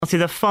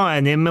started a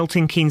fire near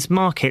Milton Keynes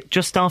Market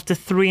just after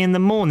 3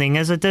 a.m.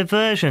 as a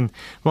diversion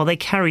while they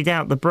carried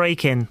out the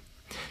break-in.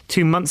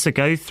 2 months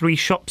ago, 3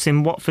 shops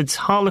in Watford's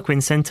Harlequin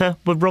Centre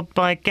were robbed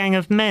by a gang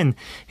of men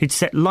who'd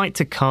set light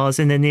to cars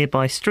in a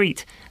nearby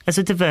street as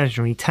a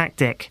diversionary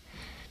tactic.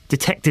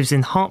 Detectives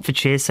in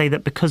Hertfordshire say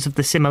that because of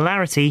the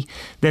similarity,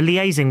 they're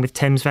liaising with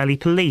Thames Valley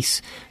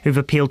Police, who've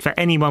appealed for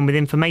anyone with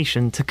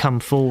information to come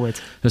forward.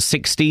 A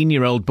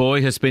 16-year-old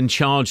boy has been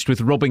charged with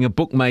robbing a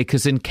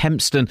bookmaker's in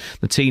Kempston.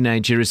 The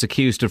teenager is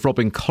accused of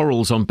robbing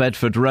corals on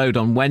Bedford Road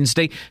on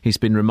Wednesday. He's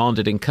been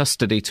remanded in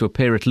custody to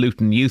appear at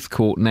Luton Youth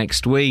Court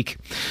next week.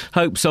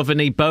 Hopes of an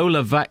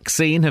Ebola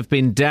vaccine have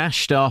been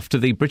dashed after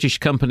the British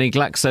company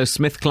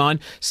GlaxoSmithKline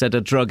said a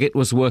drug it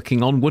was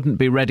working on wouldn't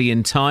be ready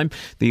in time.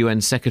 The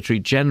UN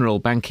Secretary-General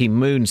Ban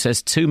Ki-moon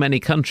says too many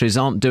countries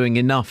aren't doing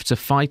enough to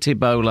fight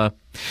Ebola.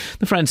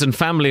 The friends and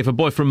family of a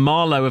boy from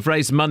Marlow have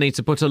raised money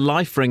to put a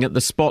life ring at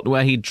the spot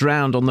where he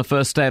drowned on the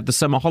first day of the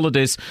summer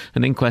holidays.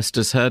 An inquest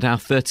has heard how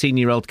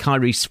 13-year-old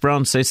Kyrese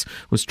Francis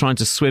was trying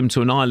to swim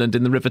to an island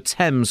in the River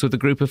Thames with a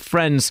group of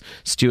friends.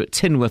 Stuart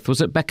Tinworth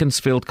was at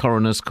Beaconsfield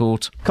Coroner's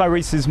Court.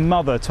 Kyrese's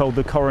mother told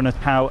the coroner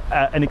how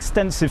an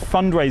extensive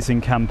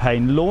fundraising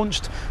campaign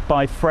launched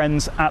by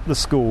friends at the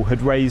school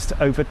had raised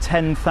over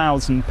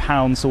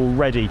 £10,000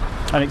 already,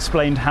 and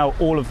explained how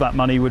all of that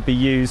money would be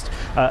used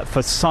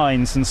for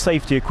signs and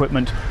safety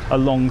equipment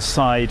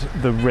alongside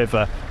the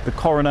river. The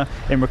coroner,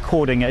 in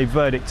recording a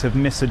verdict of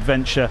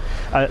misadventure,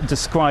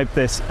 described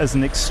this as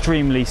an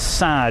extremely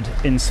sad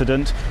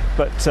incident,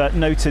 but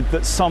noted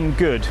that some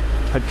good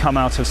had come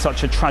out of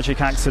such a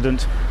tragic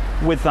accident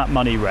with that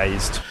money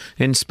raised.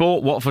 In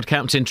sport, Watford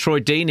captain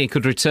Troy Deeney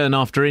could return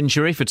after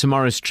injury for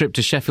tomorrow's trip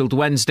to Sheffield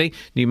Wednesday.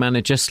 New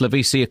manager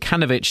Slavisa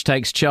Jokanovic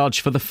takes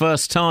charge for the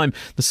first time.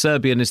 The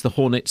Serbian is the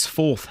Hornets'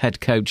 4th head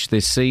coach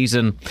this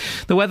season.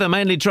 The weather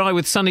mainly dry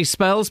with sunny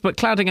spells, but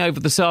cladding over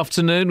this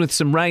afternoon with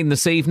some rain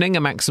this evening.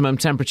 A maximum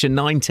temperature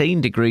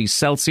 19 degrees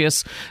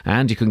Celsius.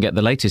 And you can get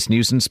the latest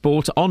news and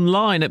sport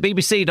online at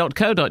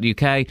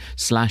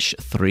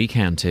bbc.co.uk/3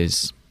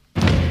 counties.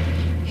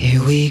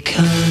 Here we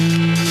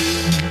come,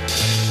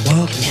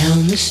 walking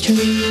down the street.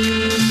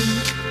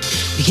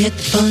 We get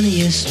the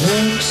funniest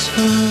looks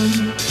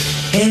from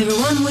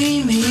everyone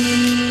we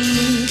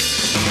meet.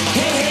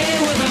 Hey,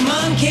 we're the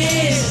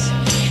monkeys,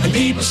 and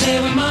people say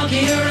we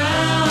monkey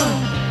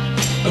around,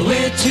 but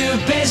we're too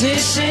busy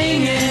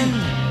singing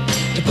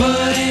to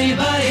put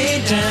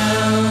anybody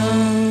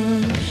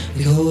down.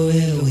 We go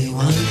where we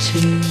want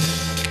to,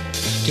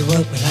 do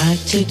what we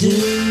like to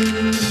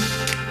do.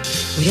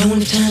 We don't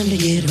have time to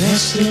get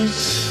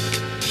restless,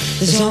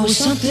 there's always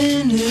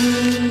something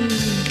new.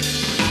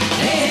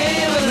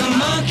 Hey, we're the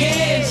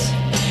monkeys,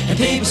 and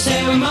people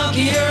say we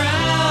monkey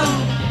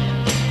around,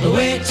 but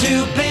we're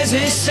too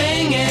busy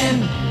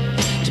singing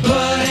to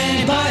put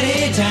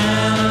anybody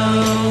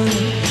down.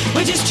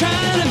 We're just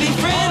trying to be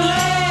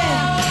friendly,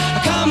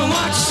 come and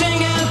watch us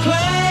sing and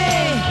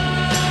play.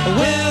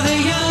 We're the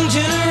young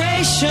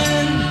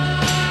generation,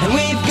 and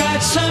we've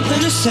got something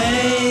to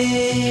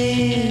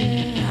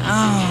say.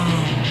 Oh.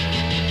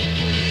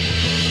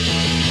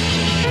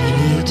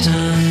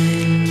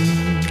 Anytime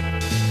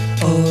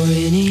or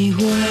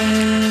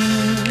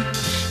anywhere,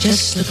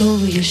 just look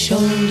over your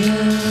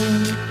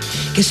shoulder,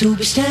 guess who'll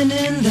be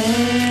standing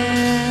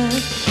there?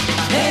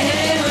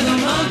 Hey, we're the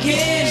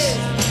monkeys,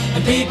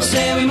 and people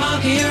say we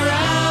monkey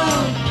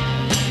around,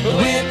 but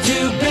we're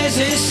too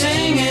busy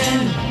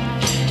singing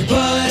to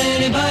put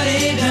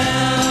anybody down.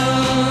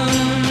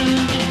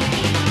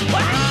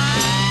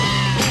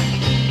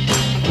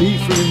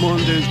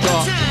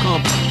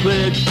 MeFreeMondays.com,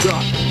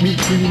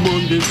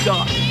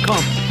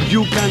 pledge.MeFreeMondays.com.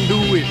 You can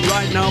do it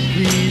right now,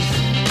 please.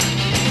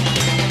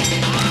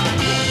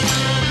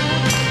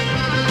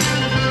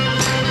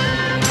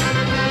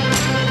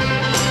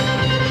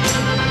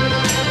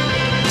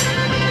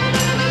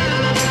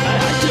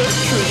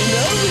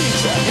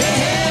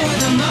 Hey, we're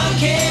the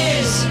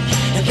monkeys,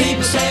 and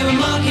people say we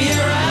monkey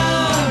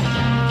around,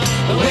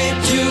 but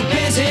we're too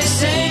busy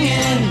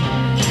singing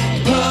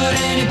to put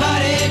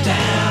anybody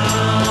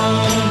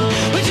down.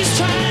 We're just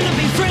trying to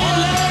be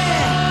friendly,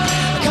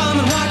 come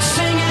and watch,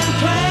 sing and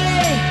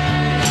play.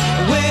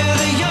 We're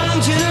the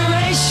young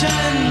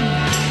generation,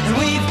 and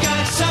we've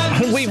got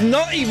something. We've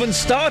not even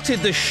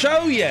started the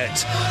show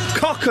yet.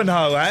 Cock and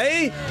hoe,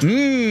 eh?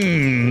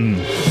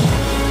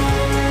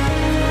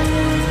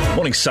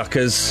 Morning,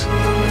 suckers.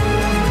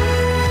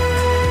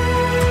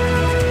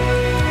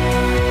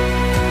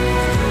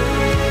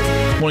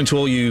 Morning to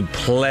all you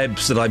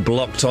plebs that I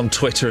blocked on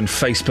Twitter and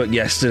Facebook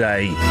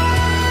yesterday.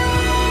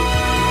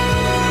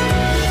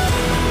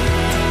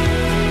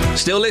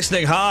 Still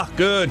listening, huh?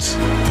 Good.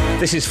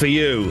 This is for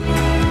you.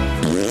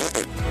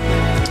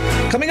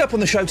 Coming up on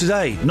the show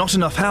today, not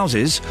enough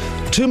houses,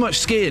 too much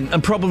skin,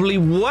 and probably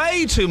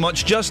way too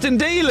much Justin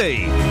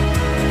Dealey.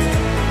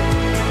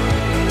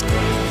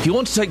 If you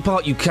want to take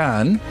part, you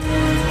can.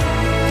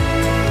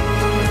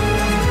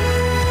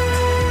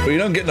 But you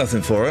don't get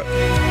nothing for it,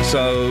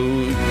 so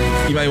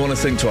you may want to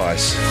think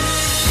twice.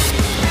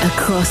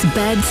 Across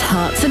beds,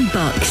 hearts and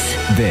bucks.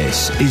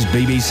 This is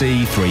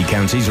BBC Three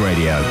Counties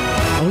Radio.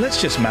 Oh,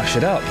 let's just mash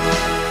it up.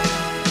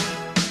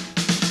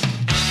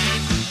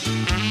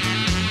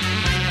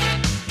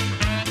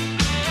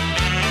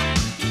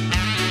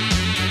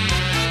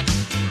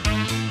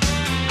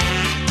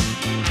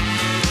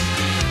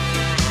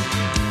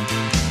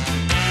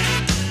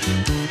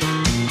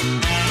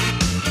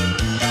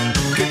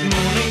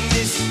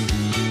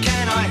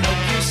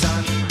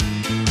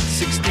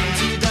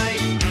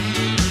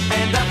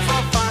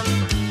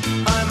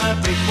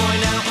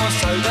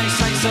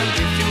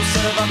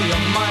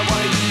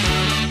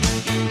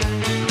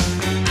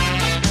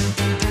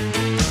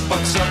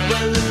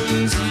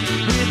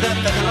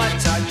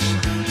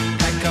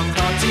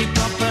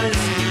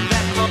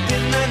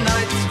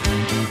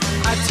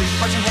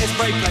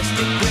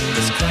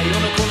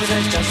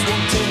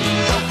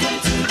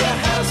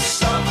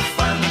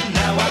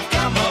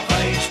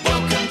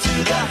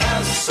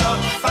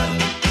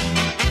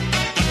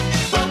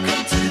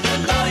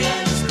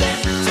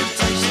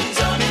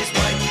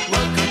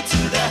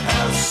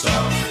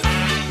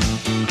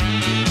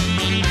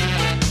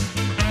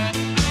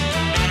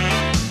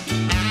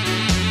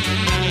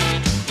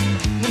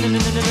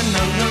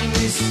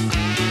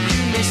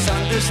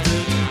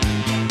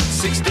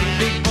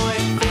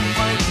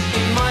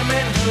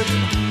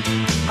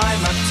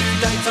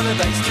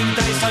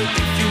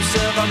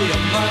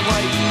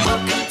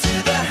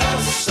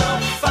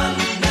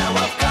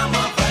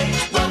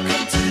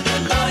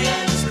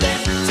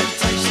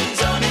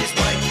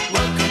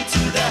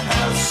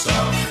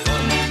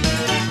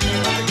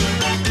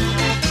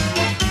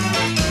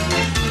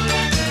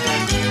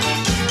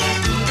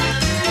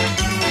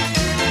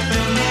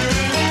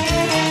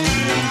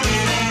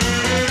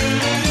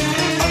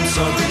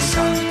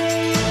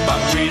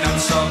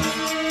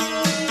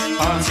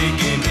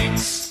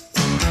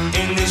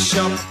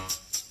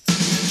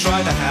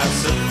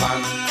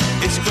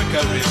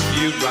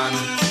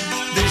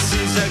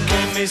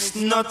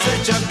 Not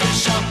a jungle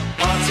shop,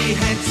 party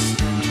heads,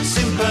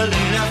 simple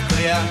enough,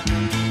 clear.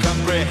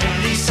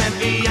 Comprehend, descent,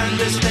 be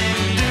understand,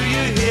 do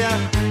you hear?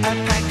 A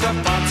pack of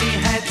party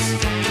heads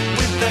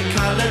with the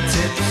colour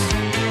tips.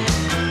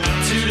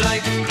 Too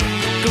late,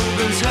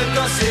 Google's her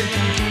gossip.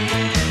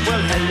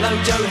 Well, hello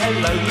Joe,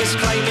 hello Miss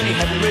Clay, many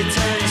happy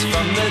returns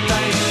from the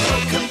day.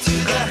 Welcome to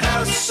the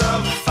house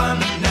of fun,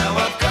 now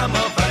I've come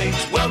of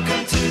age.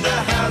 Welcome to the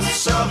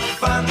house of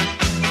fun.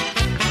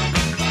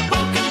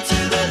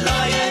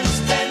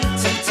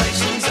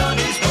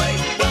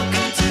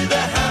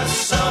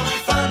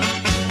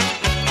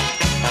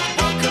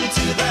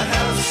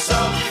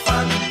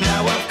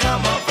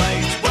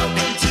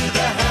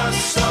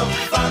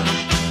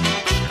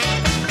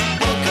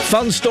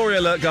 Fun story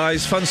alert,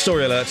 guys. Fun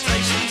story alert.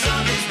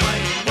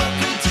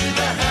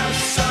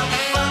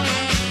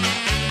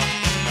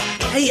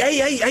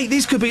 Hey,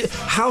 these could be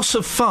House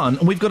of Fun,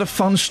 and we've got a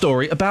fun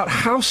story about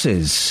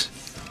houses.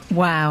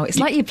 Wow, it's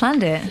like you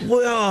planned it.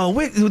 Well,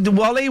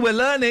 Wally, we're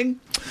learning.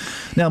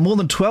 Now, more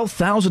than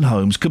 12,000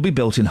 homes could be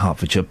built in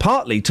Hertfordshire,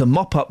 partly to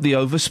mop up the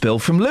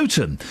overspill from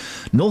Luton.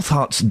 North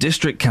Herts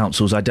District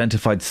Council's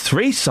identified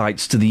 3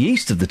 sites to the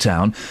east of the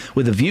town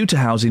with a view to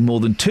housing more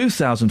than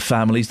 2,000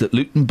 families that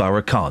Luton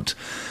Borough can't.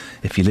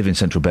 If you live in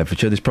central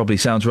Bedfordshire, this probably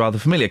sounds rather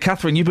familiar.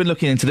 Catherine, you've been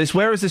looking into this.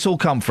 Where has this all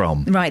come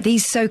from? Right,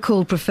 these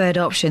so-called preferred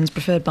options,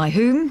 preferred by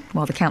whom?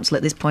 Well, the council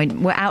at this point,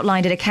 were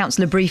outlined at a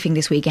councillor briefing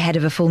this week ahead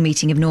of a full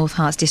meeting of North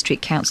Herts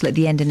District Council at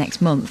the end of next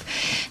month.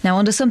 Now,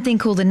 under something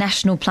called the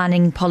National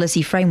Planning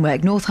Policy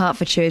Framework, North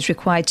Hertfordshire is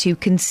required to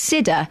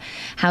consider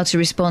how to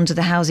respond to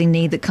the housing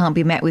need that can't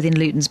be met within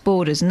Luton's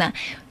borders. And that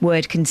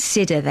word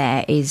consider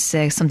there is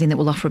something that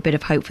will offer a bit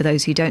of hope for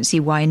those who don't see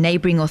why a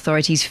neighbouring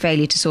authority's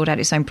failure to sort out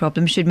its own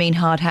problems should mean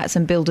hard hats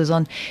and builders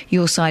on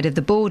your side of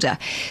the border.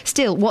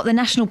 Still, what the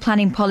national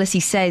planning policy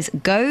says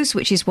goes,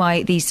 which is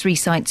why these 3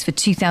 sites for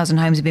 2,000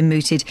 homes have been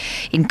mooted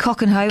in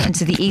Cockenhoe and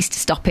to the east,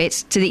 stop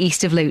it, to the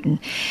east of Luton.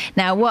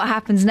 Now, what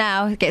happens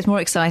now gets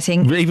more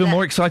exciting. Even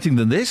more exciting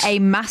than this? A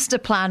master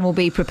plan will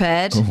be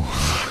prepared.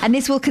 And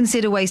this will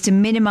consider ways to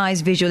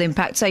minimise visual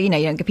impact. So, you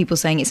don't get people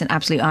saying it's an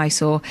absolute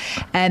eyesore.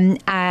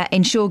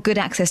 Ensure good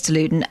access to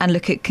Luton and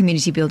look at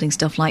community building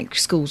stuff like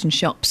schools and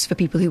shops for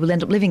people who will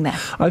end up living there.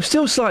 I'm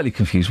still slightly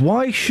confused.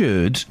 Why should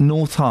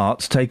North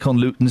Herts take on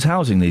Luton's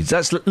housing needs?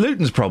 That's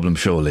Luton's problem,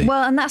 surely.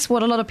 Well, and that's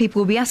what a lot of people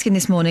will be asking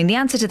this morning. The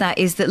answer to that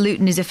is that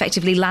Luton is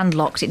effectively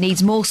landlocked. It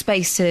needs more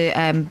space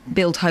to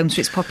build homes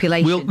for its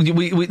population.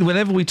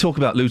 Whenever we talk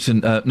about Luton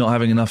not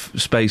having enough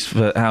space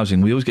for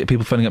housing, we always get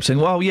people phoning up saying,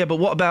 well, yeah, but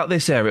what about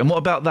this area? And what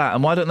about that?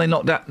 And why don't they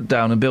knock that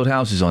down and build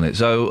houses on it?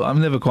 So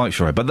I'm never quite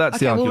sure. But that's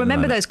the argument. Well,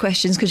 remember those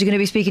questions because you're going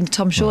to be speaking to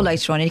Tom Shaw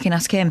later on and you can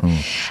ask him.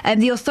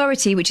 The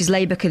authority, which is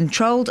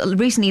Labour-controlled,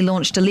 recently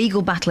launched a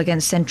legal battle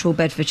against central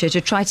Bedfordshire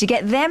to try to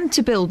get them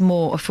to build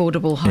more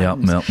affordable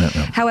homes.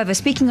 However,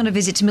 speaking on a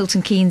visit to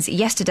Milton Keynes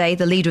yesterday,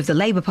 the leader of the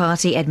Labour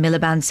Party, Ed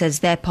Miliband, says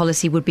their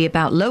policy would be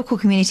about local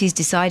communities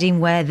deciding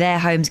where their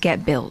homes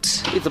get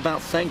built. It's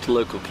about saying to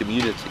local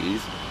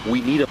communities,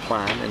 we need a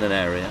plan in an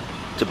area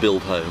to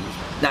build homes.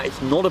 Now,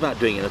 it's not about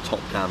doing it in a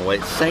top-down way.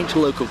 It's saying to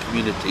local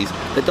communities,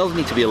 there does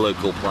need to be a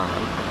local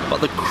plan, but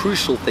the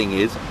crucial thing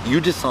is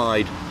you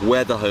decide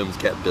where the homes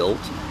get built,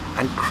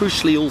 and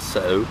crucially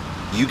also,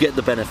 you get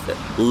the benefit.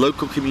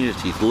 Local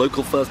communities,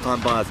 local first-time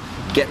buyers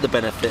get the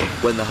benefit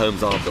when the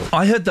homes are built.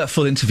 I heard that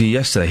full interview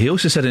yesterday. He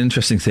also said an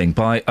interesting thing.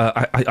 By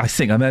I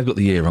think, I may have got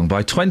the year wrong,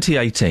 by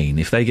 2018,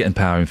 if they get in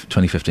power in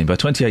 2015, by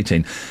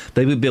 2018,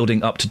 they will be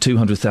building up to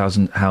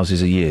 200,000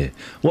 houses a year.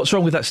 What's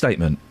wrong with that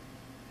statement?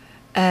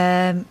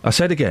 I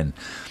say it again.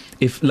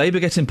 If Labour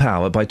get in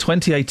power, by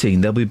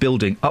 2018, they'll be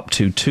building up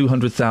to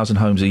 200,000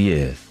 homes a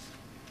year.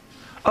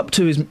 Up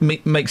to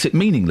makes it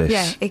meaningless.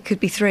 Yeah, it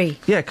could be 3.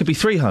 Yeah, it could be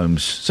 3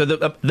 homes. So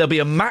there'll be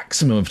a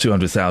maximum of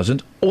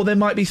 200,000, or there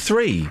might be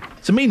 3.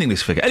 It's a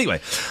meaningless figure. Anyway,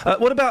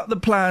 what about the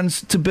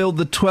plans to build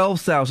the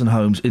 12,000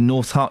 homes in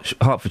North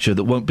Hertfordshire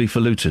that won't be for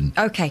Luton?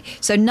 OK,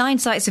 so 9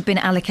 sites have been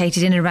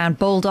allocated in and around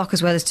Baldock,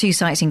 as well as 2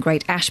 sites in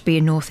Great Ashby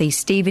and North East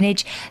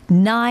Stevenage,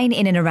 9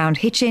 in and around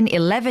Hitchin,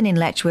 11 in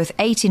Letchworth,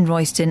 8 in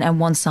Royston, and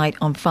 1 site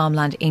on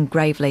farmland in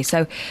Gravely.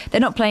 So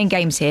they're not playing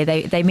games here,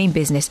 they mean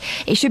business.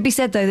 It should be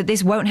said, though, that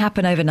this won't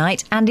happen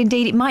overnight, and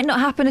indeed it might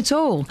not happen at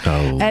all.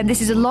 This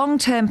is a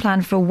long-term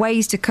plan for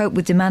ways to cope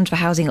with demand for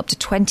housing up to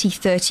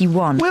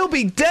 2031. We'll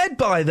be dead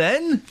by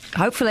then.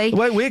 Hopefully. The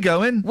way we're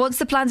going. Once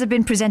the plans have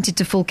been presented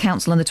to full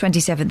council on the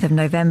 27th of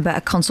November,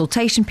 a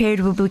consultation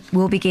period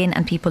will begin,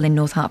 and people in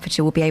North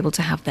Hertfordshire will be able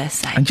to have their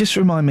say. And just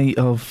remind me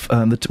of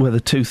where the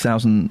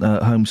 2,000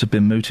 homes have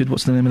been mooted.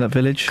 What's the name of that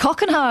village?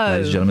 Cockenhoe.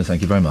 Ladies and gentlemen,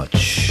 thank you very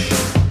much.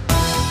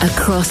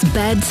 Across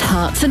beds,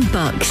 hearts and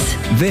bucks.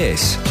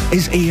 This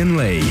is Iain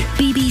Lee.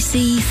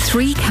 BBC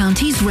Three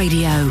Counties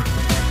Radio.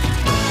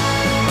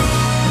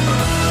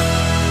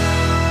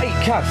 Hey,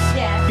 Kath.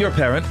 Yeah? You're a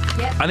parent.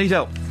 Yeah. I need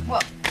help.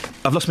 What?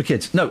 I've lost my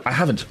kids. No, I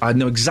haven't. I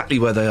know exactly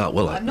where they are.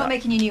 Well, I'm not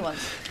making you new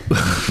ones.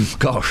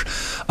 Gosh.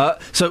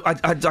 So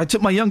I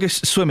took my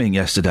youngest swimming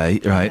yesterday,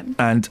 right? Yeah.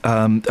 And,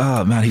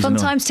 oh, man, he's fun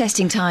times,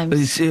 testing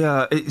times.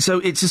 So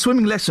it's a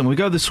swimming lesson. We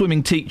go to the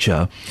swimming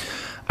teacher.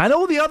 And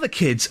all the other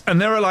kids,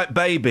 and there are like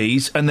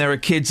babies, and there are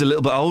kids a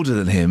little bit older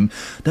than him,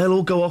 they'll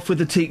all go off with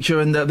the teacher,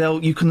 and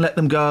you can let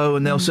them go,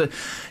 and they'll say,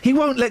 he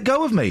won't let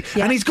go of me.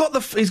 Yeah. And he's got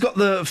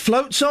the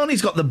floats on,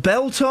 he's got the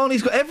belt on,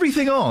 he's got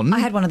everything on. I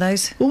had one of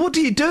those. Well, what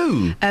do you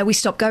do? We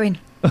stopped going.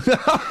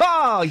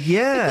 Oh,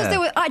 yeah.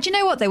 Because do you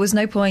know what? There was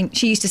no point.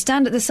 She used to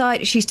stand at the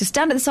side. She used to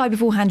stand at the side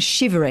beforehand,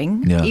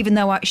 shivering. Yeah. Even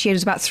though she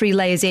was about 3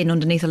 layers in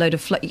underneath a load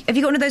of. Have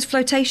you got one of those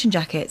flotation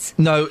jackets?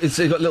 No, it's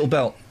got a little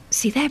belt.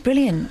 See, they're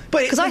brilliant.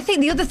 Because I think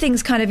the other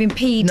things kind of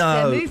impede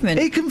their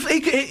movement. He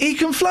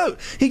can float.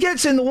 He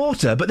gets in the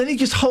water, but then he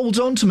just holds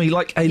on to me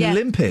like a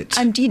limpet.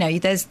 And, you know,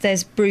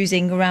 there's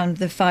bruising around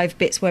the 5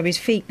 bits where his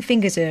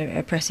fingers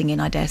are pressing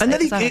in, I dare say. And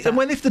then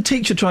if the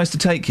teacher tries to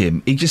take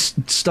him, he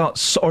just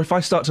starts, or if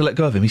I start to let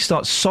go of him, he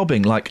starts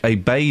sobbing like a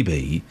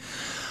baby.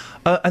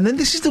 And then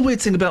this is the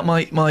weird thing about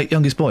my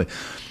youngest boy.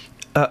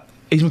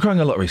 He's been crying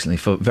a lot recently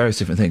for various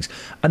different things.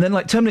 And then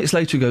like 10 minutes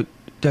later, he'll go,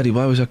 Daddy,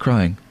 why was I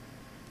crying?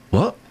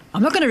 What?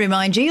 I'm not going to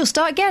remind you. You'll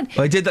start again.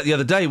 I did that the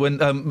other day when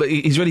but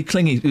he's really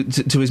clingy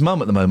to his mum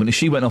at the moment, and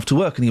she went off to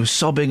work, and he was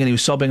sobbing.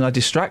 I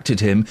distracted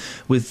him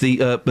with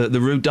the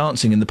rude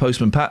dancing in the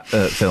Postman Pat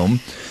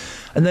film,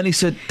 and then he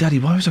said, "Daddy,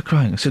 why was I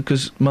crying?" I said,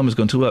 "Because Mum has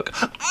gone to work."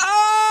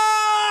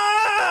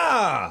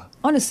 Ah!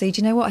 Honestly,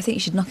 do you know what? I think you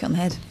should knock it on the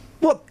head.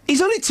 What?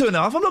 He's only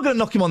 2.5. I'm not going to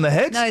knock him on the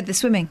head. No, the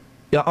swimming.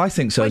 Yeah, I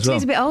think so as well.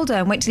 Wait till he's a bit older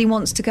and wait till he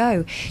wants to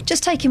go.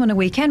 Just take him on a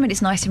weekend when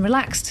it's nice and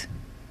relaxed.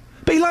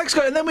 But he likes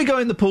going, and then we go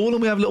in the pool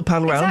and we have a little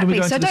paddle around. And we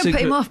go so into don't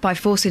put him off by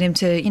forcing him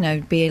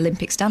to, be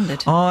Olympic standard.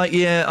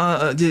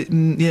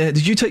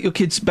 Did you take your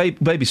kids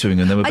baby swimming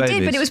when they were babies? I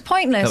did, but it was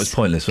pointless. That was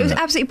pointless, wasn't it? It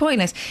was absolutely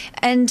pointless.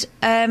 And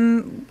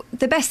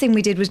the best thing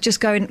we did was just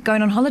going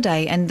on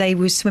holiday, and they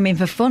were swimming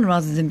for fun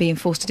rather than being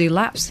forced to do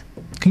laps.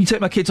 Can you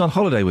take my kids on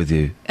holiday with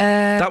you?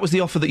 That was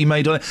the offer that you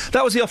made on air.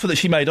 That was the offer that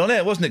she made on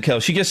air, wasn't it, Kel?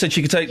 She just said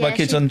she could take my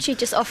kids on... She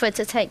just offered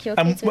to take your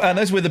kids with her. And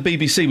as with the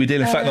BBC, we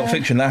deal in fact, not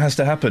fiction. That has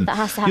to happen. That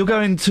has to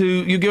happen.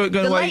 You're going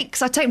away...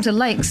 Lakes. I take them to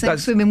lakes. They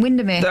swim in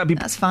Windermere.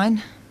 That's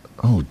fine.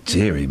 Oh,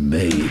 dearie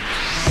me.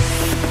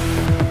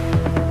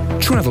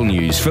 Travel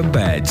news for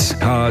beds,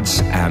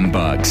 cards and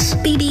bugs.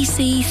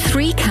 BBC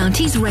Three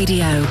Counties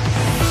Radio.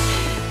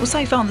 Well,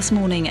 so far this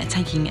morning,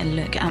 taking a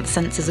look at the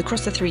sensors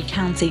across the 3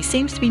 counties,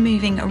 seems to be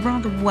moving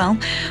rather well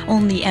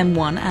on the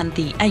M1 and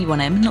the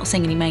A1M. Not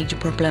seeing any major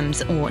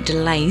problems or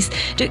delays.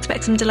 Do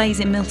expect some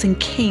delays in Milton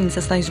Keynes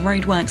as those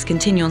roadworks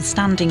continue on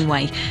Standing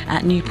Way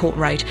at Newport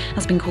Road.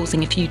 Has been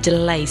causing a few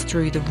delays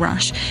through the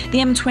rush. The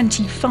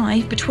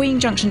M25 between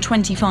junction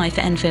 25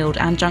 for Enfield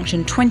and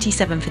junction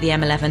 27 for the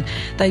M11.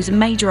 Those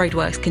major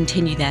roadworks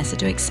continue there, so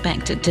do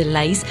expect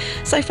delays.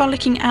 So far,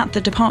 looking at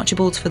the departure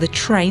boards for the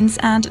trains,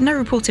 and no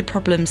reported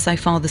problems so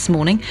far this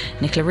morning.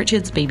 Nicola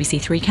Richards,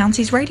 BBC Three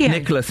Counties Radio.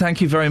 Nicola,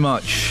 thank you very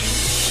much.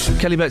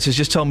 Kelly Betts has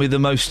just told me the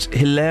most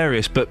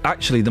hilarious, but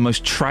actually the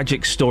most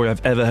tragic story I've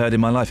ever heard in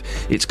my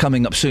life. It's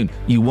coming up soon.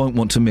 You won't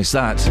want to miss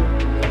that.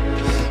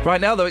 Right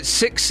now, though, it's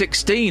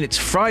 6:16. It's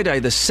Friday,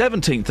 the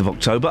 17th of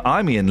October.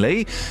 I'm Iain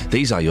Lee.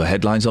 These are your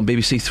headlines on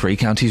BBC Three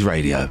Counties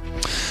Radio.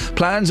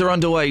 Plans are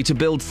underway to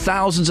build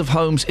thousands of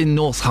homes in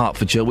North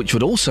Hertfordshire, which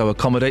would also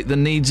accommodate the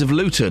needs of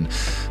Luton.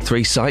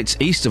 3 sites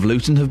east of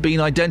Luton have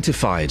been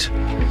identified.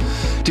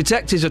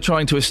 Detectives are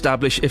trying to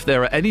establish if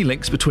there are any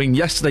links between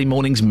yesterday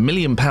morning's £1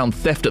 million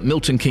theft at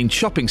Milton Keynes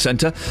Shopping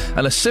Centre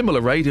and a similar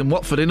raid in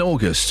Watford in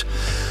August.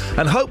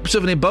 And hopes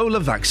of an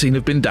Ebola vaccine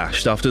have been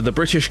dashed after the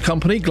British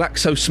company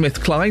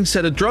GlaxoSmithKline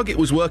said a drug it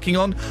was working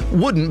on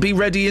wouldn't be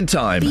ready in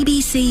time.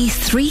 BBC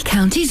Three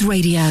Counties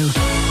Radio.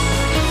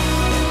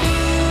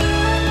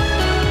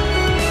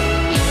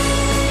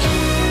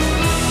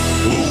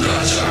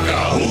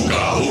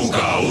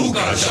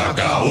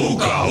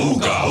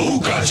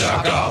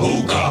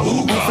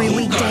 Every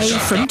weekday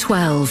from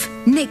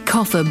 12, Nick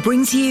Coffer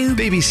brings you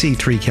BBC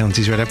Three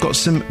Counties Radio. I've got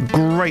some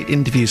great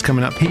interviews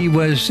coming up. He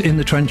was in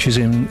the trenches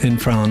in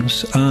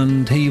France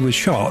and he was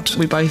shot.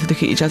 We both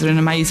look at each other in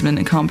amazement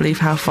and can't believe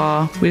how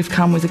far we've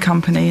come with the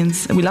company, and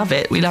we love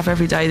it. We love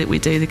every day that we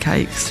do the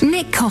cakes.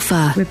 Nick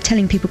Coffer. We're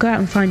telling people, go out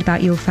and find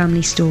about your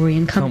family story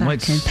and come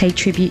back and pay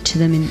tribute to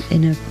them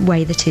in a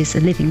way that is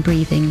a living,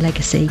 breathing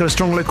legacy. Got a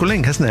strong local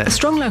link, hasn't it? A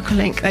strong local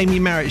link. Amy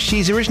Merritt,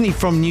 she's originally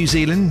from New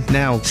Zealand,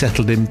 now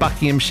settled in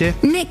Buckinghamshire.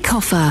 Nick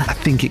Coffer. I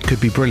think it could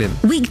be brilliant.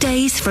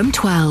 Weekdays from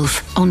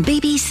 12 on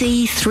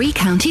BBC Three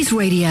Counties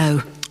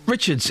Radio.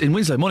 Richard's in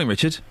Winslow. Morning,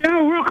 Richard.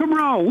 Oh, rock and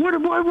roll.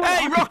 What?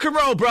 Hey, rock and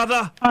roll,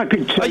 brother. I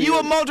can tell Are you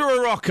a mod or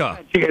a rocker?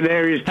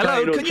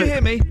 Hello, can you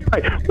hear me?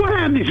 What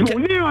happened this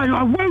morning?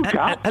 I woke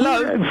up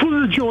full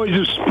of the joys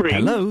of spring.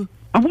 Hello.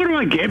 And what do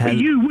I get? But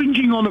you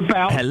whinging on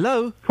about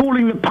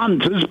calling the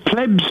punters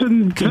plebs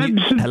and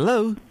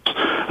hello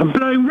and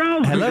blowing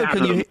rails. Hello,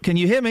 can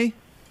you hear me?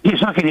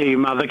 Yes, I can hear you,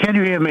 Mother. Can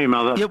you hear me,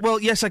 Mother? Yeah, well,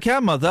 yes, I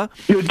can, Mother.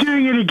 You're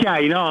doing it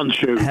again,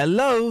 aren't you?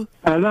 Hello.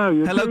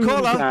 Hello. Hello,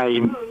 caller.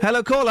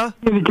 Hello, caller.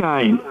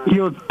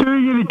 You're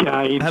doing it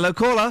again. Hello,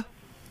 caller.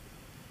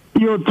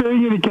 You're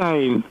doing it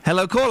again.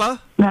 Hello, caller.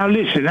 Now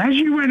listen, as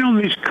you went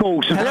on this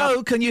course...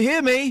 Hello, can you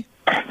hear me?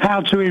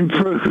 How to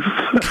improve.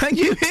 Can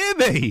you hear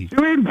me?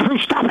 To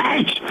improve, stop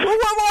it! Well,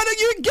 why don't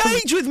you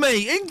engage with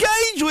me?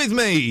 Engage with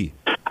me!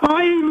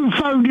 I even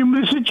phoned in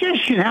with a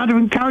suggestion how to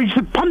encourage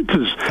the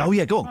punters. Oh,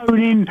 yeah, go on.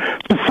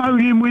 To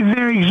phone in with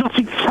their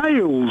exotic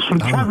tales from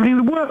travelling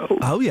the world.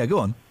 Oh, yeah, go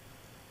on.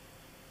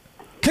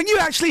 Can you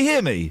actually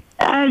hear me?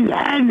 And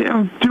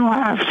do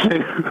I have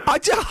to?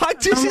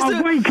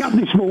 I wake up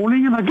this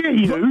morning and I get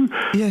you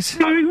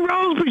blowing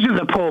raspberries at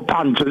the poor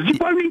punters. You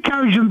won't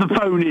encourage them to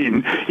phone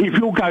in if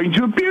you're going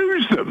to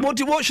abuse them.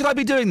 What should I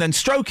be doing then?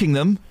 Stroking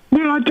them?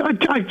 Well, I phoned...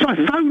 Do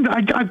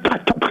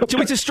you want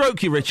me to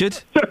stroke you,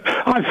 Richard?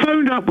 I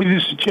phoned up with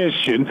a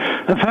suggestion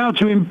of how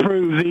to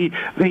improve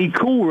the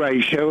call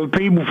ratio of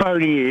people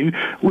phoning in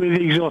with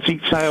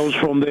exotic tales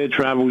from their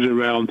travels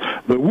around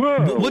the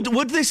world.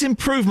 Would this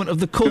improvement of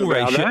the call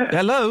ratio...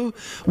 Hello?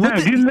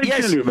 Didn't they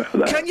tell you about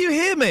that? Can you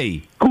hear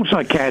me? Of course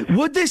I can.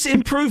 Would this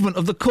improvement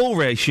of the call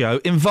ratio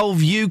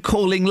involve you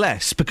calling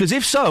less? Because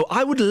if so,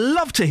 I would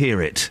love to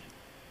hear it.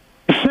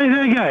 Say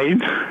that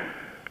again.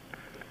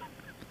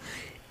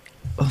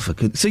 Oh, for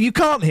goodness. So you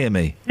can't hear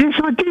me? Yes,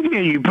 I did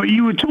hear you, but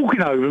you were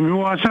talking over me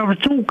whilst I was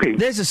talking.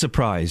 There's a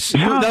surprise.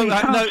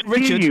 No,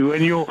 Richard. You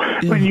when you're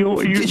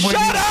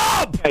shut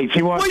up!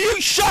 Will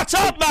you shut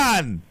up,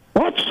 man?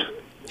 What?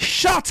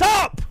 Shut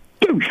up!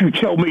 Don't you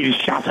tell me to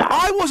shut up.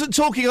 I wasn't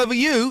talking over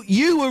you.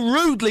 You were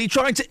rudely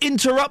trying to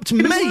interrupt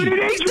me.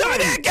 He's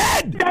doing it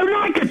again! You don't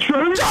like the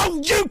truth?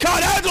 No, you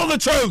can't handle the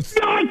truth!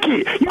 You like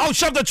it! I'll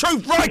shove the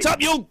truth right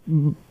up your...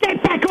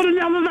 Get back on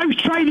another of those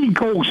training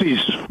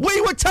courses.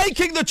 We were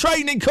taking the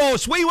training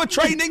course. We were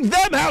training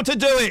them how to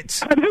do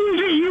it. And who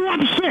is it you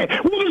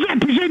upset? What was that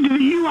presenter that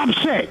you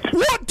upset?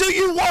 What do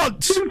you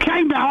want? Who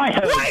came that I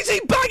heard? What is he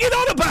banging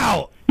on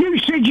about? You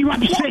said you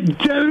upset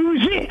who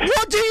is it?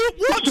 What do you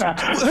want?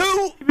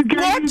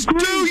 What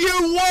do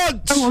you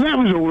want? Oh, well, that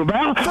was all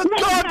about. For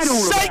God's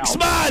sakes,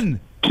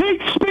 man!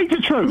 Speak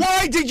the truth.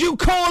 Why did you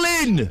call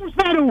in? What's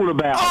that all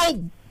about?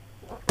 Oh,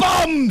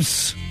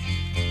 bums!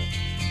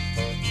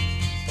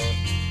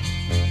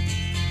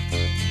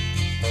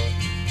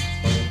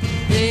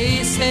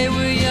 They say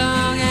we're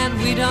young and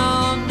we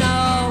don't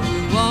know.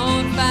 We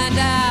won't find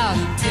out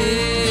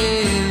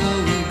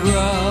until we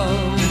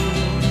grow.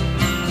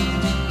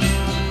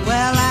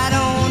 Well, I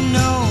don't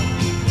know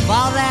if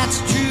all that's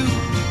true,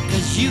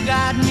 'cause you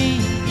got me,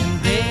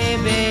 and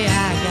baby,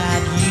 I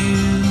got you.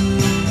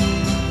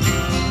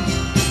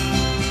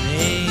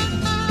 Babe,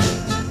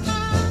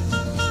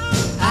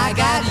 I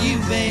got you,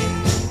 babe.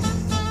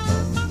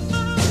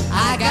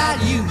 I got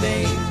you,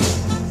 babe.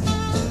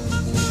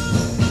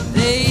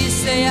 They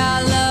say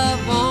our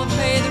love won't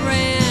pay the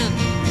rent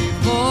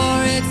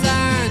before it's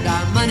earned.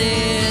 Our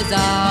money's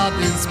all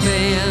been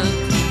spent.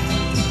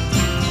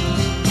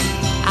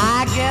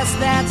 I guess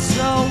that's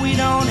so we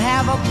don't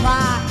have a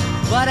plot,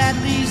 but at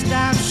least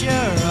I'm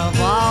sure of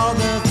all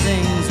the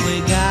things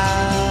we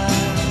got.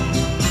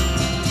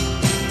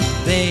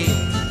 Babe,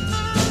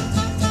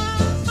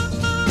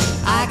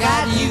 I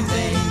got you,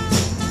 babe.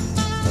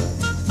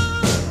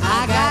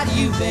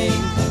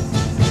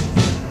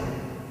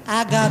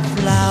 I got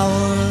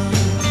flowers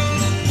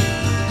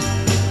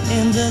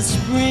in the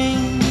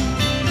spring.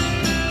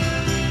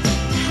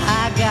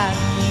 I got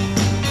you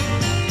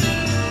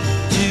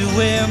to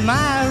wear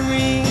my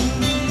ring.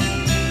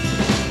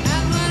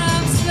 And when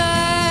I'm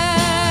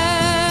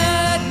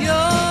sad, you're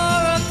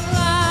a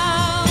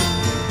clown.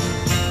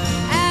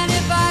 And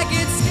if I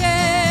get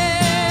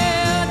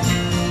scared,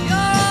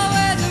 you're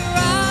always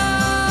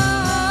around.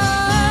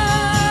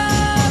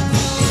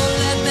 So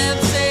let them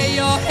say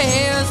your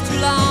hair's too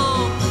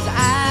long, 'cause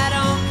I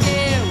don't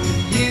care.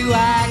 With you I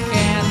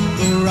can't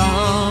go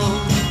wrong.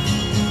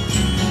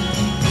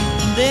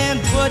 Then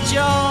put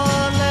your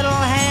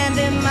little hand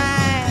in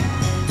mine.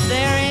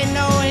 There ain't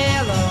no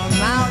hill or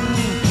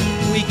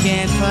mountain we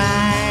can't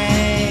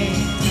climb,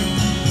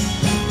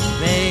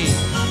 babe.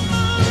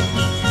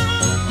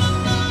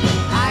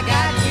 I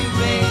got you,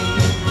 babe.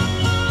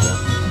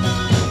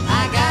 I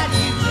got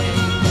you,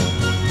 babe.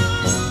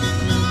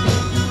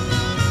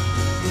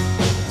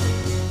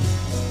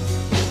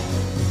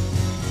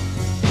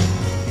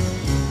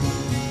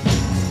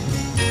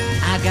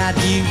 I got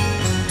you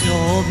to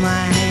hold my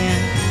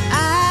hand.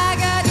 I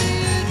got you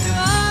to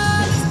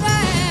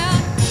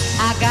understand.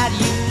 I got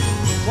you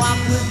to walk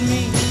with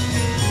me.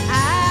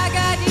 I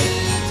got you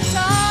to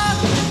talk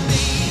with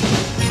me.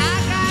 I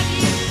got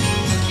you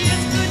to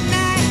kiss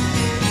goodnight.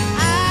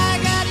 I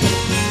got you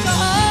to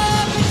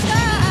hold me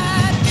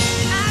tight.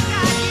 I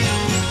got you,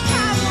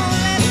 I won't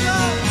let go.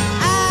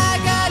 I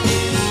got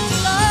you to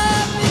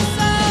love me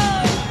so.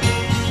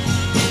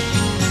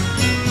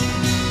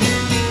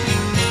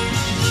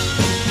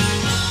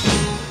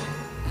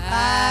 I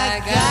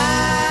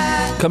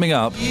got Coming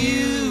up,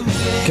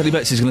 Kelly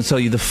Betts is going to tell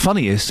you the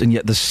funniest and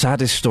yet the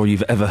saddest story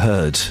you've ever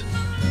heard.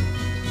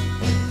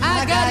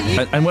 I got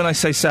you. And when I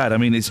say sad, I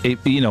mean it's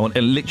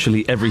in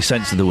literally every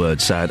sense of the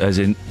word sad, as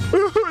in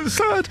it's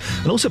sad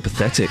and also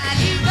pathetic.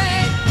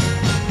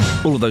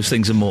 All of those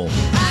things and more.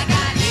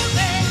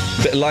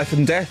 Bit of life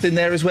and death in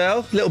there as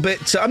well. A little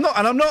bit. I'm not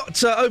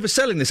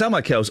overselling this, am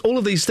I, Kels? All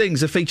of these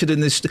things are featured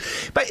in this.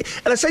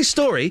 And I say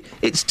story.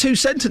 It's 2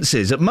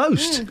 sentences at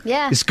most.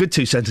 Yeah. It's good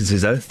 2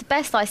 sentences though. It's the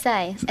best I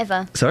say,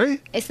 ever. Sorry?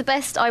 It's the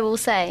best I will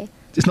say.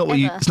 It's not what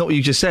ever. It's not what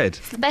you just said.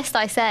 It's the best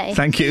I say.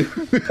 Thank you.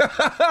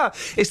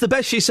 It's the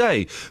best you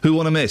say. Who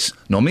want to miss?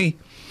 Not me.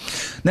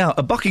 Now,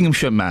 a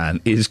Buckinghamshire man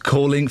is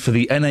calling for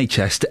the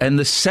NHS to end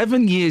the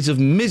 7 years of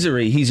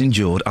misery he's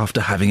endured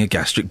after having a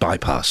gastric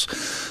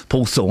bypass.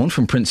 Paul Thorne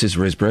from Prince's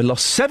Risborough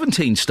lost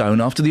 17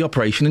 stone after the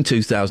operation in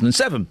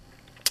 2007.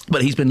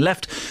 But he's been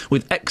left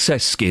with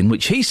excess skin,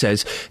 which he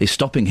says is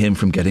stopping him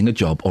from getting a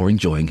job or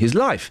enjoying his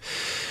life.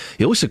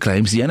 He also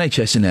claims the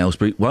NHS in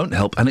Aylesbury won't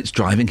help and it's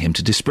driving him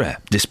to despair.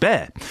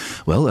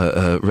 Well,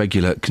 a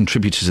regular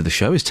contributor to the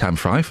show is Tam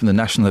Fry from the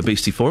National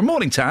Obesity Forum.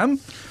 Morning, Tam.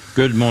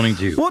 Good morning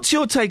to you. What's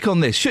your take on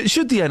this?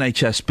 Should the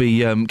NHS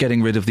be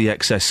getting rid of the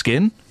excess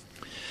skin?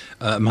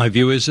 My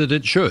view is that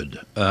it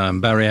should.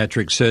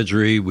 Bariatric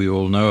surgery we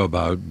all know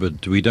about,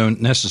 but we don't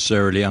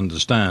necessarily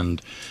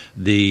understand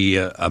the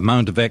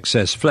amount of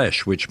excess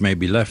flesh which may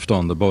be left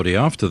on the body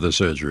after the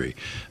surgery.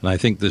 And I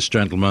think this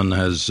gentleman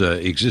has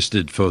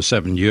existed for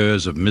 7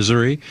 years of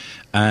misery,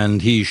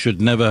 and he should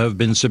never have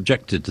been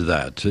subjected to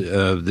that.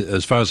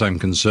 As far as I'm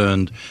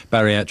concerned,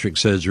 bariatric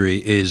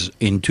surgery is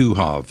in 2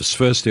 halves.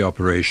 First, the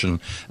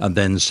operation, and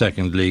then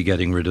secondly,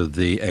 getting rid of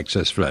the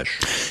excess flesh.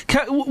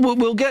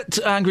 We'll get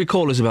angry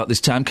callers about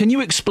this, Tam. Can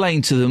you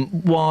explain to them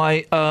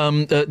why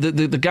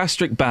the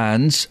gastric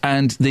bands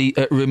and the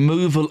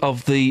removal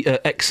of the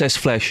excess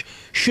flesh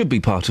should be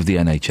part of the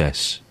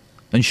NHS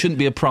and shouldn't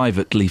be a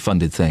privately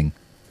funded thing?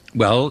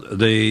 Well,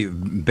 the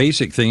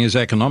basic thing is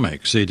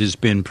economics. It has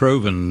been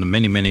proven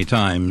many, many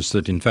times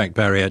that, in fact,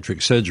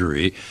 bariatric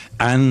surgery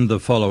and the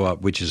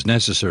follow-up which is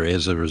necessary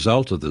as a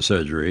result of the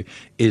surgery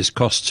is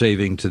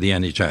cost-saving to the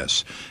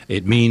NHS.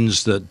 It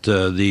means that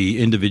the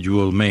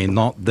individual may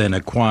not then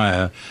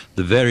acquire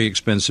the very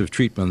expensive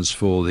treatments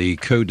for the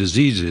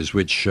co-diseases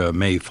which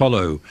may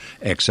follow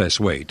excess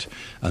weight.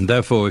 And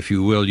therefore, if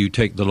you will, you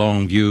take the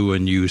long view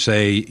and you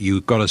say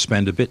you've got to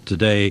spend a bit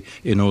today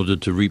in order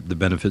to reap the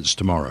benefits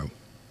tomorrow.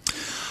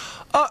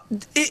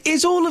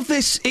 Is all of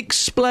this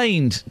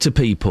explained to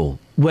people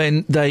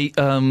when they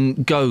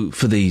go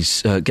for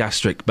these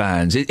gastric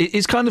bands?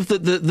 It's kind of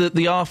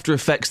the after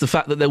effects, the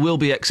fact that there will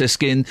be excess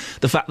skin,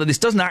 the fact that this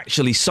doesn't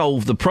actually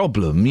solve the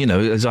problem. You know,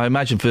 as I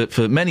imagine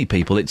for many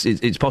people,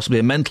 it's possibly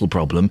a mental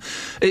problem.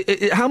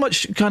 How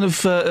much kind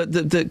of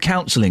the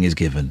counselling is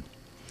given?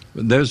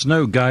 There's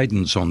no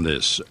guidance on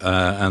this,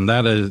 and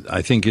that,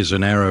 I think, is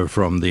an error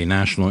from the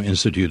National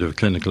Institute of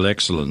Clinical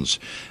Excellence.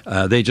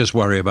 They just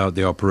worry about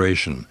the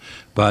operation.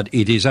 But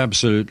it is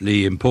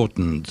absolutely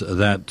important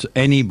that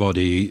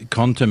anybody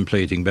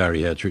contemplating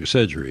bariatric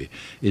surgery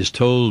is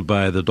told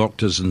by the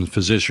doctors and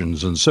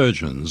physicians and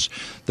surgeons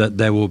that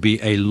there will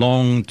be a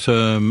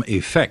long-term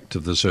effect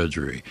of the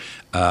surgery.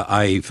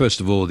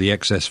 First of all, the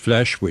excess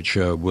flesh, which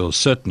will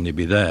certainly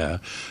be there,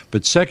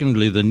 but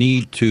secondly, the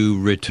need to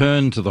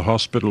return to the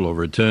hospital hospital or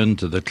returned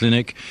to the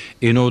clinic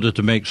in order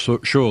to make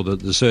sure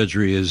that the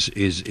surgery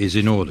is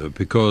in order,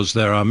 because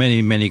there are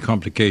many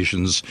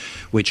complications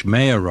which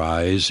may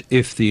arise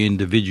if the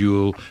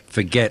individual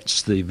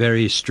forgets the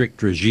very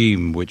strict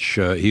regime which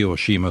he or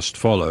she must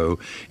follow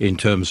in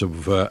terms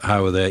of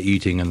how they're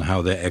eating and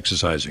how they're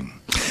exercising.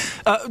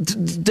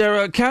 There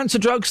are cancer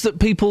drugs that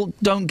people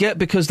don't get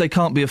because they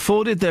can't be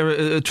afforded.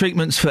 There are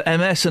treatments for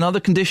MS and other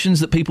conditions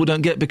that people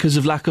don't get because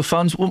of lack of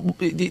funds.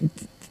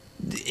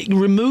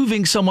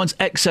 Removing someone's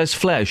excess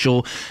flesh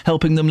or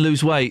helping them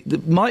lose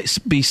weight might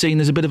be seen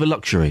as a bit of a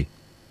luxury.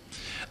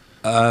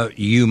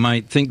 You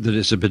might think that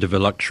it's a bit of a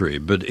luxury,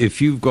 but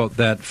if you've got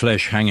that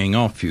flesh hanging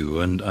off you,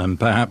 and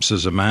perhaps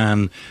as a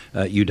man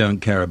you don't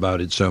care about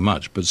it so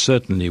much, but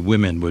certainly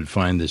women would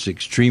find this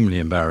extremely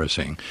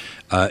embarrassing.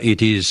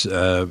 It is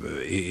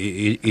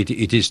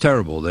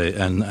terrible.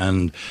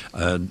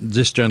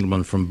 This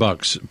gentleman from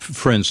Bucks,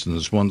 for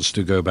instance, wants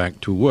to go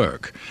back to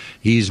work.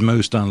 He's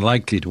most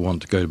unlikely to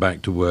want to go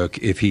back to work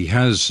if he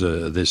has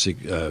this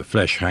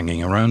flesh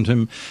hanging around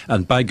him,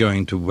 and by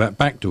going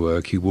back to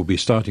work, he will be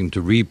starting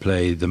to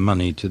replay the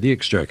money to the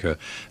exchequer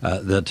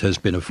that has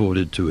been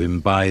afforded to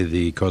him by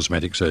the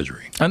cosmetic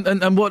surgery.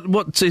 And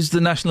what is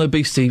the National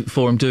Obesity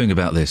Forum doing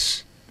about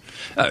this?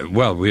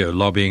 Well, we are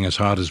lobbying as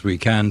hard as we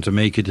can to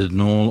make it an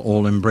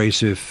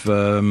all-embracive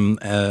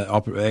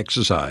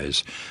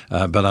exercise.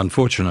 But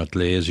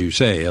unfortunately, as you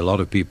say, a lot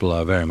of people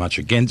are very much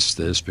against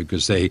this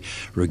because they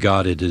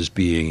regard it as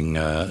being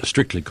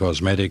strictly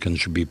cosmetic and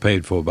should be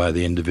paid for by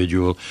the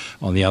individual.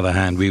 On the other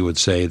hand, we would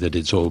say that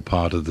it's all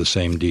part of the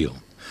same deal.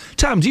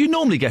 Tam, do you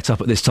normally get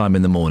up at this time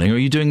in the morning, or are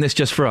you doing this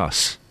just for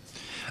us?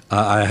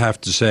 I have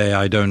to say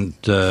I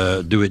don't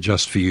do it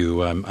just for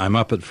you. I'm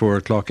up at 4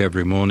 o'clock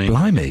every morning.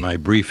 Blimey. My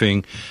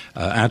briefing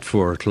at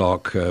 4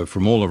 o'clock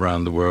from all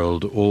around the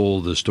world,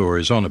 all the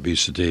stories on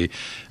obesity,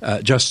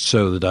 just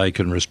so that I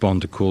can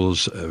respond to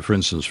calls, for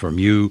instance, from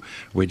you,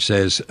 which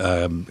says,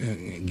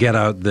 get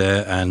out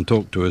there and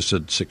talk to us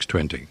at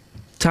 6:20.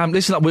 Tam,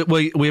 listen,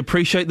 we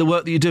appreciate the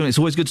work that you're doing. It's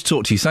always good to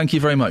talk to you. Thank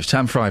you very much.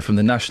 Tam Fry from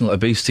the National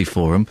Obesity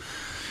Forum.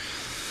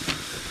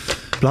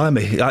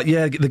 Blimey,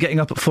 yeah, they're getting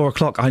up at 4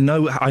 o'clock. I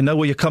know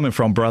where you're coming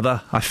from,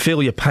 brother. I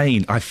feel your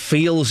pain.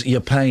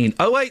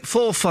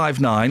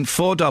 08459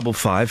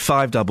 455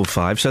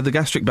 555. So the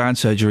gastric band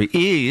surgery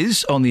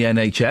is on the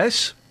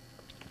NHS.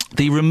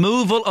 The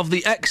removal of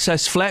the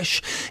excess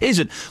flesh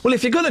isn't. Well,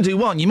 if you're going to do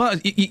one,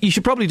 you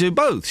should probably do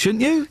both,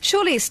 shouldn't you?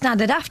 Surely it's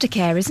standard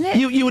aftercare, isn't it?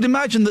 You would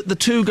imagine that the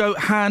two go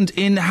hand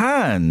in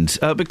hand,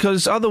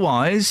 because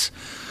otherwise,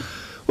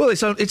 well,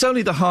 it's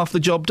only the half the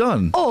job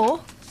done.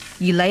 Or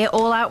you lay it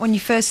all out when you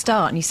first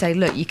start and you say,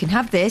 look, you can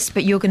have this,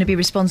 but you're going to be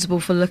responsible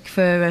for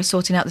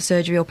sorting out the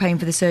surgery or paying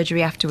for the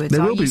surgery afterwards.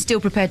 Are you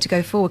still prepared to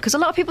go forward? Because a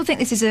lot of people think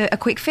this is a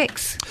quick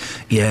fix.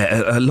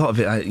 Yeah, a lot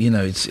of it,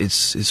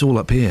 it's all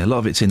up here. A lot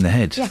of it's in the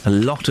head. Yeah. A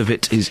lot of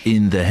it is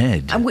in the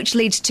head. And which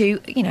leads to,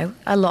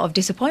 a lot of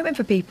disappointment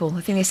for people.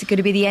 I think this is going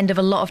to be the end of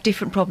a lot of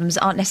different problems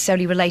that aren't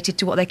necessarily related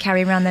to what they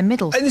carry around their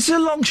middles. And this is a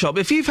long shot.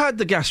 If you've had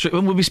the gastric,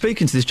 and we'll be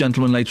speaking to this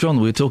gentleman later on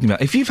that we were talking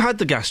about, if you've had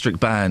the gastric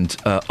band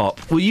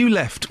op, were you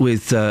left with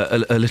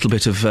a little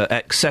bit of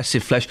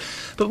excessive flesh?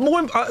 But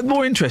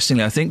more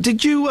interestingly, I think,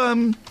 did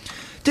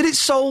it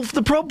solve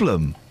the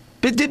problem?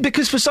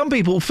 Because for some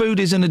people,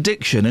 food is an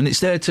addiction, and it's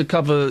there to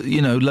cover,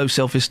 low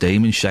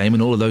self-esteem and shame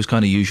and all of those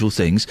kind of usual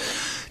things.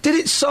 Did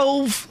it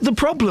solve the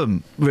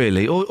problem,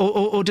 really,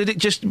 or did it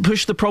just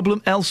push the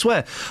problem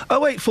elsewhere?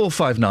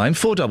 08459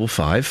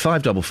 455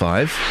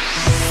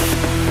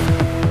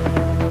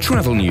 555.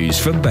 Travel news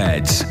for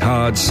beds,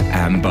 cards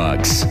and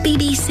bugs.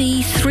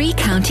 BBC Three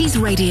Counties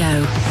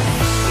Radio.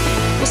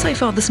 Well, so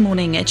far this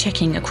morning,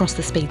 checking across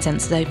the speed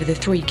sensors over the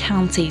three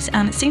counties,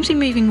 and it seems to be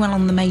moving well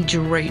on the major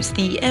routes.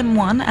 The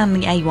M1 and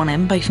the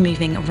A1M both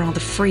moving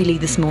rather freely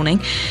this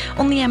morning.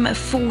 On the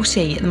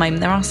M40 at the moment,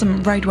 there are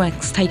some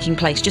roadworks taking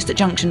place just at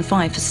junction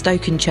 5 for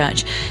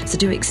Stokenchurch, so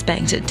do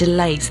expect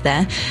delays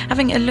there.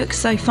 Having a look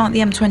so far at the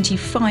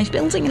M25,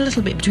 building a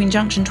little bit between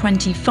junction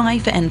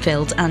 25 for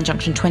Enfield and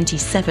junction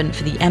 27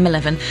 for the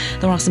M11.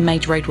 There are some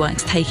major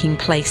roadworks taking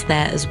place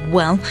there as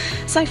well.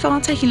 So far,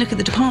 taking a look at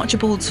the departure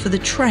boards for the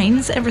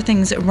trains,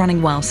 everything's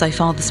running well so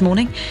far this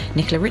morning.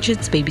 Nicola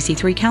Richards, BBC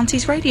Three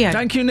Counties Radio.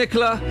 Thank you,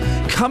 Nicola.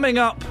 Coming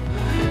up,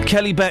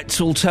 Kelly Betts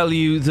will tell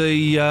you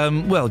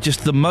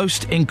just the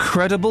most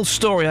incredible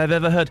story I've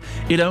ever heard.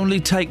 It only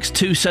takes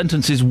 2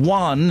 sentences.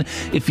 One,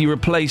 if you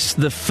replace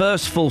the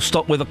first full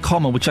stop with a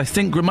comma, which I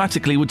think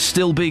grammatically would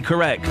still be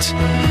correct.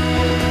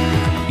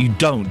 You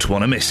don't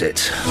want to miss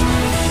it.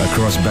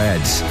 Across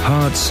beds,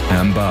 hearts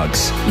and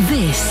bugs.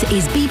 This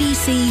is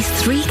BBC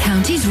Three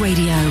Counties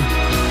Radio.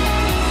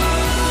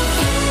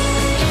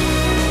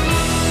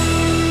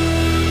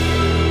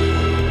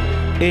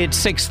 It's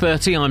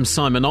 6:30, I'm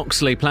Simon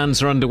Oxley.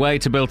 Plans are underway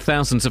to build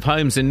thousands of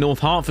homes in North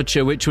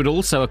Hertfordshire, which would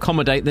also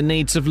accommodate the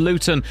needs of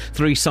Luton.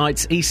 3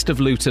 sites east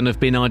of Luton have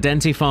been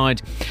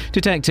identified.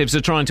 Detectives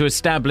are trying to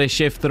establish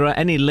if there are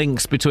any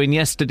links between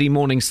yesterday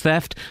morning's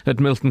theft at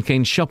Milton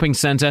Keynes Shopping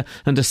Centre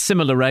and a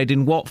similar raid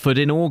in Watford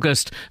in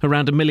August.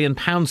 Around £1 million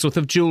worth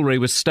of jewellery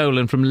was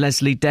stolen from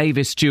Leslie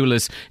Davis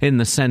Jewellers in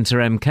the Centre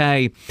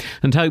MK.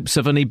 And hopes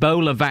of an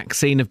Ebola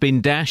vaccine have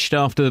been dashed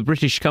after the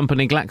British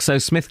company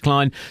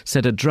GlaxoSmithKline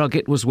said a drug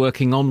it was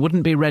working on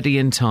wouldn't be ready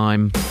in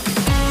time.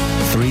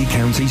 3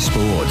 Counties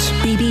Sports.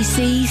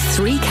 BBC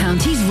 3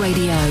 Counties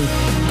Radio.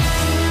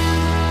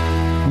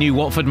 New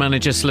Watford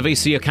manager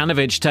Slavisa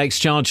Jokanovic takes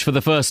charge for the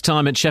first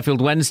time at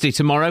Sheffield Wednesday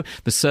tomorrow.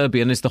 The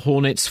Serbian is the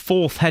Hornets'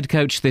 4th head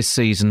coach this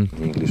season.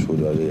 English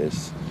football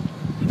is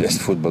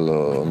best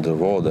football on the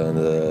road,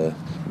 and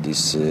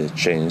this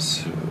change,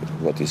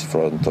 what is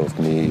front of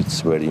me,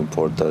 it's very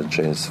important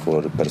change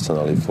for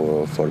personally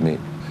for me.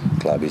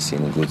 Club is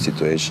in a good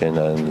situation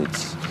and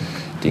it's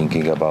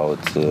thinking about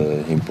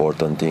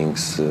important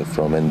things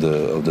from end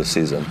of the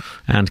season.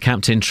 And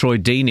captain Troy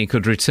Deeney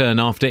could return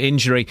after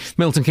injury.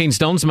 Milton Keynes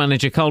Dons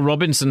manager Carl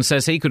Robinson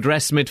says he could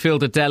rest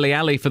midfielder Dele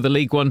Alli for the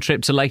League One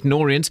trip to Leyton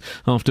Orient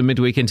after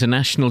midweek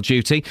international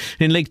duty.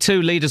 In League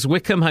Two, leaders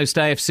Wickham host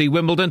AFC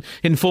Wimbledon.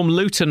 In form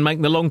Luton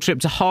make the long trip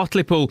to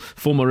Hartlepool.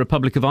 Former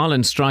Republic of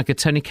Ireland striker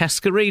Tony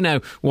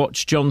Cascarino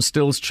watched John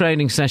Still's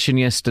training session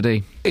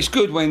yesterday. It's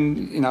good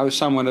when,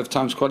 someone of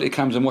Tom's quality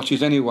comes and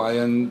watches anyway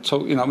and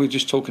talk, we're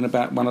just talking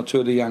about one or two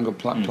of the younger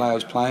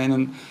players playing,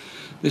 and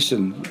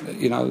listen,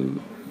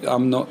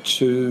 I'm not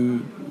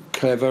too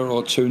clever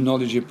or too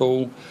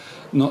knowledgeable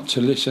not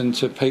to listen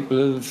to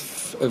people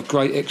of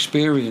great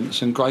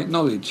experience and great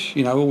knowledge.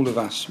 All of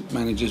us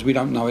managers, we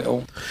don't know it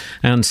all.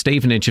 And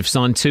Stevenage have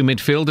signed 2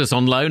 midfielders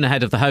on loan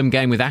ahead of the home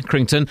game with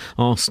Accrington.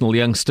 Arsenal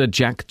youngster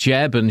Jack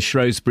Jebb and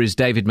Shrewsbury's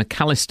David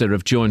McAllister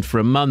have joined for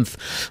a month.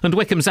 And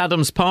Wycombe's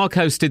Adams Park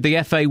hosted the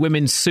FA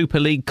Women's Super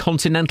League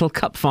Continental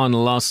Cup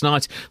final last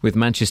night, with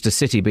Manchester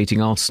City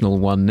beating Arsenal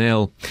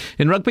 1-0.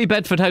 In rugby,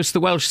 Bedford host the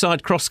Welsh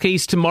side Cross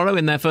Keys tomorrow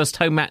in their first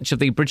home match of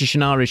the British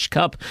and Irish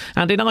Cup.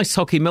 And in ice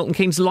hockey, Milton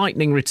Keynes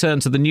Lightning return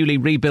to the newly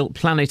rebuilt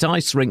Planet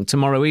Ice Rink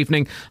tomorrow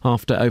evening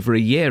after over a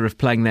year of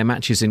playing their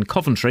matches in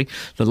Coventry.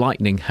 The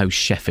Lightning host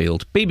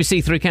Sheffield.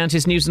 BBC 3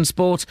 Counties News and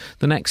Sport.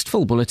 The next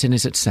full bulletin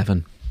is at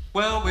 7.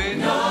 Well, we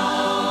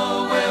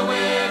know where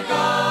we're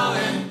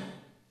going,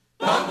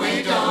 but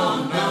we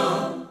don't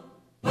know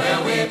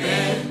where we've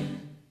been.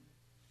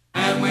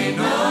 And we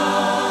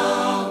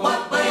know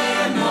what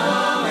we're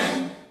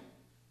knowing,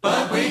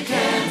 but we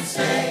can't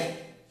say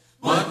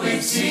what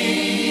we've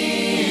seen.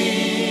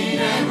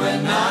 And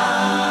we're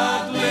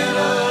not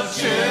little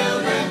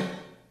children,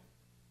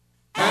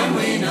 and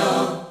we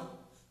know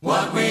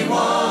what we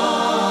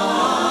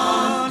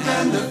want,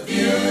 and the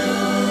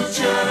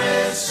future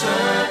is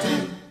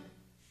certain.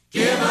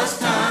 Give us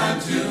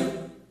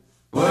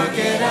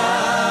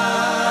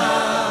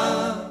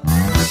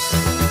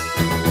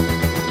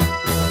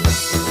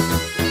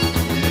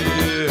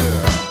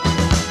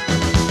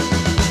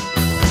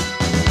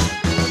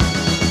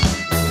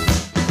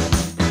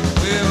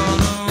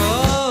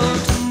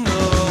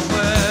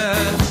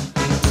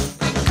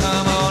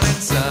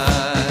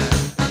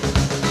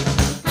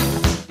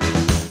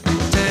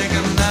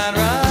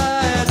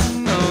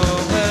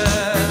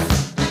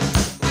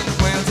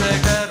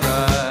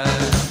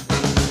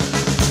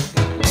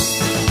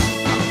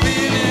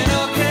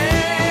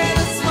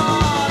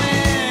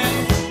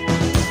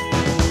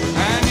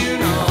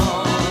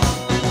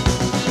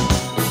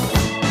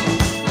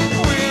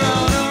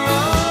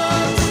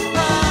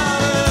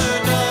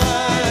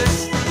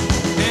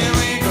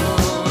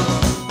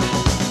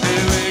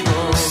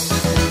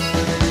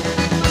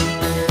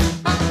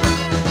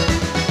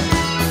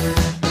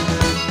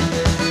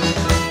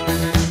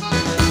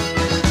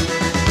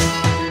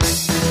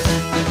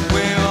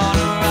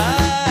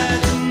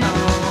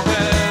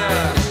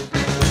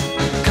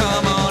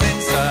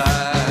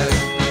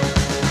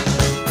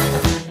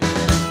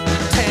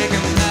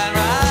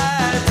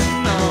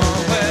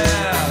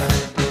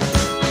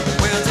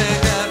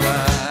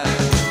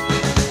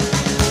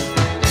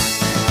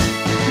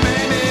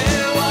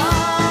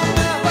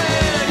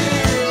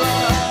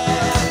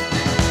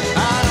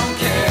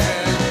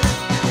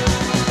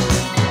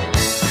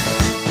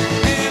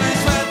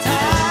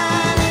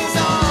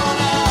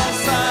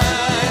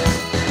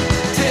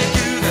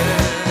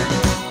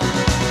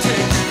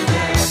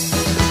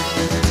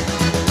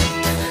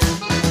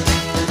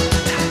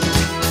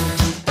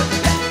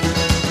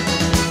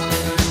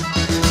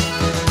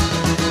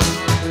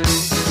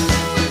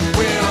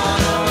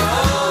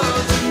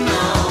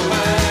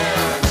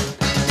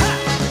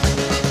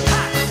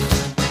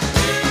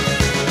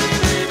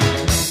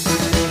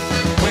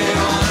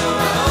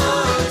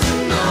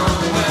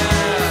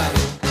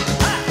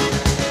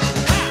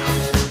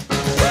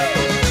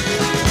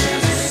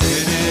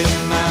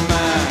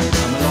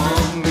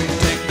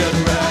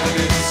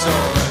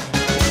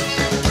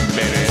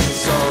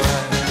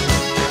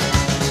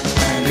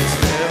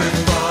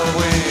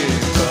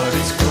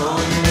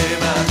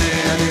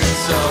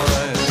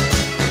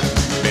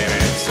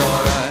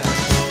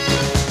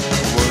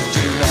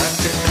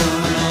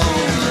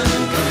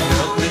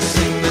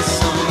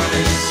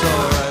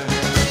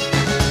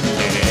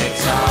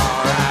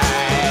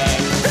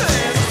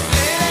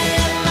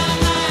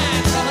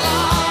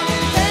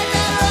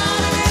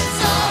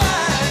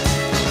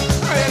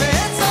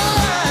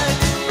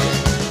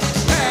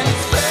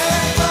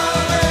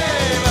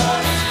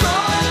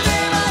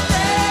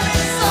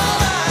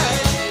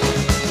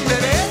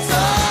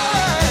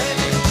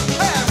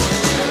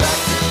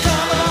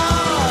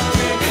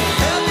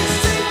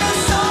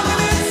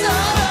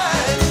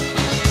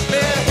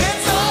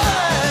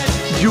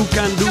You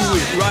can do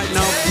it right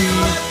now,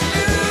 please.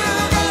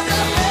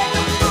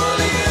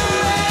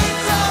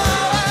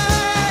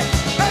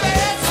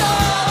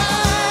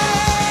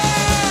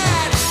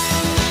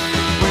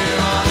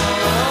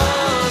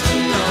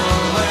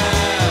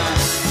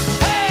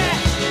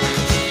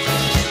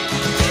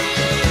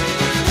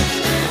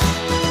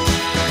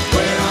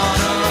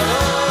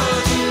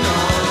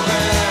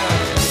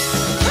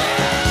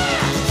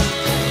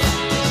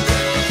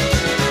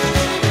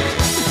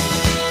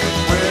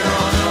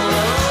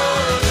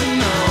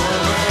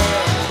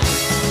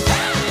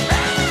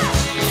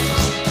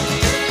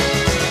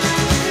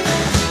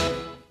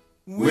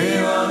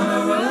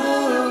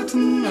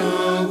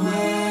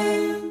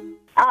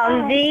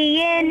 I'm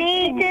being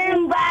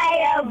eaten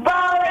by a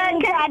boa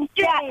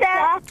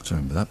constrictor.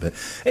 Sorry about that bit.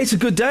 It's a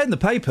good day in the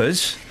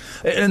papers.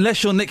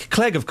 Unless you're Nick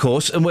Clegg, of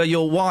course, and where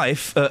your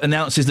wife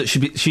announces that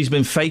she's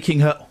been faking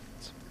her...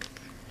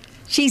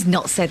 She's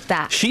not said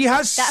that. She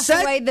has That's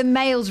said... the way the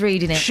Mail's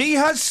reading it. She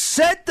has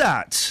said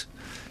that.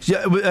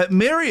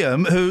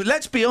 Miriam, who,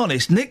 let's be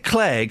honest, Nick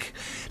Clegg,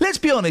 let's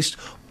be honest,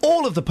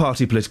 all of the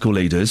party political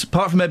leaders,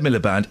 apart from Ed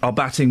Miliband, are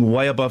batting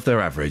way above their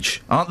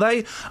average, aren't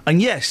they?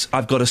 And yes,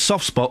 I've got a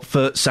soft spot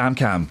for Sam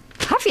Cam.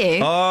 Have you?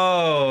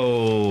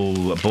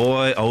 Oh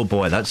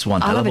boy, that's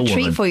one hell I'll of have a a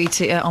treat woman. for you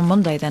on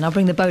Monday then. I'll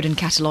bring the Bowden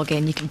catalogue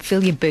in. You can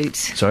fill your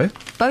boots. Sorry?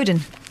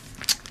 Bowden.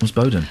 What's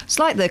Bowden? It's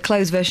like the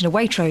closed version of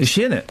Waitrose. Is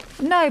she in it?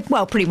 No,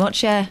 well, pretty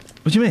much, yeah.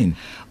 What do you mean?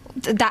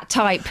 That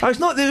type. Oh, it's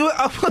not.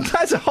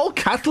 There's a whole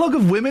catalogue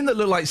of women that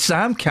look like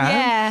Sam Cam.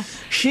 Yeah.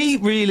 She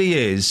really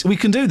is. We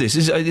can do this.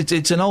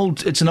 It's an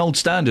old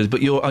standard.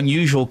 But your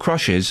unusual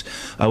crushes.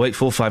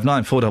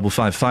 08459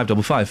 455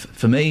 555.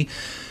 For me,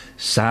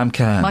 Sam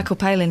Cam. Michael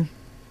Palin.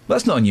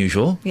 That's not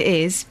unusual. It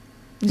is.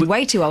 He's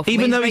way too old for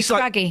Even me. though He's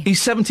very scraggy.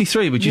 he's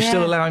 73, would you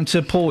still allow him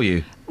to paw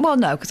you? Well,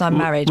 no, because I'm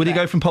married. Would he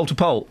go from pole to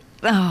pole?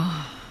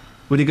 Oh.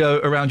 Would he go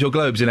around your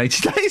globes in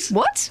 80 days?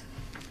 What?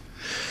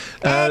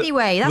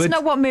 Anyway, that's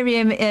not what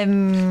Miriam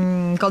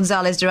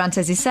Gonzalez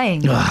Durantes is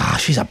saying.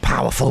 She's a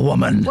powerful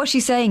woman. What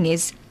she's saying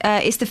is,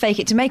 it's the fake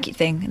it to make it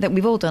thing that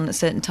we've all done at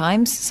certain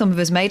times. Some of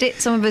us made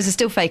it, some of us are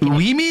still faking it.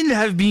 Women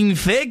have been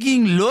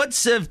faking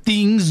lots of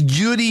things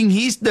during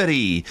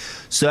history.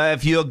 So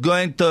if you're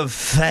going to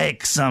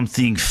fake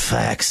something,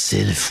 fake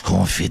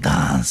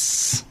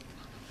self-confidence.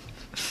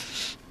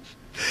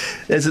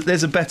 There's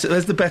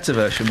the better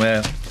version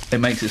where it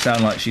makes it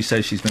sound like she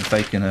says she's been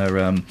faking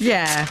her.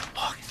 Yeah.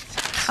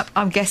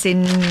 I'm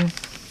guessing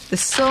the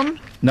sun.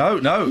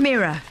 No.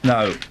 Mirror.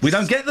 No, we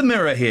don't get the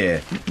mirror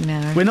here.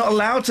 No. We're not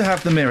allowed to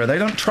have the mirror. They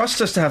don't trust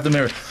us to have the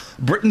mirror.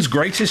 Britain's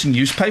greatest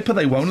newspaper,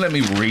 they won't let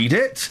me read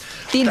it.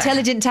 The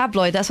intelligent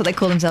tabloid, that's what they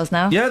call themselves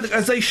now. Yeah,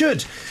 as they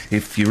should.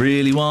 If you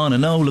really want to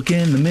know, look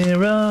in the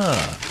mirror.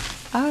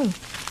 Oh.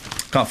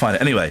 Can't find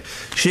it. Anyway,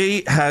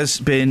 she has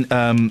been she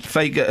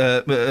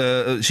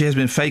has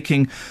been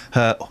faking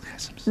her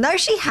orgasms. No,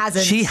 she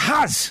hasn't. She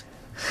has.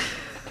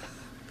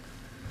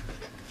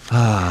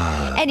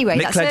 Anyway,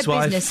 Nick that's Clegg's her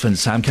wife business. and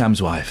Sam Cam's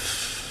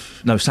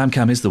wife. No, Sam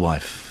Cam is the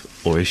wife,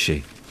 or is she?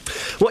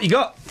 What you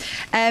got?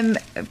 Tell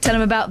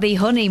them about the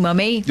honey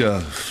mummy. Oh,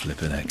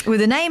 flippin' heck.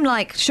 With a name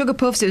like Sugar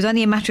Puffs, it was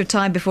only a matter of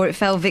time before it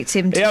fell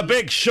victim to... Yeah,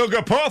 big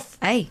Sugar Puff!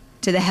 Hey,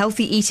 to the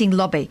healthy eating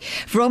lobby.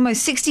 For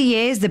almost 60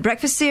 years, the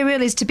breakfast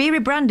cereal is to be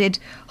rebranded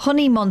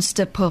Honey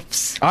Monster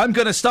Puffs. I'm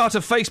going to start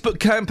a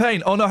Facebook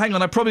campaign. Oh, no, hang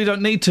on, I probably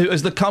don't need to,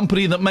 as the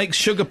company that makes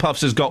Sugar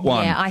Puffs has got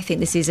one. Yeah, I think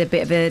this is a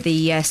bit of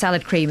the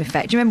salad cream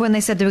effect. Do you remember when they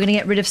said they were going to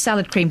get rid of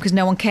salad cream because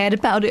no one cared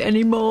about it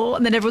anymore?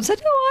 And then everyone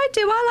said, oh, I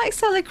do, I like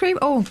salad cream.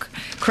 Oh,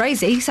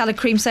 crazy. Salad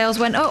cream sales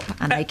went up,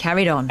 and they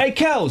carried on. Hey,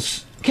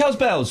 Kels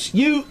Bells,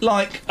 you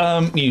like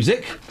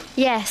music?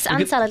 Yes,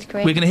 and salad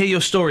cream. We're going to hear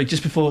your story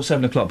just before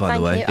 7 o'clock, by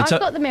the way. Thank you.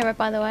 I've got the mirror,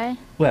 by the way.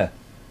 Where?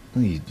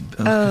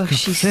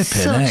 She's flipping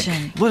such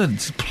heck. What a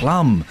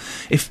plum.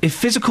 If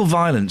physical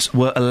violence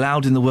were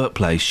allowed in the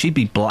workplace, she'd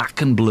be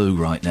black and blue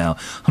right now.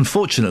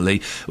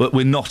 Unfortunately,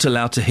 we're not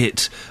allowed to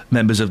hit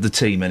members of the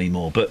team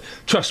anymore. But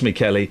trust me,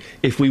 Kelly,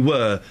 if we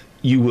were,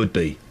 you would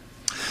be.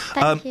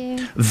 Thank you.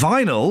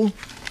 Vinyl.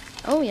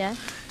 Oh, yeah.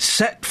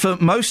 Set for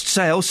most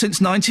sales since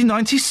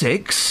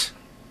 1996.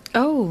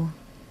 Oh.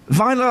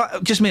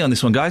 Vinyl, just me on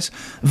this one, guys.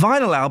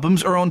 Vinyl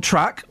albums are on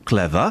track,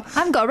 clever, I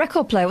haven't got a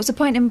record player. What's the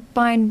point in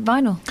buying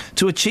vinyl?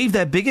 to achieve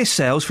their biggest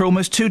sales for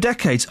almost 2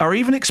 decades, are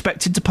even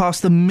expected to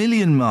pass the 1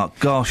 million mark.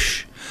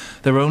 Gosh,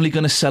 they're only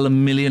going to sell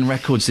 1 million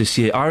records this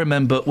year. I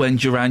remember when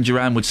Duran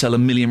Duran would sell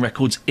 1 million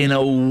records in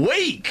a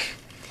week.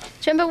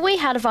 Do you remember we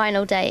had a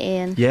vinyl day,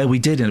 Ian? Yeah, we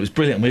did, and it was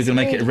brilliant. We were going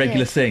to make it a really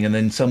regular good. thing, and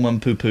then someone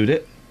poo-pooed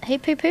it. Who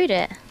poo-pooed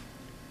it?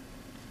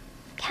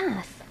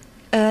 Kath.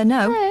 No.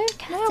 No,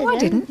 Kath No, I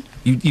didn't.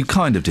 You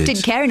kind of did.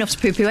 Didn't care enough to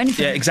poo-poo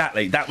anything. Yeah,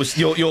 exactly. That was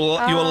your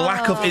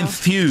lack of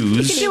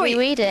enthuse.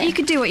 You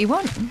can do what you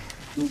want.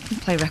 You can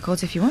play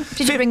records if you want.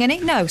 Did you bring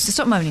any? No, so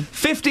stop moaning.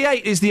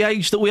 58 is the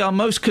age that we are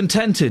most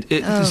contented.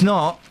 It's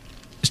not.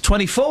 It's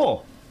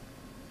 24.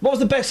 What was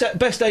the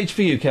best age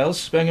for you,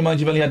 Kels? Bearing in mind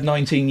you've only had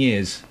 19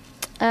 years.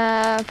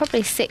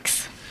 Probably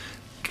 6.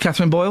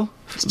 Catherine Boyle?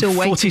 Still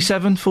waiting.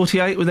 47,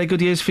 48, were they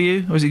good years for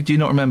you? Or do you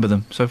not remember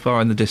them? So far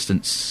in the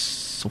distance,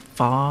 so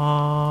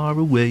far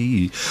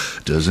away,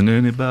 doesn't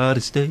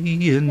anybody stay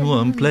in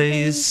one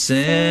place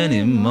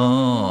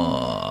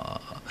anymore?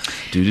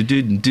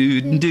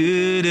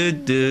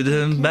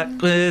 Do-do-do-do-do-do-do,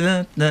 back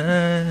when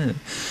I...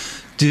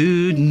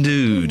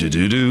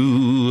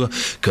 Do-do-do-do-do,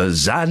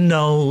 'cause I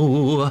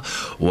know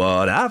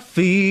what I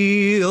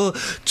feel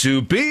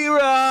to be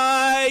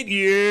right,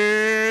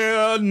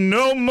 yeah.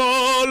 No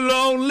more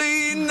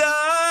lonely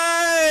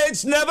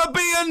nights, never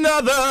be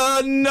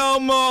another, no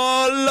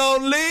more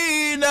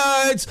lonely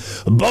nights.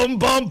 Bum,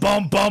 bum,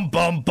 bum, bum,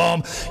 bum,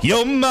 bum,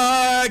 you're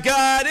my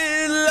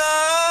guiding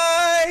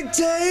light.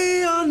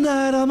 Day or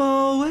night, I'm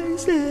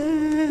always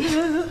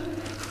there.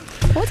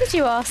 What did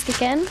you ask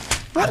again?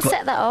 What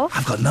set that off?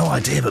 I've got no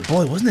idea, but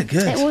boy, wasn't it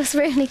good? It was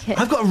really good.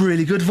 I've got a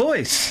really good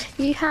voice.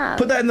 You have.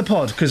 Put that in the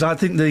pod, because I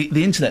think the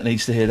internet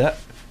needs to hear that.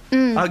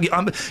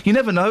 You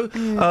never know.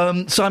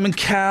 Simon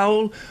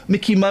Cowell,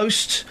 Mickey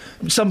Most,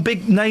 some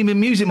big name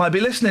in music might be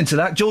listening to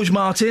that. George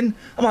Martin.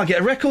 I might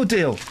get a record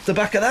deal. The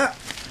back of that.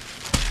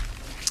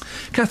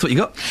 Kath, what you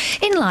got?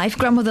 In life,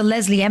 grandmother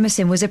Leslie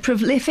Emerson was a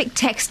prolific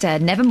texter,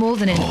 never more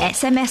than an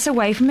SMS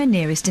away from her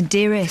nearest and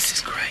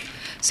dearest. That's great.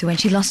 So when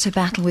she lost her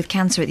battle with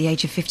cancer at the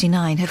age of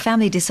 59, her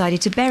family decided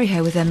to bury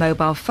her with her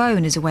mobile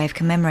phone as a way of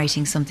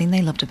commemorating something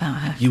they loved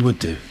about her. You would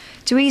do.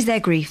 To ease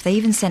their grief, they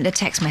even sent her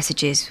text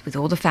messages with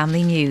all the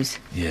family news.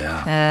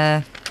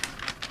 Yeah.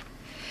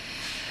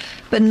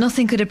 But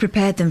nothing could have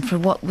prepared them for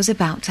what was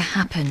about to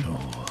happen.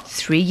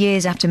 3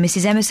 years after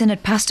Mrs. Emerson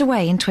had passed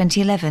away in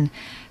 2011,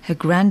 her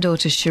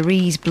granddaughter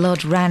Cherie's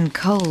blood ran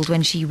cold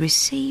when she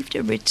received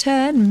a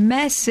return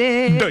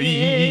message.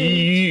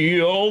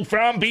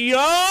 From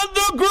beyond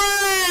the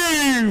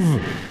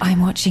grave! I'm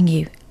watching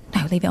you.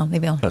 No, leave it on.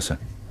 That's it.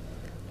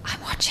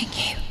 I'm watching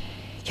you.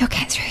 You'll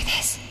get through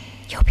this.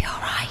 You'll be all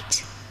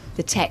right.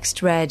 The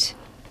text read.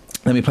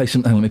 Let me play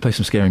some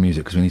scary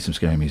music, because we need some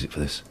scary music for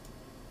this.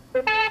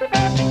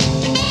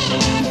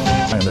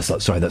 Hang on, that's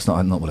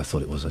not what I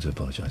thought it was. I do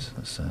apologise.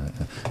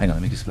 Hang on,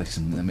 let me just play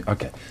some...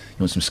 okay, you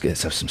want some...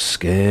 Let's have some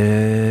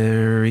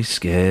scary,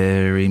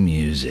 scary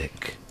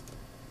music.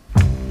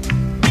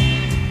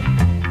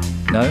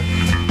 No?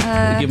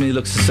 You give me the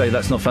looks to say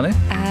that's not funny?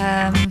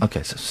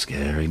 Okay, so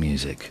scary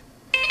music.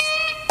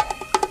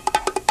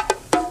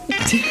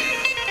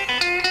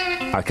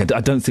 Okay,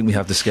 I don't think we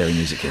have the scary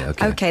music here.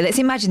 Okay, let's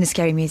imagine the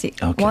scary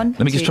music. Okay. One,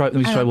 Let me just try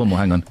one more.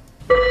 Hang on.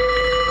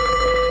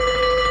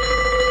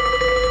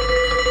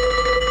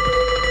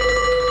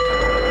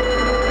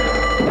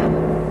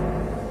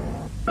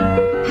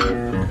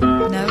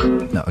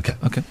 No.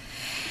 Okay.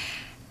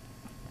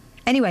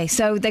 Anyway,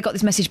 so they got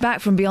this message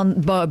back from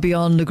beyond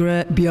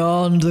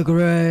the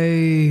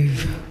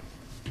grave.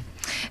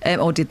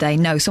 Or did they?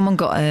 No, someone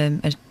got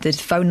the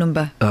phone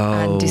number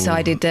and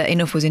decided that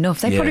enough was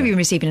enough. They'd probably been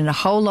receiving a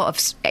whole lot of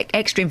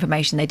extra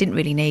information they didn't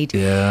really need.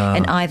 Yeah.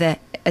 And either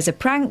as a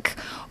prank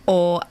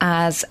or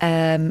as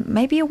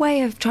maybe a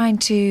way of trying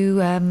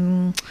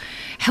to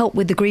help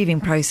with the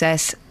grieving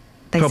process,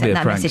 they Probably sent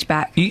that message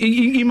back.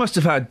 You must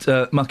have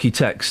had mucky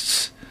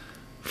texts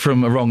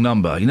from a wrong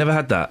number. You never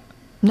had that?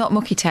 Not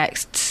mucky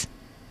texts.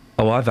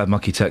 Oh, I've had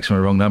mucky texts from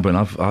a wrong number, and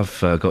I've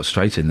got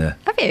straight in there.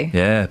 Have you?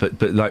 Yeah, but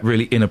like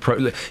really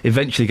inappropriate.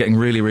 Eventually, getting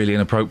really, really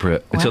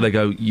inappropriate until they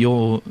go,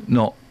 "You're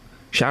not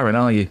Sharon,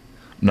 are you?"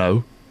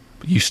 No,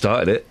 but you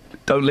started it.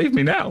 Don't leave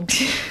me now.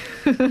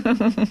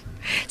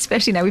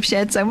 Especially now we've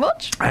shared so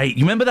much. Hey,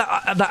 you remember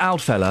that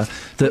old fella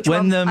that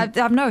when I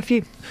know a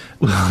few.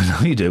 Well, I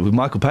know you do, with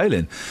Michael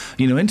Palin.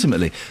 You know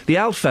intimately the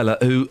old fella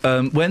who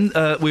when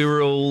we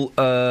were all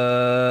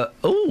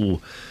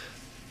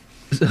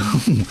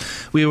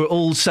we were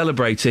all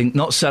commemorating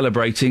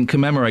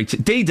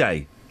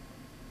D-Day,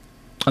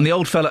 and the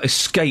old fella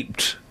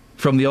escaped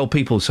from the old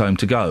people's home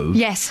to go.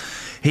 Yes.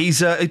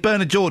 He's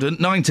Bernard Jordan,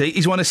 90.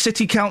 He's won a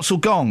City Council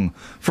gong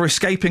for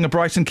escaping a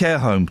Brighton care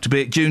home to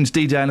be at June's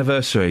D-Day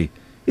anniversary.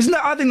 Isn't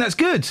that? I think that's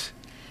good.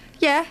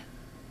 Yeah.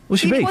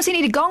 What's he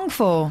need a gong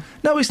for?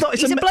 No, it's not.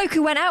 He's a bloke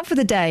who went out for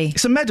the day.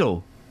 It's a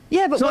medal.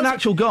 Yeah, but it's not an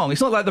actual gong.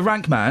 It's not like the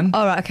rank man.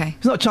 Oh, right, okay.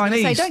 It's not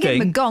Chinese. So don't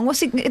give him a gong.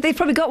 They've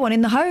probably got one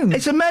in the home.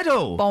 It's a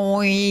medal.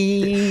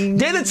 Boing.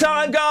 Dinner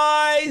time,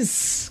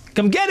 guys.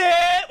 Come get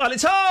it while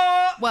it's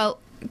hot. Well,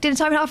 dinner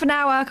time in half an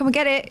hour. Come and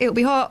get it. It'll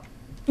be hot.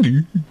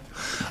 He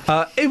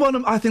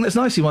won. I think that's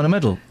nice. He won a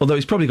medal. Although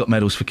he's probably got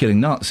medals for killing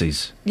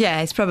Nazis.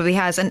 Yeah, he probably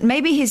has. And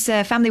maybe his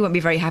family won't be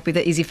very happy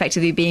that he's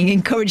effectively being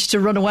encouraged to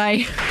run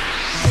away.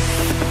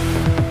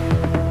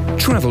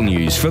 Travel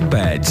news for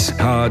beds,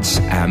 cards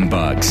and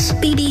bugs.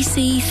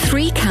 BBC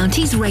Three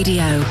Counties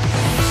Radio.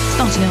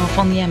 Starting off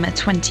on the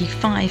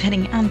M25,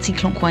 heading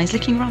anti-clockwise,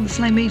 looking rather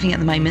slow-moving at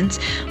the moment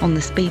on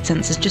the speed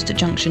sensors just at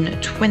junction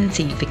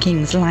 20 for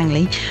Kings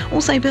Langley.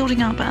 Also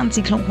building up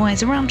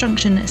anti-clockwise around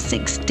junction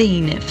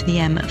 16 for the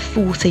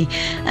M40.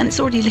 And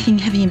it's already looking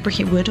heavy in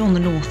Bricket Wood on the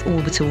North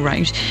Orbital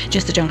Road,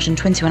 just at junction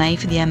 21A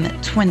for the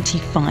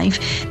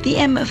M25. The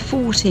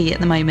M40 at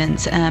the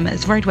moment,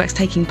 as roadworks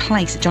taking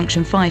place at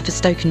junction 5 for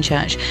Stoke and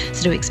Christchurch,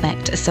 so do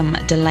expect some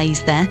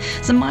delays there.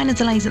 Some minor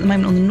delays at the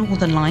moment on the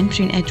Northern Line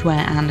between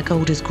Edgware and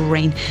Golders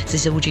Green. This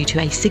is all due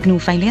to a signal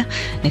failure.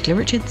 Nicola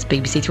Richards,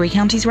 BBC Three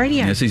Counties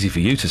Radio. Yeah, it's easy for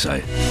you to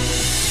say.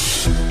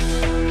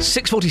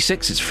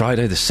 6:46, it's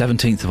Friday the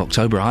 17th of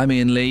October. I'm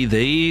Iain Lee.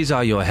 These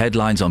are your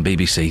headlines on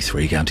BBC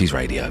Three Counties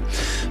Radio.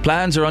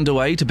 Plans are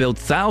underway to build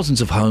thousands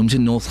of homes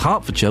in North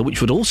Hertfordshire, which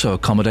would also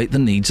accommodate the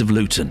needs of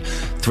Luton.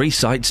 3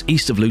 sites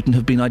east of Luton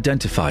have been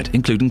identified,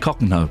 including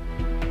Cockenhoe.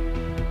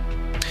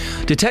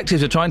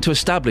 Detectives are trying to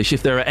establish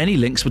if there are any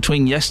links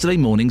between yesterday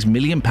morning's £1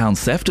 million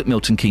theft at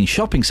Milton Keynes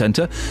Shopping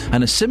Centre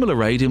and a similar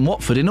raid in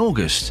Watford in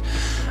August.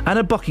 And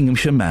a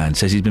Buckinghamshire man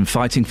says he's been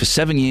fighting for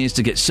 7 years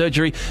to get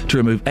surgery to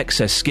remove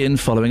excess skin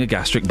following a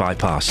gastric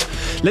bypass.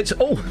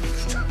 Oh,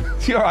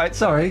 you're all right,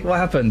 sorry, what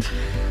happened?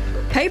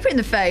 Paper in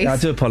the face. I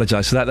do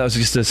apologise for that was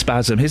just a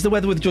spasm. Here's the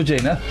weather with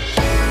Georgina.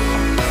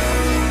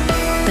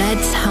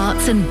 Beds,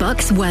 Herts and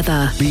Bucks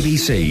weather.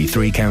 BBC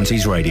Three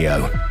Counties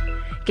Radio.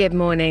 Good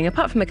morning.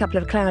 Apart from a couple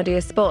of cloudier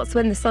spots,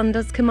 when the sun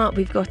does come up,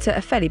 we've got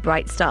a fairly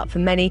bright start for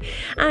many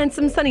and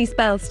some sunny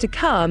spells to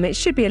come. It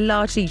should be a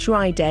largely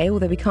dry day,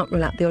 although we can't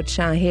rule out the odd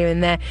shower here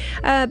and there.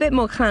 A bit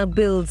more cloud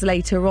builds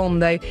later on,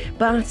 though,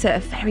 but a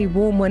very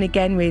warm one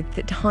again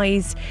with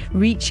highs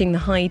reaching the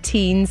high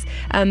teens.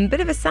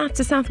 Bit of a south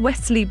to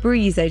southwesterly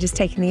breeze, though, just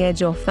taking the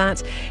edge off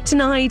that.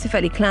 Tonight, a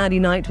fairly cloudy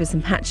night with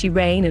some patchy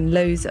rain and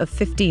lows of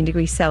 15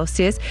 degrees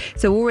Celsius.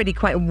 So already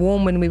quite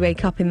warm when we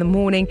wake up in the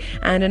morning,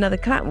 and another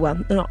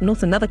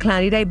not another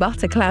cloudy day,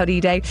 but a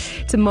cloudy day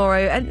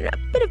tomorrow. And a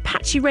bit of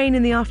patchy rain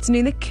in the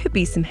afternoon. There could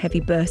be some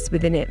heavy bursts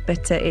within it,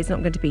 but it's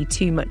not going to be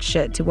too much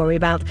to worry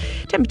about.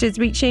 Temperatures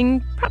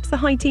reaching perhaps the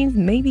high teens,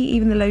 maybe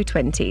even the low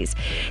 20s.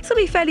 It's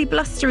going to be fairly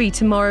blustery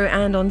tomorrow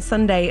and on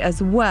Sunday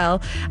as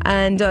well.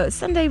 And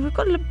Sunday, we've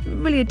got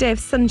really a day of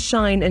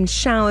sunshine and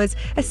showers.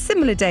 A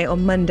similar day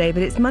on Monday,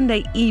 but it's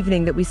Monday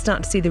evening that we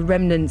start to see the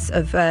remnants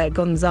of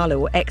Gonzalo,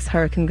 or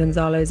ex-Hurricane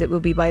Gonzalo as it will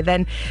be by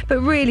then.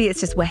 But really, it's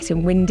just wet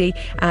and windy.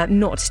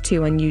 Not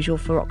too unusual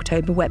for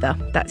October weather.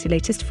 That's your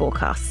latest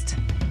forecast.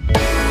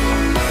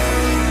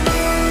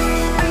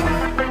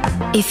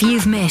 If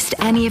you've missed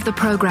any of the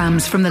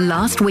programmes from the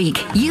last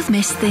week, you've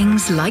missed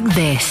things like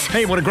this.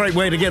 Hey, what a great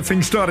way to get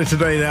things started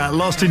today.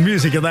 Lost in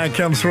Music, and that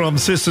comes from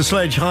Sister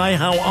Sledge. Hi,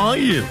 how are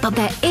you? But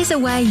there is a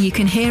way you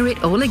can hear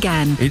it all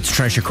again. It's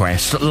Treasure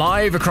Quest,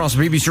 live across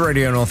BBC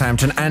Radio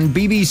Northampton and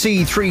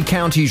BBC Three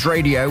Counties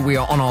Radio. We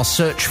are on our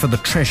search for the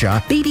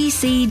treasure.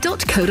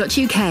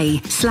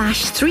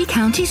 bbc.co.uk/Three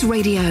Counties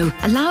Radio,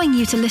 allowing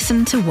you to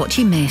listen to what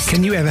you missed.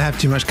 Can you ever have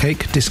too much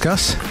cake?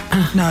 Discuss?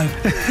 No,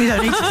 you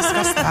don't need to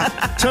discuss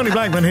that. Tony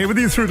Blackman here with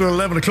you through to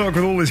 11 o'clock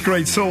with all this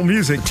great soul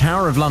music.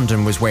 Tower of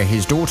London was where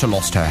his daughter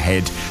lost her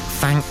head.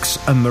 Thanks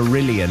a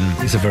Marillion.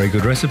 It's a very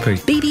good recipe.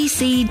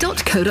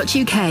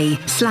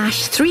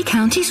 bbc.co.uk/Three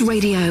Counties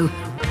Radio.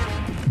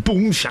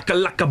 Boom,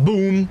 shakalaka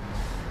boom.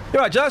 You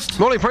all right, Just?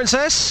 Morning,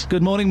 Princess.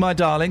 Good morning, my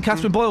darling.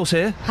 Catherine Boyle's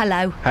here.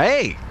 Hello.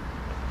 Hey.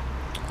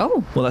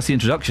 Oh. Well, that's the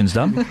introduction's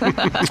done.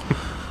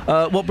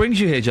 What brings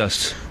you here,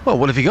 Just? Well,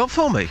 what have you got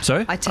for me?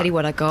 Sorry? I tell you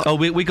what I got. Oh,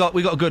 we got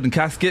a good one,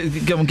 Kath.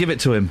 Go and give it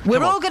to him.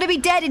 We're all going to be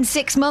dead in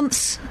 6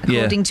 months,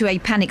 according to a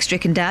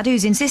panic-stricken dad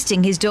who's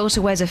insisting his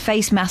daughter wears a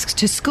face mask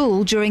to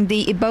school during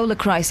the Ebola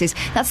crisis.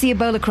 That's the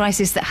Ebola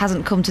crisis that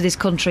hasn't come to this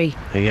country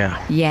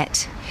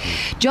yet.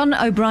 John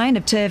O'Brien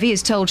of Turvey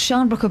has told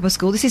Sharnbrook Upper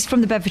School, this is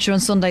from the Bedfordshire on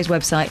Sunday's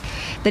website,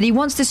 that he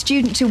wants the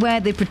student to wear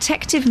the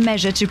protective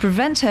measure to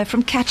prevent her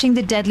from catching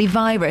the deadly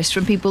virus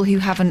from people who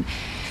haven't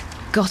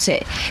got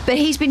it. But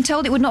he's been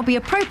told it would not be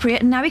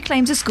appropriate, and now he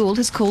claims the school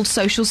has called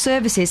social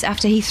services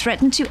after he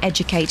threatened to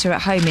educate her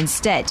at home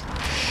instead.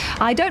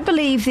 I don't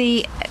believe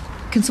the...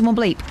 Can someone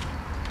bleep?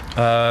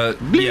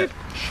 Bleep.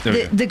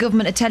 Yeah. The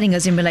government are telling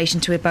us in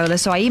relation to Ebola,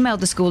 so I emailed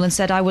the school and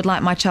said I would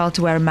like my child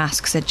to wear a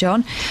mask, said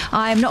John.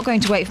 I am not going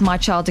to wait for my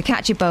child to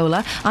catch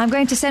Ebola. I'm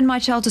going to send my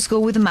child to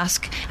school with a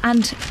mask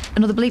and...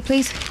 Another bleep,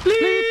 please?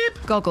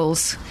 Bleep!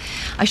 Goggles.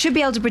 I should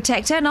be able to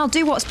protect her, and I'll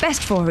do what's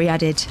best for her, he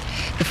added.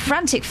 The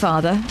frantic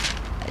father...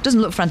 It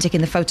doesn't look frantic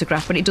in the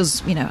photograph, but it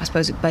does, I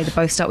suppose they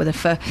both start with a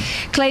fur.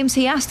 Claims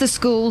he asked the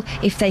school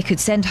if they could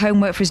send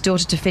homework for his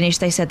daughter to finish.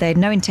 They said they had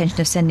no intention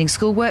of sending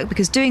schoolwork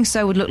because doing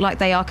so would look like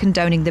they are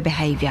condoning the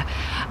behaviour.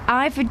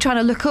 I've been trying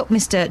to look up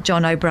Mr.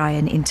 John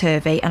O'Brien in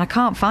Turvey, and I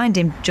can't find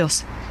him,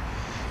 Just.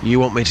 You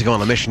want me to go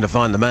on a mission to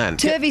find the man?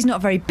 Turvey's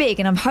not very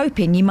big, and I'm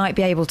hoping you might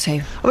be able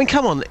to. I mean,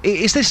 come on,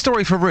 is this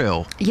story for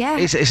real? Yeah.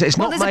 It's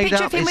well, not made up. there's a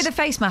picture of him with a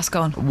face mask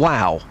on.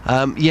 Wow.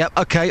 Yeah,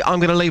 OK,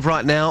 I'm going to leave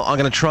right now. I'm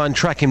going to try and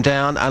track him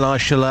down, and I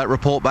shall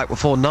report back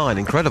before 9.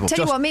 Incredible.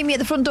 Tell you what, meet me at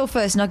the front door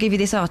first, and I'll give you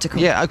this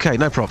article. Yeah, OK,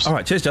 no props. All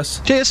right, cheers,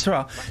 Just. Cheers.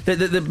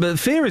 The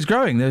fear is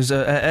growing. There's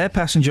an air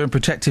passenger in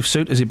protective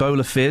suit as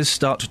Ebola fears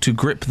start to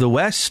grip the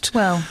West.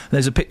 Well...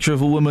 There's a picture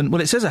of a woman...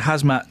 Well, it says a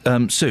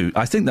hazmat suit.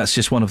 I think that's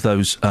just one of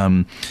those...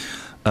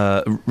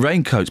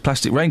 raincoats,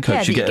 plastic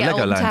raincoats you get at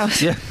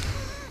Legoland. Yeah.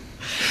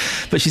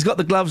 But she's got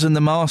the gloves and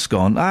the mask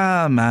on.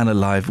 Ah, man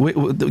alive.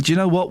 Do you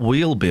know what?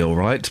 We'll be all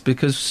right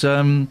because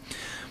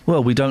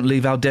Well, we don't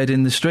leave our dead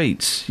in the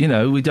streets. You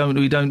know, we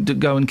don't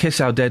go and kiss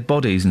our dead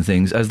bodies and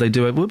things as they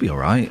do. We'll be all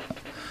right.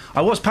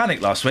 I was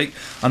panicked last week.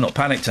 I'm not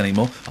panicked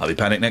anymore. I'll be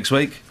panicked next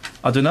week.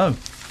 I don't know.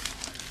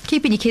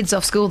 Keeping your kids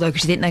off school, though,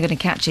 because you think they're going to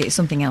catch it is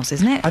something else,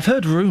 isn't it? I've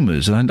heard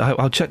rumours, and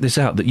I'll check this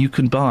out, that you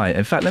can buy...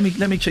 In fact, let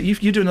me check...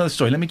 You do another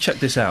story. Let me check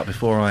this out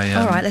before I...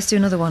 All right, let's do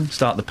another one.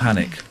 Start the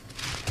panic.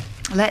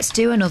 Let's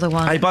do another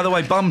one. Hey, by the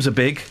way, bums are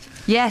big.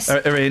 Yes.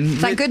 Are in.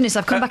 Thank goodness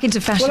I've come back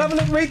into fashion. Well, have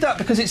a look, read that,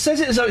 because it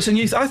says it as though it's a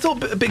new... I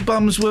thought big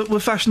bums were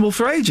fashionable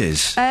for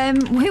ages.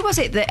 Who was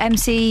it? The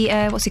MC...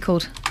 what's he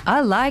called?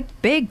 I like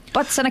big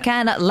butts and I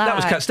cannot lie. That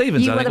was Cat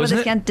Stevens, I think, wasn't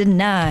it? You can't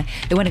deny.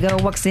 The when a girl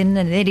walks in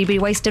and it'll be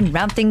wasting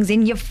round things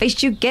in your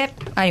face you get...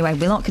 Anyway,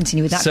 we'll not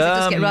continue with that. It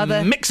does get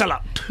rather...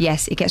 mix-a-up.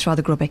 Yes, it gets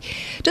rather grubby.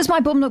 Does my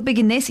bum look big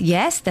in this?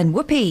 Yes, then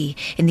whoopee.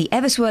 In the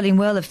ever-swirling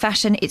world of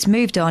fashion, it's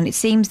moved on. It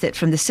seems that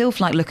from the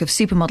sylph-like look of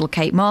supermodel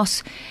Kate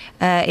Moss,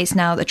 it's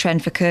now the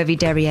trend for curvy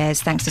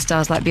derrieres, thanks to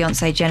stars like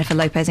Beyoncé, Jennifer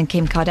Lopez and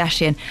Kim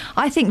Kardashian.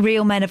 I think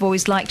real men have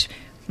always liked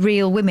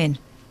real women.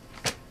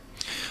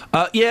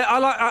 Yeah, I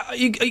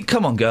like...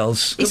 come on,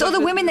 girls. It's other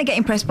women that get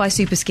impressed by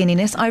super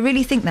skinniness. I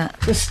really think that.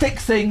 The stick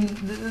thing...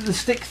 The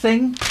stick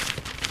thing...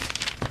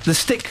 The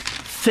stick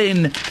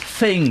thin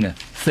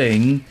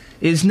thing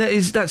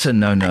is that's a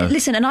no-no.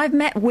 Listen, and I've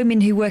met women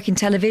who work in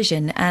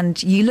television, and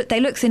they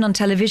look thin on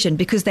television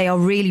because they are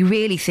really,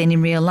 really thin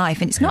in real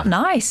life, and it's not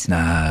nice.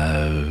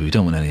 No, you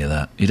don't want any of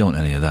that. You don't want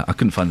any of that. I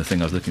couldn't find the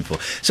thing I was looking for.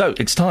 So,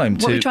 it's time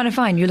to... What are you trying to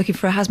find? You're looking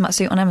for a hazmat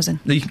suit on Amazon?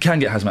 You can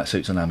get hazmat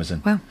suits on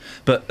Amazon. Well.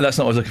 But that's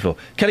not what I was looking for.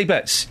 Kelly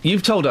Betts,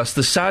 you've told us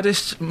the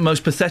saddest,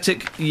 most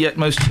pathetic, yet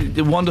most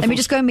wonderful... Let me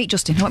just go and meet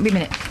Justin. Won't be a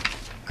minute.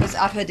 Because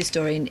I've heard this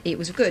story and it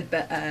was good,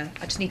 but I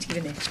just need to give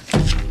him this.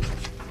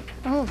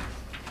 Oh.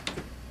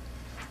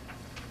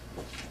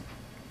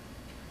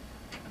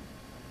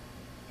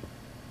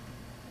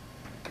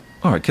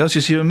 All right, Kels,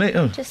 just you and me.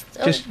 Just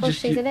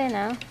she's in there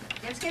now.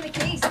 Let's get the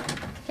keys.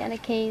 Getting the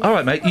keys. All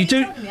right, mate. You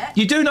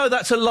do know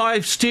that's a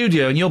live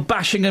studio, and you're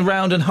bashing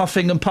around and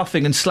huffing and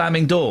puffing and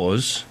slamming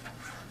doors.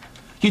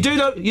 You do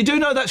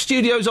know that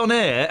studio's on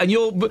air, and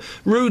you're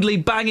rudely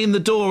banging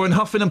the door and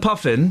huffing and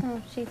puffing.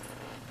 Oh, jeez.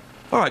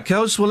 All right,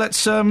 Kels. Well,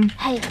 let's.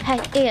 Hey,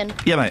 Ian.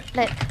 Yeah, mate.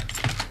 Look.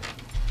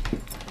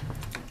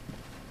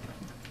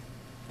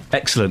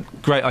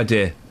 Excellent. Great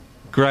idea.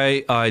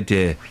 Great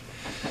idea.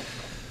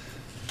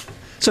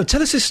 So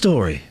tell us this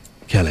story,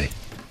 Kelly.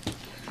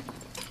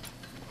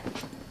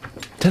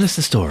 Tell us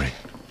the story.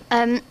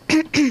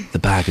 The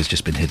bag has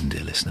just been hidden,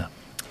 dear listener.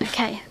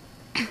 Okay.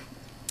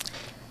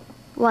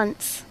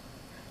 Once,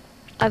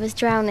 I was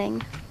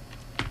drowning,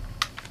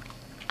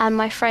 and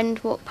my friend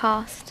walked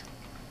past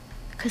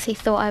because he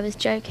thought I was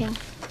joking.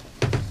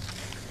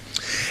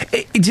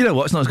 Do you know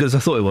what? It's not as good as I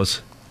thought it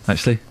was,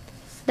 actually.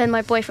 Then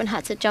my boyfriend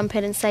had to jump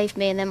in and save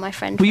me, and then my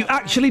friend... Were you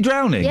actually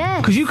drowning? Yeah.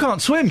 Because you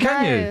can't swim,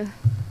 can No. you?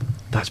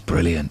 That's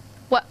brilliant.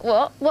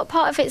 What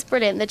part of it's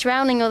brilliant? The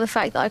drowning or the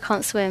fact that I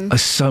can't swim?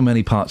 There's so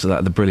many parts of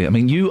that that are brilliant. I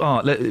mean, you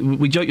are...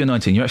 We joke you're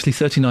 19. You're actually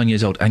 39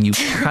 years old, and you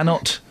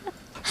cannot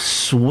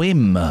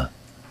swim.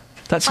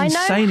 That's insane.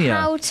 I know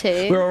how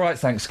to. We're all right,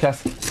 thanks,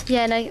 Kath.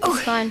 Yeah, no,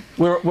 it's fine.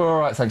 We're all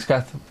right, thanks,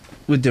 Kath.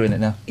 We're doing it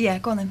now. Yeah,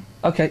 go on then.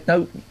 Okay,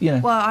 no, you know.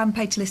 Well, I'm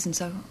paid to listen,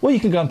 so... Well, you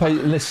can go and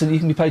listen. You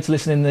can be paid to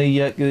listen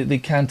in the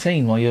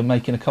canteen while you're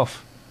making a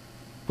cough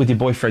with your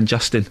boyfriend,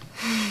 Justin.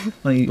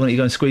 Why don't you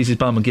go and squeeze his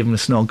bum and give him a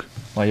snog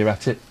while you're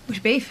at it?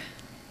 Which beef?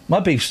 My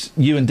beef's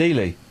you and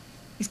Dealey.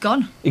 He's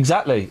gone.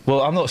 Exactly.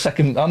 Well, I'm not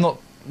second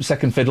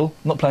fiddle.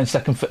 I'm not playing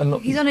second fiddle.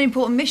 He's on an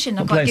important mission.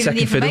 I've got to give him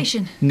the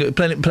information.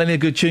 Plenty of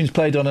good tunes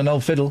played on an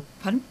old fiddle.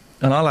 Pardon?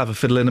 And I'll have a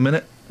fiddle in a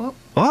minute.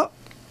 What?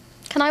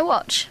 Can I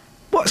watch?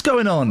 What's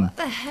going on? What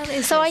the hell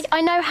is So this?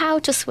 I know how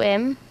to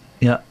swim,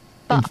 Yeah.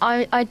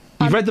 but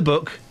You've read the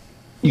book.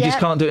 You just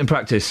can't do it in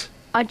practice.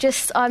 I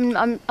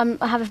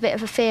have a bit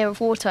of a fear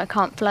of water. I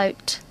can't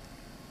float.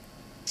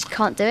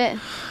 Can't do it.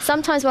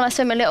 Sometimes when I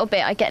swim a little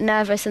bit, I get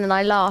nervous and then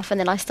I laugh and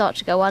then I start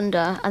to go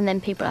under and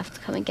then people have to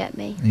come and get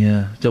me.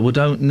 Yeah.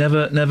 Well,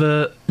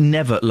 never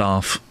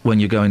laugh when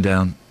you're going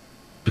down,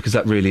 because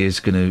that really is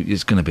going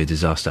to be a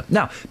disaster.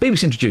 Now,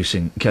 BBC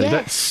introducing Kelly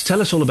Betts.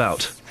 Tell us all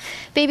about.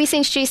 BBC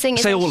introducing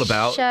is Say all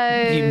about.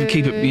 show You can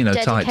keep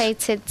it, tight.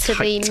 dedicated to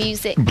the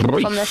music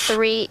Brief. from the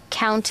 3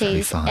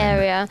 counties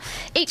area.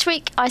 Each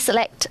week I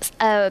select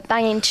a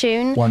banging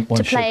tune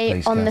to play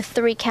please, on Kath. the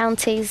 3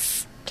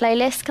 counties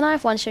playlist. Can I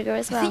have 1 sugar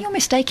as well? I think you're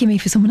mistaking me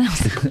for someone else.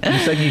 I'm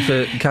mistaking you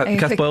for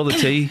Kath Boyle, the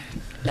tea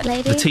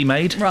lady. The tea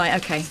maid. Right,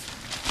 okay.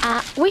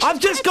 I've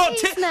just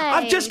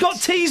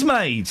got teas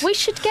made. We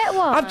should get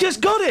one. I've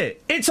just got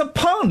it. It's a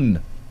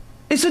pun.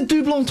 It's a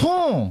double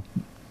entendre.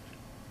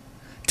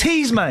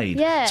 Tea's made.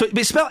 Yeah. So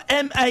it's spelled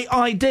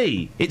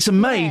M-A-I-D. It's a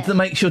maid that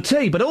makes your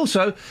tea, but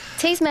also...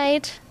 Tea's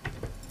made.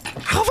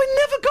 How have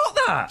I never got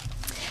that?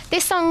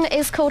 This song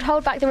is called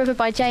Hold Back the River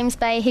by James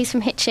Bay. He's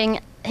from Hitchin,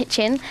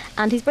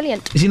 and he's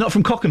brilliant. Is he not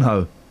from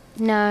Cockenhoe?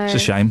 No. It's a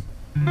shame.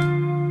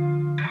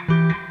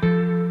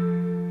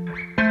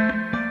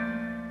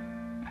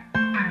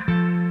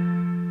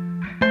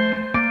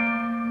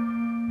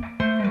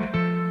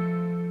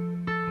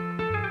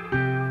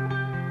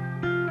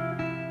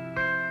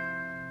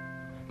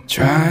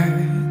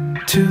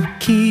 Tried to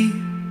keep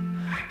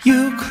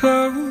you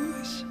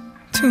close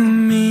to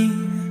me,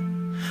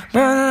 but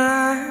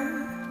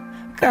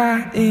I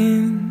got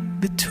in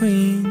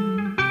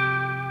between.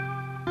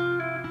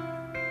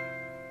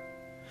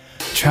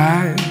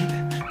 Tried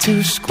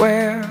to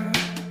square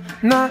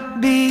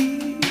not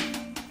being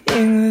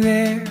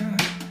there,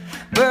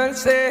 but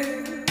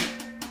said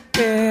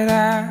that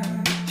I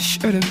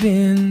should have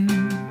been.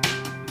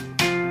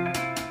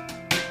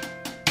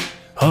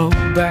 Hold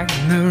back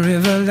the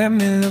river, let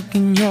me look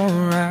in your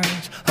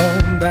eyes.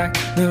 Hold back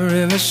the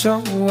river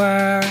so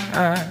I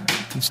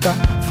can stop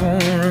for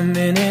a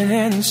minute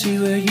and see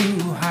where you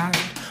hide.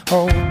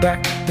 Hold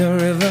back the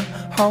river,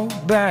 hold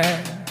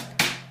back.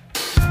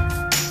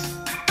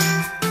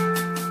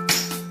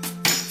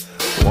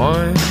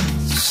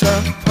 Once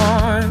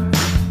upon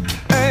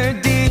a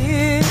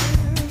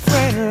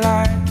different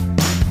life,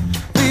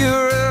 we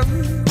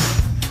rubbed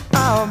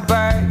our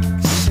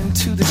backs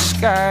into the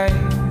sky.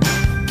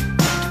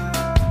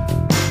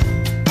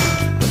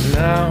 But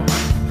now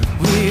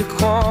we're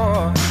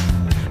caught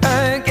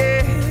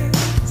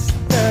against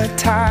the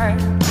tide.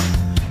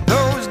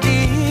 Those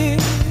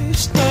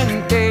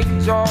distant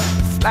days are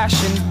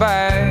flashing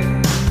by.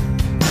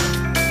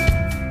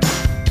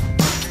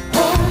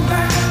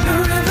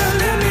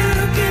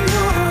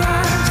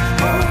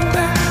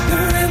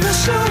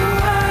 So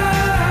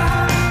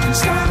I can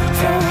stop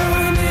for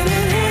a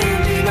minute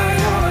and be by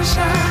your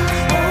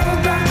side. Hold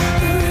back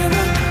the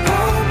river,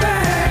 hold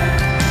back.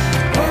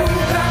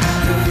 Hold back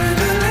the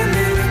river, let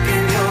me look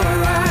in your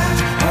eyes.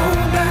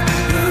 Hold back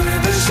the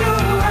river so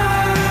I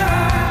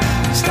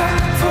can stop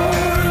for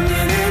a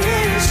minute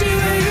and see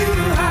where you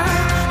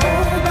hide.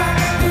 Hold back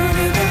the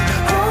river,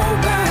 hold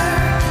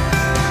back.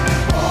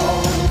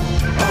 Oh,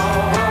 oh,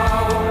 oh, oh,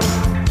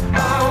 oh.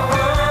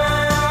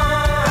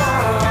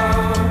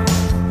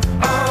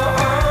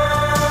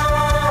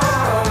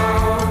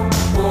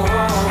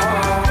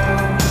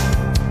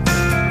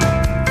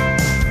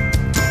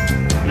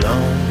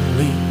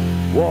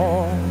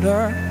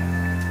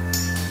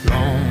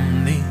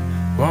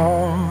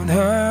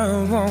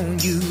 Water,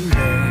 won't you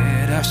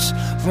let us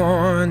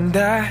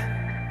wander?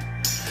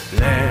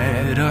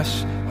 Let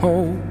us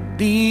hold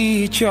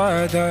each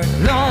other.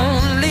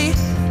 Lonely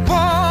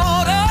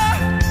water,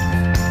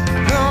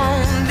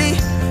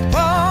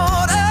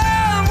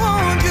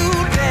 won't you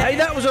let... Hey,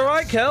 that was all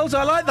right, Kels.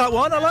 I like that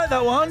one. I like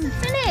that one.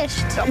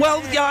 Finished.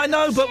 Well, yeah, I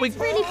know, but it's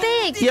really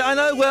big. Yeah, I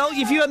know. Well,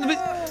 if you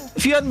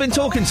hadn't been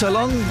talking so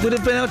long, we'd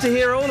have been able to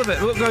hear all of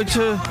it. We've got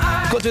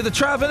to do the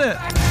trav, innit?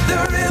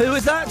 Who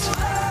is that?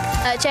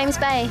 James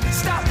Bay.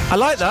 I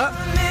like that.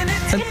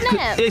 Isn't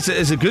it?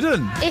 It's a good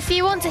one. If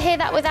you want to hear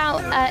that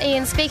without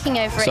Iain speaking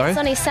over it, Sorry? it's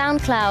on his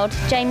SoundCloud,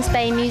 James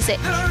Bay Music.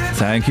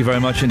 Thank you very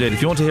much indeed.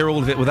 If you want to hear all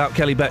of it without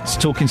Kelly Betts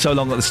talking so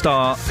long at the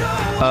start,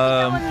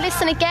 Go and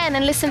listen again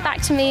and listen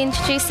back to me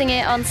introducing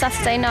it on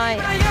Saturday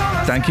night.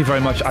 thank you very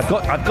much. I've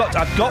got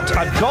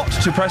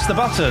to press the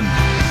button.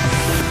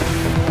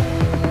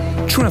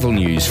 Travel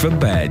news for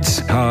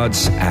beds,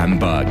 cards and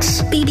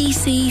bugs.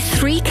 BBC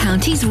Three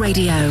Counties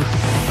Radio.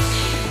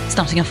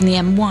 Starting off on the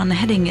M1,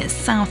 heading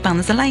southbound,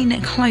 there's a lane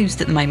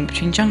closed at the moment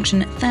between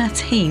junction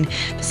 13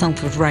 for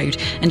Salford Road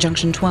and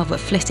junction 12 at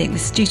Flitwick.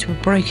 This is due to a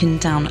broken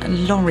down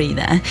lorry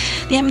there.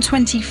 The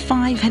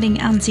M25 heading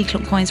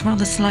anti-clockwise,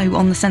 rather slow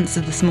on the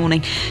sensor this morning,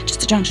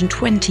 just at junction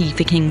 20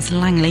 for Kings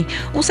Langley.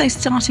 Also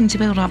starting to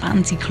build up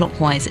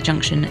anti-clockwise at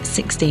junction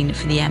 16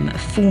 for the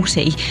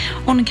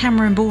M40. On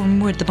camera in Boreham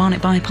Wood, the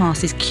Barnet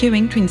bypass is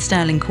queuing between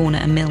Stirling Corner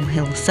and Mill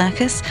Hill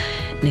Circus.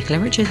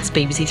 Nicola Richards,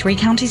 BBC Three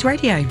Counties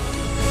Radio.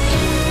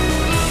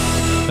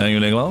 Thank you,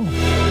 Nicola.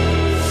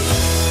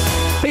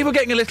 People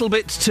getting a little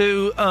bit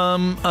too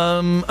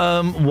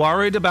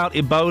worried about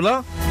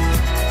Ebola.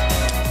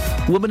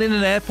 Woman in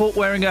an airport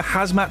wearing a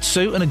hazmat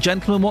suit and a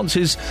gentleman wants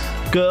his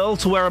girl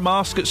to wear a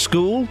mask at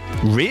school.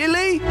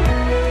 Really?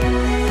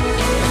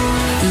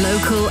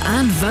 Local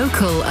and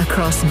vocal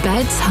across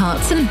beds,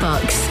 hearts and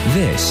bucks.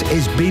 This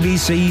is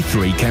BBC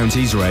Three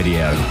Counties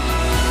Radio.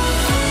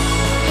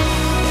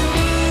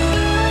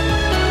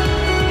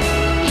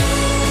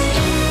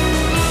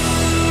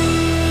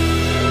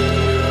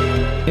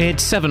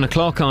 It's 7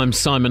 o'clock. I'm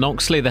Simon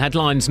Oxley. The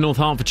headlines: North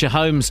Hertfordshire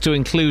homes to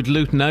include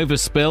Luton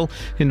overspill.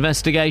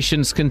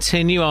 Investigations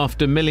continue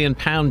after £1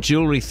 million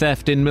jewellery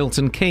theft in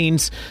Milton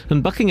Keynes.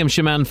 And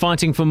Buckinghamshire man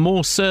fighting for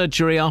more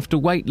surgery after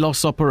weight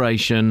loss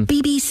operation.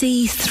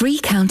 BBC Three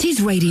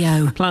Counties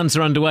Radio. Plans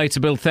are underway to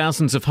build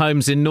thousands of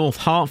homes in North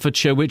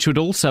Hertfordshire, which would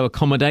also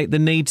accommodate the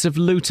needs of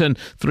Luton.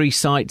 3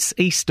 sites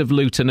east of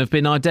Luton have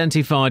been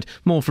identified.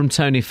 More from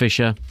Tony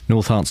Fisher.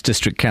 North Herts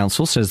District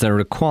Council says they're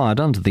required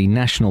under the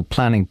National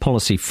Planning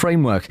Policy emergency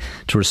framework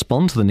to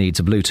respond to the needs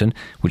of Luton,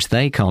 which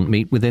they can't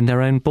meet within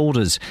their own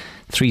borders.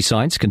 3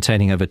 sites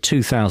containing over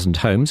 2,000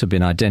 homes have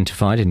been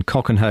identified in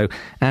Cockenhoe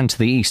and to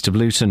the east of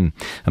Luton.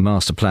 A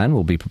master plan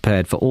will be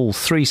prepared for all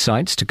 3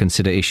 sites to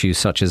consider issues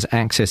such as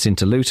access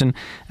into Luton,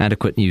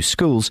 adequate new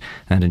schools,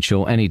 and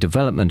ensure any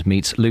development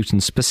meets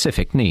Luton's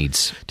specific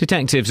needs.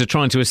 Detectives are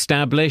trying to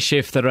establish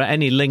if there are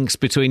any links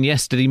between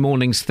yesterday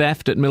morning's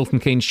theft at Milton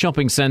Keynes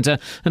Shopping Centre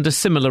and a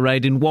similar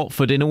raid in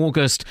Watford in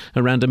August.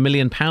 Around £1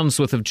 million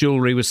worth of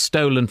jewellery was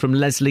stolen from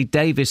Leslie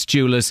Davis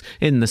Jewellers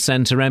in the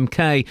centre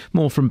MK.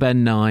 More from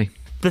Ben Nye.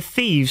 The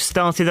thieves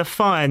started a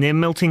fire near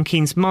Milton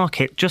Keynes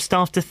Market just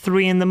after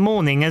 3 in the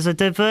morning as a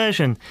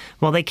diversion,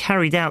 while they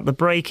carried out the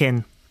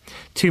break-in.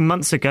 2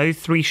 months ago,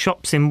 3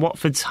 shops in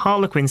Watford's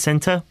Harlequin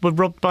Centre were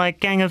robbed by a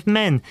gang of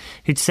men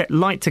who'd set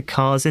light to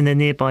cars in a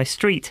nearby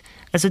street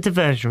as a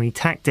diversionary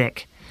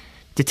tactic.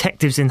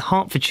 Detectives in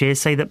Hertfordshire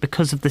say that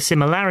because of the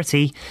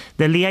similarity,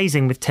 they're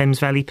liaising with Thames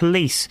Valley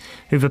Police,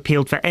 who've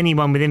appealed for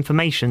anyone with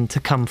information to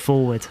come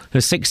forward. A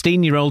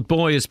 16-year-old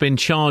boy has been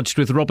charged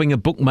with robbing a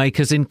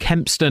bookmaker's in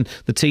Kempston.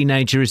 The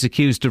teenager is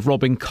accused of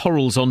robbing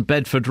corals on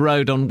Bedford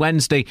Road on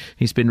Wednesday.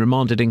 He's been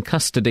remanded in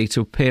custody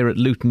to appear at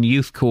Luton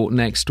Youth Court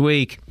next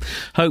week.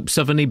 Hopes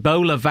of an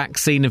Ebola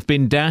vaccine have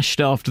been dashed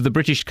after the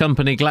British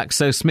company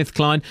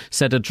GlaxoSmithKline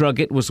said a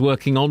drug it was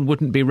working on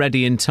wouldn't be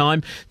ready in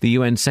time. The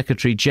UN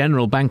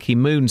Secretary-General Ban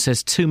Ki-moon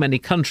says too many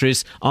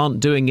countries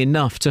aren't doing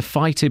enough to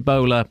fight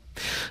Ebola.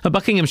 A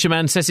Buckinghamshire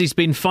man says he's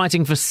been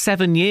fighting for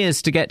 7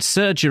 years to get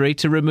surgery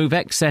to remove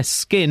excess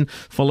skin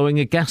following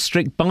a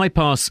gastric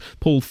bypass.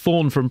 Paul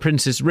Thorne from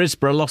Prince's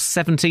Risborough lost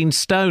 17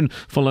 stone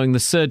following the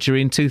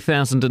surgery in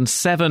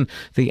 2007.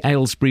 The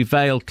Aylesbury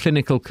Vale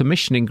Clinical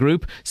Commissioning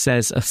Group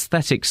says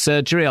aesthetic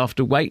surgery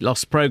after weight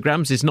loss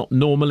programmes is not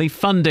normally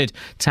funded.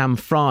 Tam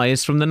Fry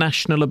is from the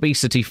National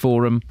Obesity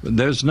Forum.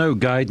 There's no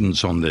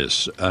guidance on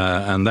this,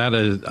 and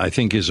that, I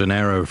think, is an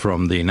error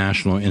from the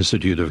National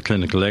Institute of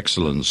Clinical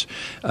Excellence.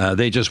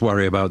 They just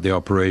worry about the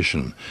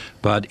operation.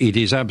 But it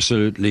is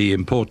absolutely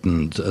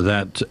important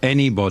that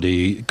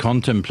anybody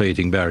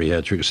contemplating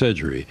bariatric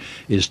surgery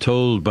is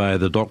told by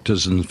the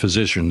doctors and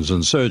physicians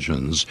and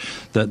surgeons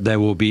that there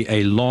will be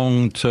a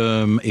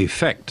long-term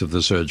effect of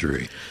the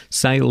surgery.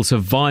 Sales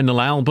of vinyl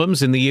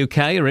albums in the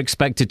UK are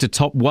expected to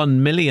top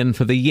 1 million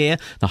for the year,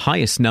 the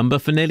highest number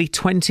for nearly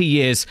 20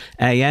 years.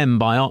 AM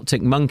by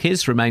Arctic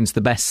Monkeys remains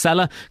the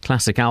bestseller.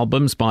 Classic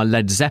albums by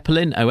Led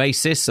Zeppelin,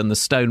 Oasis and the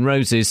Stone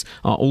Roses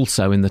are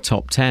also in the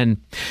top 10.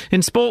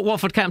 In sport,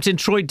 Watford captain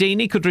Troy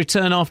Deeney could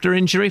return after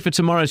injury for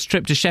tomorrow's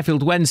trip to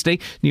Sheffield Wednesday.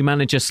 New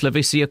manager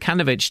Slavica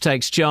Jokanovic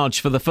takes charge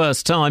for the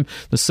first time.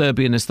 The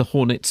Serbian is the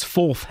Hornets'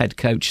 4th head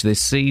coach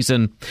this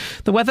season.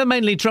 The weather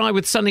mainly dry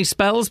with sunny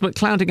spells, but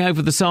clouding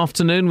over this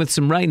afternoon with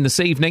some rain this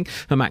evening.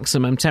 A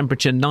maximum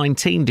temperature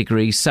 19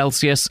 degrees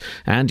Celsius.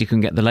 And you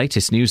can get the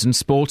latest news and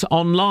sport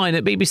online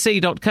at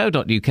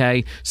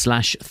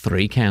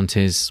bbc.co.uk/3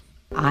 counties.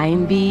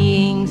 I'm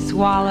being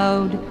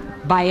swallowed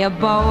by a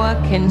boa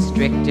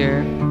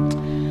constrictor.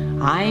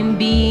 I'm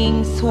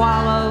being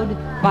swallowed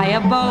by a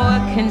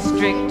boa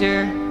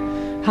constrictor.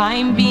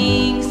 I'm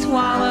being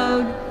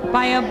swallowed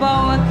by a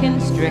boa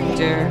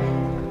constrictor.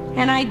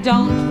 And I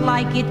don't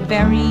like it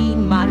very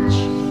much.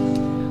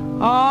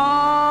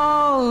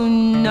 Oh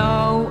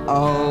no,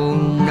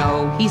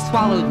 he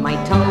swallowed my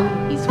toe,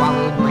 he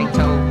swallowed my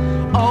toe.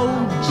 Oh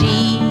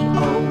gee,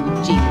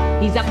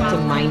 he's up to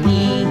my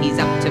knee, he's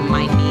up to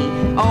my knee.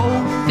 Oh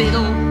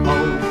fiddle,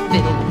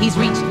 he's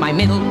reached my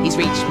middle, he's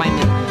reached my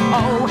middle.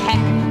 Oh heck,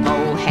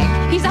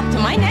 he's up to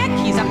my neck,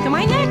 he's up to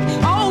my neck.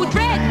 Oh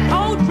dread,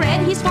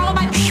 he's swallowed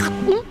my...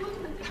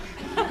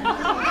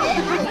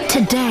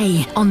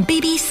 Today on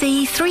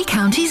BBC Three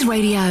Counties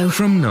Radio.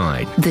 From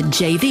 9. The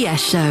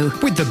JVS Show.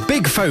 With the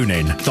big phone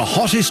in, the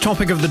hottest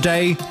topic of the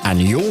day,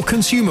 and your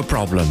consumer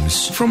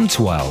problems. From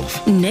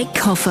 12. Nick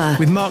Coffer.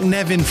 With Mark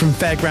Nevin from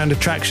Fairground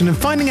Attraction and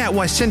finding out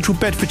why Central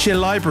Bedfordshire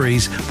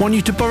Libraries want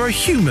you to borrow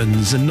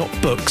humans and not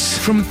books.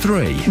 From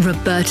 3.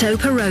 Roberto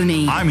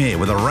Peroni. I'm here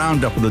with a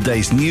roundup of the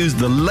day's news,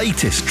 the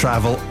latest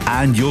travel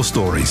and your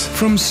stories.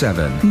 From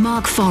 7.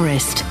 Mark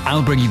Forrest.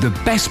 I'll bring you the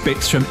best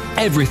bits from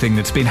everything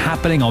that's been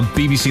happening on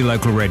BBC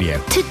Local Radio.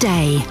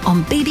 Today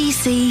on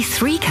BBC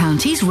Three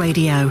Counties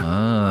Radio.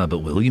 Ah, but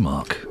will you,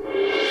 Mark?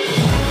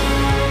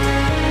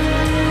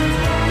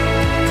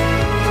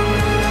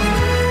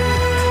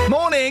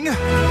 Morning!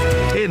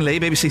 Iain Lee,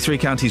 BBC Three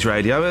Counties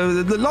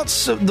Radio.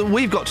 Lots that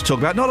we've got to talk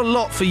about. Not a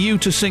lot for you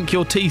to sink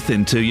your teeth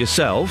into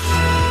yourself.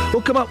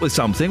 We'll come up with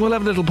something. We'll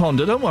have a little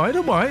ponder. Don't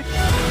worry.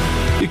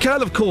 You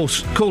can, of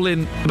course, call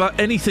in about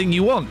anything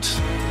you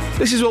want.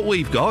 This is what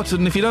we've got,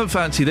 and if you don't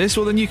fancy this,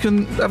 well, then you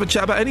can have a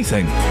chat about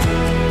anything.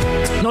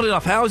 Not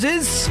enough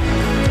houses,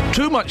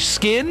 too much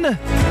skin,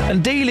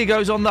 and Dealey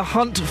goes on the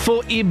hunt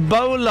for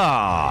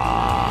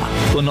Ebola.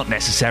 Well, not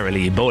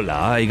necessarily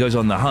Ebola. He goes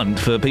on the hunt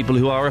for people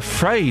who are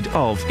afraid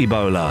of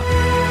Ebola.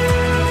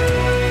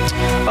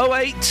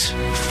 08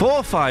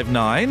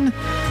 459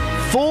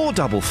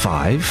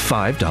 455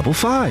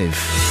 555.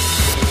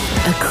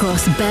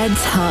 Across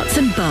beds, hearts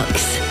and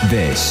bucks.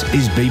 This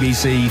is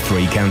BBC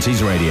Three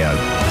Counties Radio.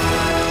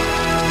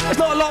 It's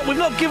not a lot. We've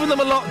not given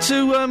them a lot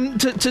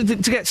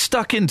to get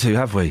stuck into,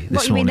 have we? This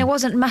What, you mean morning? there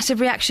wasn't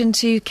massive reaction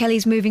to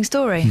Kelly's moving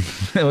story?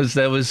 There was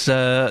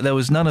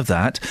none of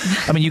that.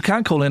 I mean, you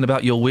can call in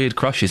about your weird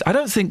crushes. I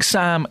don't think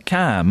Sam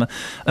Cam,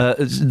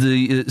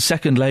 the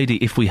second lady,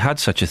 if we had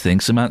such a thing,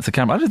 Samantha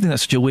Cam, I don't think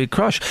that's such a weird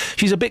crush.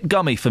 She's a bit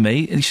gummy for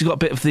me. She's got a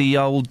bit of the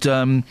old,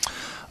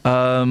 not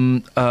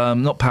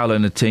Paolo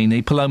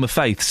Nutini, Paloma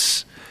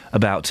Faiths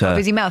about her.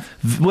 Busy mouth.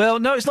 Well,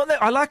 no, it's not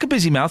that. I like a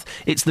busy mouth.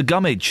 It's the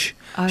gummage.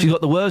 Oh. She's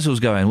got the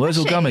Wurzels going.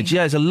 Wurzel gummage.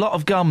 Yeah, there's a lot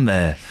of gum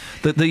there.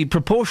 The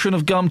proportion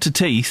of gum to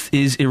teeth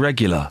is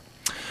irregular.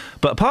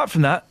 But apart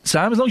from that,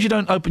 Sam, as long as you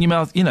don't open your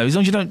mouth, as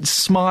long as you don't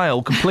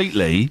smile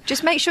completely.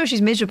 Just make sure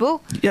she's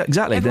miserable. Yeah,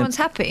 exactly. Everyone's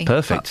happy.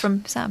 Perfect. Apart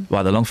from Sam.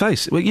 Well, the long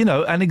face. Well,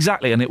 and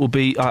exactly, and it will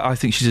be. I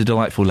think she's a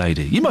delightful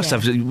lady. You must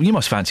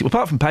fancy. Well,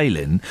 apart from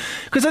Palin,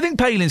 because I think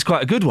Palin's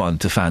quite a good one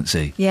to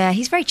fancy. Yeah,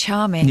 he's very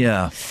charming.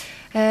 Yeah.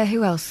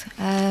 Who else?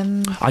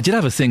 I did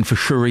have a thing for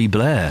Cherie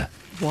Blair.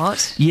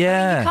 What?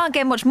 Yeah. You can't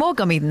get much more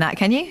gummy than that,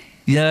 can you?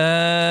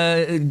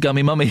 Yeah,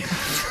 gummy mummy.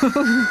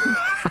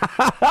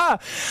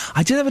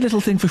 I did have a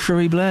little thing for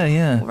Cherie Blair.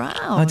 Yeah.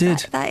 Wow. I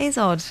did. That is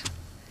odd.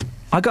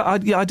 I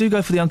do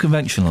go for the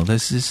unconventional.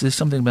 There's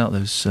something about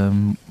those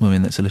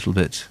women that's a little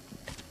bit.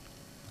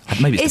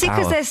 Maybe it's is the it power.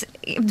 because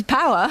there's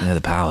power? Yeah, the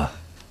power.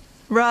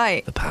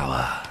 Right. The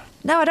power.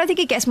 No, I don't think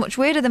it gets much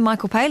weirder than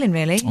Michael Palin,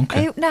 really.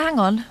 Okay. No, hang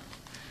on.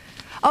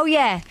 Oh,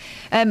 yeah.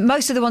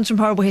 Most of the ones from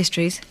Horrible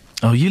Histories.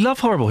 Oh, you love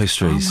Horrible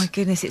Histories. Oh, my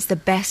goodness, it's the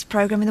best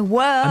programme in the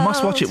world. I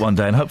must watch it one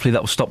day, and hopefully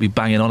that will stop you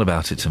banging on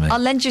about it to me. I'll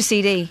lend you a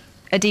CD,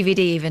 a DVD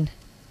even.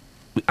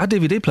 Our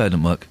DVD player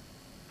didn't work.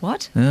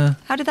 What? Yeah.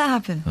 How did that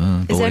happen?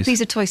 Is there a boys. piece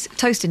of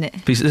toast in it?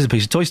 There's a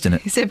piece of toast in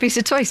it. Is there a piece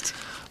of toast?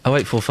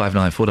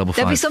 08459 455.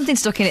 There'll be something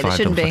stuck in it that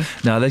shouldn't be.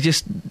 No, they've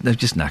just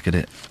knackered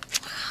it.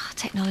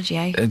 Technology,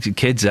 eh?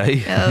 Kids,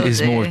 eh? Oh, is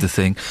dear. more of the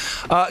thing.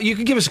 You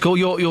can give us a call.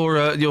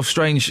 Your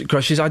strange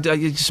crushes.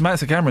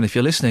 Samantha Cameron, if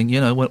you're listening,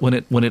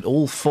 when it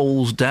all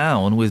falls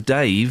down with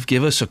Dave,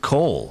 give us a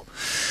call.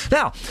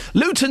 Now,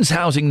 Luton's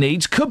housing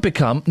needs could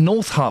become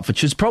North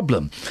Hertfordshire's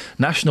problem.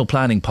 National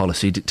planning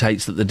policy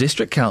dictates that the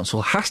district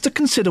council has to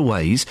consider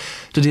ways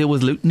to deal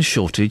with Luton's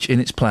shortage in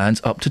its plans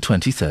up to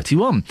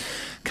 2031.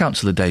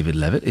 Councillor David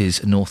Levitt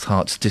is North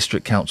Herts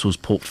District Council's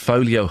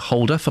portfolio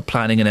holder for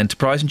planning and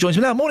enterprise and joins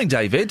me now. Morning,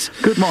 David.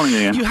 Good morning,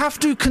 Ian. You have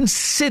to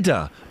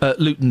consider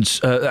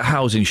Luton's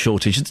housing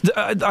shortage.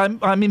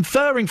 I'm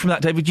inferring from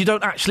that, David, you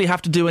don't actually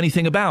have to do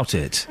anything about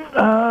it.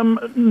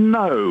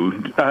 No.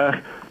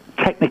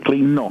 Technically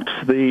not.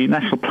 The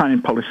National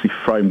Planning Policy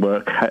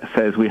Framework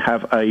says we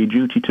have a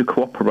duty to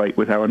cooperate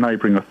with our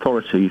neighbouring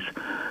authorities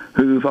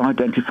who've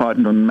identified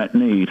an unmet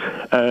need.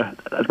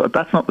 But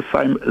that's not the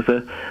same as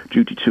a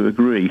duty to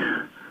agree.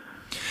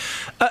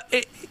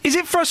 Is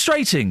it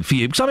frustrating for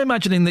you? Because I'm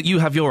imagining that you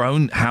have your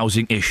own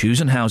housing issues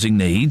and housing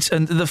needs,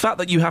 and the fact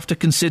that you have to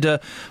consider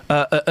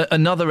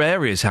another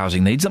area's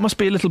housing needs, that must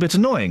be a little bit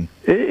annoying.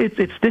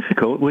 It's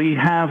difficult. We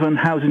have a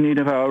housing need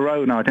of our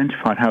own,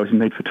 identified housing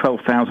need for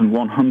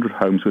 12,100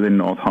 homes within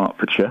North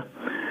Hertfordshire.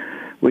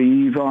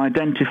 We've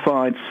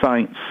identified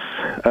sites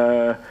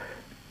to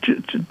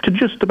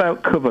just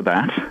about cover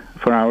that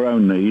for our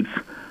own needs,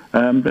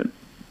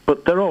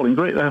 but they're all in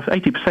green.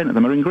 80% of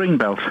them are in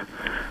Greenbelt.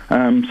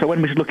 So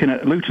when we're looking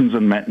at Luton's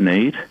unmet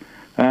need,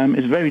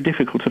 it's very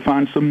difficult to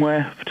find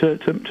somewhere to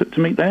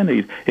meet their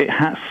need. It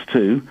has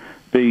to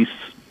be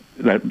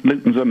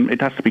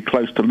it has to be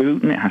close to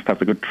Luton. It has to have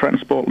the good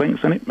transport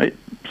links, and it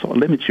sort of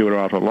limits you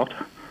rather a lot.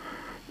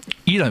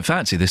 You don't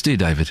fancy this, do you,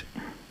 David?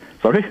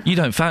 Sorry? You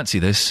don't fancy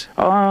this?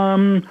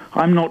 I'm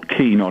not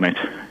keen on it.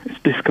 It's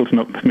difficult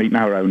enough to meet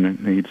our own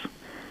needs.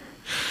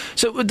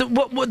 So,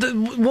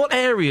 what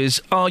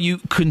areas are you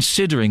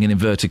considering, in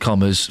inverted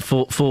commas,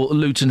 for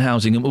Luton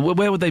housing? And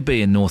where would they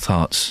be in North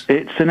Herts?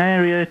 It's an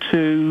area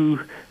to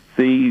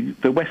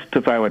the west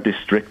of our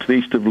district, the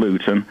east of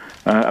Luton,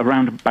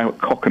 around about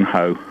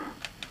Cockenhoe.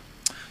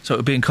 So it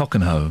would be in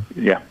Cockenhoe?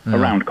 Yeah,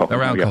 around Cockenhoe.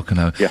 Around yeah.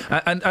 Cockenhoe.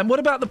 Yeah. And what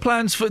about the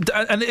plans for...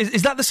 And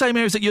is that the same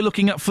areas that you're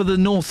looking at for the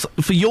north,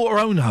 for your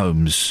own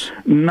homes?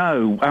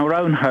 No, our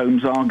own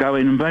homes are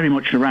going very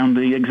much around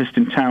the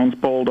existing towns,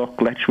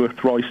 Baldock,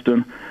 Letchworth,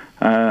 Royston,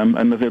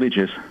 and the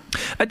villages.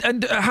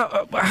 And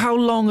how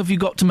long have you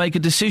got to make a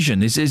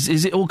decision? Is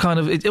it all kind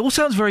of... It all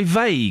sounds very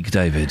vague,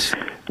 David.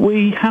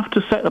 We have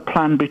to set a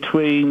plan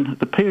between...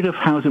 The period of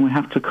housing we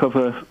have to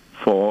cover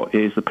for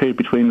is the period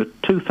between the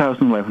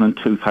 2011 and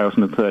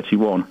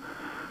 2031.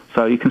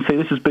 So you can see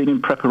this has been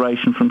in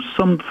preparation for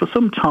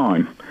some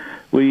time.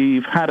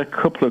 We've had a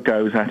couple of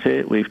goes at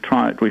it. We've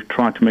tried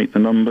to meet the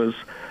numbers,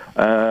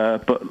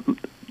 but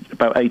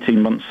about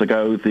 18 months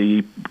ago,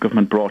 the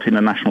government brought in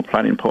a national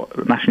planning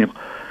policy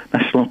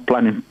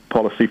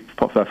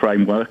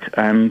framework,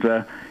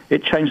 and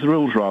it changed the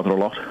rules rather a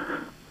lot.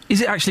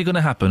 Is it actually going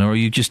to happen, or are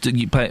you just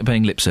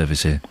paying lip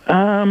service here?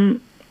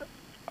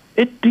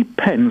 It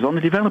depends on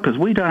the developers.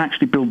 We don't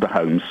actually build the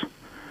homes.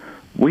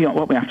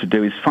 What we have to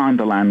do is find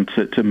the land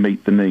to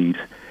meet the need.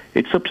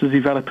 it's up to the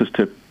developers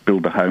to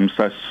build the homes.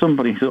 So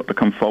somebody's got to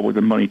come forward with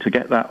the money to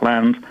get that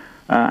land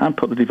and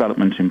put the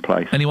development in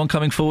place. Anyone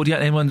coming forward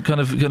yet? Anyone kind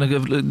of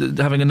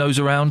having a nose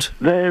around?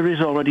 There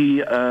is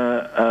already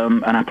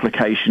an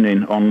application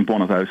in on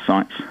one of those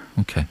sites.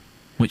 Okay.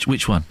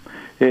 Which one?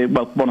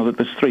 Well,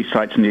 there's 3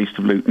 sites in the east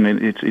of Luton.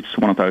 It's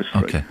one of those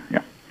 3. Okay.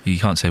 Yeah. You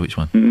can't say which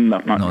one? No,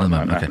 not at the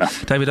moment. Okay. No.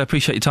 David, I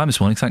appreciate your time this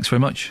morning. Thanks very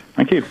much.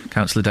 Thank you.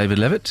 Councillor David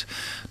Levitt,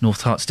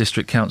 North Herts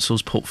District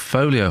Council's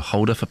portfolio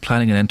holder for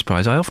planning and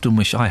enterprise. I often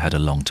wish I had a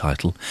long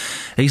title.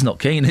 He's not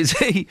keen, is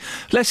he?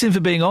 Bless him for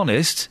being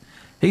honest.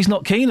 He's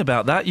not keen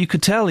about that. You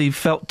could tell he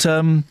felt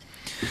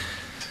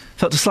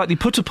slightly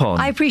put upon.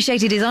 I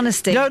appreciated his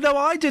honesty. No,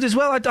 I did as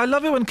well. I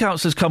love it when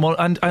councillors come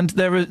on and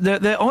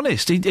they're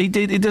honest. He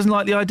doesn't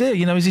like the idea.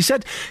 You know, as he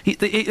said,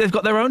 they've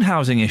got their own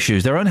housing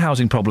issues, their own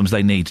housing problems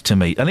they need to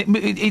meet, and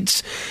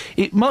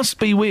it must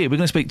be weird. We're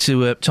going to speak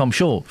to Tom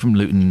Shaw from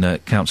Luton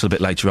Council a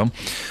bit later on.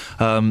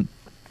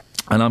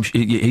 And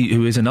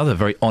who is another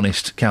very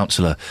honest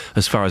councillor,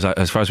 as far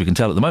as we can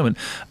tell at the moment,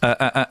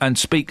 and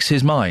speaks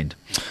his mind.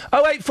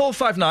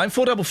 08459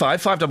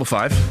 455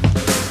 555.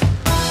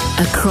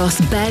 Across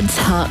beds,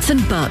 hearts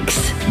and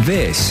bucks.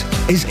 This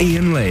is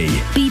Iain Lee.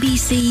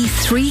 BBC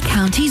Three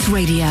Counties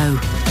Radio.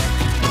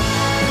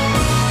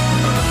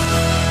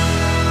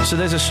 So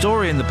there's a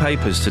story in the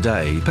papers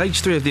today,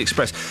 page 3 of the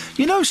Express.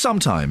 You know,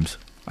 sometimes,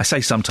 I say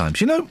sometimes,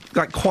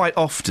 like quite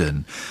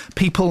often,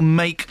 people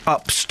make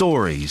up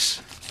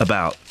stories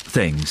about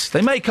things.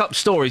 They make up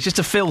stories just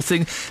to fill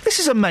things. This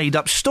is a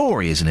made-up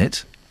story, isn't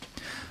it?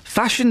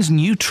 Fashion's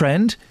new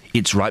trend,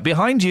 it's right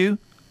behind you.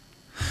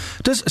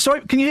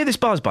 Sorry, can you hear this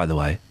buzz, by the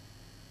way?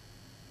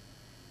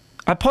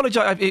 I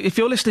apologise. If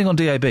you're listening on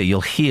DAB,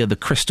 you'll hear the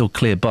crystal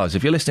clear buzz.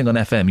 If you're listening on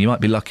FM, you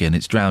might be lucky and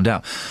it's drowned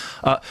out.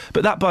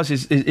 But that buzz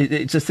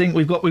it's a thing.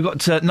 We've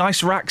got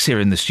nice racks here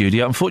in the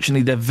studio.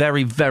 Unfortunately, they're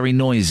very, very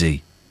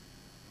noisy.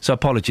 So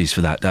apologies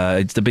for that.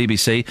 It's the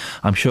BBC.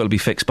 I'm sure it'll be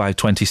fixed by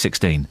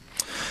 2016.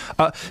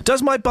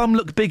 Does my bum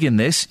look big in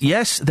this?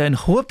 Yes, then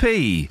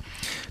whoopee.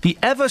 The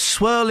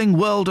ever-swirling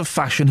world of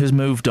fashion has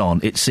moved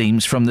on, it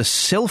seems, from the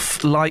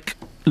sylph-like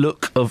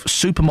look of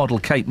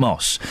supermodel Kate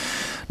Moss.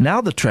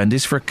 Now the trend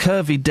is for a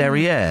curvy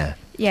derriere.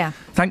 Yeah.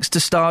 Thanks to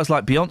stars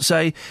like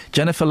Beyonce,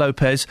 Jennifer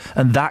Lopez,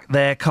 and that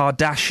there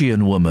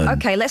Kardashian woman.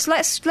 Okay, let's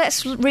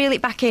reel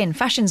it back in.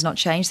 Fashion's not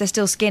changed; they're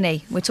still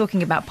skinny. We're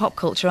talking about pop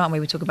culture, aren't we?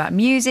 We talk about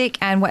music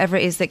and whatever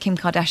it is that Kim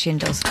Kardashian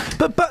does.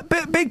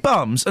 But big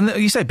bums, and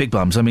you say big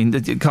bums. I mean,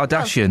 the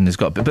Kardashian has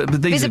got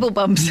but these visible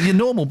bums. Your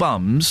normal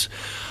bums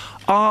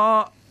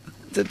are.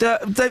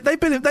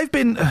 They've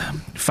been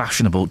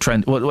fashionable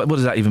trend. What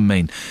does that even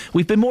mean?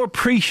 We've been more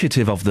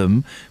appreciative of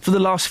them for the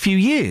last few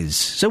years.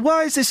 So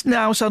why is this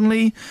now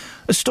suddenly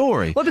a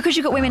story? Well, because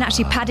you've got women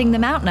actually padding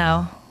them out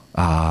now.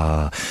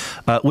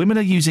 Women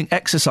are using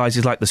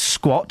exercises like the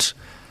squat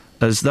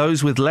as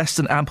those with less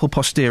than ample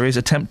posteriors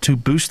attempt to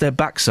boost their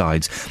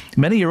backsides.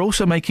 Many are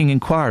also making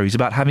inquiries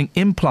about having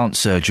implant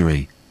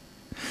surgery.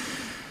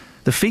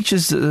 The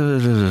features...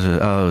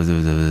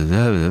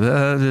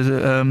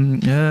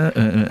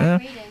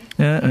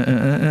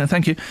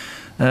 thank you.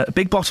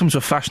 Big bottoms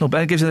were fashionable,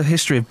 but it gives you the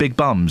history of big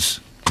bums.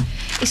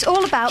 It's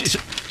all about... Do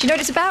you know what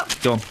it's about?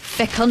 Go on.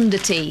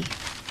 Fecundity.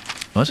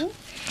 What?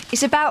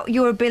 It's about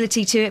your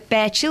ability to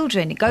bear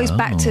children. It goes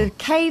back to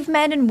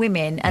cavemen and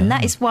women, and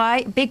that is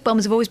why big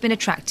bums have always been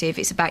attractive.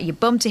 It's about your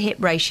bum-to-hip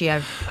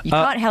ratio. You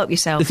can't help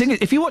yourself. The thing is,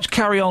 if you watch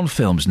Carry On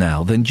films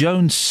now, then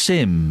Joan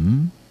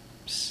Sims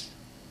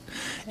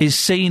is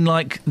seen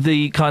like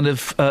the kind of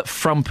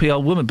frumpy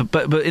old woman.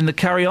 But in the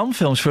Carry On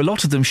films, for a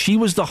lot of them, she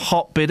was the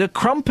hot bit of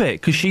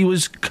crumpet because she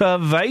was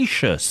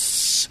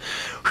curvaceous.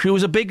 She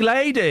was a big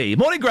lady.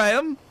 Morning,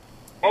 Graham.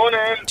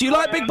 Morning. Do you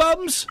like big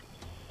bums?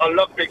 I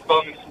love big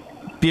bums.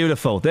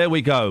 Beautiful. There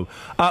we go.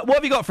 What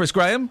have you got for us,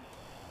 Graham?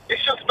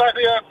 It's just about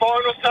the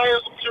vinyl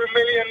sales up to 1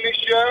 million this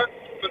year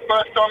for the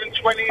first time in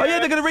 20 years. Oh, yeah,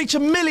 they're going to reach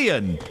 1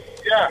 million.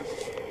 Yeah.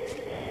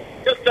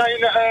 Just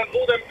saying that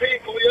all them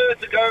people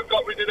years ago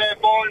got rid of their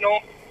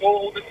vinyl,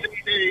 all the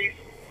CDs.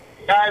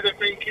 Now they're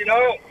thinking,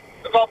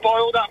 I've got to buy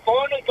all that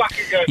vinyl back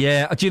again.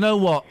 Yeah, do you know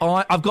what?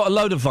 I've got a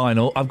load of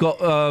vinyl. I've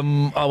got,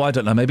 I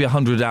don't know, maybe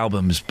 100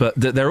 albums, but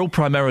they're all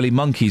primarily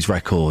Monkees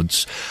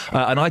records.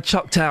 And I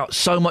chucked out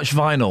so much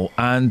vinyl,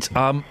 and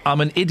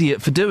I'm an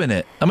idiot for doing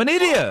it. I'm an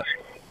idiot!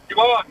 You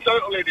are a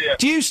total idiot.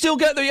 Do you still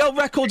get the old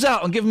records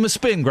out and give them a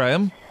spin,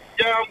 Graham?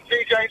 Yeah, I'm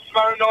DJing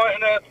tomorrow night,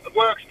 and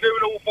work's doing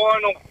all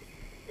vinyl.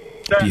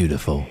 Yeah.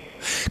 Beautiful.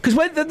 Because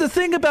the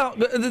thing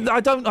about I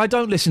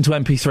don't listen to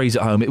MP3s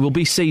at home. It will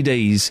be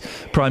CDs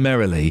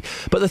primarily.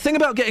 But the thing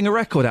about getting a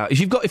record out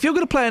is if you're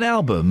going to play an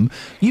album,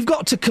 you've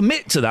got to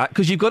commit to that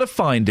because you've got to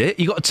find it.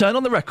 You've got to turn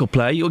on the record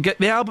player. You'll get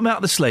the album out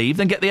of the sleeve,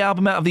 then get the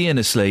album out of the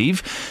inner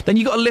sleeve. Then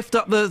you've got to lift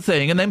up the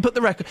thing and then put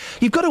the record.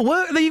 You've got to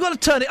work. Then you've got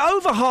to turn it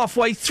over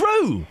halfway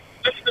through.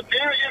 That's the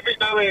beauty of it,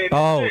 though, Ian.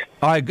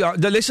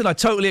 Listen. I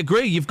totally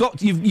agree. You've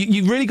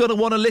really got to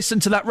want to listen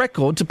to that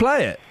record to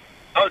play it.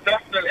 Oh,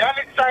 definitely. And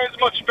it sounds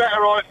much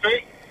better, I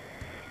think.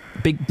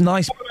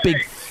 nice, big.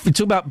 You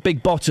talk about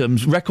big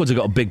bottoms. Records have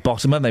got a big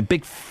bottom, haven't they?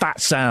 Big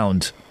fat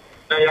sound.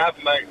 They have,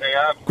 mate, they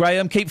have.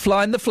 Graham, keep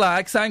flying the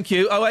flag. Thank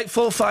you.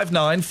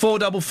 08459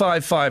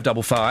 455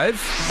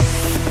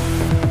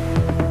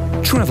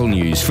 555. Travel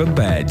news for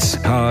beds,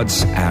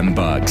 cards and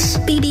bugs.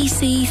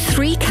 BBC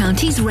Three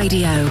Counties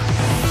Radio.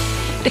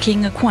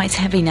 Looking quite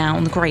heavy now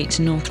on the Great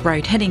North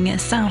Road, heading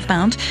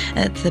southbound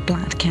at the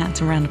Black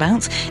Cat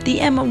roundabout. The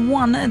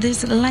M1,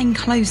 there's a lane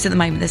closed at the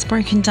moment. There's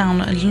broken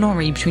down a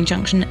lorry between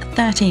junction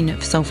 13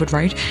 of Salford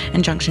Road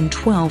and junction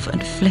 12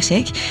 at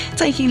Flitwick.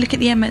 Taking a look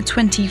at the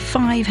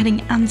M25,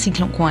 heading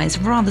anti-clockwise,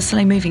 rather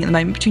slow moving at the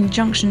moment between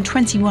junction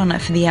 21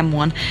 for the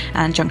M1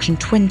 and junction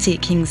 20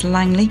 at Kings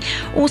Langley.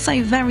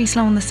 Also very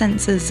slow on the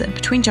sensors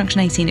between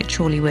junction 18 at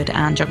Chorleywood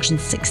and junction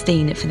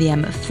 16 for the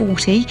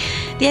M40.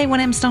 The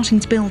A1M starting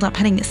to build up,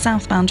 heading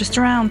southbound just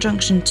around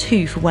junction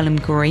 2 for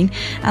Welham Green,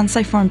 and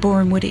so far in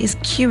Borehamwood it is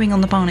queuing on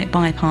the Barnet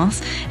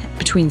bypass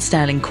between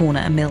Stirling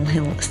Corner and Mill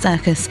Hill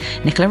Circus.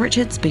 Nicola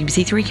Richards,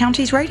 BBC Three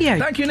Counties Radio.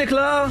 Thank you,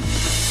 Nicola.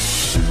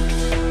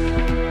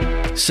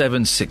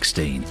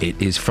 7:16. It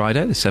is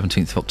Friday, the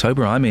 17th of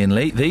October. I'm Iain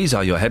Lee. These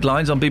are your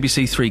headlines on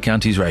BBC Three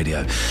Counties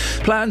Radio.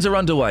 Plans are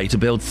underway to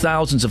build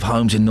thousands of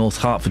homes in North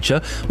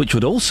Hertfordshire, which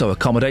would also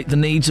accommodate the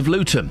needs of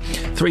Luton.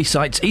 3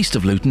 sites east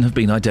of Luton have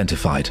been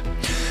identified.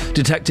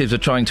 Detectives are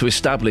trying to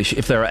establish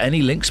if there are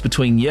any links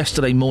between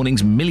yesterday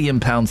morning's £1 million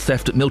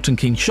theft at Milton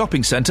Keynes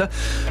Shopping Centre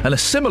and a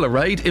similar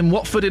raid in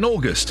Watford in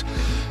August.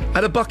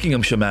 And a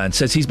Buckinghamshire man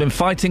says he's been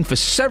fighting for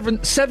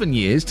seven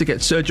years to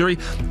get surgery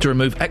to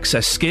remove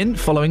excess skin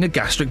following a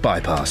gastric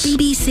bypass.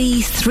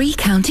 BBC Three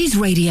Counties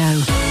Radio.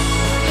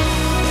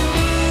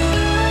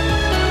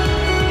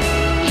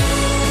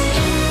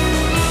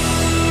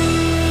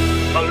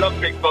 I love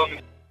big bums.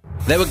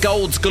 There were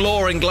golds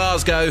galore in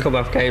Glasgow.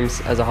 Commonwealth Games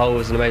as a whole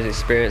was an amazing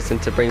experience,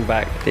 and to bring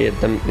back the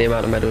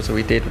amount of medals that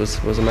we did was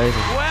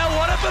amazing. Well,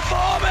 what a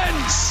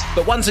performance!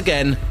 But once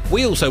again,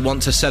 we also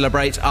want to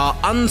celebrate our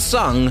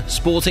unsung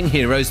sporting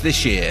heroes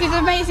this year. She's an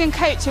amazing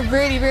coach who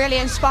really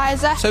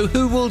inspires us. So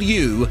who will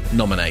you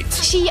nominate?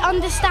 She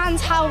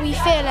understands how we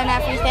feel and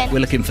everything. We're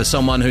looking for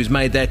someone who's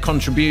made their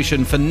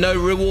contribution for no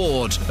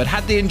reward, but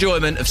had the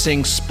enjoyment of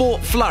seeing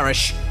sport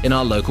flourish in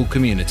our local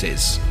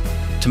communities.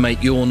 To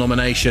make your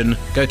nomination,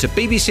 go to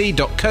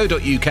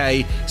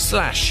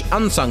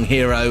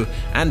bbc.co.uk/unsung-hero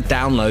and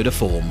download a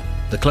form.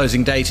 The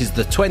closing date is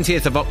the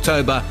 20th of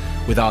October,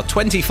 with our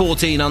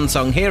 2014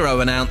 Unsung Hero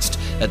announced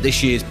at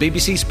this year's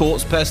BBC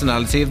Sports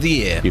Personality of the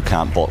Year. You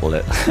can't bottle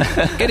it.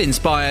 Get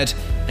inspired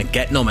and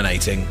get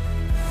nominating.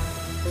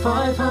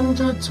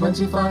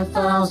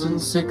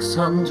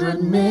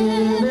 525,600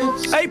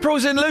 minutes.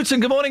 April's in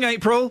Luton. Good morning,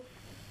 April.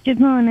 Good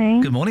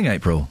morning. Good morning,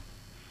 April.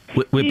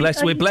 We're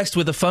blessed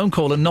with a phone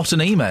call and not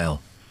an email.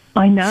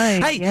 I know.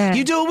 Hey, yeah.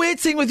 You do a weird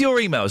thing with your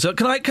emails.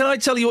 Can I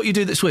tell you what you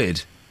do that's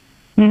weird?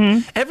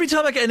 Mm-hmm. Every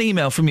time I get an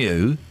email from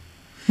you,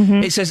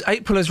 it says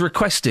April has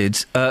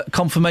requested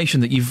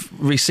confirmation that you've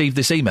received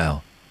this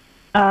email.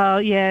 Oh,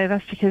 yeah,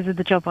 that's because of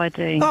the job I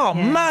do. Oh,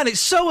 man, it's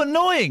so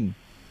annoying.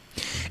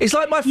 It's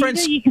like my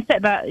friends... You can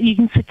set that. You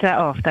can switch that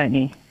off, don't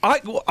you?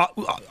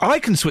 I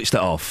can switch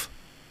that off.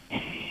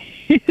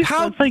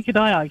 How? So could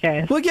I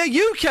guess. Well, yeah,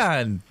 you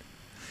can.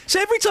 So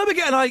every time I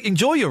get, and I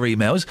enjoy your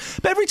emails,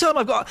 but every time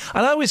I've got,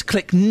 and I always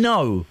click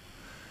no.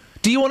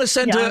 Do you want to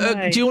send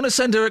her? Do you want to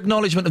send her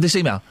acknowledgement of this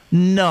email?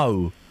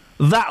 No,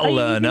 that'll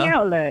learn her.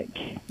 Outlook.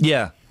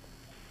 Yeah.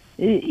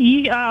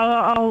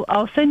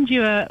 I'll send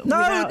you a.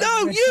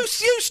 No, you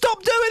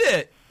stop doing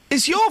it.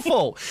 It's your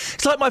fault.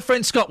 It's like my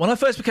friend Scott. When I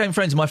first became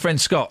friends with my friend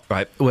Scott,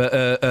 right? We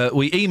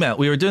emailed.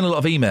 We were doing a lot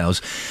of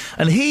emails,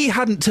 and he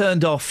hadn't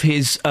turned off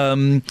his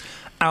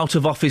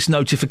out-of-office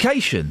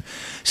notification.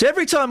 So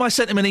every time I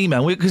sent him an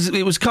email, because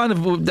it was kind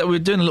of, we were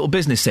doing a little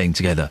business thing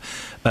together,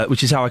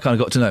 which is how I kind of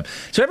got to know him.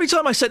 So every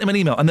time I sent him an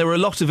email, and there were a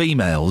lot of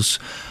emails,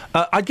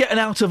 I'd get an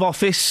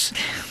out-of-office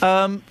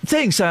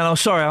thing saying, "Oh,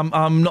 sorry,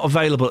 I'm not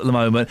available at the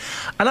moment."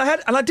 And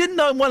I didn't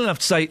know him well enough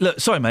to say, "Look,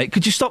 sorry, mate,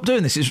 could you stop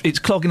doing this? It's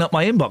clogging up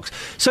my inbox."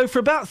 So for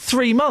about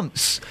 3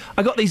 months,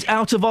 I got these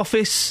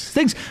out-of-office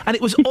things, and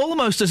it was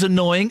almost as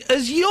annoying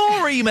as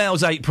your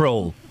emails,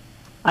 April.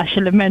 I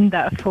shall amend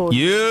that for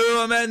you.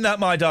 You amend that,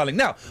 my darling.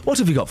 Now, what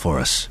have you got for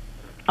us?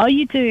 Are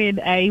you doing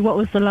what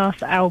was the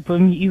last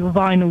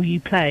vinyl you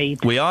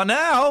played? We are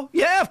now.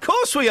 Yeah, of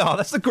course we are.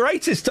 That's the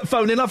greatest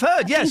phone-in I've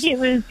heard, yes.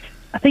 I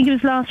think it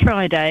was last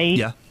Friday.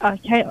 Yeah.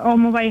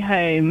 On my way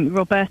home,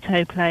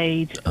 Roberto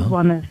played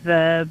one of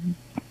the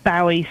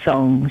Bowie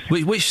songs.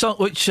 Which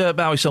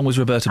Bowie song was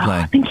Roberto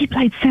playing? I think he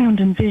played Sound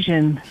and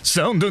Vision.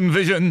 Sound and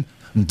Vision,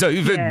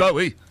 David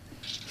Bowie.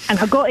 And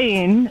I got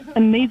in,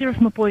 and neither of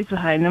my boys were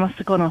home. They must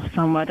have gone off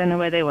somewhere. I don't know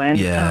where they went.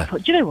 Yeah. And I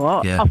thought, do you know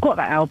what? Yeah. I've got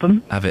that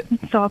album. Have it.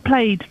 So I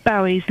played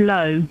Bowie's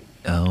Low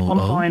on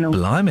vinyl.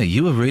 Blimey,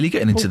 you were really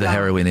getting into the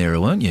heroin era,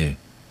 weren't you?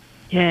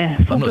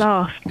 Yeah, full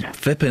blast.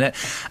 Flipping it.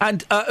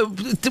 And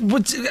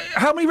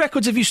how many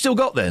records have you still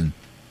got then?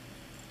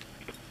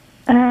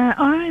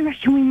 I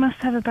reckon we must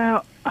have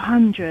about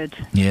 100.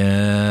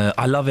 Yeah,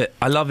 I love it.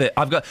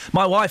 I've got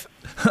my wife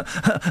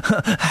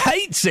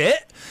hates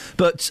it,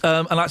 but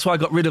and that's why I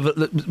got rid of it.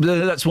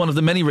 That's one of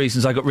the many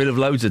reasons I got rid of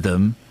loads of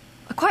them.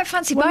 I quite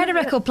fancy buying a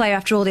record player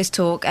after all this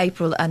talk,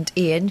 April and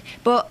Ian,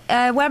 but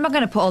where am I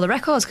going to put all the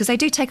records? Because they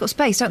do take up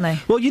space, don't they?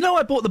 Well,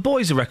 I bought the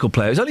boys a record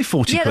player. It's only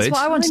 40 quid. Yeah, that's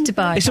what I wanted to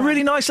buy. It's a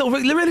really nice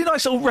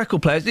little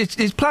record player.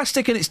 It's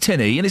plastic and it's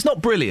tinny, and it's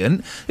not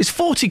brilliant. It's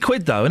 40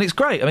 quid, though, and it's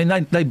great. I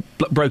mean, they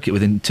broke it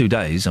within 2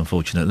 days,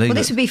 unfortunately. Well,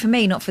 this would be for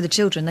me, not for the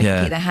children. They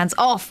can keep their hands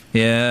off.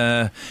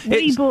 Yeah.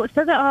 We bought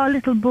so that our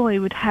little boy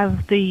would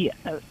have the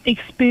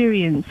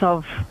experience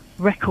of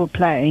record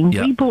playing.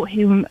 Yep. We bought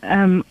him...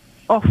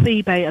 off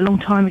eBay a long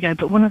time ago,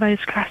 but one of those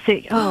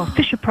classic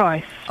Fisher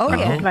Price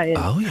record players.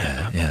 Oh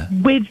yeah.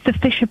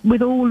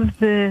 With all of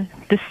the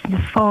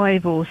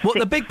 5 or 6. What,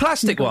 the big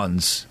plastic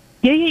ones?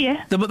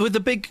 Yeah. With the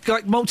big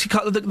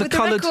multicolored with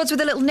coloured the records with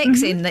the little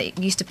nicks in that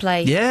you used to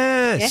play.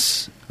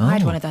 Yes. Yeah? I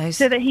had one of those.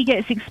 So that he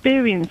gets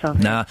experience of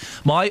it. Nah,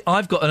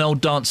 I've got an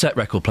old dance set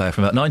record player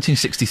from about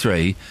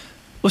 1963.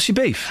 What's your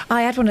beef?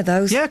 I had one of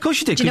those. Yeah, of course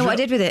you did. Do you know what I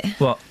did with it?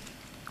 What?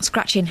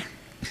 Scratching.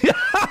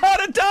 On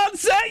a dance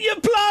set, you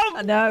plum!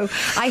 I know.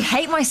 I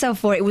hate myself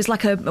for it. It was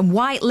like a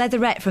white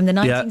leatherette from the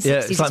 1960s. Yeah,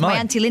 it's like my mine.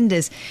 Auntie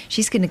Linda's.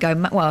 She's going to go...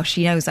 Well,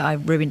 she knows that I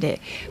ruined it.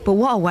 But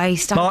what a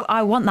waste.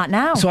 I want that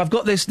now. So I've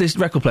got this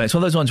record player. It's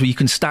one of those ones where you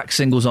can stack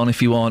singles on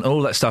if you want,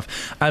 all that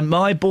stuff. And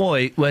my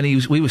boy, when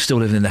we were still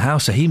living in the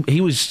house, so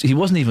he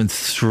wasn't even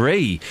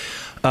 3.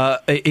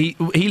 He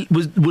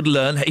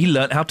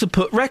learned how to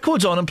put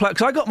records on and play.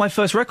 Because I got my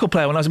first record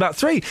player when I was about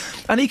 3,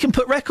 and he can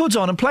put records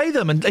on and play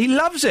them, and he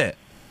loves it.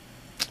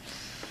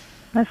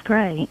 That's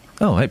great.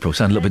 Oh, April,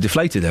 sound a little bit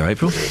deflated there,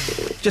 April.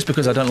 Just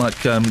because I don't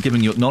like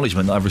giving you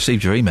acknowledgement that I've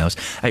received your emails.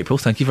 April,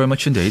 thank you very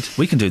much indeed.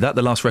 We can do that.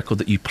 The last record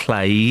that you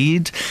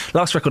played,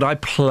 last record I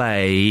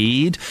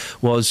played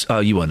was,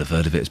 you won't have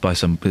heard of it. It's by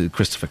some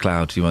Christopher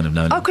Cloud. You won't have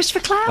known. Oh,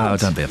 Christopher Cloud. Oh,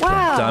 don't be a plum.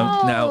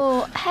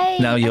 Wow.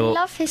 I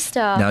love his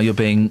stuff. Now you're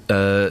being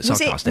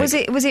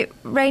sarcastic. Was it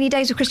Rainy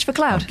Days with Christopher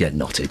Cloud? Get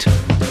knotted.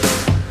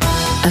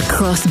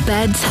 Across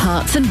beds,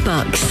 hearts and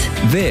bucks.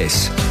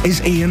 This is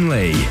Iain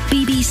Lee.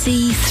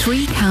 BBC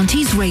Three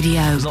Counties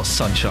Radio. It's not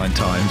Sunshine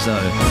Times, no.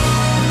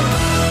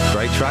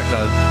 Great track,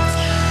 though.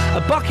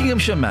 A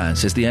Buckinghamshire man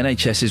says the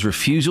NHS's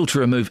refusal to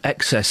remove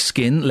excess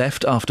skin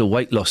left after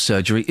weight loss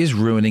surgery is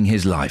ruining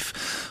his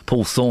life.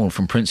 Paul Thorne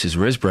from Prince's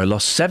Risborough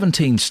lost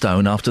 17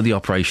 stone after the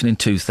operation in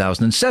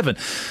 2007,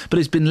 but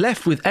has been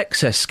left with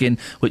excess skin,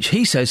 which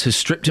he says has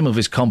stripped him of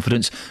his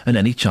confidence and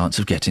any chance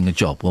of getting a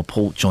job. Well,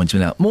 Paul joins me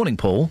now. Morning,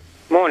 Paul.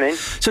 Morning.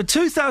 So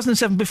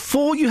 2007,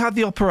 before you had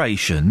the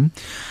operation,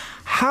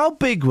 how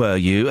big were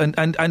you,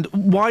 and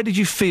why did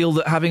you feel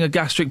that having a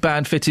gastric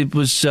band fitted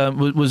was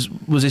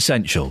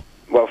essential?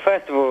 Well,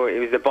 first of all, it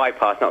was a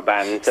bypass, not a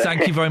band. So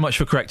Thank you very much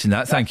for correcting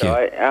that. Thank you.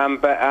 Right.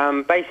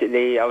 But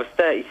basically, I was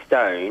 30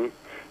 stone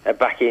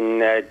back in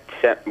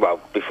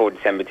before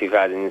December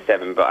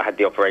 2007, but I had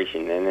the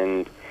operation then,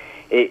 and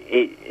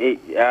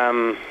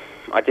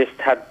I just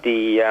had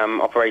the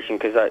operation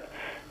because I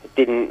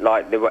didn't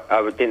like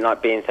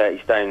being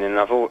 30 stone, and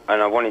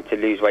I wanted to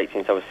lose weight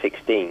since I was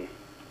 16.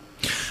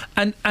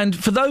 And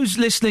for those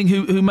listening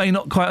who may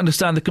not quite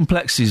understand the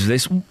complexities of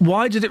this,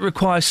 why did it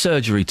require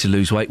surgery to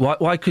lose weight?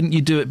 Why couldn't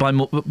you do it by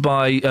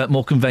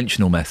more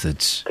conventional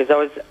methods? Because I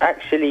was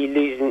actually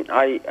losing.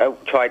 I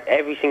tried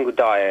every single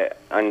diet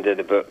under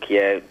the book.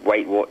 Yeah,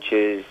 Weight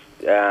Watchers,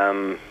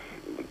 bread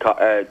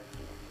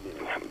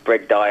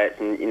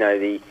diets, and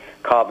the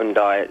carbon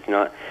diets,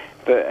 and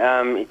but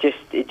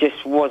it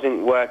just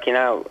wasn't working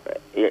out.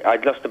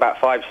 I'd lost about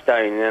 5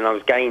 stone, and then I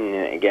was gaining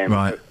it again.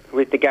 Right.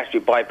 With the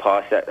gastric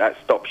bypass, that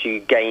stops you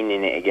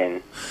gaining it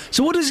again.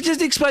 So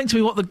just explain to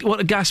me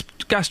what a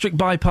gastric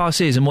bypass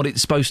is and what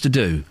it's supposed to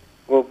do?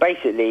 Well,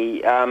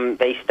 basically,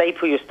 they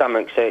staple your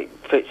stomach so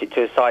it puts it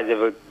to the size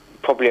of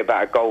probably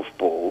about a golf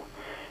ball.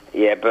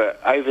 Yeah,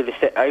 but over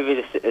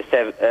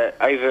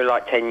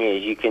like 10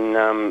 years, you can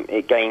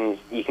gain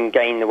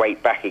the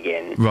weight back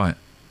again. Right.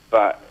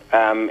 But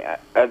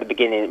at the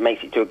beginning, it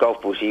makes it to a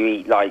golf ball, so you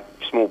eat like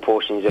small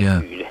portions of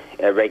food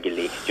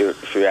regularly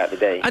throughout the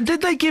day. And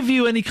did they give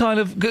you any kind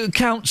of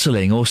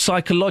counselling or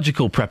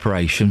psychological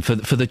preparation for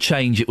the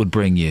change it would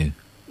bring you?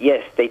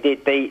 Yes, they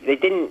did. They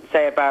didn't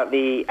say about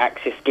the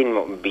excess skin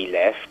what would be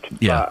left.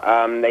 Yeah. But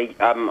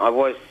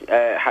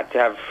I had to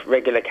have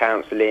regular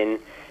counselling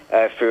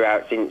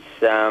throughout since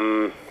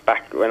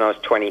back when I was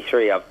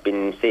 23. I've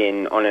been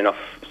seeing on and off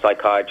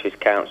psychiatrists,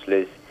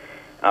 counsellors.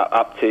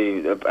 Up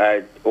to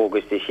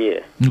August this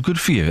year. Well, good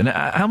for you. And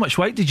how much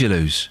weight did you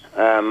lose?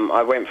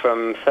 I went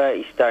from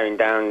 30 stone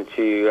down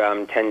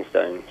to 10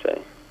 stone.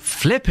 So.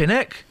 Flipping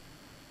heck.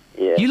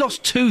 Yeah. You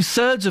lost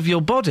 2/3 of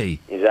your body.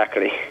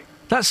 Exactly.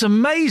 That's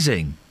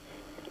amazing.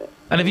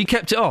 And have you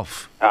kept it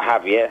off? I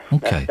have, yeah.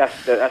 Okay.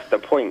 That's the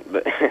point.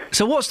 But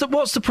so what's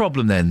the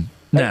problem then?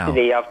 Now,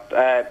 basically,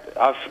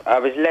 I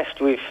was left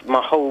with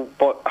my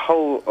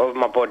whole of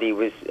my body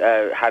was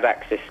had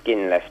excess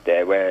skin left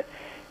there where.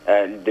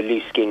 the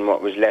loose skin,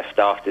 what was left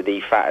after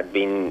the fat had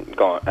been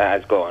gone,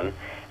 has gone.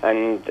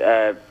 And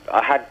I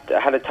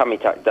had a tummy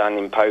tuck done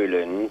in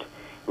Poland,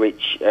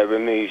 which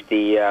removed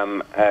the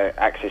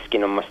excess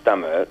skin on my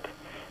stomach.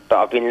 But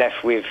I've been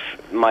left with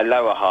my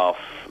lower half,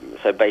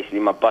 so basically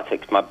my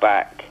buttocks, my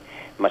back,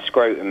 my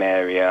scrotum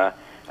area,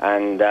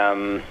 and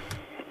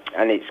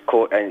it's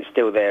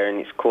still there, and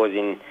it's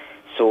causing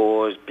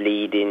sores,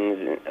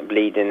 bleeding,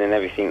 and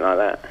everything like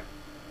that.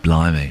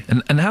 Blimey!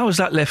 And how has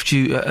that left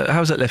you? How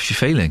has that left you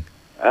feeling?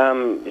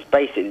 It's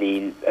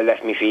basically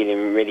left me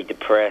feeling really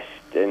depressed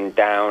and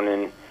down,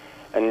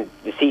 and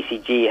the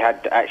CCG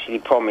had actually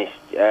promised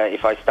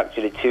if I stuck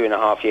to the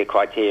 2.5-year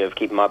criteria of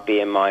keeping my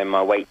BMI and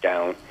my weight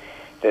down,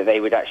 that they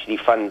would actually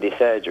fund the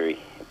surgery.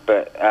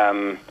 But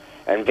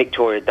and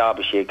Victoria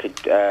Derbyshire could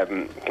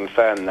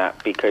confirm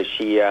that, because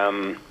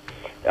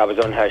I was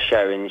on her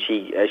show, and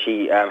she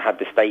had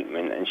the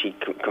statement, and she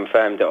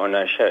confirmed it on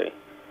her show.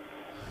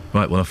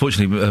 Right. Well,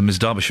 unfortunately, Ms.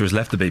 Derbyshire has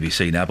left the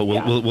BBC now, but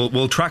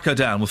we'll track her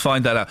down. We'll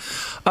find that out.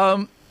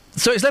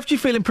 So it's left you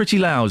feeling pretty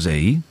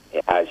lousy.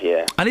 It has,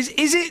 yeah. And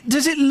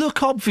does it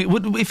look obvious?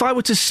 If I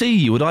were to see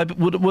you, would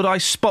I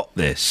spot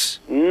this?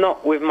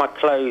 Not with my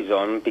clothes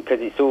on,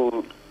 because it's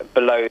all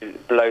below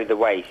the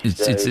waist.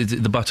 It's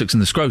the buttocks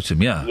and the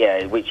scrotum, yeah.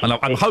 Yeah, which. And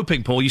I'm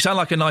hoping, Paul. You sound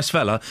like a nice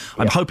fella.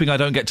 I'm hoping I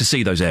don't get to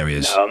see those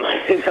areas.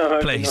 No,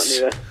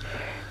 please.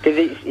 Because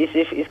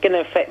it's going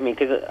to affect me.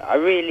 Because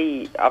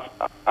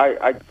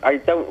I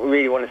don't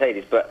really want to say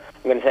this, but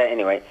I'm going to say it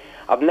anyway.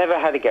 I've never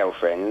had a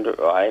girlfriend,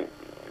 right?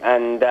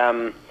 And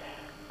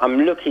I've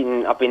been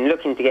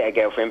looking to get a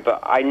girlfriend,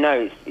 but I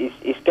know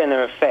it's going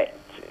to affect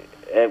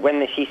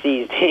when she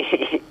sees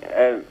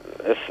the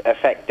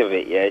effect of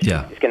it.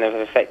 Yeah, it's going to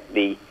affect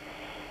the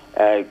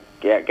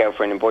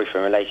girlfriend and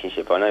boyfriend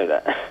relationship. I know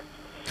that.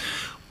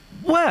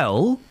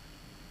 Well,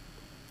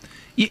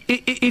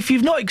 if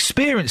you've not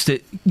experienced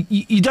it,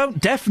 you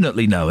don't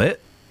definitely know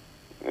it.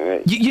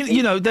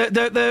 You know,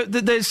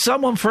 there's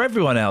someone for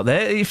everyone out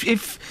there.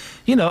 If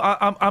you know,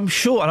 I'm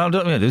sure, and I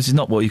don't know, this is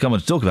not what you come on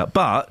to talk about,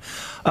 but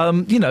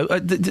you know,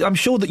 I'm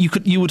sure that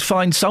you would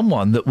find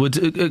someone that would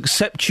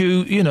accept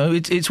you. You know,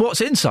 it's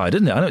what's inside,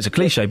 isn't it? I know it's a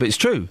cliche, but it's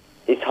true.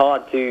 It's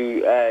hard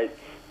to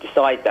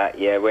decide that,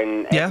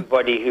 when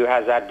everybody who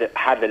has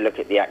had a look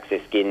at the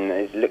excess skin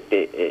has looked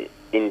at it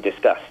in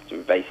disgust,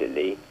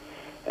 basically.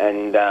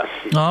 And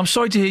I'm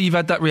sorry to hear you've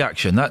had that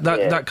reaction.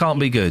 That can't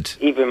be good.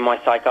 Even my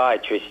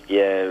psychiatrist,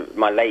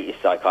 my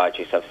latest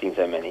psychiatrist, I've seen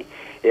so many,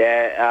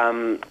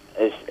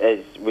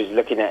 was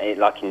looking at it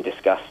like in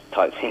disgust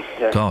type thing.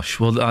 So. Gosh,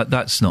 well,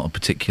 that's not a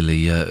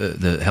particularly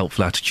the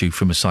helpful attitude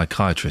from a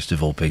psychiatrist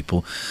of all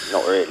people.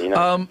 Not really.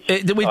 No.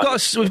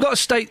 We've got a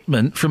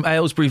statement from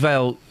Aylesbury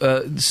Vale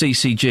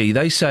CCG.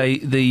 They say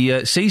the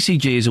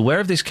CCG is aware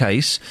of this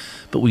case,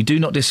 but we do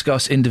not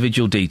discuss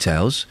individual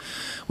details.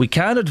 We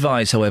can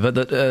advise, however,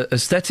 that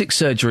aesthetic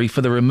surgery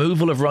for the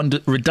removal of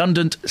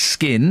redundant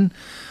skin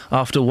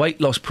after weight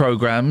loss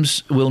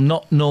programmes will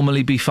not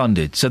normally be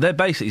funded. So they're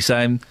basically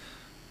saying,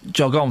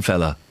 jog on,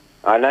 fella.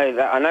 I know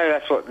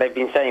that's what they've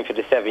been saying for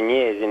the 7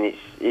 years, and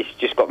it's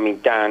just got me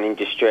down and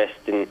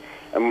distressed, and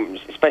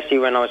especially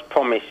when I was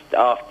promised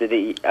after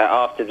the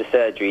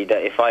surgery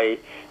that if I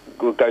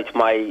would go to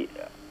my...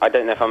 I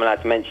don't know if I'm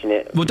allowed to mention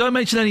it. Well, don't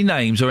mention any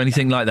names or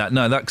anything like that.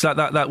 No,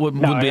 that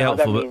wouldn't be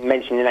helpful. I don't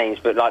mention the names,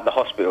 but like the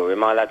hospital.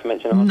 Am I allowed to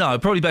mention the hospital? No,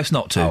 probably best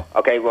not to. Oh,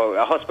 okay, well,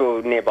 a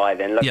hospital nearby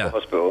then, local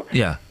hospital.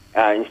 Yeah.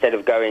 Instead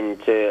of going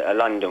to a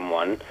London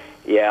one,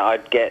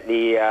 I'd get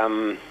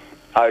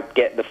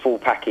the full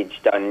package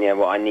done.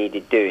 What I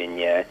needed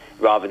doing.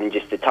 Rather than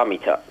just a tummy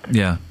tuck.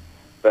 Yeah.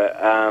 But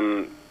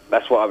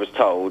that's what I was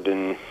told,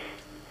 and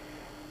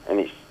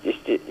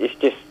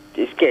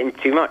it's getting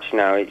too much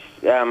now. It's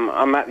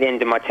I'm at the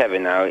end of my tether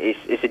now.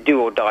 It's a do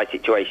or die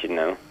situation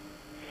now.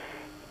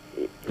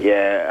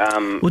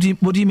 Yeah. What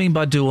do you mean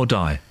by do or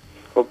die?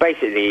 Well,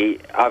 basically,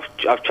 I've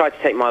tried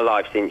to take my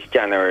life since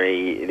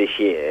January this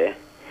year.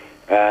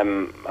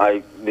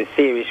 The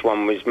serious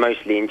one was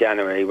mostly in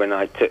January when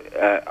I took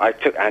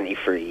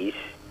antifreeze,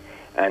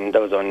 and I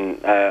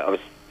was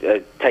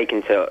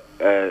taken to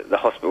the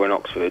hospital in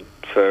Oxford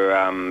for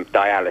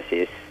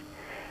dialysis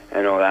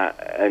and all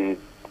that, and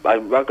I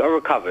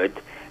recovered.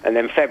 And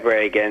then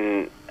February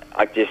again,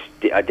 I did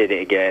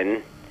it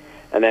again,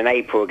 and then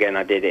April again,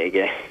 I did it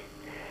again,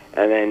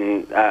 and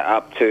then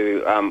up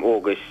to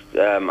August,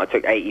 I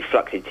took 80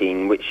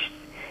 fluoxetine, which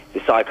the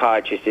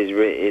psychiatrist has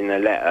written a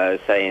letter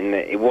saying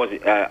that it was.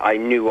 I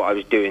knew what I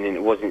was doing and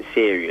it wasn't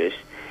serious,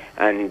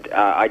 and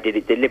I did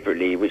it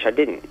deliberately, which I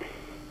didn't.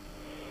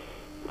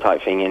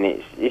 Type thing, and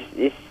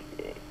it's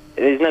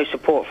there's no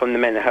support from the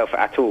mental health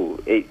at all.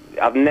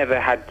 I've never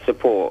had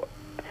support.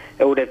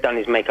 All they've done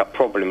is make up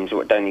problems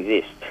that don't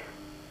exist.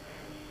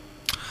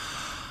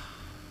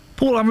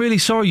 Paul, I'm really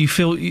sorry you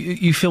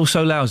feel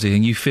so lousy,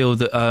 and you feel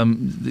that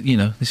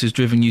this has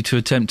driven you to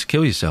attempt to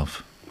kill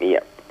yourself.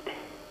 Yep.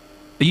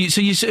 Who are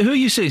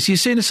you seeing? So you're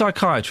seeing a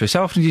psychiatrist.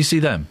 How often do you see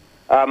them?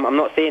 I'm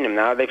not seeing them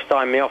now. They've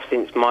signed me off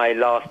since my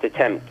last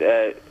attempt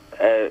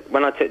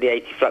when I took the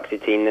 80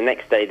 fluoxetine, the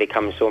next day they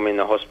come and saw me in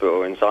the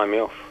hospital and signed me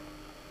off.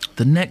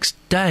 The next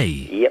day?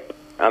 Yep.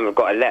 I've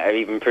got a letter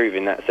even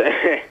proving that, so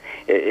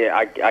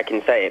I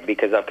can say it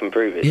because I can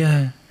prove it.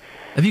 Yeah.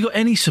 Have you got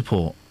any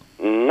support?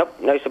 Nope,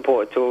 no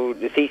support at all.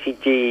 The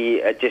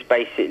CCG just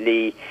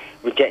basically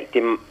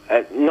rejected,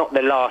 not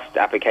the last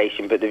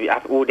application, but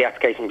all the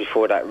applications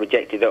before that,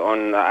 rejected it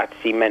on, I had to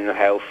see mental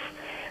health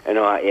and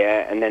all that,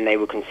 and then they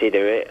would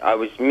consider it. I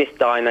was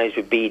misdiagnosed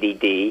with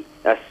BDD.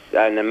 That's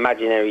an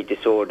imaginary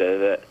disorder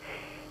that,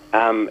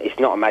 it's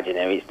not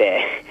imaginary, it's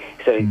there.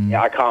 So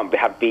I can't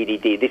have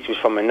BDD. This was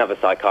from another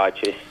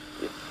psychiatrist.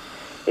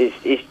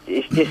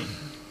 It's just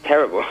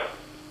terrible.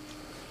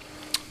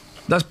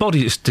 That's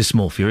body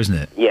dysmorphia, isn't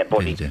it? Yeah,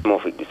 body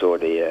dysmorphic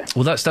disorder, yeah.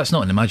 Well, that's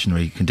not an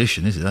imaginary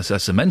condition, is it?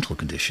 That's a mental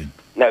condition.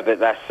 No, but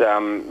that's,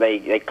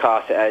 they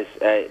class it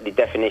as, the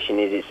definition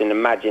is it's an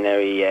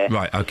imaginary,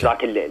 Right, okay. It's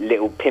like a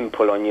little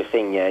pimple on your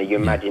thing, You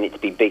imagine it to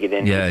be bigger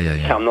than...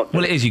 Yeah. I'm not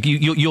well, it is.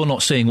 You're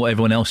not seeing what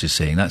everyone else is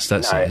seeing. That's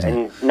it, isn't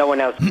and it? No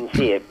one else can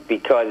see it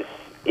because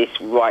it's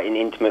right in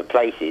intimate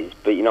places,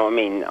 but you know what I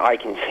mean? I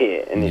can see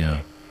it, and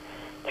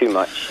it's too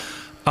much.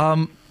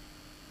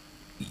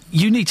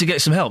 You need to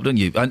get some help, don't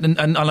you? And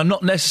I'm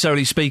not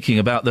necessarily speaking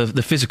about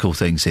the physical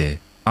things here.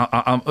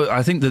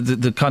 I think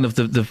the kind of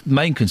the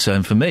main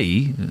concern for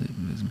me,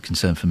 the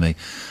concern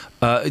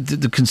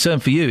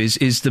for you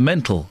is the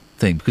mental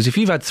thing. Because if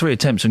you've had 3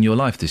 attempts on your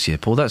life this year,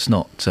 Paul, that's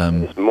not...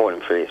 It's more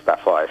than 3, it's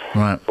about 5.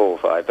 Right. 4 or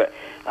 5, but...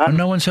 and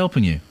no one's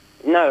helping you?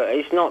 No,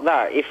 it's not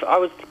that. If I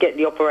was to get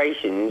the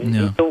operations,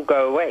 it'd all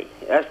go away.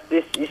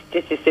 It's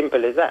just as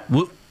simple as that.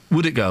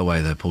 Would it go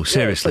away, though, Paul?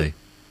 Seriously?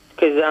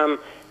 Because...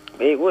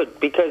 it would,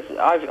 because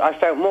I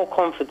felt more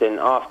confident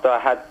after I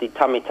had the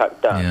tummy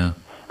tuck done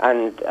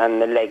and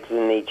the legs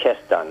and the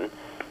chest done.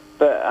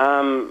 But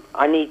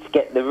I need to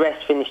get the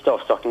rest finished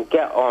off so I can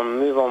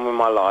move on with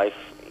my life,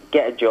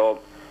 get a job,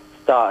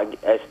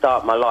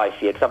 start my life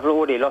here. Because I've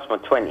already lost my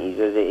 20s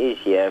as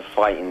it is,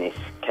 fighting this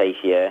case,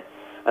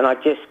 and I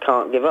just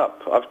can't give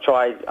up. I've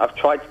tried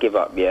to give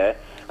up,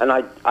 and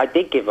I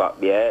did give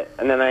up,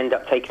 and then I ended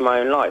up taking my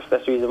own life.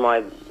 That's the reason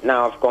why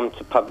now I've gone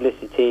to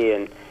publicity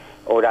and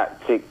all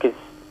that, because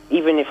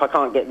even if I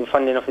can't get the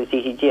funding off the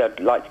CCG,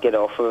 I'd like to get it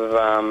off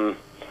of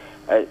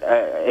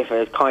if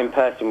a kind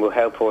person will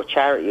help, or a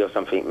charity or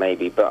something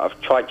maybe. But I've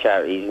tried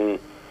charities and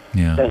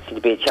don't seem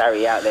to be a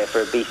charity out there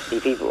for obesity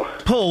people.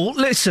 Paul,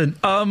 listen,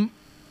 I'm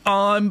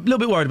a little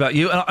bit worried about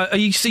you. Are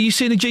you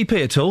seeing a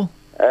GP at all?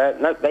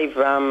 No,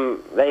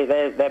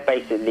 they're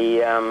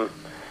basically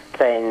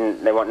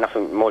saying they want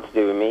nothing more to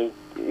do with me,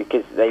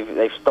 because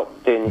they've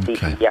stopped doing the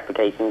CCG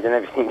applications and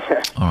everything.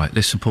 All right,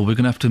 listen, Paul, we're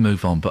going to have to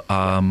move on, but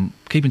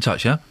keep in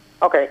touch, yeah?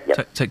 Okay,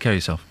 yep. Take care of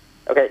yourself.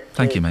 Okay.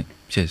 Thank you, mate.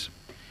 Cheers.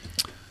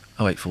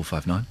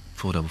 08459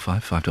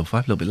 455 555.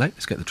 A little bit late.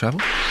 Let's get the travel.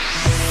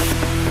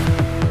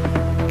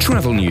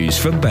 Travel news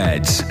for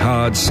beds,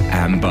 cards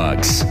and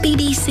bugs.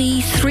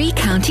 BBC Three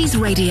Counties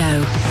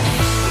Radio.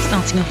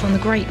 Starting off on the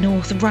Great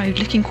North Road,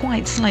 looking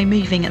quite slow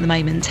moving at the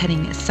moment,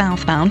 heading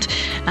southbound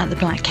at the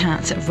Black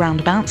Cat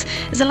roundabout.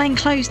 There's a lane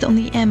closed on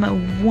the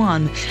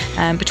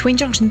M1 between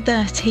junction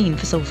 13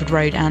 for Salford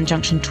Road and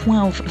junction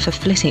 12 for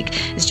Flitwick.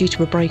 It's due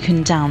to a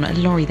broken down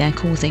lorry there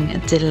causing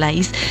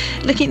delays.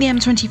 Looking at the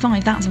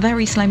M25, that's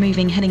very slow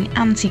moving, heading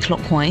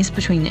anti-clockwise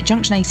between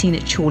junction 18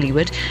 at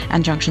Chorleywood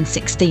and junction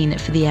 16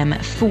 for the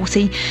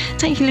M40.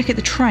 Taking a look at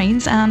the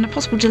trains and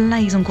possible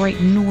delays on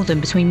Great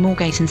Northern between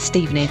Moorgate and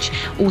Stevenage,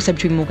 also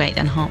between Moorgate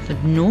and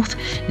Hertford North.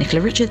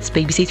 Nicola Richards,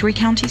 BBC Three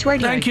Counties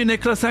Radio. Thank you,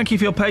 Nicola. Thank you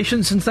for your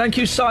patience, and thank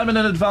you, Simon,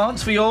 in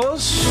advance for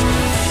yours.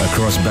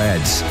 Across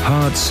beds,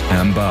 hearts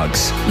and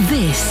bugs.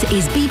 This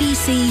is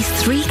BBC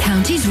Three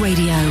Counties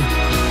Radio.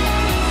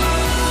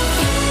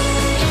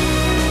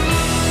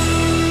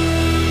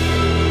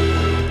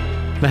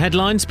 The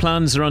headlines: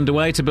 plans are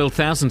underway to build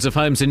thousands of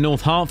homes in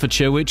North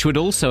Hertfordshire, which would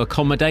also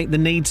accommodate the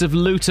needs of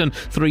Luton.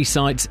 3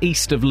 sites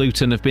east of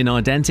Luton have been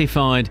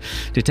identified.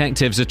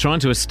 Detectives are trying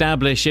to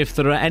establish if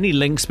there are any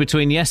links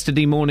between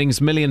yesterday morning's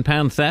 £1 million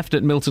theft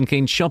at Milton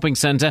Keynes Shopping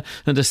Centre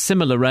and a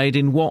similar raid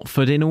in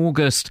Watford in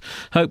August.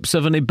 Hopes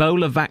of an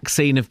Ebola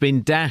vaccine have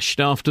been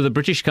dashed after the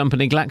British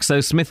company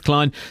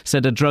GlaxoSmithKline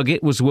said a drug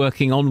it was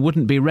working on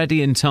wouldn't be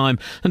ready in time.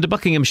 And a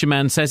Buckinghamshire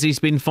man says he's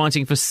been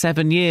fighting for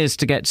 7 years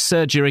to get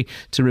surgery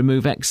to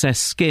remove excess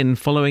skin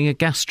following a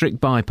gastric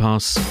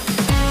bypass.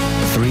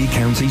 Three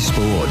Counties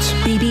Sports.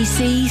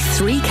 BBC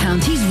Three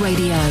Counties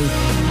Radio.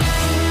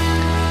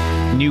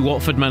 New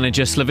Watford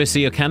manager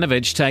Slavisa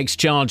Jokanovic takes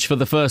charge for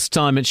the first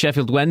time at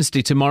Sheffield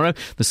Wednesday tomorrow.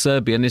 The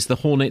Serbian is the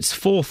Hornets'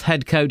 4th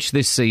head coach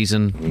this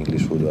season.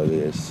 English football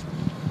is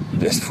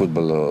best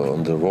football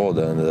on the road,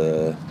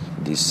 and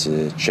this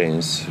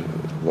chance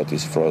what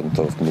is in front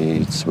of me,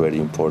 it's very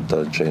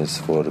important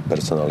chance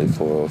personally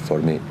for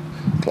me.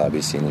 Club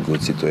is in a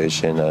good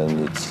situation,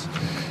 and it's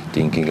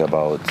thinking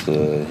about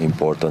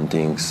important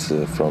things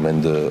from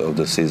end of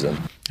the season.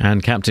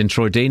 And Captain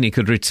Troy Deeney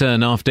could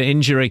return after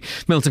injury.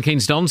 Milton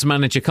Keynes Dons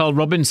manager Carl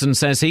Robinson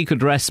says he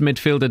could rest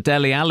midfielder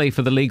Dele Alli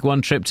for the League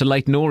One trip to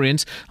Leyton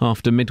Orient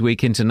after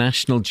midweek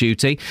international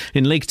duty.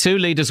 In League Two,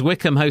 leaders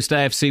Wickham host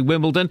AFC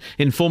Wimbledon.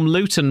 In form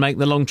Luton make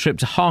the long trip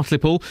to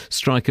Hartlepool.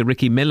 Striker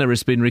Ricky Miller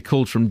has been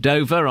recalled from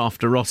Dover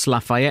after Ross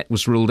Lafayette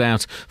was ruled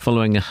out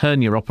following a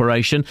hernia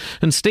operation.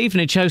 And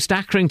Stevenage host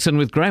Accrington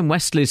with Graham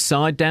Westley's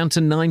side down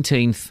to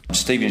 19th.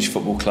 Stevenage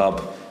Football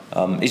Club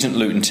isn't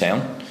Luton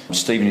Town.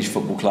 Stevenage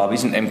Football Club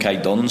isn't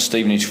MK Dons.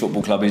 Stevenage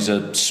Football Club is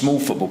a small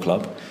football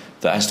club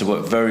that has to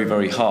work very,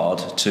 very hard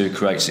to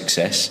create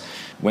success.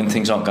 When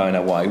things aren't going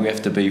our way, we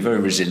have to be very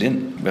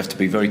resilient, we have to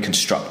be very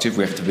constructive,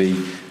 we have to be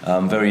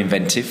very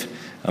inventive,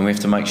 and we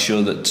have to make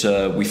sure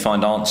that we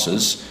find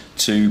answers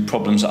to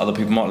problems that other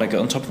people might let get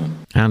on top of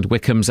them. And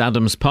Wycombe's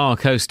Adams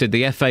Park hosted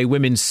the FA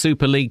Women's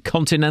Super League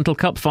Continental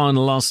Cup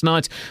final last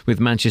night,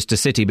 with Manchester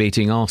City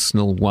beating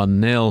Arsenal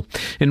 1-0.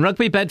 In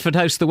rugby, Bedford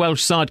host the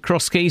Welsh side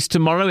Cross Keys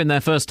tomorrow in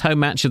their first home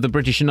match of the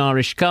British and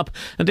Irish Cup.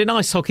 And in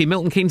ice hockey,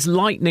 Milton Keynes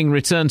Lightning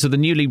return to the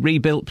newly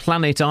rebuilt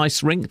Planet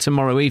Ice Rink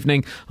tomorrow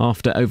evening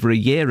after over a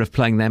year of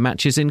playing their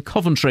matches in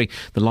Coventry.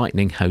 The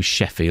Lightning host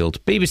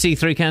Sheffield. BBC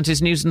Three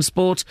Counties News and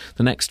Sport.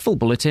 The next full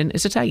bulletin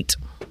is at 8.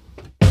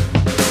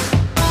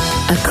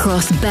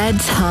 Across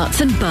beds,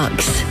 hearts and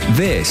bucks.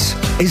 This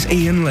is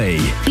Iain Lee.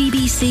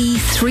 BBC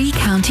Three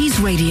Counties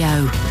Radio.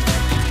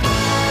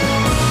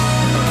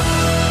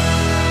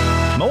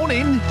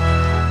 Morning.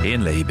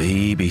 Iain Lee,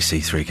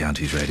 BBC Three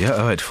Counties Radio.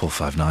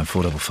 08459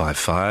 455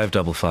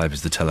 555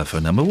 is the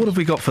telephone number. What have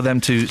we got for them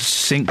to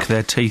sink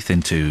their teeth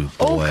into,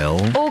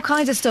 Well, all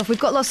kinds of stuff. We've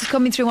got lots of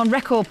coming through on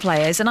record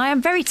players, and I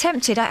am very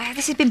tempted.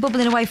 This has been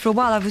bubbling away for a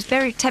while. I was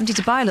very tempted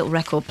to buy a little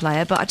record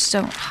player, but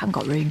I haven't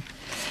got room.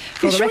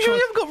 You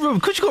haven't got room.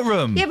 Of course you've got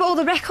room. Yeah, but all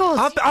the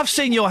records. I've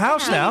seen your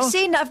house now. You've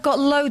seen that I've got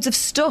loads of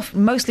stuff,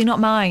 mostly not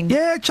mine.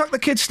 Yeah, chuck the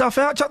kids' stuff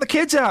out. Chuck the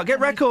kids out. Get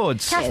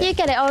records. Kath, you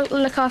get it. I'll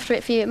look after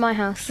it for you at my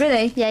house.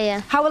 Really?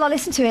 Yeah. How will I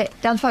listen to it?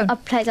 Down the phone? I'll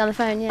play it down the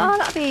phone, yeah. Oh,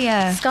 that'd be...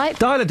 Skype?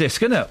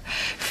 Dial-a-disc, isn't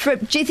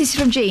it? This is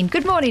from Jean.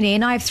 Good morning,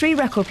 Ian. I have 3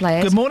 record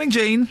players. Good morning,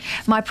 Jean.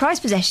 My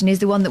prized possession is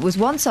the one that was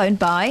once owned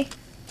by...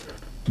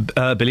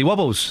 Billy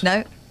Wobbles.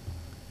 No.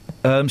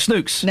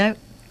 Snooks. No.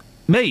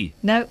 Me.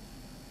 No.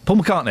 Paul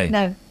McCartney.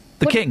 No.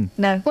 The King.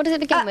 No. What does it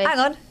begin with? Hang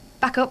on.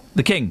 Back up.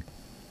 The King.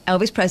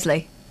 Elvis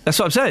Presley. That's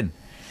what I'm saying.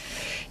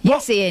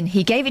 Yes, Ian.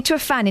 He gave it to a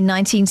fan in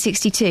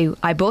 1962.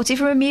 I bought it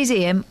from a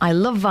museum. I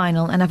love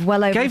vinyl and have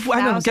well over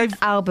 1,000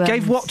 albums.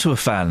 Gave what to a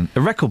fan?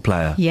 A record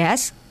player?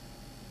 Yes.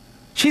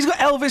 She's got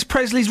Elvis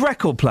Presley's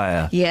record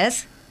player?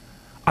 Yes.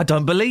 I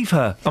don't believe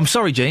her. I'm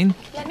sorry, Jean.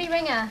 Let me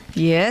ring her.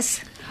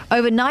 Yes.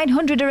 Over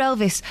 900 are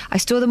Elvis. I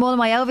store them all in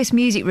my Elvis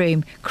music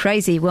room.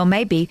 Crazy, well,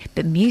 maybe,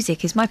 but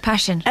music is my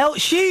passion.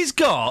 She's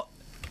got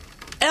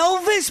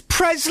Elvis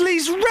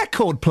Presley's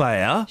record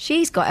player?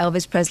 She's got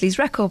Elvis Presley's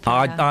record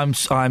player.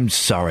 I'm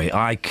sorry,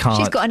 I can't.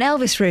 She's got an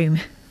Elvis room.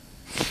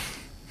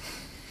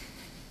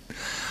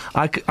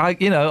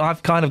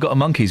 I've kind of got a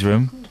monkey's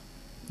room.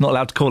 Not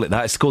allowed to call it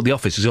that. It's called the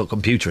office. It's got a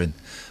computer in.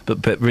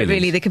 But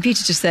really, the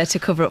computer's just there to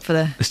cover up for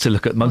the... It's to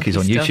look at monkeys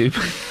on stuff.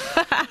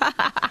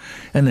 YouTube.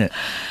 Isn't it?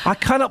 I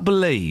cannot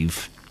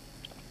believe...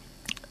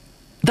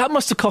 That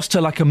must have cost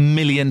her like £1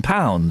 million.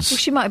 Well,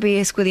 she might be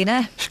a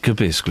squillionaire. She could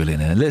be a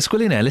squillionaire.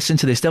 Squillionaire, listen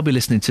to this. They'll be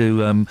listening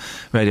to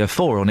Radio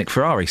 4 or Nick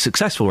Ferrari,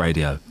 successful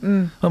radio.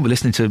 Won't be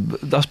listening to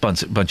us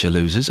bunch of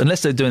losers,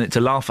 unless they're doing it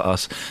to laugh at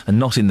us and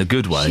not in the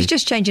good way. She's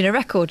just changing her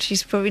record.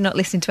 She's probably not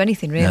listening to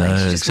anything, really. No,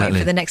 She's just exactly.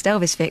 waiting for the next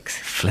Elvis fix.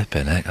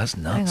 Flipping heck, that's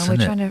nuts, Hang on, isn't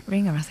we're it? trying to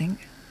ring her, I think.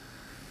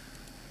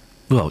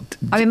 Well...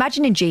 I'm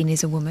imagining Jean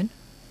is a woman.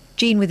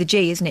 Jean with a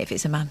G, isn't it, if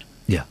it's a man?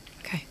 Yeah.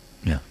 Okay.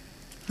 Yeah.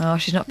 Oh,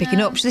 she's not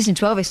picking up. She's listening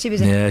to Elvis too,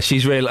 isn't she? Yeah,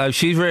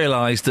 she's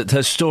realised that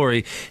her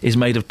story is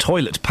made of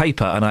toilet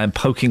paper and I am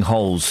poking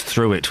holes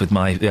through it with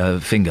my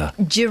finger.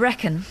 Do you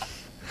reckon?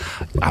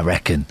 I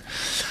reckon.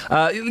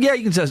 Yeah,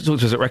 you can talk to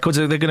us at Records.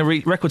 They're going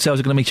to record sales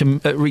are going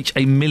to reach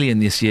 1 million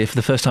this year for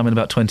the first time in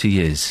about 20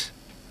 years.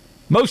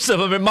 Most of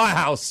them in my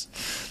house.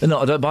 They're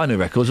not. I don't buy new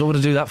records. What would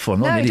I do that for? I'm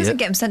not an No, it idiot. doesn't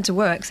get them sent to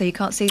work, so you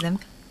can't see them.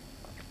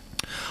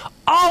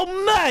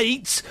 Oh,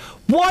 mate!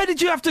 Why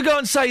did you have to go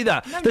and say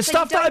that? No, The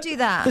stuff don't do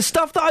that. The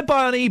stuff that I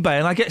buy on eBay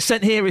and I get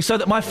sent here is so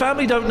that my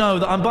family don't know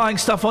that I'm buying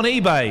stuff on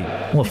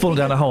eBay. Oh, I've fallen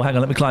down a hole. Hang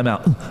on, let me climb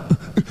out.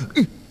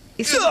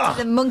 It's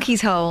the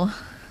monkey's hole.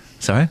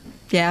 Sorry?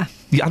 Yeah.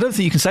 I don't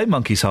think you can say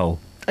monkey's hole.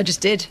 I just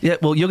did. Yeah,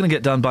 well, you're going to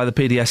get done by the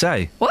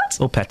PDSA. What?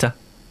 Or PETA.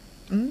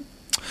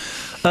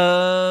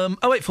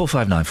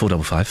 08459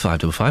 455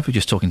 555. We're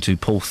just talking to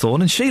Paul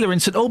Thorne, and Sheila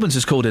in St Albans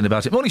has called in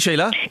about it. Morning,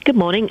 Sheila. Good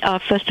morning.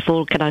 First of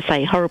all, can I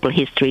say Horrible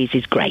Histories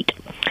is great.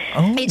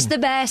 Oh. It's the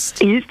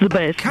best. It is the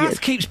best.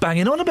 Kath keeps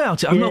banging on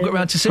about it. I've not got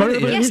round to seeing it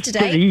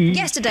yet.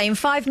 Yesterday, in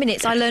 5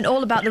 minutes, I learned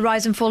all about the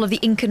rise and fall of the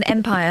Incan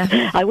Empire.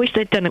 I wish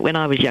they'd done it when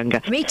I was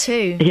younger. Me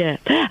too. Yeah.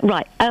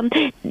 Right.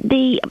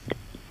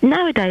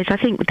 Nowadays, I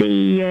think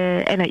the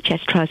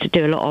NHS tries to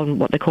do a lot on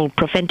what they call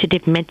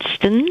preventative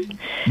medicine.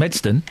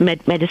 Medicine?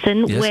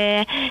 Medicine, yes.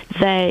 Where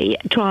they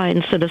try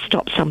and sort of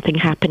stop something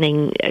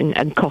happening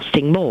and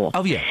costing more.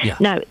 Oh, yeah.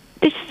 Now,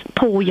 this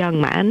poor young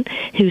man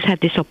who's had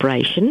this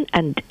operation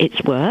and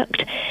it's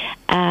worked,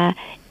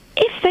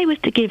 if they was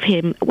to give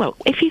him, well,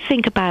 if you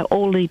think about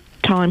all the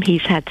time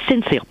he's had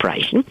since the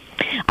operation,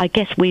 I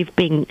guess we've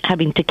been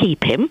having to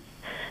keep him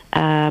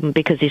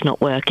because he's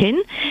not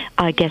working.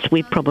 I guess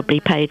we've probably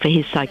paid for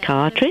his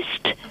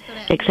psychiatrist,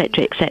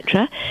 etc.,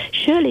 etc.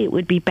 Surely it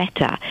would be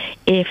better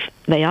if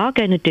they are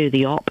going to do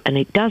the op and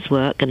it does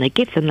work and they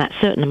give them that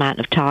certain amount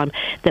of time,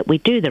 that we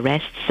do the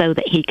rest so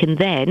that he can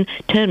then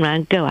turn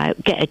around, go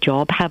out, get a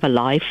job, have a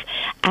life,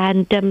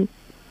 and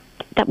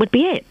that would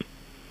be it.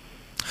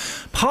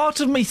 Part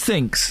of me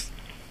thinks,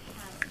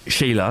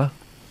 Sheila,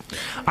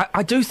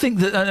 I do think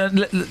that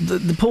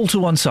the Paul to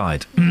one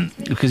side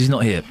because he's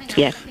not here.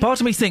 Yeah.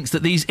 Part of me thinks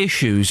that these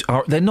issues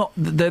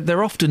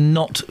they're often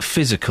not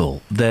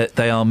physical.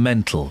 They are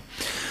mental.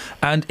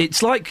 And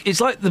it's like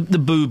the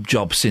boob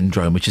job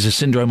syndrome, which is a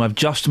syndrome I've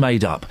just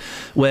made up,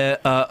 where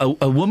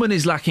a woman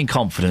is lacking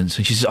confidence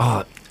and she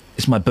says,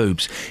 it's my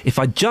boobs. If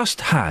I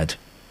just had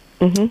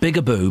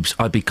bigger boobs,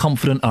 I'd be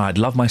confident and I'd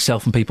love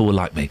myself and people would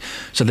like me.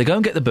 So they go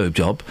and get the boob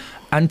job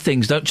and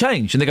things don't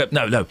change. And they go,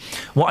 no,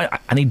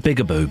 I need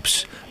bigger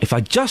boobs. If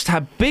I just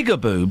had bigger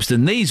boobs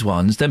than these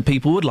ones, then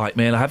people would like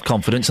me and I'd have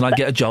confidence and I'd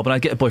get a job and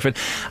I'd get a boyfriend.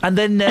 And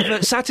they're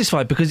never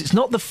satisfied because it's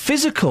not the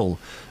physical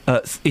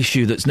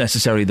issue that's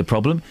necessarily the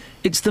problem,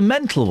 it's the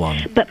mental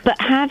one. But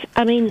have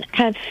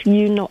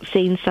you not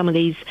seen some of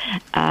these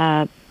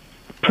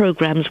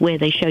programmes where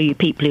they show you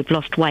people who've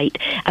lost weight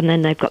and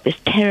then they've got this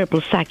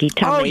terrible saggy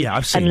tummy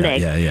I've seen and that.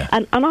 legs? Yeah.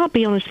 And I'll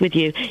be honest with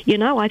you,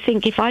 I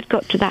think if I'd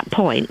got to that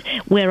point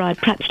where I'd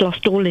perhaps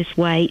lost all this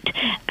weight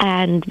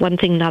and one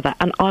ththing and another,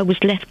 and I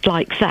was left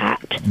like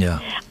that,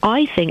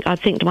 I think I'd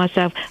think to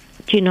myself,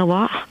 do you know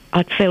what?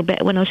 I'd feel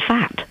better when I was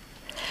fat.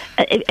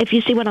 If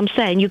you see what I'm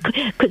saying,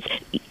 because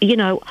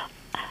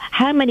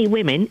how many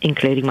women,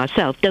 including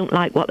myself, don't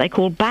like what they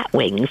call bat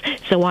wings,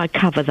 so I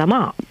cover them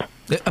up.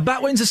 A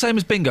bat wing's the same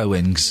as bingo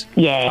wings?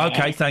 Yeah.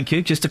 OK, thank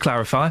you, just to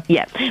clarify.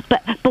 Yeah,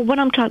 but what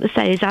I'm trying to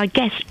say is I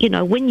guess,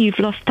 when you've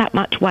lost that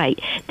much weight,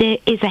 there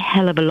is a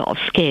hell of a lot of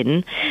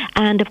skin,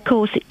 and of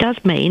course it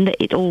does mean that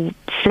it all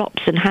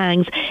flops and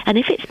hangs, and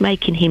if it's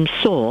making him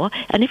sore,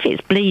 and if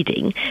it's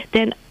bleeding,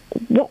 then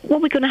what are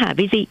we going to have?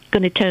 Is he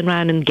going to turn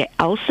around and get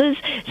ulcers?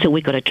 So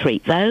we've got to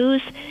treat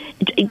those.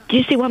 Do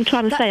you see what I'm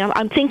trying to say?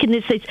 I'm thinking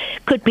this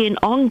could be an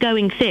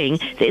ongoing thing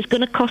that is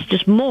going to cost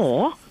us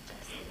more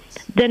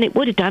than it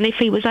would have done if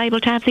he was able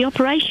to have the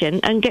operation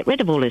and get rid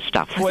of all this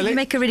stuff. Well, you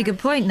make a really good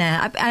point there.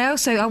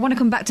 I want to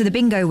come back to the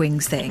bingo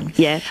wings thing.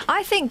 Yeah.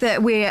 I think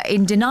that we're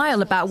in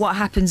denial about what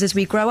happens as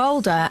we grow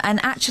older, and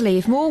actually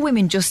if more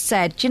women just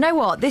said, do you know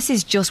what, this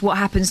is just what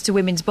happens to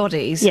women's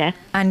bodies,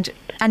 and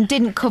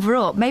didn't cover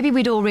up, maybe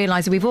we'd all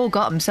realise that we've all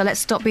got them, so let's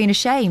stop being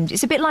ashamed.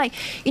 It's a bit like,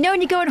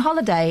 when you go on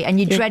holiday and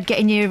you dread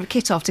getting your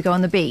kit off to go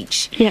on the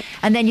beach,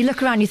 and then you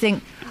look around and you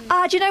think,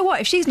 do you know what,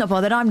 if she's not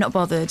bothered, I'm not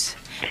bothered.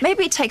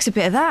 Maybe it takes a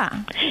bit of that.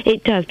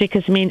 It does,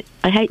 because,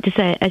 I hate to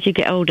say it, as you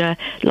get older,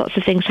 lots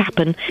of things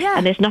happen,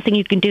 and there's nothing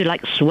you can do,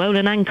 like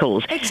swollen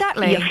ankles.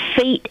 Exactly. Your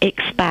feet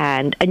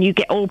expand, and you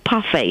get all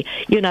puffy.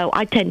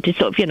 I tend to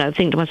sort of,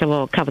 think to myself,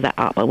 I'll cover that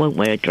up, I won't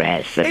wear a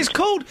dress. It's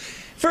called...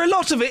 For a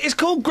lot of it, it's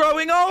called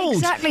growing old.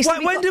 Exactly.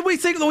 So when did we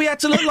think that we had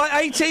to look like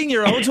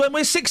 18-year-olds when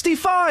we're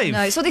 65?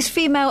 No, so this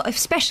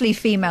especially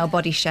female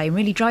body shame,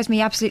 really drives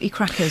me absolutely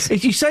crackers.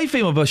 If you say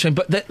female body shame,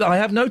 but I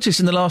have noticed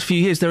in the last few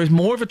years there is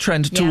more of a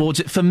trend towards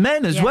it for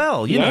men as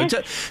well.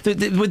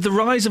 With the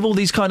rise of all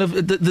these kind of...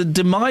 The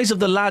demise of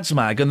the lads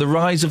mag and the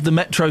rise of the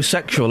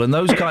metrosexual and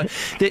those kind...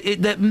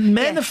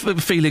 men are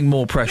feeling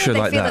more pressure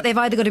like that. They feel that they've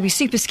either got to be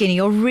super skinny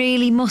or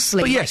really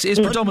muscly. But yes, it's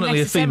predominantly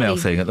a female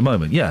thing at the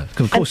moment,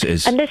 of course it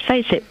is. And let's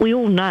face it, we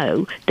all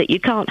know that you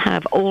can't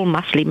have all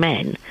muscly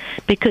men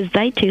because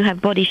they too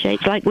have body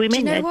shapes like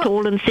women. They're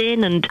tall and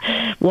thin and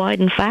wide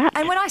and fat.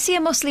 And when I see a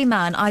muscly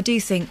man, I do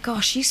think,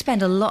 gosh, you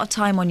spend a lot of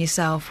time on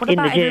yourself. What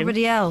about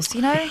everybody else,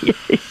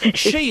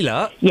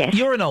 Sheila, yes.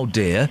 You're an old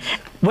dear.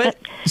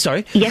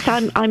 Sorry? Yes,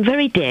 I'm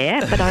very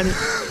dear, but I'm...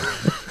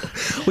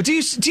 Well, do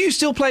you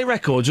still play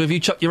records, or have you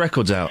chucked your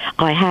records out?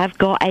 I have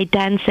got a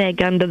dance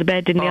egg under the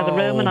bed in the other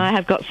room, and I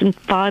have got some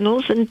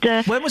vinyls.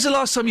 And when was the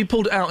last time you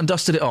pulled it out and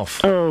dusted it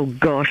off? Oh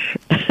gosh,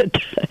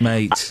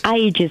 mate,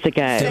 ages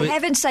ago. For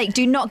heaven's sake,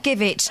 do not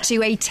give it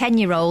to a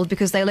 10-year-old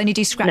because they'll only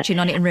do scratching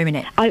on it and ruin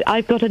it.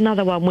 I've got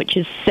another one which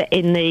is set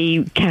in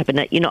the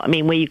cabinet. You know what I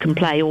mean, where you can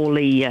play all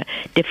the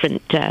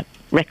different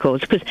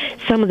records, because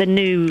some of the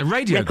new a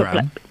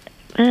radiogram.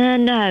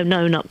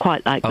 No, not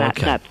quite like that.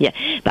 Okay.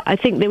 No, but I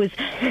think there was,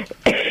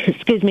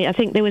 excuse me, I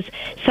think there was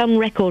some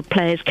record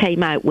players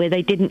came out where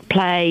they didn't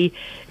play,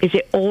 is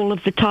it all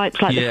of the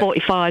types, like the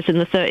 45s and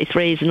the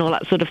 33s and all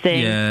that sort of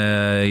thing?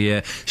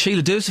 Yeah.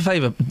 Sheila, do us a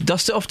favour,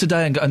 dust it off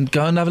today and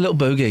go and have a little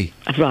boogie.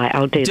 Right,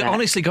 I'll do that.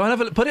 Honestly, go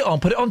and put it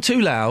on too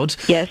loud.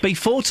 Yes. Be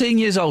 14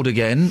 years old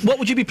again. What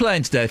would you be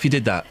playing today if you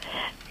did that?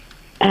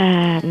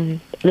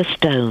 The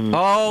Stones.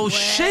 Oh,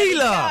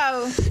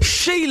 Sheila!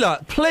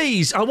 Sheila,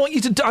 please,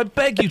 I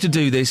beg you to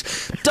do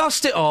this.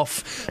 Dust it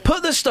off,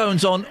 put the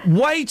Stones on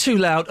way too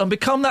loud, and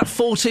become that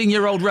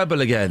 14-year-old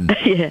rebel again.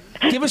 Yeah.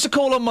 Give us a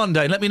call on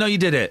Monday and let me know you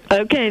did it.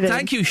 Okay, then.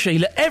 Thank you,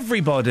 Sheila.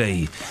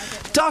 Everybody,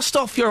 dust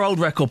off your old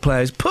record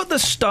players, put the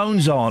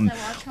Stones on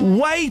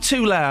way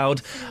too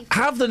loud,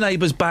 have the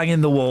neighbours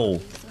banging the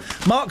wall.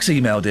 Mark's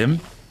emailed him.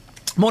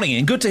 Morning,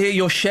 Ian. Good to hear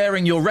you're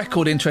sharing your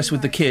record interest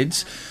with the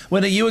kids.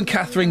 When are you and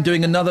Catherine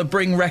doing another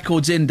Bring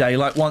Records In Day,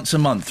 like once a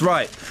month?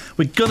 Right,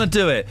 we're going to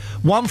do it.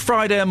 One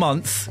Friday a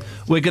month,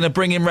 we're going to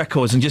bring in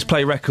records and just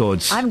play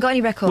records. I haven't got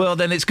any records. Well,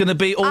 then it's going to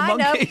be all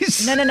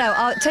monkeys. No.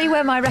 I'll tell you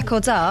where my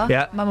records are.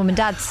 Yeah. My mum and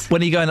dad's.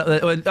 When are you going up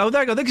there? Oh,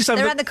 there you go.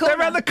 They're around the corner. They're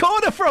around the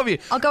corner from you.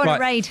 I'll go on a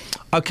raid.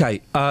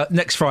 OK,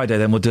 next Friday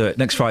then we'll do it.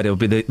 Next Friday will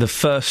be the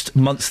first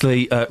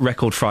monthly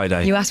Record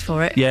Friday. You asked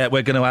for it. Yeah,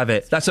 we're going to have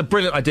it. That's a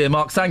brilliant idea,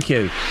 Mark. Thank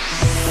you.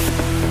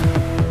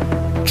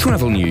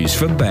 Travel news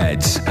for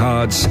beds,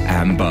 cards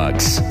and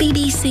bugs.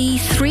 BBC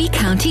Three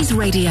Counties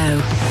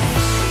Radio.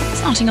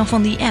 Starting off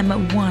on the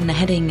M1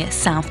 heading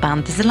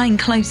southbound, there's a lane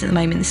closed at the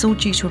moment. This is all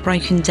due to a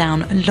broken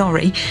down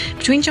lorry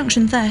between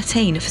junction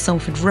 13 for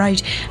Salford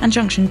Road and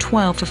junction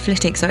 12 for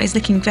Flitwick, so it's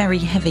looking very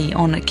heavy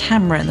on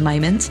camera at the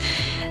moment.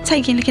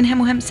 Taking a look in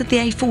Hemel Hempstead, the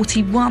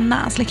A41,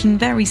 that's looking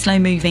very slow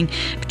moving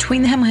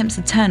between the Hemel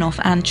Hempstead turn-off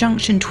and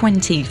junction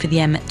 20 for the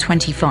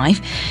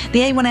M25.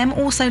 The A1M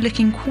also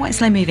looking quite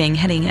slow moving,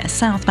 heading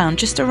southbound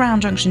just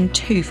around junction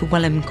 2 for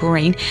Welham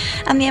Green.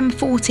 And the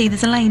M40,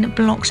 there's a lane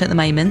blocked at the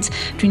moment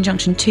between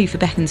junction 2 for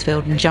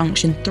Beaconsfield and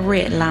junction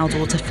 3 at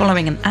Loudwater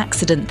following an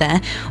accident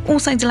there.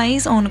 Also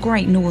delays on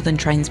Great Northern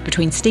trains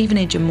between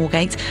Stevenage and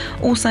Moorgate,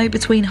 also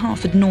between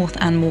Hertford North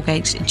and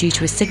Moorgate due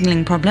to a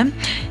signalling problem.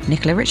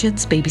 Nicola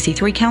Richards, BBC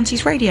Three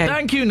Counties Radio.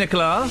 Thank you,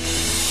 Nicola.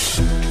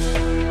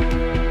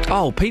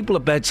 Oh, people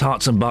at Beds,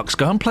 Hearts and Bucks,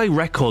 go and play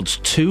records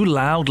too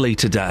loudly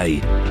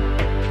today.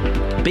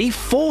 Be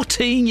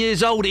 14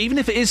 years old, even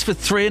if it is for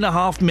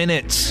 3.5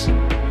 minutes.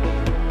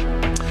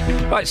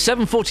 Right,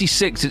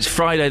 7:46, it's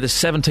Friday the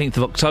 17th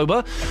of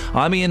October.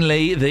 I'm Iain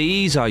Lee.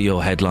 These are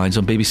your headlines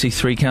on BBC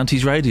Three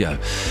Counties Radio.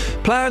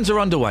 Plans are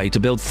underway to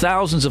build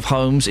thousands of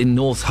homes in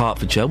North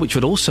Hertfordshire, which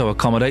would also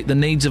accommodate the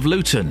needs of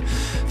Luton.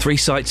 3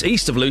 sites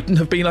east of Luton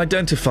have been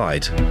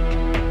identified.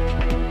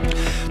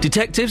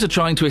 Detectives are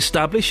trying to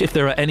establish if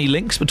there are any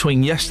links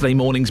between yesterday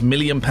morning's £1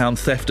 million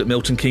theft at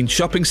Milton Keynes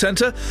Shopping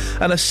Centre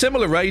and a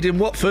similar raid in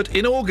Watford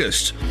in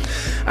August.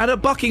 And a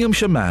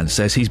Buckinghamshire man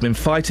says he's been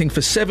fighting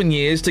for 7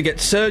 years to get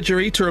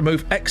surgery to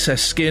remove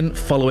excess skin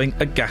following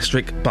a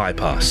gastric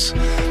bypass.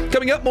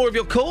 Coming up, more of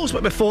your calls,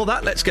 but before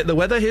that, let's get the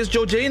weather. Here's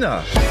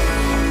Georgina.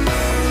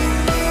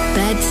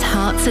 Beds,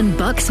 Hearts and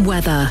Bucks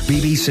weather.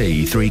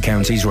 BBC Three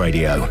Counties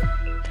Radio.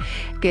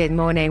 Good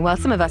morning. Well,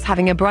 some of us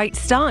having a bright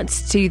start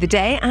to the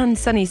day and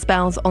sunny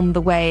spells on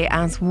the way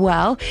as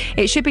well.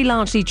 It should be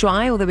largely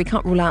dry, although we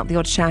can't rule out the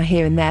odd shower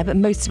here and there, but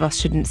most of us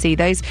shouldn't see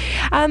those.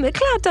 The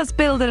cloud does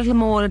build a little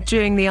more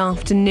during the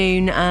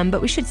afternoon, but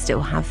we should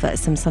still have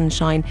some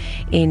sunshine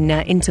in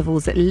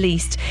intervals at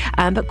least.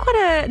 But quite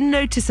a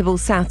noticeable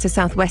south to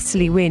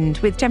southwesterly wind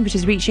with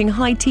temperatures reaching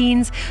high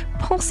teens,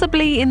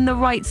 possibly in the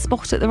right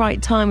spot at the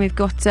right time. We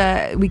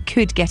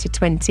could get a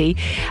 20.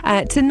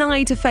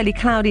 Tonight, a fairly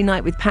cloudy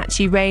night with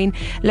patchy rain,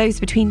 lows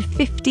between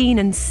 15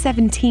 and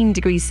 17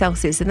 degrees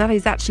Celsius, and that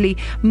is actually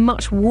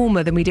much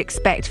warmer than we'd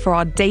expect for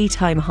our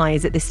daytime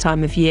highs at this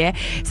time of year.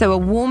 So a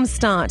warm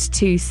start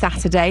to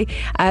Saturday,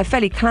 a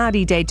fairly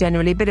cloudy day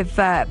generally, a bit of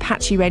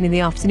patchy rain in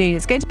the afternoon.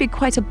 It's going to be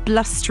quite a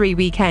blustery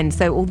weekend,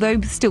 so although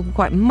still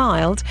quite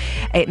mild,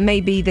 it may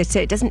be that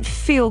it doesn't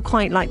feel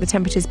quite like the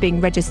temperatures being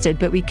registered,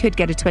 but we could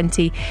get a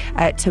 20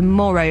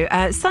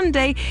 tomorrow.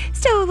 Sunday,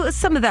 still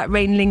some of that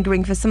rain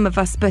lingering for some of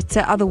us, but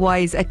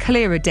otherwise a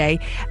clearer day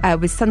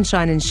with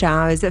sunshine and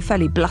showers,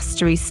 fairly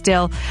blustery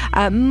still.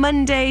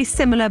 Monday,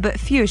 similar but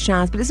fewer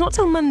showers, but it's not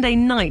till Monday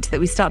night that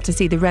we start to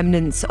see the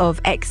remnants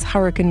of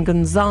ex-Hurricane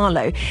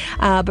Gonzalo.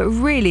 But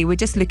really, we're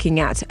just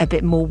looking at a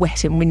bit more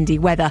wet and windy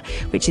weather,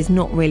 which is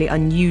not really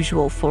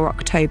unusual for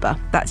October.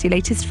 That's your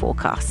latest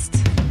forecast.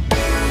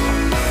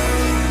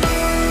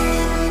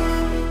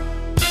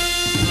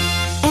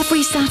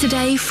 Every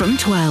Saturday from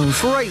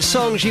 12. Great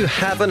songs you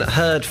haven't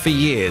heard for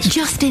years.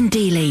 Justin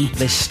Dealey.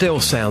 This still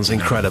sounds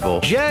incredible.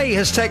 Jay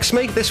has texted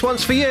me. This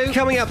one's for you.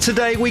 Coming up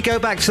today, we go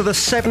back to the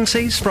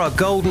 70s for our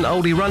golden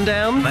oldie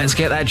rundown. Let's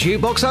get that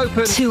jukebox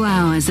open. 2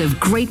 hours of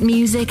great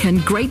music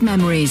and great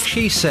memories.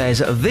 She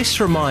says, this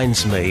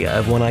reminds me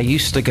of when I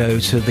used to go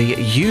to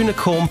the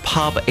Unicorn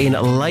pub in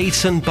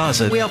Leighton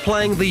Buzzard. We are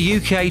playing the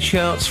UK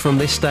charts from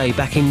this day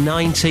back in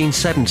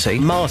 1970.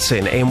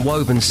 Martin in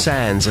Woburn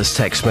Sands has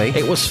texted me.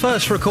 It was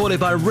first recorded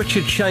by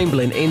Richard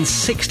Chamberlain in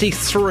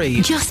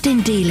 63.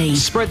 Justin Dealey.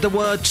 Spread the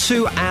word.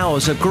 2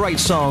 hours of great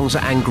songs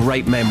and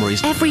great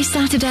memories. Every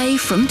Saturday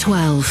from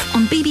 12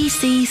 on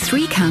BBC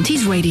Three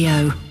Counties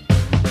Radio.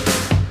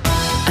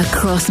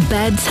 Across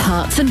Beds,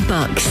 Hearts and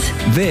Bucks.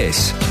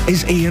 This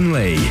is Iain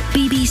Lee.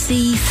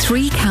 BBC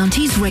Three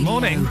Counties Radio.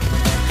 Morning.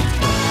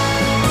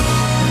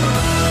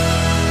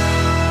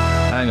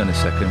 hang on a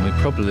second. We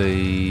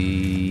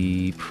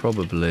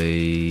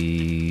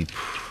probably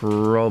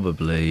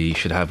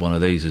should have one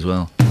of these as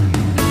well.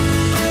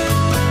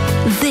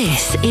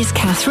 This is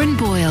Catherine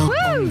Boyle.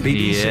 On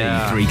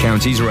BBC Three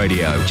Counties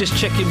Radio. Just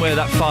checking where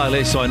that file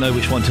is so I know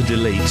which one to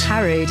delete.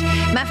 How rude.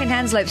 Maffin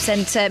Hanslope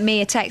sent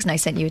me a text. No,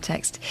 sent you a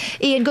text.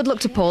 Iain, good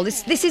luck to Paul.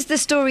 This is the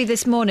story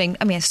this morning.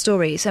 I mean, a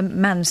story. It's a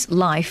man's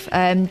life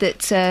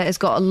that has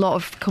got a lot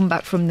of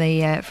comeback from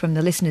the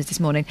listeners this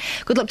morning.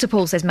 Good luck to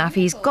Paul, says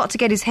Maffy. He's got to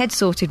get his head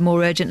sorted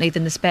more urgently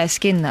than the spare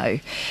skin, though.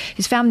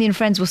 His family and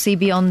friends will see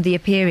beyond the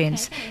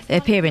appearance.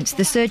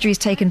 The surgery's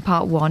taken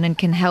part 1 and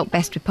can help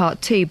best with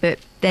part 2, but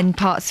then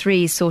part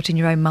 3 is sorting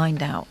your own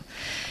mind out.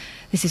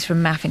 This is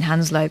from Maffin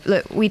Hanslope.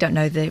 Look, we don't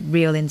know the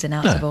real ins and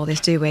outs of all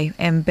this, do we?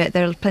 But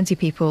there are plenty of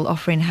people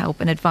offering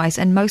help and advice,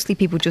 and mostly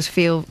people just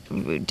feel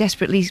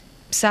desperately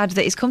sad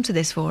that it's come to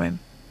this for him.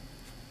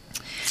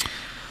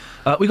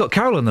 We got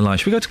Carol on the line.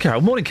 Should we go to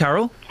Carol? Morning,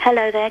 Carol.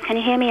 Hello there. Can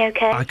you hear me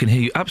okay? I can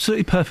hear you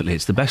absolutely perfectly.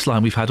 It's the best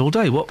line we've had all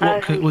day. What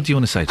do you want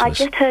to say to us? I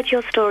just heard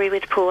your story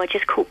with Paul. I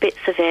just caught bits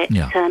of it.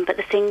 Yeah. But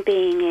the thing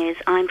being is,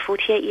 I'm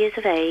 48 years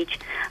of age.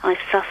 I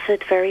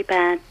suffered very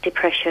bad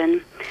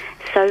depression.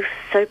 So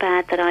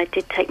bad that I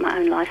did take my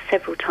own life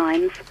several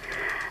times.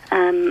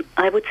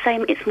 I would say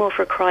it's more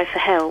for a cry for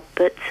help,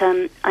 but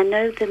I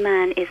know the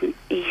man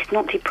he's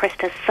not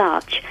depressed as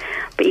such,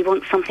 but he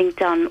wants something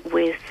done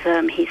with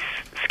his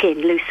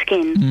skin, loose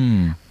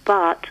skin.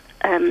 But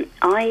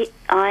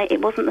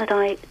it wasn't that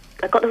I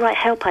got the right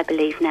help, I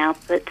believe now,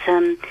 but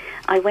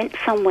I went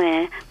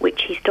somewhere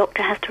which his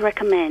doctor has to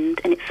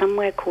recommend, and it's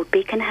somewhere called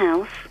Beacon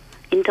House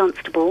in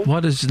Dunstable. Why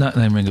does that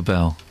name ring a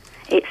bell?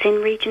 It's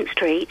in Regent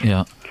Street.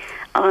 Yeah.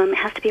 It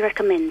has to be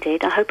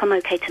recommended. I hope I'm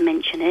okay to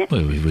mention it.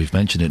 Well, we've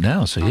mentioned it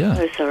now, so yeah. I'm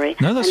so sorry.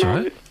 No, that's all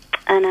right.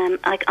 And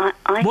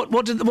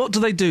What do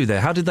they do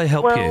there? How did they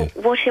help you? Well,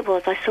 what it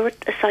was, I saw a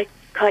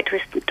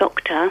psychiatrist,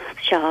 Dr.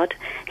 Shard.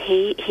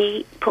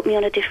 He put me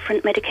on a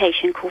different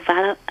medication called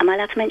Am I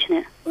allowed to mention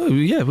it? Oh,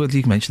 yeah, well,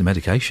 you can mention the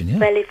medication, yeah.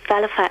 Well, it's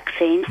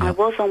Valifaxine. Yeah. I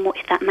was on what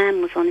that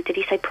man was on. Did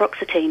he say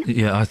Paroxetine?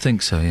 Yeah, I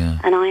think so, yeah.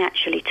 And I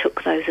actually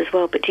took those as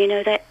well. But do you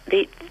know that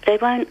they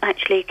won't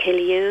actually kill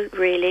you,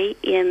 really?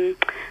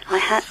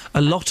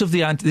 A lot of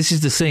the this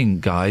is the thing,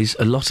 guys.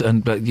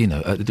 But you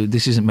know,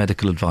 this isn't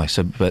medical advice.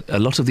 But a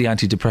lot of the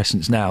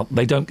antidepressants now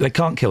they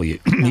can't kill you.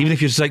 Even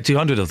if you take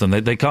 200 of them,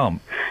 they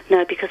can't.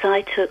 No, because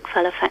I took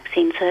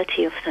Valifaxine,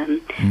 30 of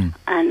them,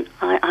 and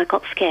I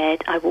got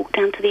scared. I walked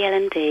down to the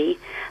L&D,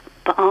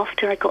 but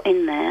after I got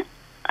in there,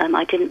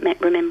 I didn't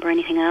remember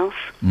anything else.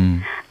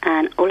 And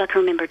all I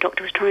can remember, a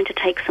doctor was trying to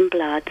take some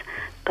blood,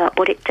 but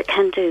what it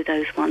can do,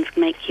 those ones,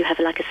 make you have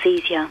like a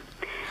seizure,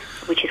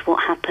 which is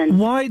what happened.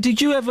 Why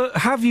did you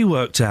have you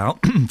worked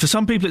out? For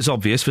some people it's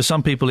obvious, for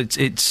some people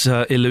it's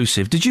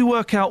elusive. Did you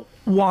work out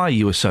why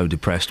you were so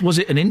depressed? Was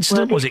it an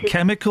incident? Was it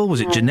chemical?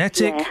 Was it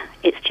genetic? Yeah,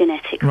 it's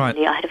genetic, right.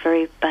 Really. I had a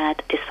very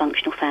bad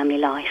dysfunctional family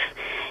life.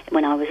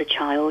 When I was a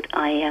child,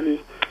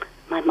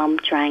 my mum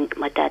drank,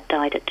 my dad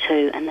died at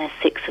 2, and there's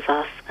 6 of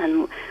us,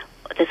 and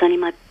there's only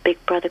my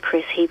big brother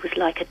Chris. He was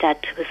like a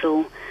dad to us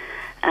all,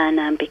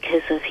 and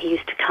because he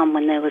used to come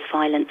when there was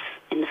violence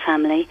in the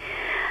family.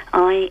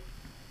 I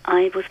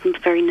was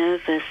very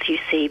nervous, you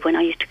see, when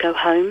I used to go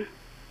home.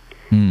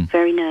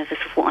 Very nervous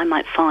of what I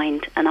might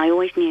find. And I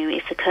always knew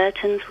if the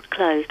curtains were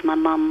closed,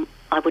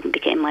 I wouldn't be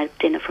getting my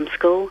dinner from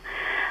school.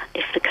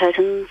 If the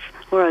curtains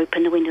were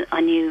open, the window,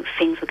 I knew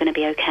things were going to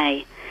be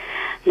okay.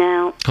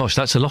 Now, gosh,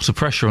 that's a lot of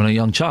pressure on a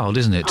young child,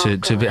 isn't it?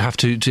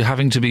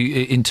 Having to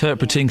be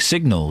interpreting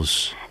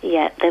signals.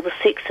 Yeah, there were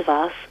 6 of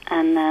us,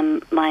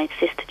 and my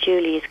sister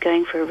Julie is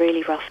going through a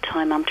really rough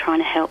time. I'm trying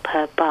to help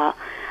her, but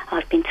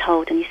I've been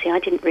told, and you see, I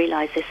didn't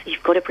realise this,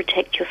 you've got to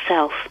protect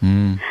yourself.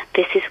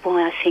 This is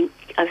why I think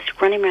I was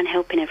running around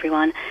helping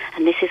everyone,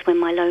 and this is when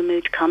my low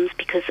mood comes,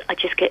 because I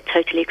just get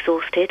totally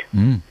exhausted.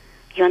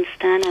 You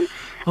understand? And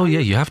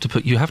you have to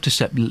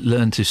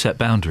learn to set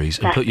boundaries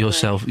and put your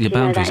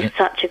boundaries. That is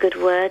such a good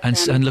word.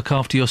 And look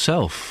after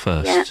yourself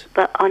first. Yeah,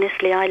 but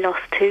honestly, I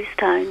lost 2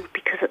 stone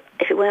because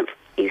if it weren't,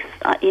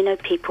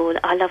 people.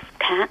 I love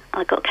cat.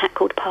 I got a cat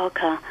called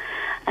Parker,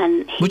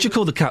 and what'd you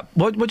call the cat?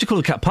 What'd you call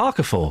the cat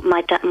Parker for?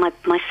 My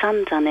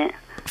son done it.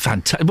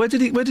 Fantastic. Where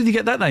did he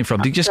get that name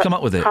from? Did he just come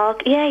up with it?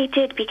 Yeah, he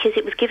did, because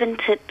it was given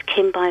to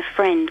him by a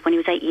friend when he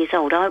was 8 years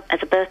old.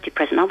 As a birthday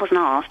present. I wasn't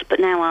asked, but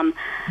now I'm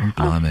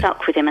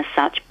stuck with him as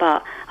such.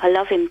 But I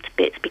love him to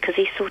bits because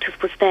he sort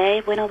of was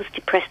there when I was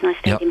depressed, and I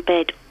stayed in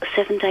bed.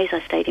 7 days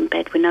I stayed in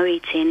bed with no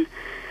eating,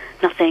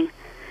 nothing.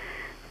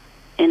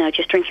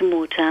 Just drinking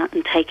water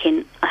and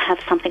taking... I have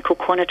something called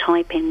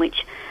quanotyping,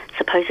 which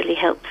supposedly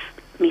helps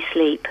me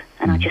sleep.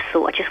 And I just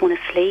thought, I just want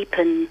to sleep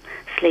and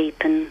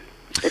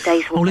the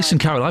days will listen,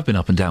 Carol, I've been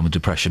up and down with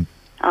depression.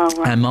 Oh,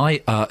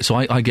 right. And so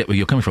I get where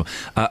you're coming from.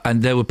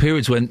 And there were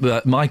periods when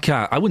my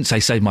cat, I wouldn't say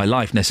saved my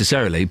life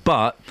necessarily,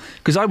 but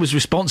because I was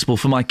responsible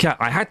for my cat,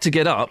 I had to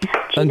get up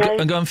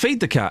and go and feed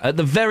the cat at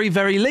the very,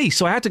 very least.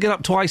 So I had to get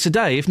up twice a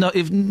day, if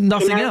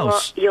nothing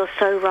else. What? You're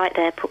so right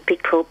there,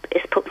 Big Pub.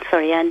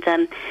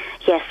 And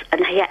yes,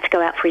 and he had to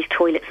go out for his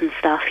toilets and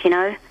stuff,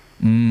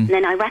 And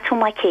then I rattle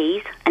my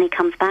keys, and he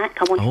comes back.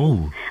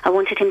 I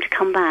wanted him to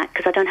come back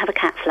because I don't have a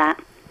cat flat,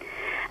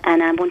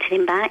 and I wanted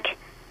him back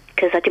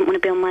because I didn't want to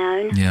be on my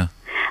own. Yeah.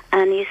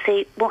 And you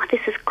see, what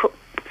this is...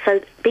 So,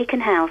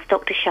 Beacon House,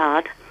 Dr.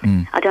 Shard,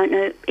 I don't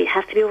know, it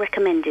has to be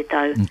recommended,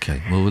 though.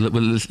 Okay, well,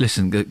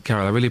 listen,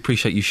 Carol, I really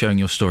appreciate you sharing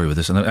your story with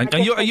us. And are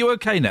you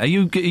okay now? Are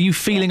you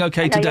feeling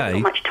okay today? I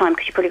haven't got much time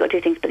because you've probably got to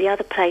do things, but the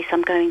other place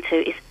I'm going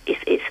to is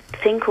it's a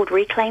thing called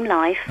Reclaim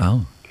Life.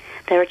 Oh.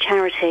 They're a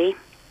charity,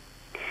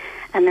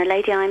 and the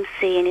lady I'm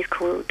seeing is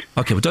called...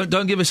 Okay, well,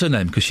 don't give us her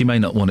name because she may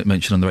not want it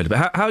mentioned on the radio.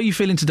 But how are you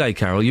feeling today,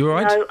 Carol? You all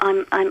right? No,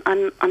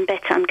 I'm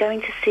better. I'm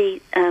going to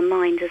see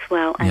Mind as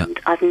well, and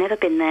I've never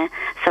been there,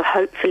 so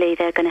hopefully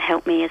they're going to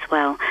help me as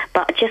well.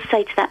 But I just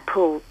say to that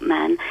Paul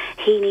man,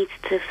 he needs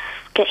to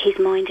get his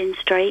mind in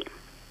straight.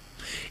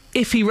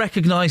 If he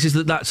recognises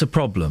that that's a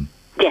problem.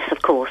 Yes,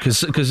 of course.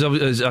 Because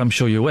as I'm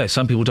sure you're aware,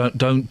 some people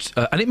don't,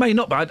 and it may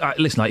not. But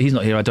listen, he's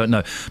not here. I don't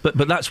know.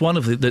 But that's one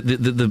of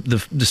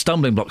the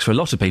stumbling blocks for a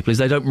lot of people is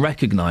they don't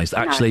recognise that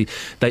actually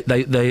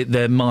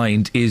their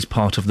mind is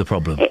part of the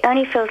problem. It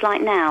only feels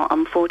like now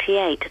I'm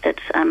 48 that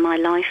my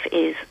life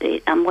is.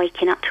 I'm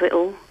waking up to it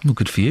all. Well,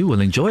 good for you. Well,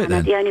 enjoy it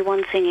then. The only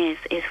one thing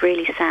is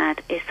really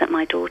sad is that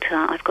my daughter.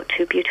 I've got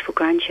 2 beautiful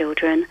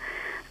grandchildren,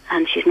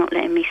 and she's not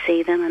letting me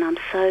see them. And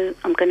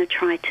I'm going to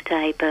try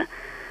today, but.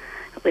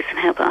 With some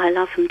help, but I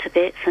love them to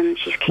bits, and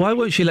she's... Why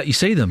won't she let you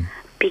see them?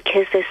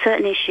 Because there's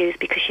certain issues,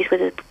 because she's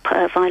with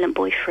a violent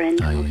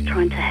boyfriend. I was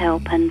trying to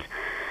help, and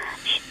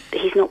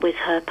he's not with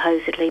her,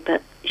 supposedly,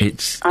 but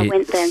I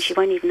went there, and she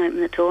won't even open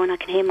the door, and I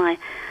can hear my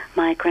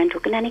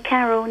granddaughter, Nanny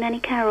Carol,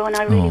 and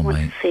I really want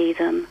to see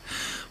them.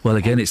 Well,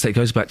 again, it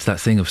goes back to that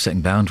thing of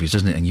setting boundaries,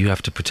 doesn't it? And you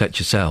have to protect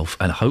yourself,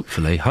 and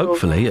hopefully,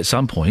 at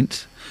some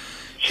point...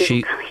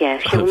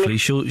 Hopefully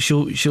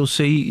she'll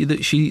see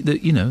that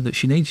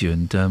she needs you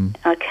and.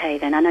 Okay,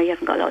 then I know you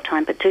haven't got a lot of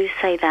time, but do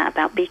say that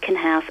about Beacon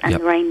House and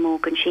Lorraine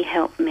Morgan. She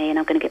helped me, and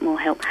I'm going to get more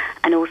help,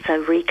 and also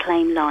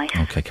Reclaim Life.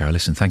 Okay, Carol,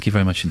 listen, thank you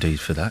very much indeed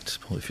for that.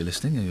 Paul, if you're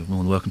listening, you're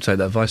more than welcome to take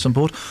that advice on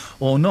board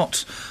or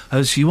not,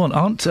 as you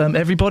want.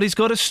 Everybody's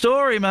got a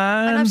story,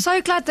 man. And I'm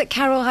so glad that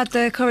Carol had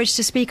the courage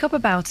to speak up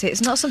about it.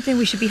 It's not something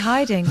we should be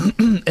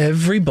hiding.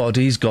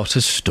 Everybody's got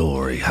a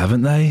story,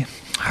 haven't they?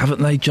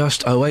 Haven't they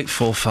just?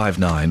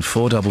 08459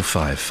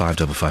 455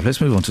 555.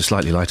 Let's move on to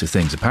slightly lighter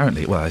things.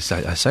 Apparently, well, I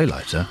say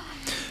lighter.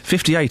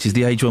 58 is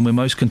the age when we're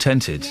most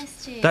contented.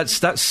 That's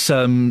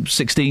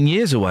 16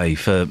 years away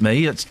for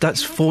me.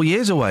 That's 4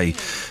 years away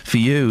for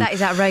you. That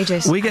is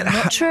outrageous.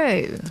 Not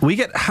true. We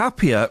get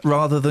happier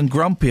rather than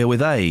grumpier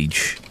with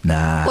age.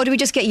 Nah. Or do we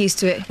just get used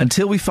to it?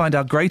 Until we find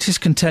our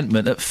greatest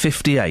contentment at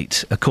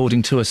 58,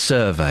 according to a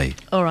survey.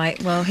 All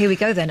right, well, here we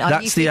go then.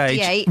 That's the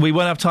age. We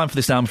won't have time for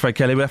this now, I'm afraid,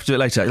 Kelly. We'll have to do it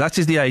later. That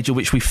is the age at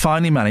which we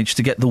finally manage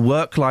to get the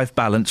work-life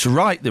balance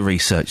right, the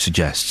research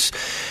suggests.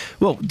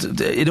 Well,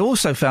 it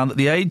also found that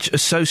the age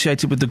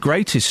associated with the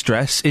greatest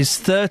stress is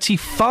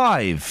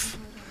 35,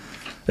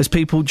 as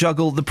people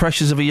juggle the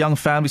pressures of a young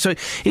family. So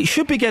it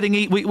should be getting...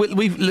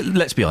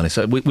 let's be honest,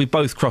 we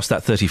both crossed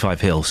that 35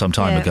 hill some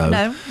time ago.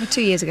 No,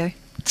 2 years ago.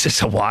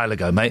 Just a while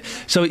ago, mate.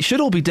 So it should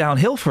all be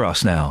downhill for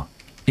us now,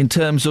 in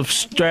terms of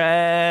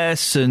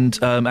stress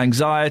and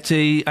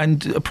anxiety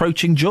and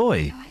approaching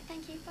joy.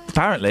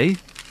 Apparently...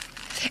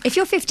 If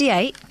you're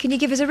 58, can you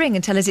give us a ring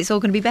and tell us it's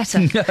all going to be better?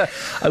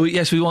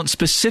 Yes, we want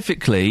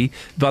specifically...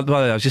 By the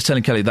way, I was just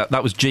telling Kelly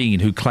that was Jean,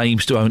 who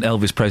claims to own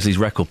Elvis Presley's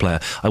record player.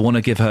 I want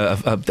to give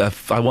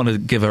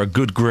her a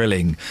good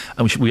grilling.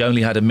 And we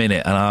only had a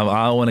minute, and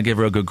I want to give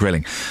her a good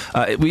grilling.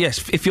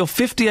 Yes, if you're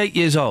 58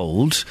 years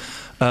old,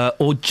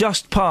 or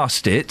just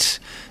past it,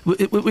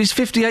 is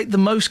 58 the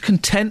most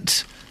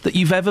content that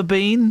you've ever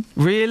been?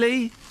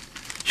 Really?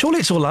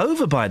 Surely it's all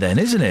over by then,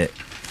 isn't it?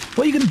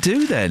 What are you going to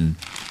do then?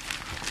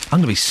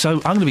 I'm going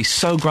to be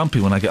so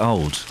grumpy when I get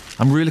old.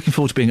 I'm really looking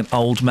forward to being an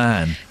old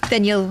man.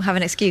 Then you'll have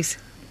an excuse.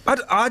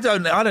 I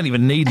don't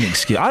even need an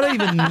excuse. I don't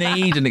even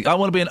need I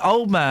want to be an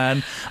old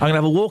man. I'm going to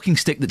have a walking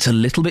stick that's a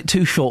little bit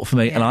too short for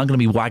me, and I'm going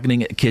to be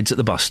wagging it at kids at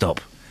the bus stop.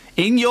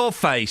 In your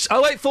face.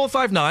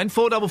 08459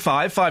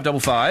 455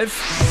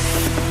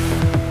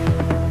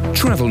 555.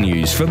 Travel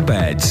news for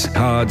beds,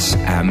 cards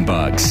and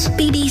bugs.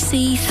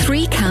 BBC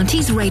Three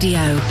Counties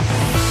Radio.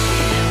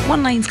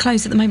 One lane's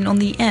closed at the moment on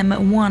the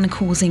M1,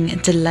 causing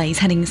delays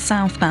heading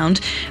southbound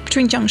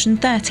between junction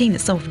 13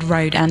 at Salford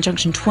Road and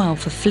junction 12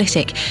 for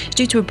Flitwick,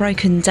 due to a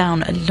broken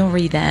down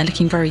lorry there,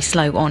 looking very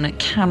slow on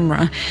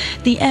camera.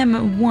 The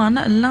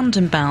M1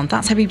 London bound,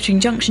 that's heavy between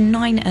junction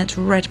 9 at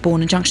Redbourne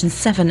and junction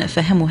 7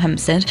 for Hemel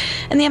Hempstead.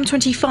 And the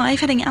M25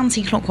 heading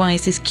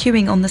anti-clockwise is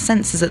queuing on the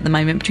sensors at the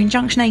moment between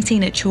junction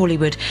 18 at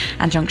Chorleywood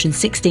and junction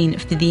 16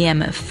 for the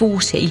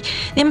M40.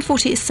 The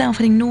M40 itself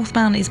heading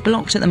northbound is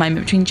blocked at the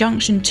moment between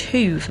junction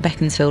 2 for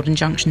Beaconsfield and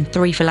junction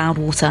 3 for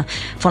Loudwater,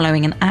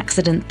 following an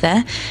accident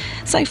there.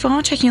 So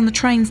far, checking on the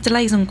trains,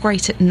 delays on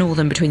Great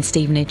Northern between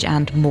Stevenage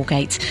and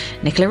Moorgate.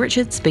 Nicola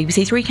Richards,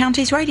 BBC Three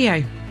Counties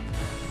Radio.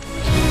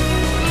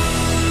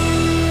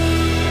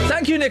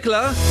 Thank you,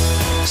 Nicola.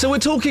 So we're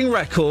talking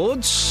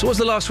records. What was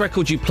the last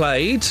record you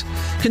played?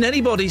 Can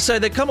anybody say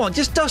that? Come on,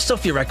 just dust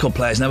off your record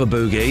players and have a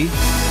boogie.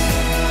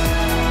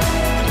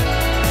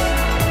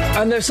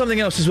 And there's something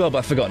else as well, but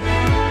I forgot.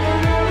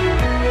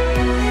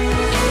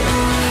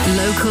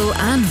 Local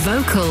and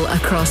vocal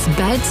across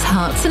beds,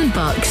 hearts and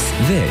bucks.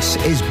 This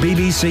is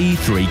BBC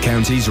Three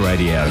Counties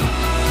Radio.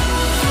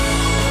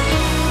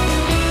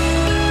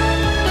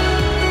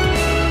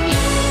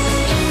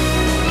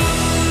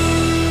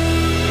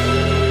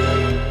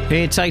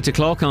 It's 8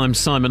 o'clock, I'm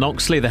Simon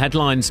Oxley. The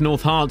headlines: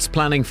 North Hart's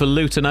planning for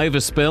Luton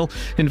overspill.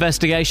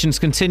 Investigations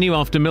continue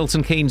after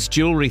Milton Keynes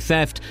jewellery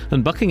theft.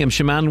 And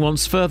Buckinghamshire man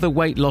wants further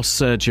weight loss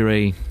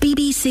surgery.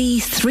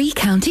 BBC Three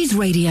Counties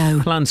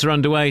Radio. Plans are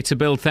underway to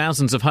build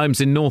thousands of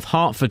homes in North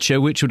Hertfordshire,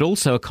 which would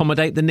also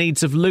accommodate the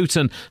needs of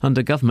Luton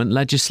under government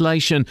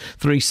legislation.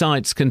 3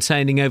 sites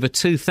containing over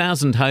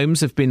 2,000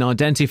 homes have been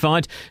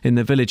identified in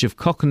the village of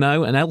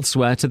Cocknow and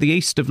elsewhere to the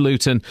east of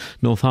Luton.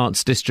 North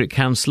Herts District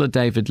Councillor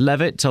David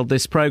Levitt told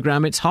this programme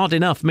it's hard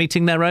enough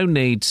meeting their own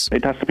needs.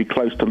 It has to be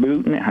close to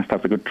Luton, it has to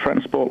have the good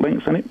transport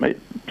links, and it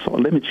sort of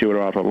limits you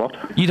rather a lot.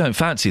 You don't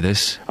fancy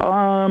this?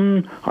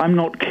 I'm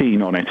not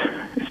keen on it.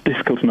 It's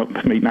difficult enough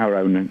to meet our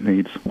own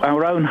needs.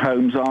 Our own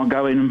homes are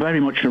going very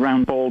much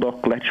around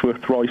Baldock,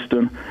 Letchworth,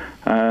 Royston,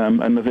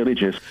 and the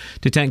villages.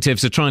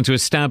 Detectives are trying to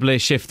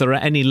establish if there are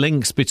any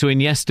links between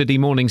yesterday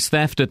morning's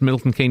theft at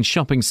Milton Keynes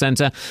Shopping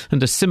Centre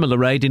and a similar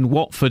raid in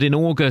Watford in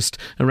August.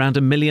 Around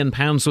 £1 million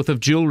worth of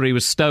jewellery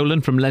was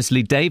stolen from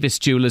Leslie Davis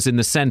Jewellers in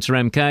the Centre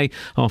MK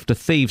after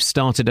thieves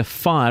started a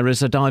fire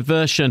as a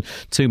diversion.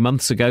 2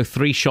 months ago,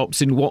 3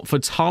 shops in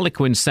Watford's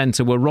Harlequin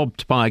Centre were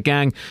robbed by a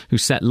gang who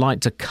set light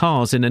to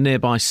cars in a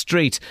nearby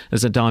street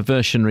as a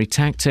diversionary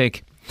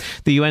tactic.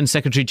 The UN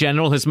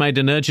Secretary-General has made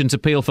an urgent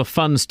appeal for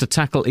funds to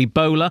tackle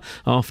Ebola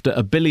after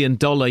a $1 billion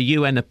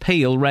UN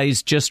appeal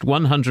raised just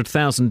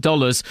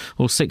 $100,000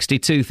 or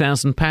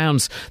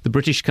 £62,000. The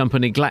British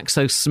company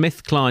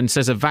GlaxoSmithKline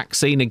says a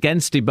vaccine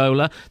against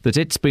Ebola that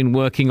it's been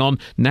working on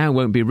now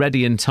won't be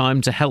ready in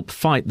time to help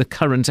fight the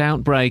current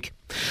outbreak.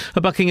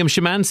 A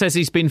Buckinghamshire man says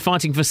he's been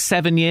fighting for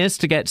 7 years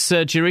to get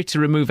surgery to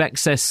remove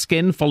excess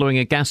skin following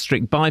a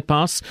gastric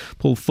bypass.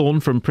 Paul Thorne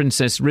from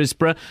Princess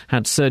Risborough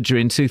had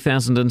surgery in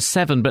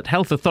 2007, but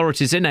health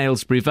authorities in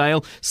Aylesbury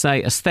Vale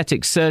say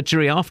aesthetic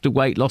surgery after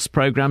weight loss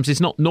programmes is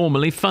not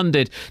normally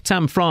funded.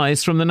 Tam Fry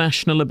is from the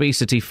National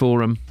Obesity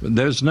Forum.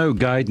 There's no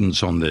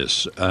guidance on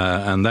this,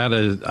 and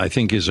that, I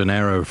think, is an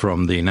error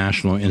from the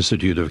National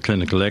Institute of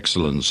Clinical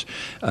Excellence.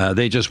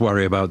 They just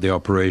worry about the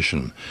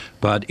operation.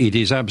 But it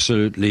is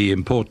absolutely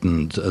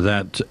important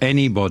that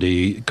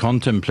anybody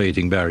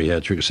contemplating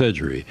bariatric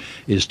surgery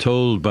is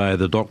told by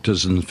the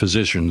doctors and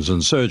physicians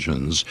and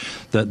surgeons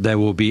that there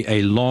will be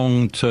a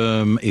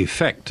long-term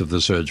effect of the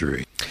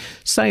surgery.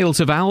 Sales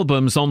of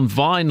albums on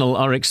vinyl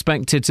are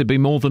expected to be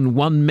more than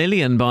 1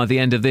 million by the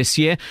end of this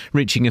year,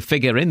 reaching a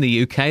figure in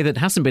the UK that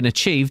hasn't been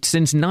achieved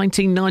since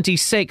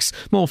 1996.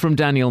 More from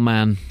Daniel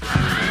Mann.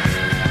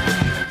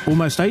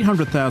 Almost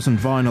 800,000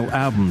 vinyl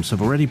albums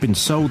have already been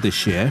sold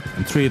this year,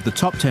 and 3 of the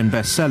top 10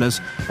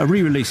 bestsellers are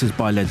re-releases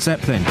by Led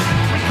Zeppelin.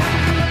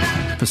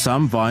 For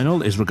some,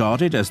 vinyl is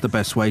regarded as the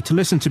best way to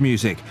listen to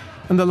music,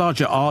 and the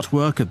larger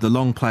artwork of the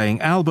long-playing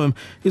album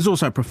is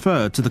also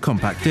preferred to the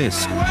compact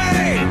disc.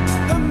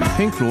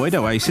 Pink Floyd,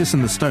 Oasis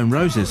and the Stone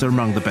Roses are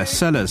among the best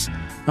sellers,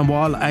 and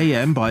while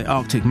AM by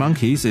Arctic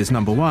Monkeys is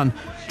number 1,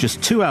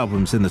 just 2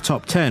 albums in the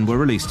top 10 were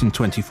released in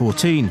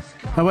 2014.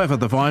 However,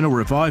 the vinyl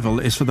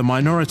revival is for the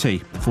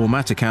minority. The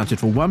format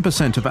accounted for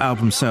 1% of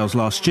album sales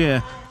last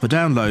year. For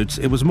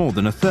downloads, it was more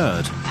than a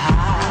third.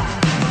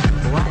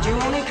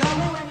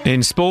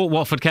 In sport,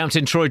 Watford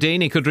captain Troy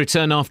Deeney could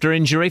return after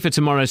injury for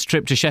tomorrow's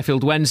trip to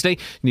Sheffield Wednesday.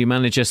 New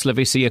manager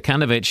Slavica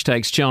Jokanovic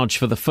takes charge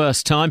for the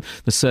first time.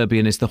 The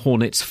Serbian is the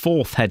Hornets'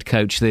 4th head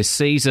coach this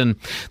season.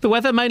 The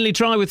weather mainly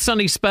dry with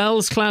sunny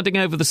spells, clouding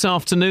over this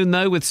afternoon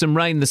though with some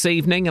rain this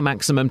evening, a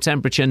maximum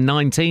temperature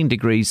 19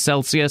 degrees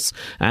Celsius.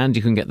 And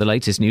you can get the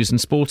latest news and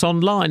sport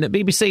online at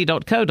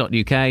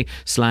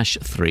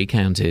bbc.co.uk/3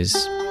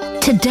 counties.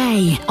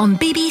 Today on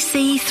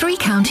BBC Three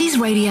Counties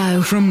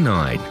Radio. From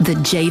 9. The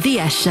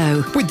JVS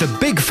Show. With the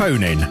big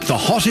phone in, the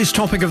hottest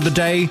topic of the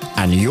day,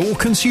 and your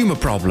consumer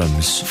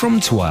problems.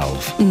 From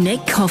 12.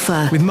 Nick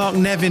Coffer. With Mark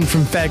Nevin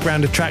from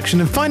Fairground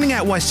Attraction and finding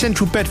out why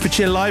Central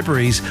Bedfordshire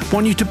Libraries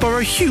want you to borrow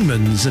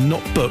humans and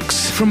not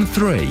books. From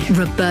 3.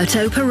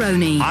 Roberto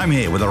Peroni. I'm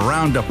here with a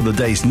roundup of the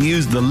day's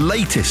news, the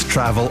latest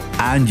travel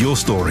and your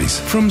stories.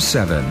 From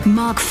 7.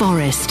 Mark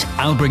Forrest.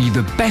 I'll bring you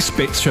the best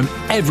bits from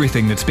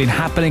everything that's been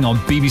happening on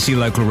BBC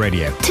Local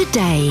Radio.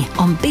 Today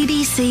on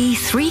BBC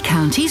Three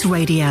Counties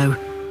Radio.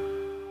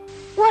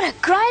 What a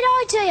great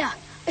idea!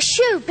 A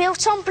shoe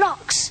built on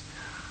blocks.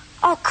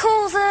 I'll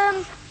call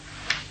them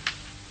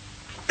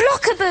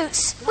Blocker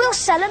Boots. We'll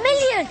sell 1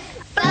 million.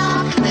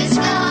 Blocker Boots,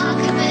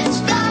 Blocker Boots,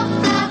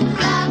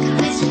 Blocker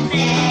Boots,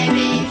 they're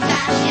in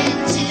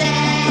fashion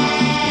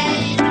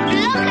today.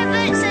 Blocker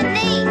Boots are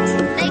neat.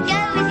 They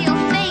go with your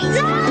feet.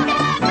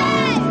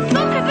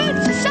 Blocker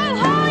Boots are so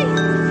high.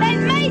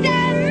 They've made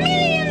 1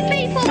 million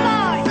people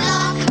buy.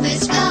 Blocker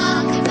Boots,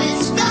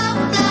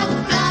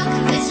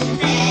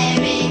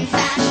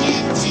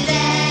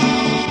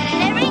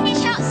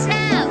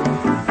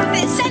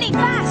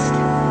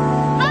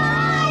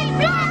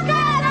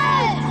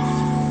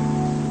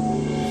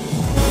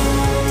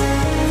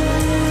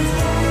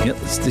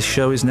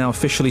 show is now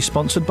officially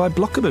sponsored by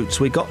Blocker Boots.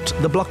 We got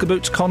the Blocker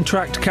Boots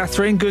contract.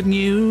 Catherine, good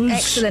news?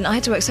 Excellent. I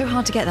had to work so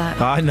hard to get that.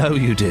 I know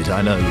you did.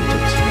 Can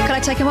I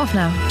take them off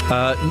now?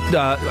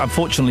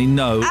 Unfortunately,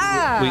 no.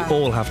 We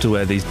all have to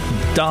wear these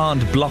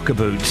darned Blocker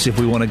Boots if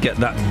we want to get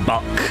that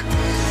buck.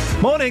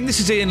 Morning,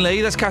 this is Iain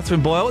Lee. That's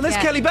Catherine Boyle. There's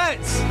Kelly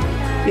Betts.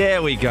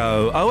 There we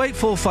go.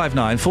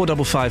 08459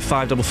 455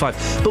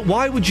 555. But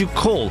why would you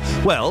call?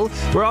 Well,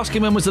 we're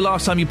asking when was the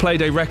last time you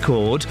played a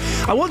record.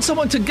 I want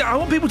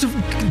people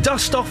to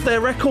dust off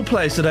their record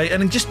players today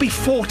and just be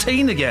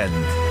 14 again.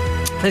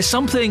 There's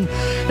something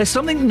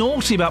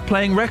naughty about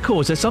playing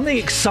records. There's something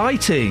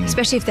exciting,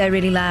 especially if they're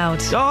really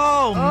loud.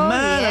 Oh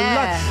man!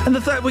 Yeah. And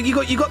the fact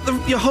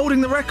you're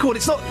holding the record.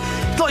 It's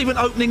not even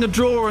opening a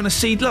drawer and a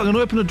CD. Look, I'm going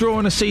to open a drawer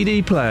and a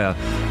CD player,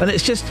 and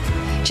it's just.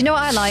 Do you know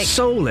what I like?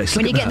 Soulless.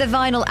 When you get the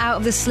vinyl out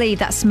of the sleeve,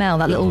 that smell,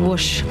 that little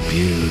whoosh.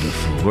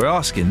 Beautiful. We're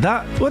asking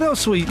that. What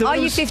else are we? Are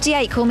you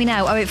 58? Call me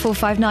now.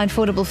 08459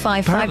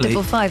 455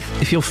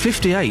 555. If you're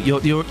 58,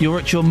 you're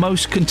at your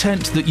most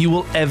content that you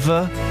will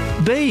ever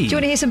be. Do you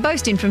want to hear some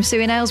boasting from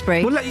Sue in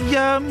Aylesbury? Well,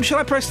 shall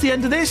I press the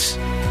end of this?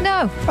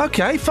 No.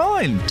 Okay,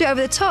 fine. Do it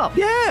over the top.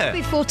 Yeah. It'll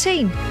be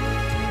 14.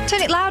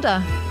 Turn it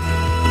louder.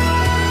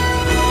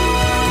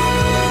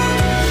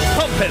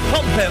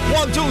 Pump it.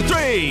 1, 2,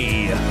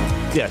 3.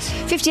 Yes.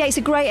 58's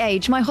a great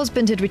age. My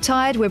husband had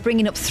retired. We're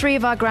bringing up 3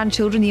 of our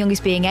grandchildren, the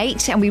youngest being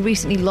 8, and we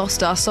recently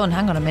lost our son.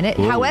 Hang on a minute.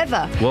 Whoa.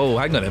 However... Whoa,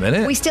 hang on a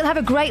minute. We still have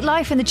a great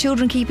life and the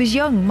children keep us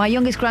young. My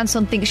youngest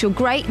grandson thinks you're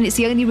great and it's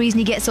the only reason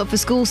he gets up for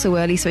school so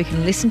early so he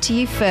can listen to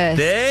you first.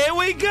 There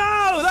we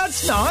go!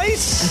 That's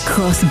nice!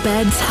 Across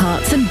beds,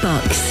 hearts and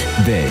bucks.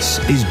 This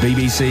is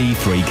BBC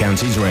Three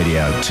Counties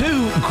Radio. 2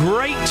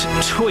 great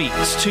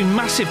tweets, 2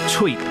 massive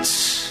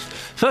tweets.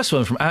 First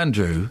one from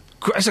Andrew.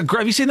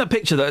 Have you seen that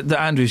picture that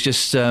Andrew's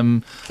just...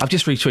 I've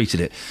just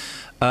retweeted it.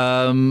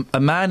 A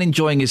man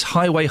enjoying his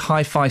highway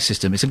hi-fi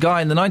system. It's a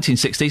guy in the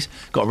 1960s,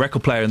 got a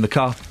record player in the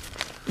car.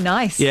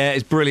 Nice. Yeah,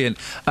 it's brilliant.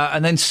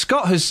 And then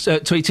Scott has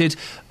tweeted,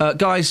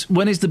 guys,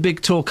 when is the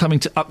big tour coming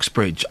to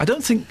Uxbridge? I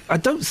don't think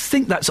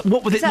that's...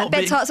 What would is it not be?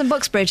 Is that Beds, Herts and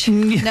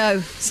Bucksbridge? No,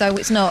 so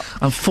it's not.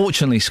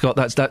 Unfortunately, Scott,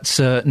 that's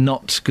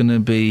not going to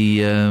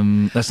be...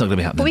 that's not going to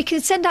be happening. But we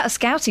could send out a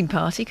scouting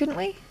party, couldn't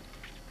we?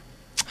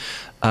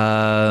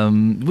 No,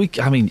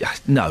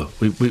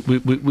 we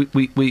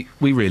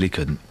really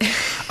couldn't.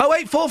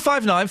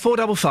 08459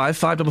 455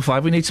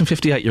 555. We need some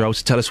 58-year-olds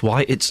to tell us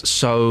why it's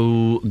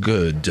so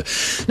good.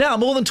 Now,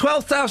 more than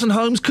 12,000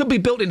 homes could be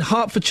built in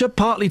Hertfordshire,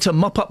 partly to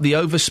mop up the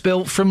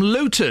overspill from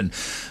Luton.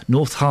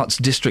 North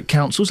Herts District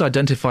Council's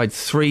identified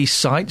 3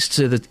 sites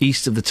to the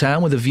east of the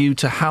town with a view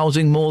to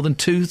housing more than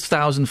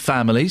 2,000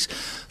 families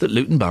that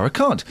Luton Borough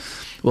can't.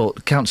 Well,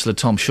 Councillor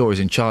Tom Shaw is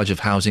in charge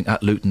of housing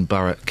at Luton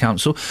Borough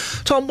Council.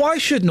 Tom, why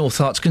should North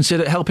Herts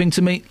consider helping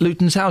to meet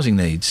Luton's housing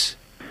needs?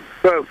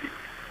 Well,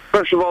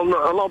 first of all,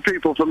 a lot of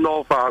people from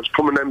North Herts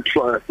come and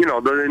employ,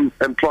 they're in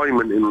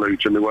employment in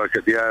Luton. They work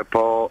at the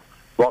airport,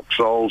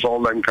 Vauxhalls, all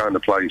them kind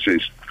of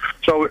places.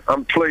 So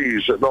I'm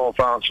pleased that North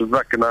Herts has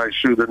recognised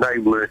through the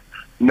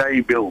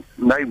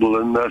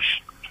neighbourliness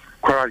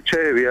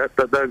criteria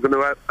that they're going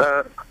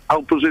to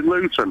help us in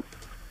Luton.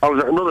 I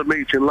was at another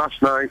meeting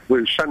last night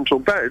with Central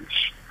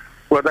Beds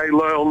where they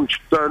launched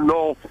their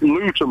North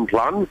Luton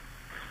plan,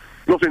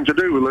 nothing to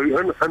do with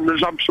Luton, and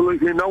there's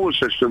absolutely no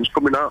assistance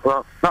coming out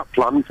of that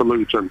plan for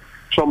Luton.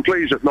 So I'm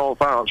pleased that North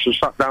Herts has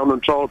sat down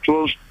and talked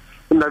to us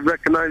and they've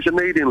recognised the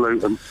need in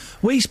Luton.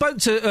 We spoke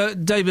to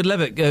David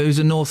Levick, who's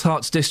a North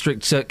Herts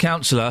District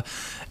councillor.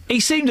 He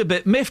seemed a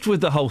bit miffed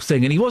with the whole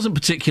thing and he wasn't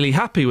particularly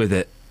happy with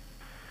it.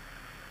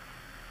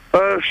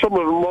 Some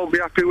of them won't be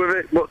happy with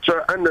it, but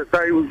at the end of the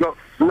day, we've got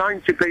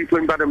 90 people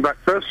in bed and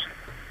breakfast.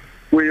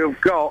 We have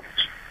got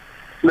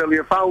nearly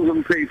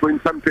 1,000 people in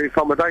temporary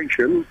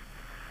accommodation.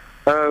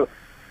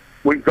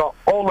 We've got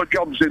all the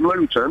jobs in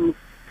Luton.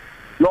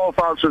 North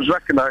Herts has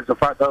recognised the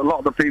fact that a lot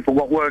of the people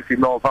that work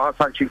in North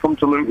Herts actually come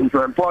to Luton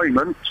for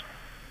employment,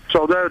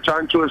 so they're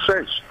trying to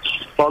assist.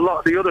 But a lot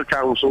of the other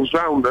councils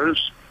round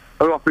us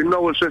are offering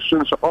no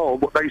assistance at all,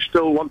 but they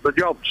still want the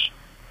jobs.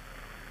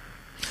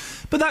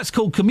 But that's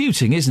called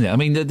commuting, isn't it? I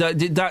mean,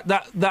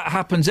 that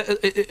happens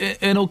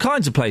in all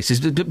kinds of places.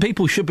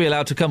 People should be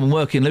allowed to come and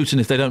work in Luton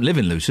if they don't live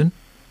in Luton.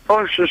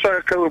 I should say I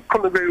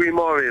couldn't agree with you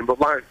more, Ian, but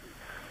like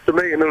the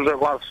meeting I was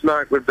at last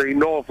night with the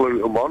North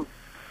Luton one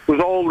was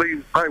all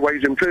these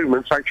highways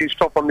improvements actually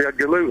stop on the edge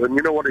of Luton.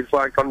 You know what it's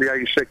like on the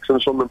A6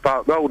 and Sunderland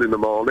Park Road in the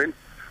morning?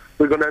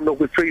 We're going to end up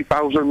with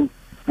 3,000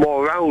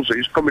 more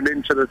houses coming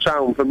into the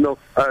town from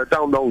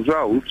down those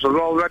roads. There's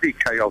already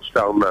chaos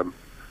down them.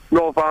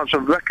 North Herts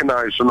have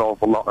recognised an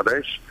awful lot of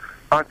this.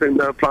 I think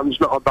their plan's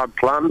not a bad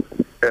plan.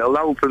 It'll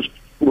help us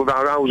with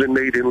our housing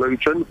need in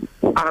Luton,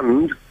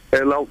 and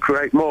it'll help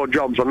create more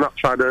jobs on that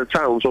side of the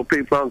town so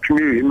people aren't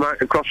commuting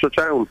right across the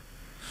town.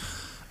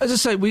 As I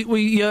say,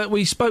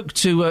 we spoke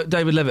to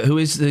David Levitt, who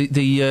is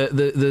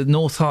the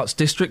North Herts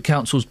District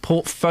Council's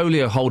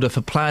portfolio holder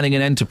for planning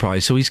and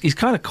enterprise. So he's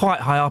kind of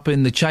quite high up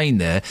in the chain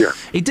there. Yeah.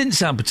 He didn't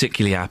sound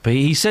particularly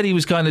happy. He said he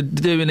was kind of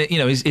doing it. You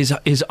know,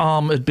 his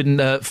arm had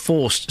been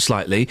forced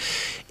slightly.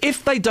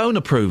 If they don't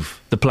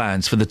approve the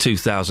plans for the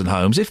 2,000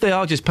 homes, if they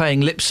are just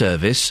paying lip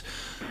service,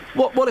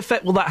 what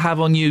effect will that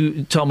have on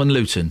you, Tom and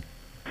Luton?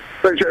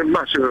 It's a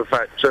massive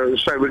effect. So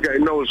we're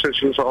getting no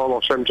assistance at all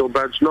of central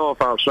beds. North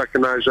Herts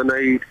recognise the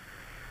need.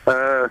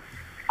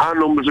 Our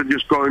numbers are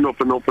just going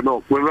up and up and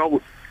up. We're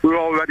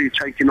already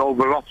taking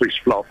over office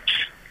blocks,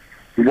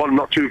 one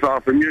not too far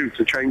from you,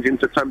 to change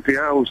into temporary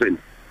housing.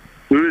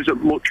 There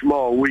isn't much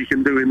more we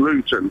can do in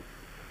Luton.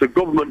 The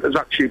government has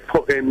actually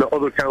put in that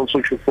other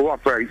councils should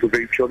cooperate with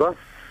each other.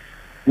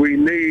 We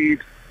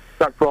need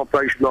that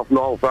cooperation off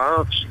North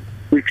Herts.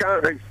 We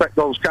can't expect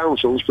those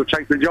councils to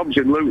take the jobs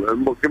in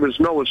Luton but give us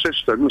no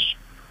assistance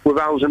with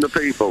housing the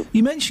people.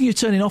 You mentioned you're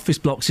turning office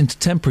blocks into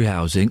temporary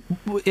housing.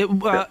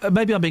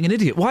 Maybe I'm being an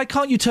idiot. Why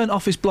can't you turn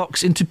office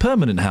blocks into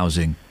permanent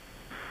housing?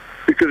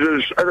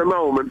 Because at the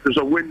moment there's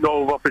a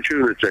window of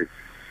opportunity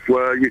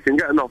where you can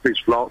get an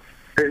office block.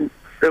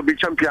 It'll be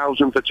temporary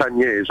housing for 10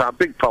 years. Our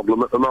big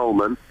problem at the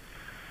moment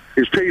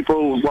is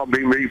people who are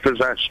being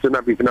repossessed and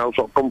everything else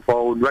will come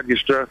forward,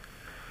 register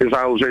as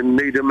housing,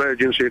 need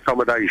emergency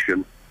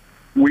accommodation.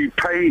 We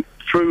pay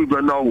through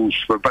the nose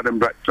for bed and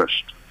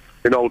breakfast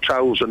in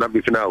hotels and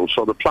everything else.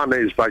 So the plan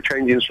is, by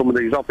changing some of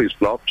these office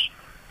blocks,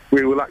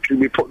 we will actually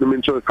be putting them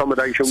into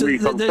accommodation we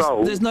control,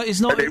 and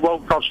it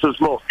won't cost us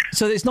much.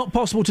 So it's not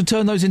possible to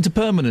turn those into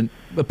permanent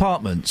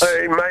apartments?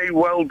 It may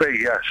well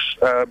be, yes.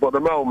 But at the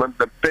moment,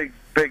 the big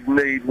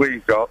need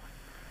we've got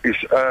is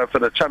for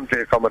the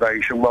temporary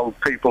accommodation while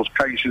people's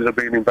cases are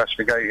being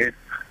investigated.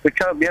 There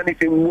can't be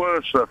anything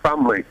worse for a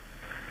family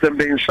than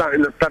being sat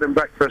in a bed and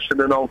breakfast in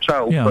an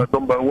hotel for a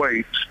number of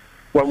weeks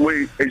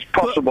when it's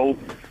possible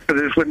for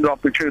this window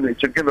opportunity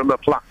to give them a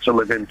flat to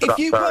live in for that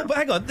time. But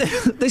hang on,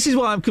 this is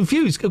why I'm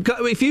confused.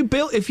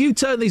 If you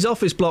turn these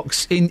office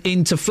blocks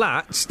into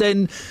flats,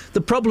 then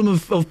the problem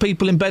of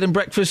people in bed and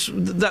breakfast,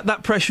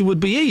 that pressure would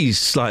be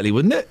eased slightly,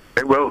 wouldn't it?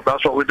 It will.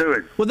 That's what we're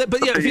doing. Well, if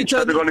you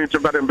instead of going into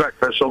bed and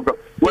breakfast,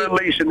 we're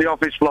leasing the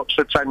office blocks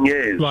for 10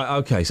 years. Right.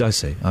 Okay. So I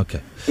see.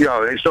 Okay.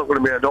 Yeah, it's not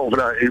going to be an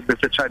overnight. It'll be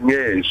for 10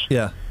 years.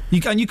 Yeah. You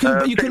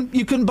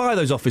can buy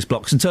those office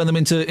blocks and turn them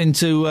into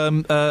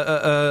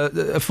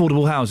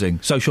affordable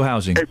housing, social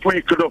housing. If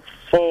we could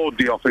afford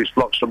the office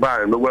blocks to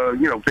buy them, where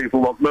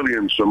people want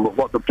millions of them, but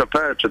what they're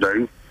prepared to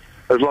do,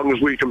 as long as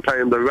we can pay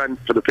them the rent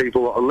for the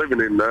people that are living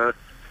in there,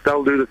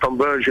 they'll do the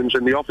conversions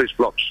in the office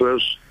blocks for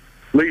us,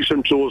 lease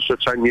them to us for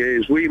 10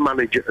 years, we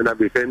manage it and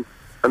everything.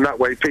 And that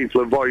way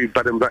people avoid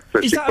bed and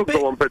breakfast. It could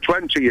go on for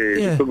 20 years,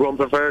 it could go on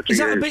for 30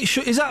 years.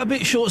 Is that a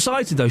bit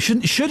short-sighted, though?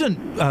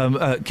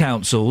 Shouldn't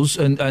councils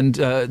and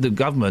the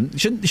government,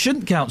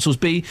 shouldn't councils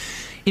be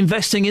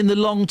investing in the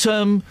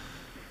long-term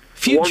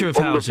future of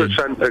housing?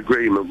 100%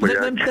 agreement with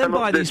you. Then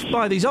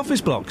buy these office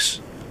blocks.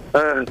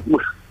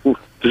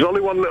 There's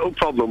only one little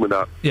problem with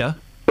that. Yeah?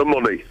 The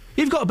money.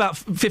 You've got about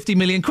 50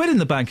 million quid in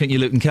the bank, haven't you,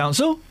 Luton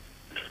Council?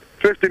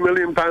 50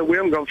 million pound? We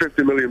haven't got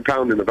 50 million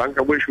pound in the bank.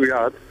 I wish we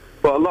had.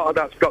 But a lot of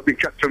that's got to be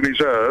kept in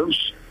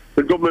reserves.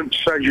 The government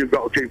says you've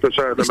got to keep a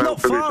certain amount for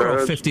reserves. It's not far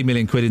off 50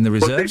 million quid in the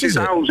reserves, but this is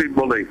housing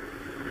money.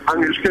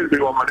 And excuse me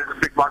 1 minute, a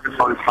big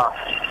microphone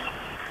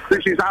fast.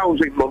 This is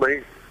housing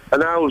money,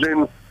 and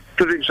housing,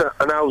 because it's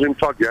an housing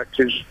project,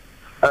 is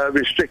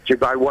restricted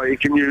by what you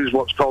can use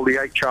what's called the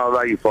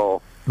HRA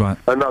for. Right.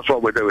 And that's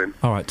what we're doing.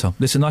 All right, Tom.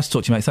 Listen, nice to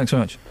talk to you, mate. Thanks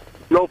very much.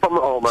 No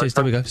problem at all, mate. Cheers,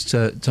 there we go. It's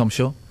Tom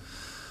Shaw.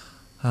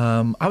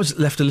 I was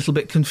left a little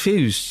bit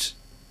confused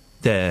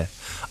there.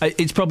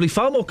 It's probably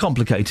far more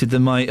complicated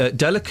than my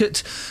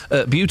delicate,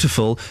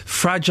 beautiful,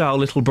 fragile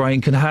little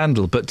brain can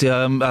handle. But buy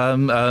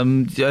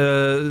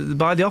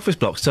the office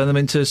blocks, turn them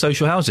into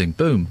social housing.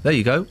 Boom. There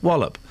you go.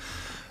 Wallop.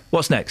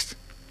 What's next?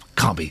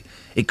 Can't be.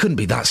 It couldn't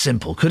be that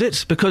simple, could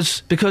it?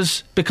 Because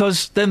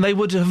then they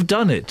would have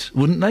done it,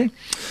 wouldn't they?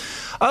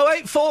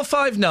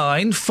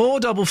 08459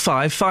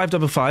 455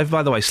 555.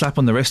 By the way, slap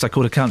on the wrist. I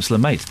called a councillor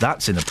mate.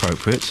 That's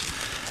inappropriate.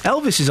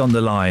 Elvis is on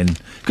the line.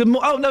 Good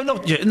morning. Oh, no,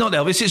 not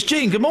Elvis. It's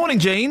Jean. Good morning,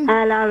 Jean.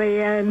 Hello,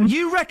 Ian.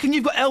 You reckon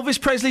you've got Elvis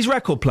Presley's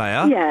record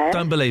player? Yeah.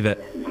 Don't believe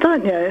it.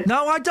 Don't you?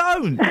 No, I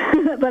don't.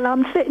 Well,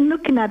 I'm sitting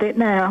looking at it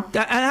now.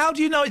 And how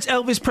do you know it's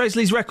Elvis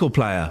Presley's record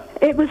player?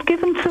 It was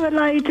given to a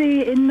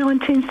lady in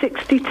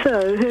 1962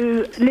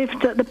 who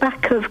lived at the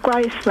back of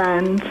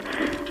Graceland.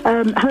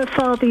 Her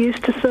father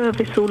used to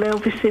service all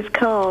Elvis's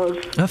cars.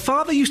 Her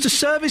father used to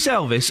service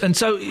Elvis, and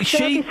so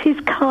service his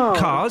cars.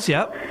 Cars,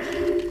 yep.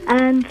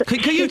 And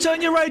can you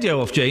turn your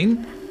radio off,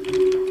 Jean?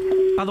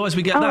 Otherwise,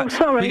 we get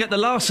sorry. We get the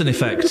Larson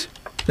effect.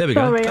 There we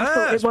go. Sorry, I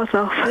thought it was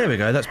off. There we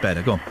go. That's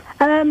better. Go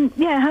on.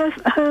 Yeah,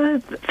 her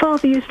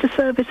father used to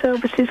service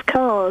Elvis's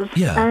cars.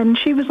 Yeah. And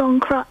she was on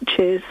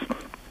crutches.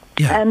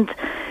 Yeah. And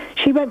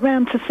she went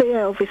round to see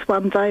Elvis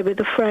one day with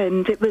a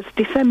friend. It was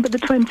December the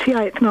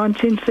 28th,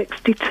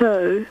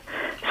 1962.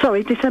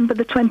 sorry, December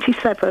the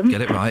 27th.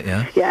 Get it right,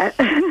 yeah. Yeah.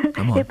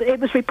 Come on. It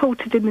was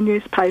reported in the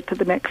newspaper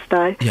the next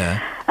day.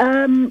 Yeah.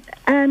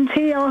 And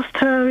he asked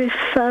her if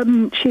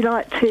she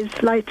liked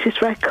his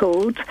latest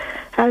record,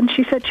 and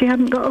she said she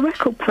hadn't got a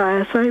record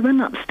player. So he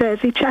went upstairs.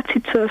 He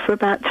chatted to her for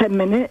about 10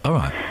 minutes. All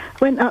right.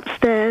 Went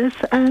upstairs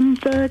and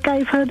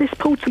gave her this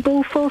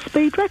portable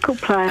 4-speed record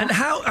player. And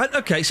how...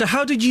 okay, so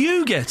how did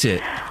you get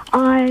it?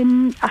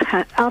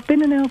 I've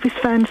been an Elvis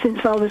fan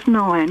since I was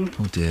 9.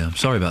 Oh, dear. I'm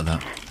sorry about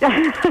that.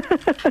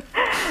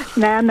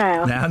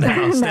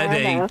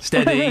 Now.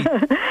 Steady.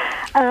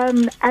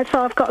 And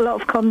so I've got a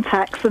lot of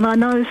contacts, and I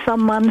know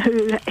someone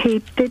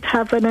he did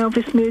have an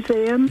Elvis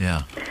museum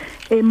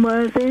in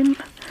Worthing.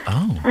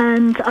 Oh.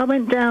 And I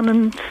went down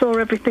and saw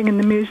everything in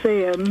the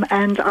museum,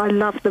 and I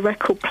loved the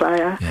record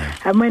player. Yeah.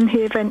 And when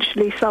he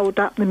eventually sold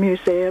up the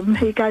museum,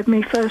 he gave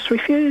me first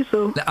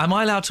refusal. Now, am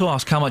I allowed to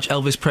ask how much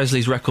Elvis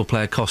Presley's record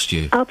player cost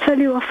you? I'll tell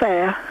you off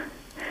air.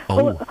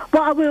 Oh.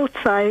 What I will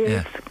say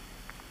is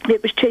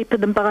it was cheaper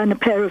than buying a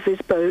pair of his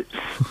boots.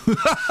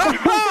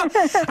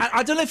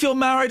 I don't know if you're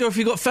married or if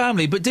you've got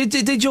family, but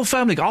did your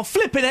family go, oh,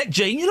 flipping heck,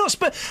 Jean, you're not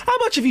how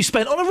much have you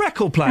spent on a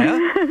record player?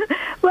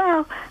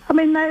 Well, I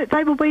mean,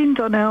 they were weaned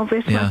on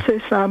Elvis, my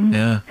two sons.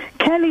 Yeah.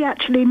 Kelly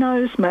actually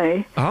knows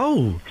me.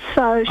 Oh.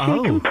 So she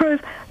can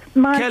prove...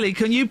 Kelly,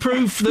 can you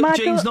prove that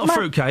Jean's not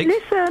fruitcake?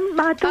 Listen,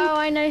 my daughter... Oh,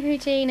 I know who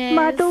Jean is.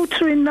 My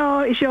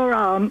daughter-in-law is your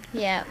aunt.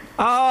 Yeah.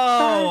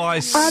 Oh, I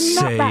see. I'm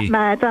not that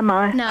mad, am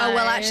I? No. Oh,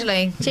 well,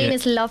 actually... Jean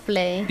is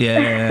lovely.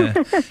 Yeah.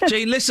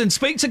 Jean, listen,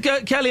 speak to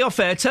Kelly off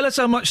air. Tell us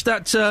how much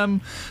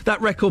that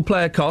record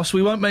player costs.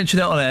 We won't mention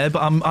it on air,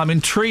 but I'm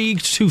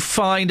intrigued to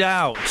find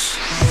out.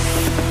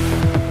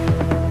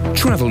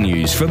 Travel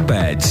news for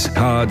beds,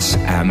 cards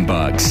and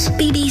bugs.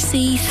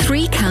 BBC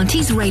Three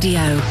Counties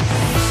Radio.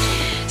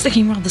 It's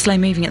looking rather slow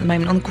moving at the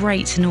moment on the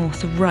Great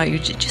North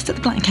Road, just at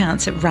the Black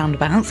Cat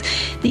roundabouts.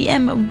 The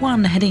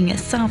M1 heading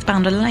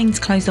southbound, a lane's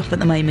closed off at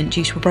the moment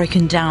due to a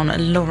broken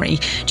down lorry,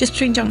 just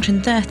between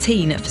junction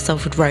 13 for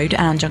Salford Road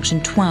and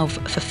junction 12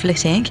 for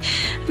Flitwick.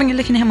 Having a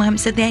look in Hemel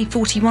Hempstead, the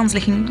A41's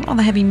looking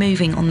rather heavy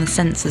moving on the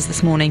sensors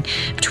this morning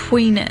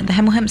between the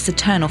Hemel Hempstead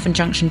turn-off and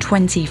junction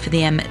 20 for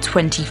the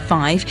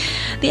M25.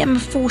 The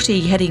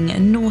M40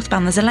 heading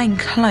northbound, there's a lane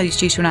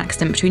closed due to an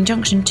accident between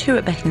junction 2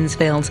 at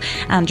Beaconsfield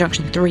and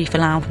junction 3 for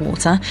Loudwater.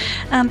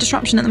 And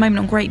disruption at the moment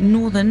on Great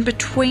Northern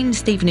between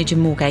Stevenage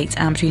and Moorgate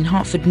and between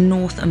Hertford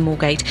North and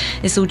Moorgate.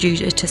 It's all due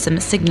to some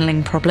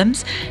signalling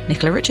problems.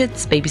 Nicola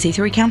Richards, BBC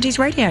Three Counties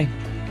Radio.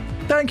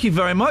 Thank you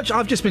very much.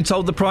 I've just been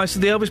told the price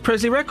of the Elvis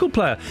Presley record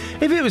player.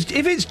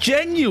 If it's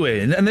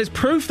genuine and there's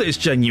proof that it's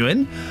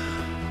genuine,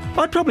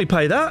 I'd probably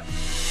pay that.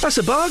 That's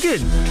a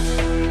bargain.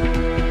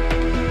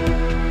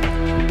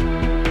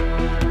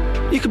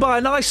 You could buy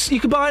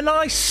a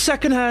nice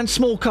second-hand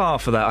small car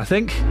for that, I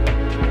think.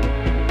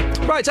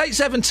 Right,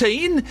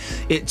 8:17.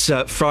 It's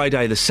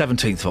Friday the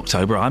 17th of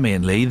October. I'm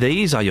Iain Lee.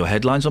 These are your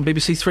headlines on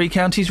BBC Three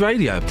Counties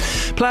Radio.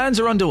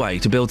 Plans are underway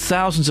to build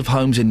thousands of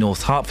homes in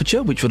North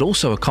Hertfordshire, which would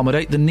also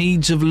accommodate the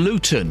needs of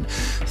Luton.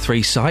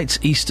 3 sites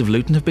east of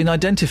Luton have been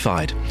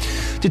identified.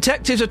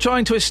 Detectives are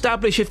trying to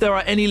establish if there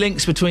are any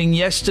links between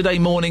yesterday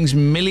morning's £1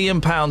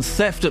 million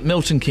theft at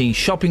Milton Keynes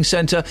shopping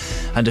centre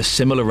and a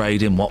similar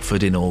raid in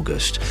Watford in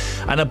August.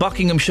 And a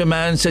Buckinghamshire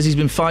man says he's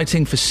been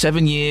fighting for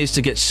 7 years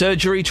to get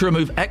surgery to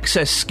remove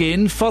excess skin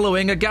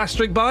following a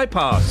gastric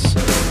bypass.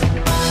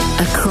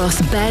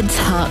 Across beds,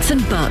 hearts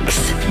and bucks.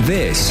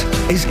 This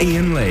is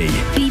Iain Lee.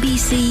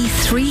 BBC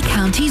Three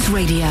Counties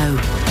Radio.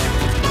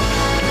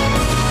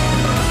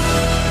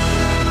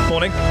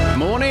 Morning.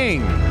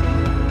 Morning.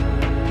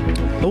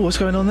 Oh, what's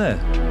going on there?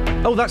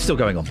 Oh, that's still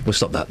going on. We'll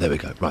stop that. There we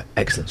go. Right,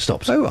 excellent.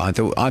 Stops. Oh,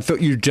 I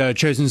thought you'd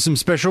chosen some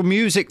special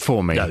music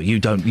for me. No, you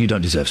don't. You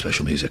don't deserve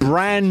special music.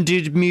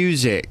 Branded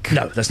music.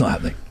 No, that's not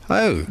happening.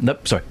 Oh,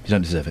 nope. Sorry, you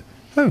don't deserve it.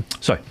 Oh,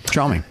 sorry.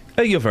 Charming.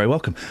 Oh, you're very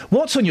welcome.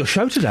 What's on your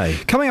show today?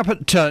 Coming up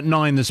at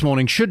 9 this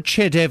morning, should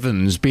Ched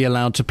Evans be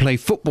allowed to play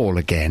football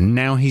again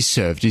now he's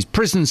served his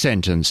prison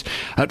sentence?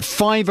 At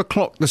 5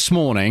 o'clock this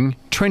morning,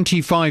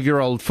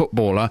 25-year-old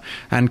footballer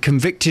and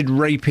convicted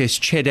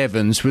rapist Ched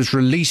Evans was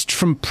released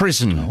from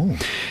prison. Oh.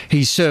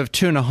 He served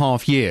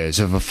 2.5 years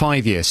of a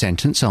 5-year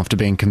sentence after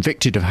being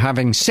convicted of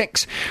having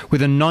sex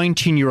with a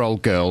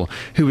 19-year-old girl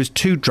who was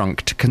too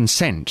drunk to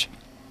consent.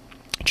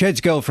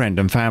 Ched's girlfriend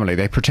and family,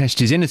 they protest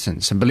his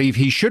innocence and believe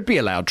he should be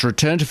allowed to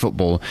return to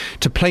football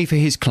to play for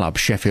his club,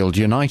 Sheffield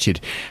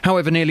United.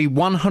 However, nearly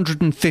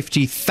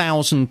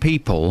 150,000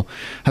 people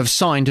have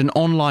signed an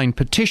online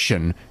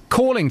petition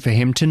calling for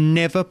him to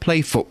never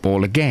play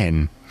football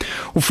again.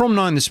 Well, from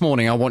 9 this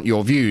morning, I want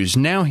your views.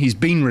 Now he's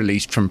been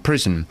released from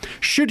prison,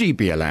 should he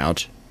be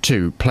allowed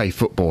to play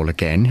football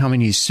again? I mean,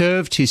 he's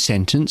served his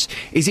sentence.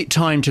 Is it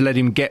time to let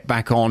him get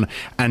back on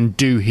and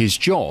do his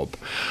job?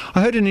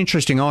 I heard an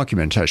interesting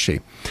argument,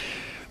 actually,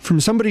 from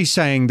somebody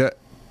saying that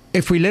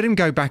if we let him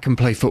go back and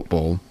play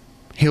football,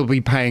 he'll be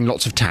paying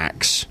lots of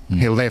tax.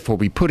 He'll therefore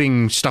be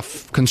putting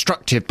stuff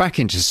constructive back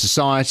into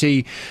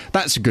society.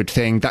 That's a good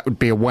thing. That would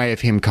be a way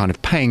of him kind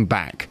of paying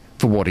back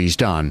for what he's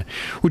done.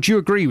 Would you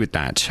agree with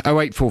that?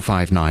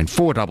 08459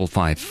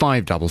 455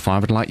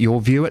 555. I'd like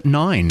your view at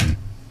 9.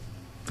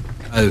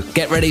 Oh,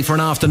 get ready for an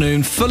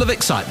afternoon full of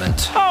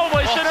excitement. Oh,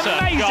 it's an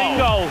amazing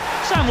goal.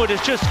 Sam Wood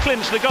has just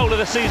clinched the Goal of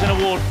the Season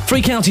award.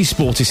 Three Counties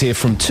Sport is here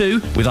from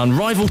 2 with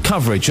unrivalled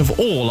coverage of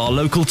all our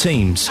local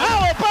teams.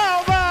 How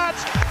about that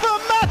for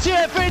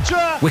Mattia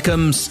Vitra?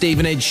 Wickham,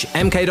 Stevenage,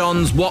 MK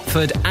Dons,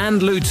 Watford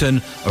and Luton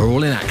are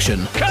all in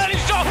action.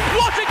 Curtis Shaw,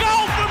 what a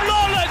goal from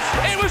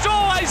Lawless! It was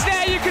always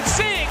there, you could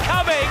see it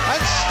coming.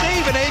 And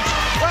Stevenage,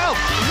 well,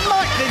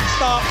 lightning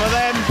start for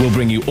them. We'll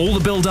bring you all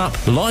the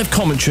build-up, live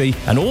commentary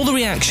and all the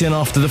reaction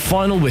after the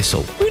final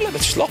whistle. We were a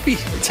bit sloppy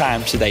at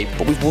times today,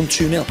 but we've won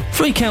 2-0.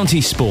 Three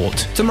Counties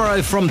Sport.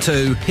 Tomorrow from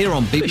 2, here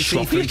on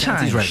BBC Three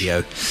Counties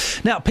Radio.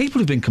 Now, people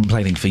who've been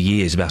complaining for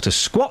years about a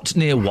squat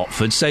near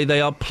Watford say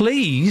they are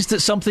pleased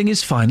that something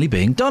is finally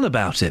being done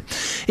about it.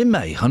 In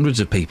May, hundreds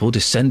of people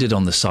descended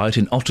on the site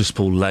in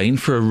Otterspool Lane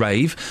for a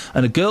rave,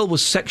 and a girl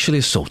was sexually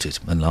assaulted.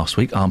 And last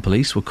week, armed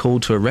police were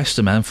called to arrest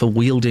a man for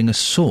wielding a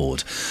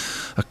sword.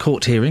 A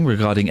court hearing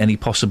regarding any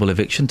possible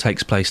eviction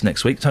takes place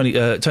next week.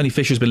 Tony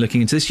Fisher's been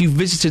looking into this. You've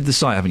visited the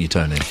site, haven't you,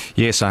 Tony?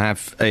 Yes, I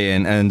have,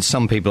 Ian, and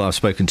some people I've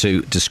spoken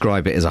to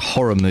describe it as a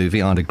horror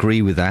movie. I'd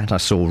agree with that. I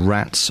saw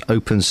rats,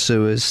 open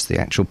sewers. The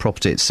actual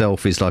property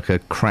itself is like a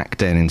crack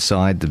den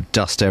inside. The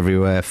dust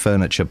everywhere,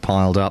 furniture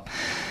piled up.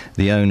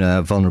 The owner,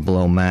 a vulnerable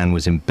old man,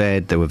 was in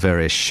bed. There were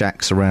various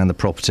shacks around the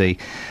property.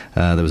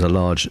 There was a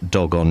large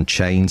dog on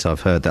chains.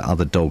 I've heard that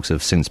other dogs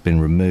have since been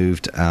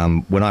removed.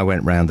 When I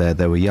went round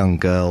there were young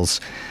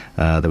girls.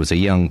 There was a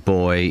young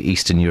boy,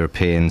 Eastern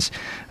Europeans,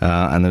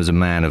 and there was a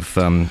man of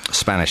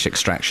Spanish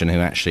extraction who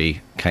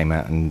actually came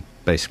out and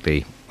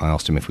basically I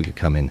asked him if we could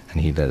come in,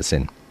 and he let us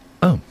in.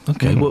 Oh,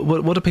 OK.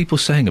 What are people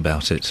saying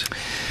about it?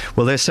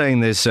 Well, they're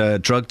saying there's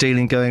drug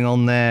dealing going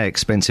on there,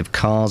 expensive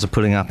cars are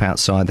pulling up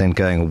outside, then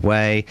going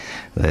away.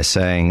 They're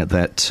saying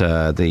that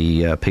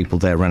the people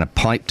there ran a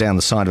pipe down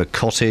the side of a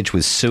cottage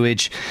with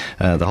sewage.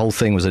 The whole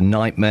thing was a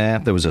nightmare.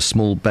 There was a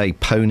small bay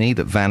pony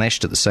that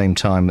vanished at the same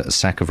time that a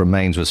sack of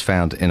remains was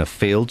found in a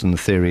field, and the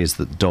theory is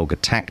that the dog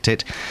attacked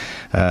it.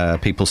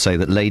 People say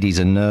that ladies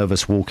are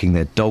nervous walking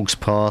their dogs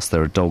past.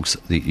 There are dogs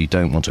that you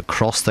don't want to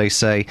cross, they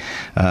say.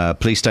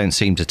 Police don't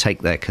seem to take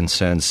their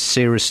concerns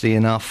seriously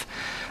enough.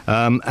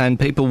 And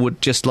people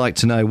would just like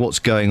to know what's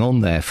going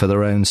on there for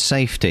their own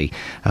safety.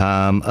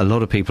 A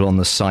lot of people on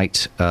the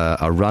site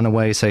are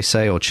runaways, they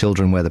say, or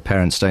children where the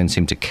parents don't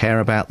seem to care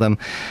about them.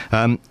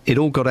 It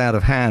all got out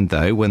of hand,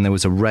 though, when there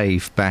was a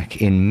rave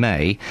back in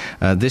May.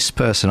 This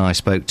person I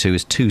spoke to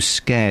is too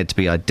scared to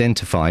be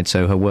identified,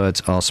 so her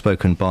words are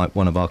spoken by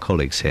one of our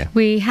colleagues here.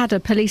 We had a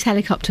police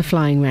helicopter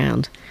flying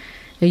round.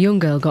 A young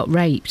girl got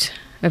raped.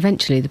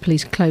 Eventually, the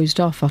police closed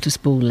off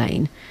Otterspool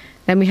Lane.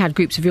 Then we had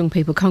groups of young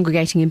people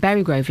congregating in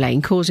Berrygrove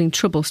Lane, causing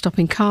trouble,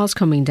 stopping cars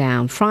coming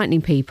down,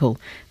 frightening people,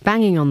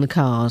 banging on the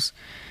cars.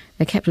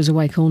 They kept us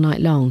awake all night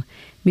long.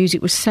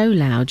 Music was so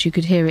loud you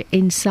could hear it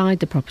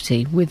inside the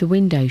property with the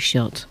windows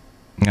shut.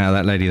 Now,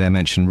 that lady there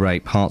mentioned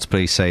rape. Hearts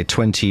police say a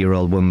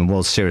 20-year-old woman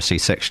was seriously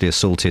sexually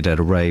assaulted at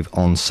a rave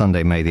on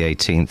Sunday, May the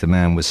 18th. The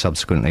man was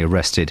subsequently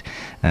arrested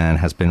and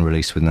has been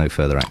released with no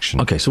further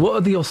action. OK, so what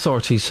are the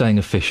authorities saying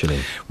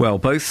officially? Well,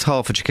 both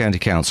Hertfordshire County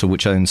Council,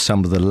 which owns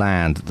some of the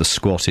land that the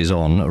squat is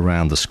on,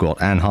 around the squat,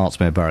 and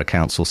Hertsmere Borough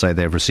Council say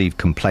they've received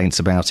complaints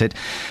about it.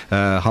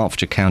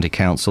 Hertfordshire County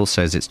Council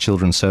says its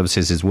Children's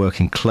Services is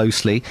working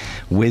closely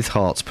with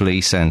Herts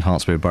Police and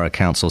Hertsmere Borough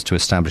Councils to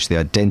establish the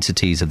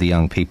identities of the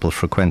young people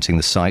frequenting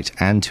the site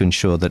and to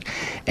ensure that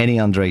any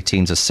under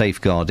 18s are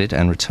safeguarded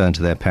and returned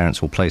to their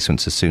parents or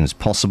placements as soon as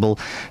possible.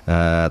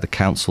 The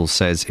council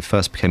says it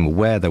first became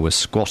aware there were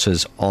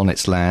squatters on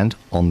its land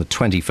on the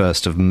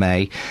 21st of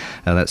May.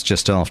 That's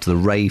just after the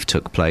rave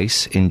took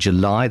place. In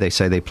July, they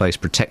say they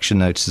placed protection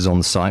notices on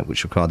the site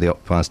which required the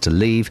occupiers to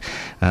leave.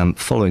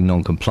 Following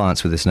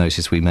non-compliance with this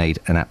notice, we made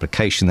an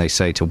application, they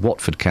say, to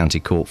Watford County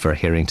Court for a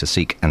hearing to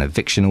seek an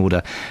eviction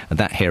order.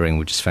 That hearing,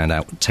 we just found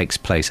out, takes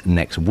place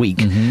next week.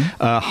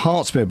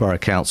 Hertsmere Borough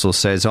Council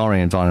says our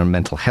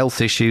environmental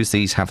health issues,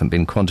 these haven't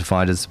been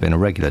quantified. There's been a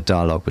regular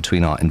dialogue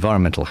between our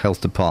environmental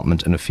health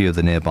department and a few of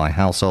the nearby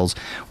households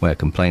where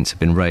complaints have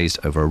been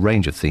raised over a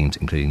range of themes,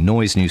 including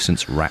noise,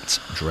 nuisance, rats,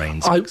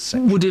 drains, I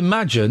would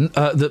imagine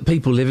that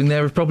people living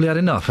there have probably had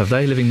enough, have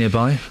they, living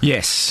nearby?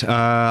 Yes.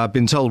 I've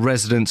been told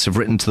residents have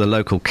written to the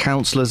local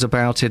councillors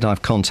about it.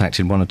 I've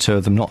contacted one or two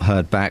of them, not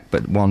heard back,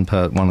 but one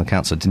of the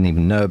councillors didn't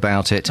even know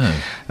about it.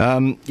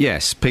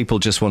 Yes, people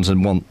just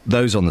want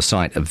those on the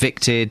site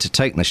evicted,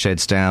 taken the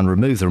sheds down,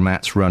 remove the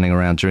rats running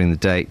around during the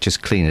day,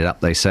 just clean it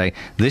up, they say.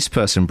 This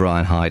person,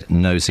 Brian Hyde,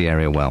 knows the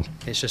area well.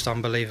 It's just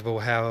unbelievable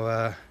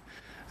how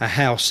a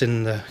house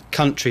in the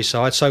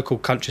countryside,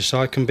 so-called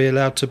countryside, can be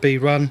allowed to be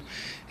run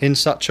in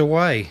such a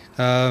way.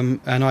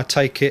 And I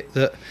take it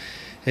that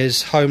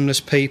there's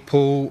homeless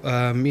people,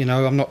 I'm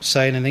not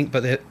saying anything,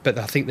 but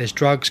I think there's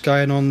drugs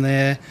going on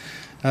there.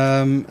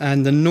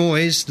 And the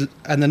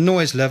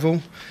noise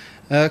level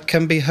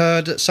can be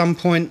heard at some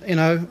point,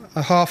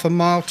 a half a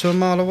mile to a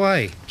mile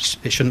away.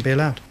 It shouldn't be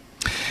allowed.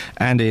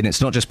 And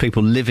it's not just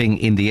people living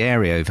in the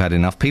area who've had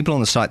enough. People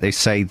on the site,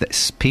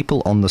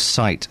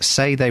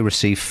 say they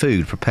receive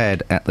food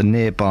prepared at the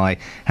nearby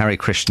Hare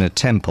Krishna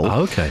temple.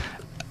 Oh, OK.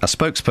 A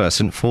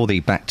spokesperson for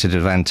the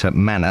Bhaktisiddhanta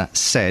Manor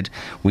said,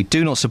 "We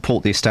do not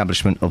support the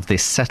establishment of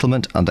this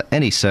settlement under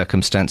any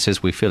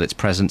circumstances. We feel its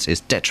presence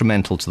is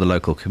detrimental to the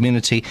local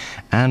community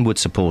and would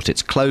support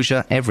its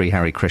closure. Every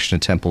Hare Krishna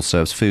temple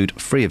serves food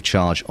free of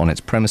charge on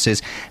its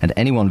premises, and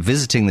anyone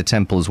visiting the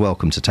temple is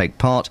welcome to take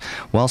part.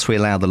 Whilst we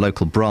allow the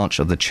local branch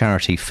of the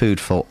charity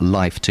Food for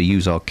Life to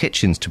use our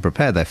kitchens to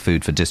prepare their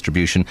food for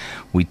distribution,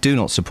 we do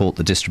not support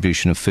the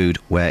distribution of food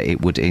where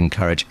it would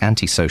encourage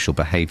antisocial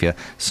behaviour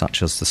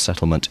such as the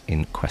settlement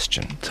in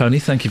question." Tony,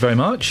 thank you very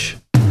much.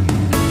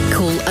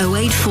 Call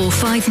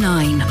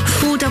 08459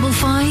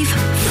 455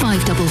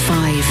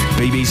 555.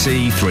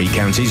 BBC Three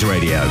Counties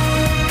Radio.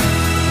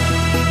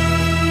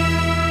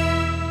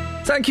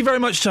 Thank you very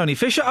much, Tony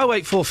Fisher.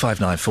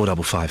 08459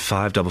 455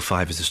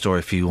 555 is the story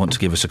if you want to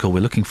give us a call.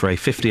 We're looking for a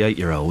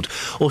 58-year-old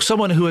or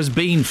someone who has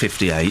been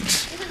 58.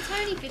 Isn't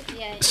Tony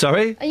 58?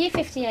 Sorry? Are you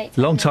 58?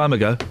 Long time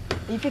ago.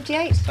 Are you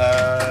 58?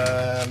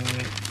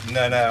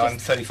 No, I'm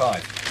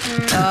 35.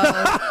 Happiest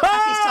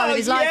time of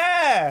his life.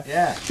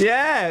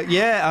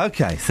 Yeah,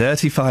 OK.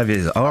 35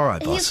 years. All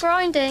right, boss. He's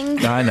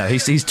grinding. I know,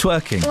 he's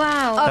twerking.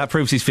 Wow. That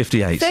proves he's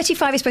 58.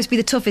 35 is supposed to be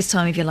the toughest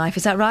time of your life,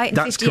 is that right? And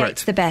That's 58's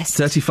correct. the best.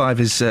 35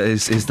 is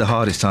the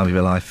hardest time of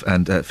your life,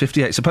 and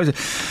 58,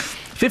 supposedly...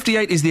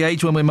 58 is the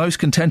age when we're most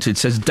contented,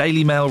 says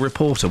Daily Mail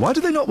reporter. Why do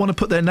they not want to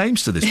put their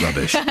names to this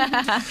rubbish?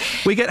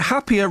 We get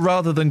happier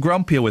rather than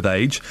grumpier with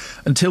age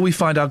until we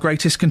find our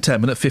greatest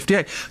contentment at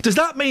 58. Does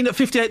that mean at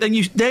 58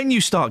 then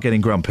you start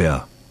getting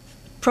grumpier?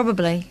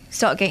 Probably.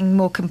 Start getting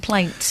more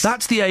complaints.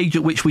 That's the age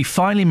at which we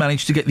finally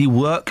manage to get the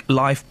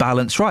work-life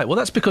balance right. Well,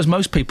 that's because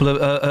most people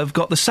have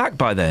got the sack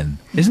by then,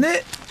 isn't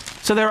it?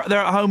 So they're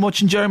at home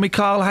watching Jeremy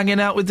Kyle hanging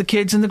out with the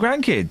kids and the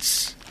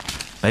grandkids.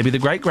 Maybe the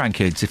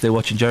great-grandkids, if they're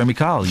watching Jeremy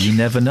Kyle. You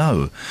never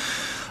know.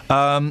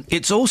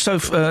 It's also...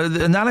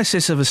 the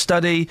analysis of a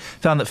study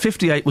found that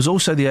 58 was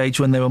also the age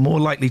when they were more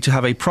likely to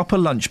have a proper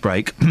lunch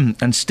break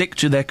and stick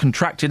to their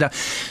contracted...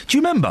 Do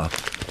you remember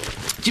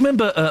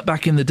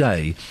back in the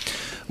day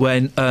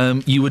when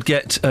you would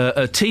get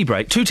a tea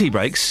break, 2 tea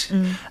breaks,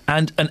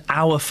 and an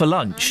hour for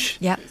lunch?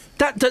 Yeah.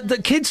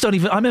 That kids don't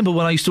even... I remember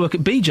when I used to work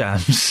at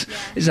B-Jams. This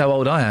is how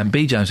old I am.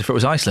 B-Jams, before it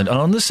was Iceland. And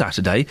on the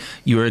Saturday,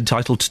 you were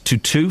entitled to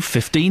 2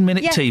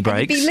 15-minute tea breaks.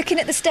 And you'd be looking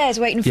at the stairs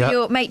waiting for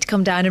your mate to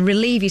come down and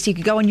relieve you so you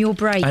could go on your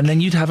break. And then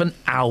you'd have an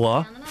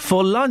hour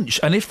for lunch.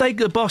 And if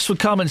the boss would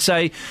come and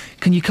say,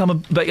 "Can you come a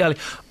bit early?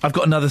 I've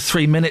got another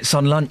 3 minutes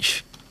on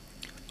lunch."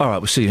 All right,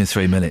 we'll see you in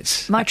 3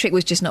 minutes. My trick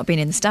was just not being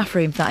in the staff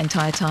room for that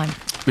entire time.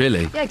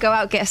 Really? Yeah, go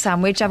out, get a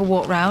sandwich, have a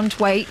walk round,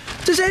 wait.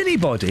 Does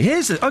anybody...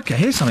 Here's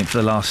something for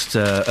the last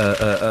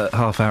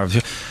half hour of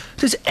the show.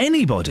 Does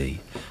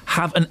anybody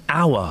have an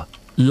hour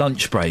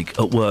lunch break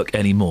at work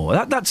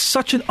anymore? That's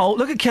such an old...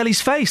 Look at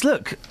Kelly's face,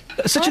 look.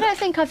 I don't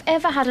think I've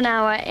ever had an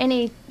hour at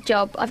any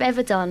job I've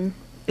ever done.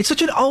 It's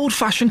such an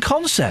old-fashioned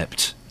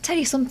concept. I'll tell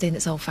you something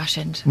that's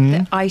old-fashioned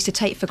that I used to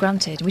take for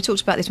granted. We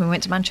talked about this when we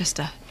went to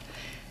Manchester.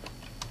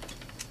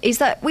 Is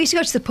that we used to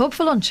go to the pub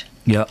for lunch.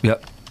 Yeah. We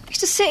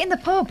used to sit in the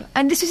pub,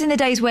 and this was in the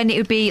days when it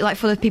would be like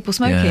full of people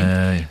smoking.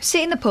 Yeah.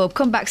 Sit in the pub,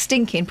 come back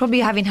stinking, probably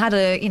having had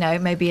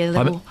maybe a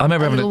little, I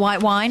remember having little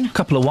white wine, a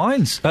couple of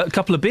wines, a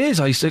couple of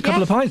beers. A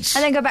couple of pints,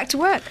 and then go back to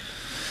work.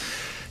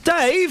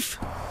 Dave.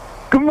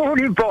 Good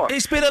morning, boss.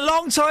 It's been a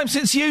long time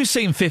since you've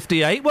seen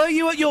 58. Were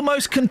you at your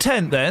most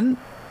content then?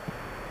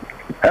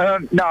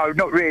 No,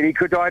 not really,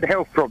 because I had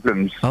health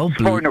problems,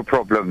 spinal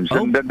problems,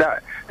 and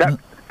that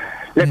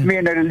left me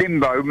in a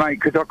limbo, mate,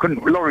 because I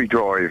couldn't lorry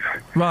drive.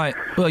 Right.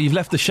 Well, you've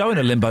left the show in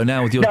a limbo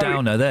now with your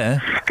downer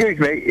there. Excuse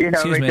me,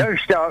 don't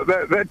start,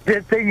 but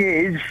the thing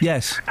is...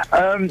 Yes.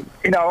 I'm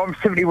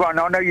 71,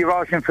 I know you're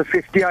asking for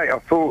 58, I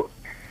thought...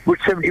 Would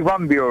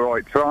 71 be all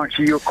right to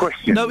answer your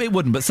question? No, it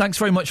wouldn't, but thanks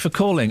very much for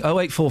calling.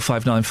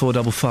 08459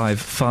 455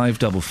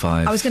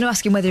 555. I was going to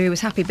ask him whether he was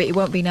happy, but he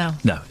won't be now.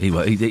 No,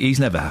 he's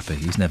never happy.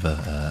 He's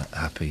never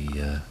happy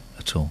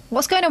at all.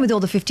 What's going on with all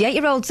the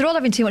 58-year-olds? They're all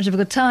having too much of a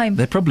good time.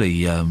 They're probably...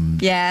 Yeah,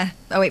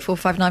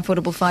 08459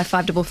 455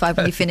 555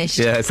 when you're finished.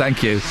 Yeah,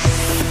 thank you.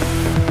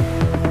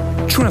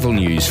 Travel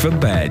news for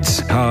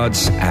beds,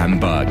 cards and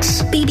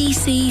bugs.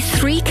 BBC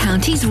Three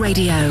Counties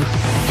Radio.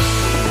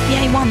 The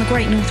A1, the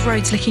Great North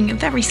Road's looking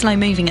very slow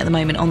moving at the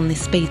moment on the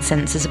speed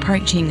sensors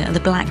approaching the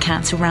Black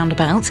Cat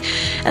roundabout.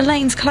 A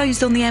lane's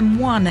closed on the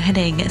M1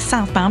 heading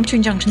southbound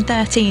between junction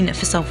 13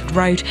 for Salford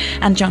Road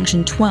and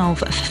junction 12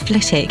 for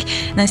Flitwick.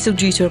 And they're still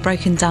due to a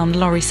broken down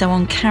lorry, so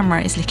on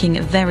camera it's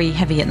looking very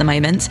heavy at the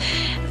moment.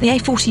 The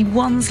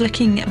A41's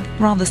looking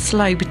rather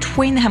slow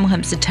between the Hemel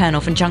Hempstead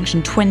turnoff and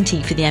junction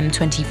 20 for the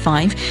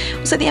M25.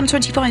 Also the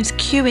M25's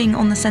queuing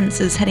on the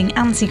sensors heading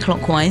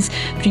anti-clockwise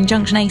between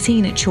junction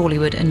 18 at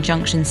Chorleywood and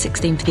junction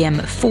 16 for the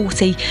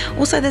M40.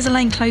 Also, there's a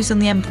lane closed on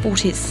the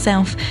M40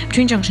 itself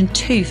between junction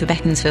 2 for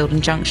Beaconsfield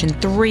and junction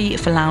 3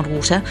 for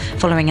Loudwater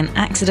following an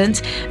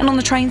accident. And on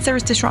the trains, there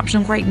is disruption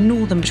on Great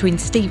Northern between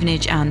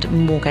Stevenage and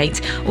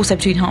Moorgate. Also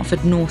between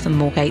Hertford North and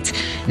Moorgate.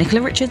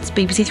 Nicola Richards,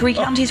 BBC Three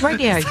Counties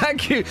Radio.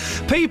 Thank you.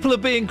 People are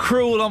being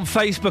cruel on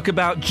Facebook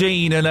about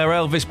Jean and her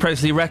Elvis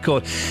Presley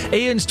record.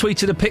 Ian's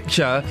tweeted a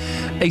picture.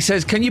 He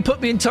says, "Can you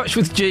put me in touch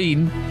with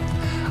Jean?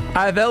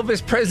 I have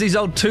Elvis Presley's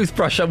old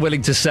toothbrush I'm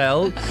willing to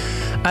sell."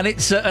 And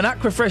it's an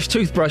Aquafresh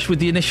toothbrush with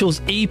the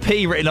initials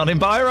EP written on in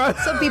biro.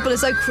 Some people are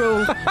so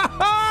cruel.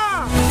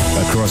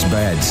 Across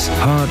beds,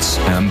 hearts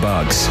and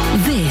bugs.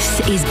 This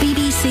is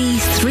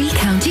BBC's Three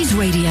Counties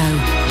Radio.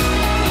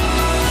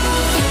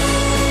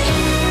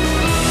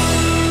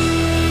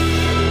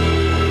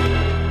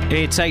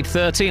 It's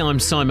 8:30,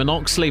 I'm Simon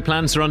Oxley.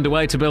 Plans are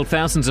underway to build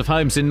thousands of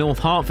homes in North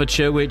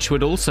Hertfordshire, which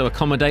would also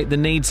accommodate the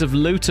needs of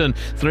Luton.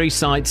 3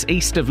 sites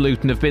east of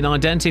Luton have been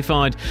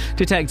identified.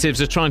 Detectives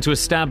are trying to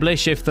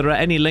establish if there are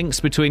any links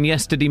between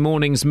yesterday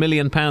morning's £1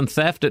 million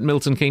theft at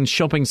Milton Keynes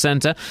Shopping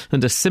Centre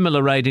and a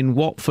similar raid in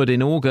Watford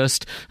in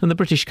August. And the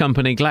British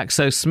company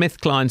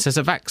GlaxoSmithKline says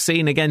a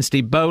vaccine against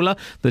Ebola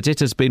that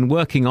it has been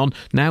working on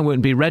now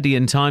won't be ready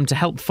in time to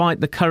help fight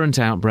the current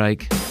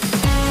outbreak.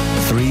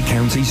 Three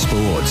Counties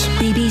Sports.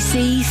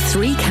 BBC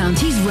Three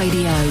Counties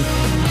Radio.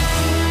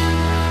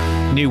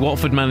 New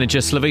Watford manager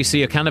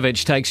Slavisa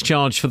Jokanovic takes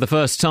charge for the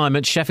first time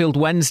at Sheffield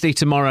Wednesday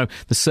tomorrow.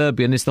 The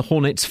Serbian is the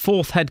Hornets'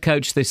 4th head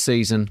coach this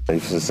season.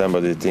 If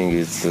somebody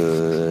thinks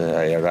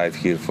I arrived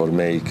here for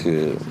make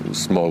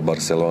small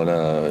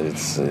Barcelona,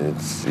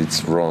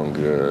 it's wrong.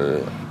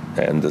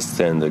 I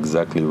understand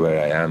exactly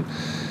where I am.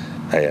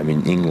 I am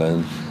in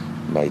England.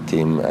 My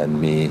team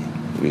and me,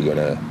 we're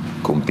gonna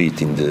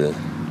compete in the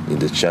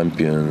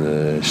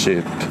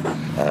championship,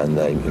 and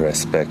I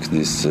respect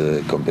this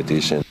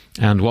competition.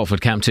 And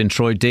Watford captain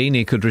Troy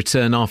Deeney could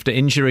return after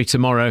injury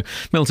tomorrow.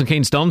 Milton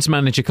Keynes Dons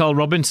manager Carl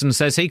Robinson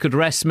says he could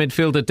rest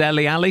midfielder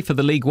Dele Alli for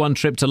the League One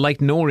trip to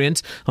Leyton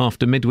Orient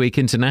after midweek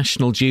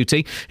international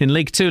duty. In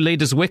League Two,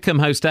 leaders Wickham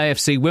host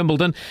AFC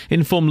Wimbledon.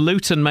 Inform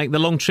Luton make the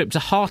long trip to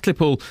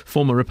Hartlepool.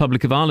 Former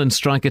Republic of Ireland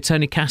striker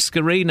Tony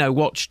Cascarino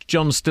watched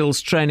John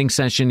Still's training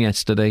session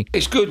yesterday.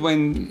 It's good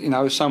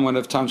when someone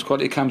of Tom's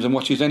quality comes and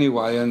watches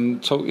anyway,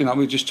 and talk,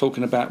 we're just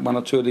talking about one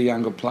or two of the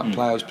younger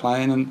players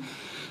playing. And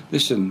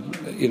listen,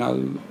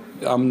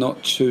 I'm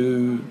not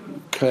too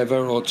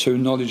clever or too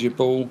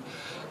knowledgeable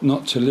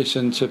not to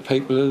listen to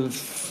people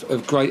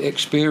of great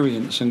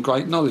experience and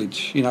great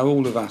knowledge.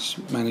 All of us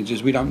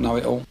managers, we don't know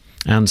it all.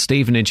 And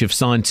Stevenage have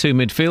signed 2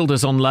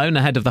 midfielders on loan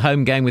ahead of the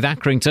home game with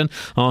Accrington.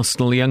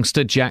 Arsenal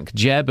youngster Jack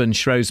Jebb and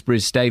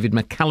Shrewsbury's David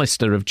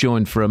McAllister have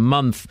joined for a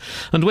month.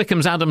 And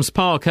Wycombe's Adams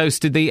Park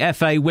hosted the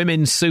FA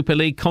Women's Super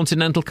League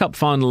Continental Cup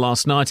final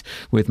last night,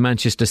 with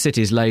Manchester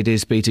City's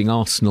ladies beating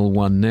Arsenal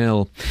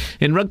 1-0.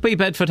 In rugby,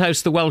 Bedford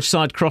host the Welsh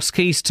side Cross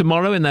Keys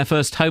tomorrow in their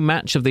first home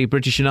match of the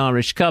British and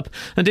Irish Cup.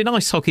 And in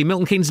ice hockey,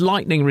 Milton Keynes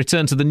Lightning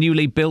return to the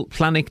newly built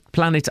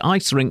Planet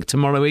Ice Rink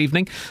tomorrow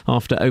evening.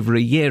 After over a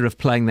year of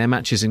playing their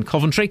matches in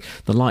Coventry,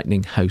 the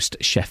Lightning host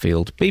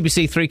Sheffield.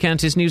 BBC Three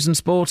Counties News and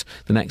Sport.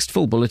 The next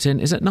full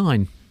bulletin is at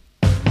 9.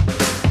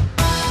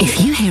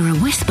 If you hear a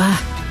whisper,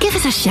 give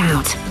us a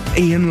shout.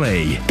 Iain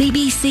Lee.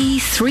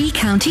 BBC Three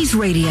Counties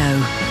Radio.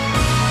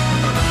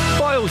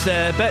 Boyle's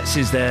there,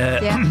 Betsy's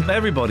there,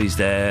 everybody's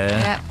there.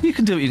 Yeah. You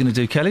can do what you're going to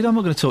do, Kelly. I'm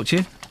not going to talk to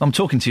you. I'm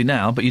talking to you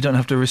now, but you don't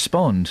have to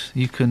respond.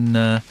 You can...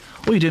 or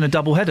you're doing a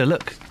double header.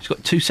 Look, she's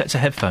got 2 sets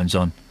of headphones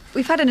on.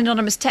 We've had an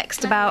anonymous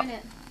text about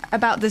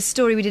the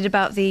story we did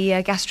about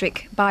the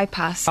gastric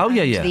bypass. Oh,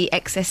 yeah. The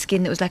excess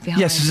skin that was left behind.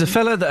 Yes, there's a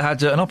fella that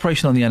had an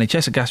operation on the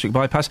NHS, a gastric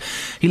bypass.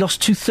 He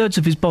lost 2/3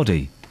 of his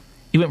body.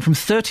 He went from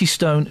 30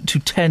 stone to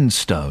 10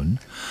 stone,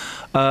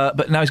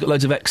 but now he's got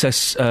loads of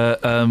excess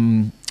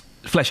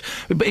flesh.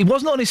 But it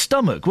wasn't on his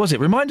stomach, was it?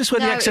 Remind us where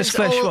the excess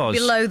flesh was.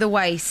 Below the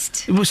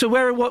waist. So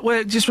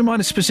where? Just remind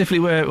us specifically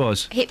where it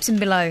was. Hips and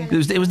below.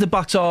 It was the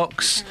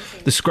buttocks,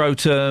 the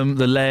scrotum,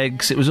 the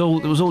legs. It was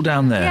all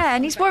down there. Yeah,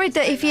 and he's worried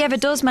that if he ever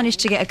does manage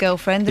to get a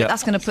girlfriend,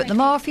 that's going to put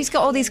them off. He's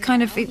got all these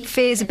kind of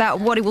fears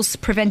about what it will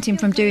prevent him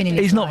from doing in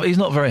his life. He's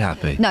not very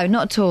happy. No,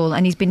 not at all.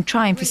 And he's been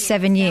trying for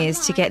 7 years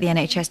to get the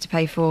NHS to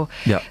pay for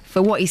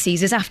what he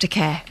sees as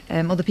aftercare.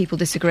 Other people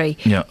disagree,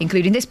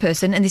 including this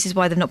person, and this is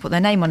why they've not put their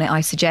name on it,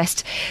 I suggest.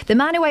 The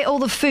man who ate all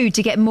the food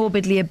to get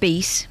morbidly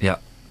obese. Yeah.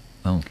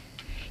 Oh.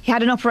 He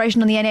had an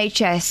operation on the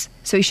NHS,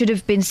 so he should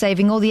have been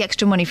saving all the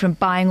extra money from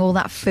buying all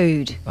that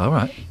food. All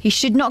right. He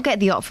should not get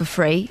the op for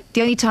free.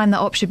 The only time that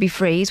op should be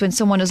free is when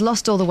someone has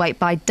lost all the weight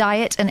by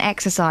diet and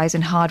exercise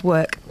and hard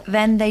work.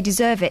 Then they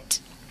deserve it.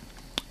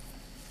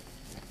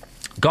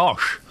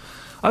 Gosh.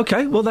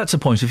 OK, well, that's a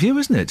point of view,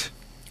 isn't it?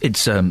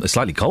 It's a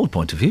slightly cold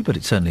point of view, but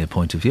it's certainly a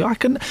point of view. I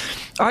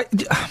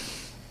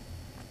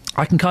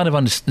can kind of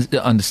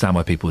understand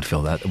why people would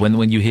feel that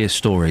when you hear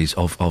stories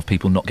of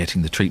people not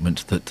getting the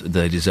treatment that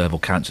they deserve, or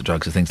cancer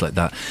drugs or things like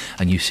that,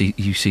 and you see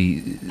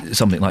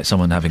something like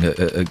someone having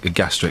a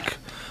gastric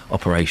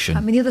operation.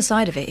 I mean, the other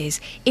side of it is,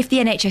 if the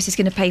NHS is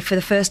going to pay for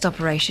the first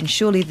operation,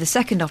 surely the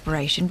second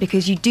operation,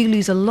 because you do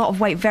lose a lot of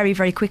weight very,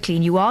 very quickly,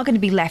 and you are going to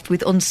be left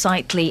with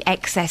unsightly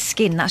excess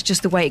skin. That's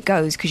just the way it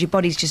goes, because your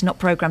body's just not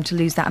programmed to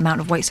lose that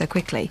amount of weight so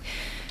quickly.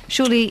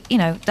 Surely,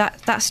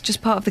 that's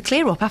just part of the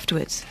clear-up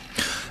afterwards.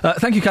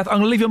 Thank you, Kath. I'm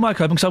going to leave your mic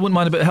open because I wouldn't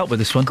mind a bit of help with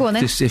this one. Go on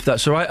then. If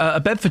that's all right.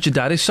 A Bedfordshire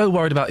dad is so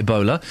worried about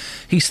Ebola,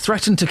 he's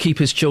threatened to keep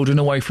his children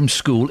away from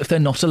school if they're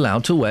not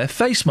allowed to wear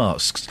face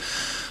masks.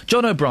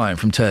 John O'Brien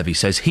from Turvey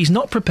says he's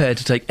not prepared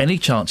to take any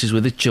chances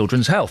with his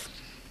children's health,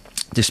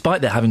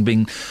 despite there having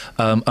been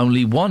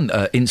only one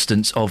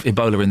instance of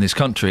Ebola in this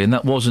country, and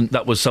that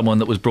was someone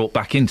that was brought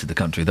back into the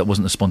country. That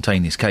wasn't a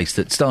spontaneous case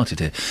that started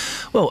here.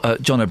 Well,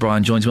 John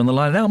O'Brien joins me on the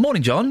line now.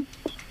 Morning, John.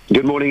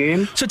 Good morning,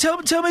 Ian. So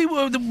tell me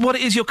what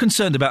it is you're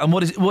concerned about and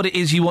what it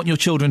is you want your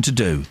children to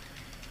do.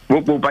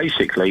 Well,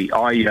 basically,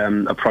 I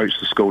approached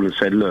the school and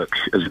said, look,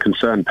 as a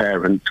concerned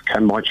parent,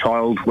 can my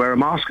child wear a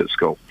mask at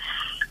school?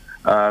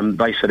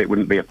 They said it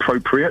wouldn't be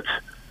appropriate.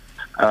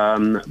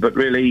 But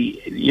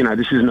really,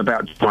 this isn't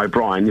about John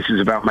O'Brien. This is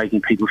about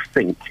making people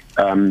think,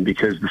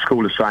 because the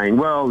school is saying,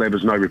 well, there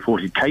was no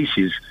reported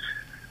cases.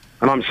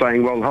 And I'm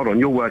saying, well, hold on,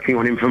 you're working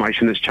on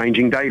information that's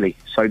changing daily.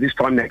 So this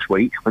time next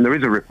week, when there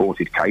is a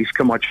reported case,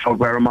 can my child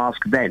wear a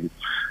mask then?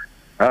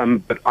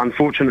 But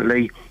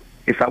unfortunately,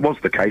 if that was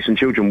the case and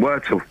children were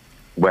to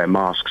wear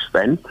masks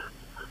then,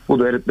 well,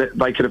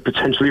 they could have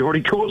potentially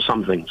already caught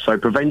something. So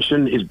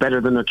prevention is better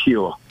than a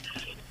cure.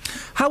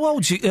 How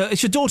old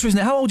it's your daughter, isn't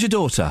it? How old's your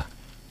daughter?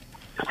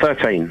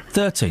 13.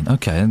 13,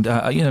 OK. And,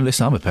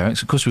 listen, I'm a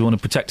parent. Of course, we want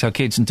to protect our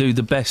kids and do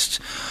the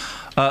best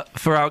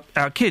for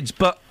our kids.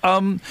 But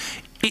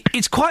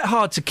it's quite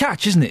hard to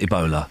catch, isn't it,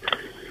 Ebola?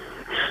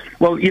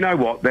 Well, you know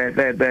what?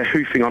 They're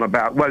hoofing on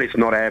about, well, it's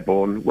not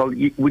airborne. Well,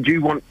 would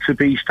you want to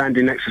be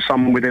standing next to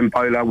someone with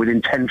Ebola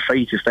within 10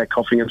 feet if they're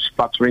coughing and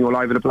spluttering all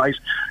over the place?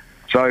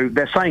 So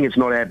they're saying it's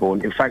not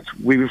airborne. In fact,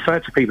 we refer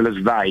to people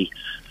as they.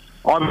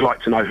 I would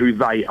like to know who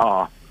they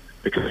are,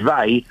 because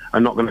they are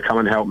not going to come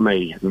and help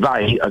me.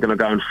 They are going to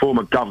go and form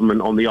a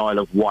government on the Isle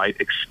of Wight,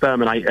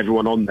 exterminate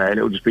everyone on there, and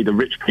it'll just be the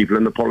rich people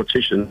and the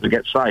politicians that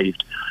get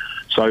saved.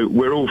 So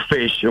we're all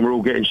fish and we're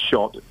all getting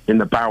shot in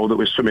the barrel that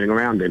we're swimming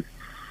around in.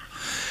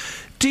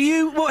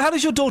 How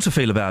does your daughter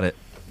feel about it?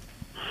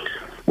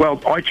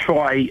 Well, I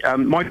try.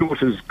 My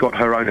daughter's got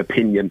her own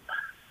opinion.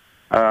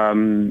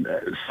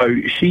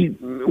 So she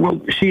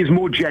is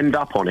more genned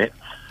up on it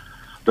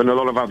than a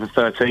lot of other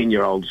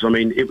 13-year-olds. I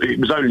mean, it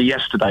was only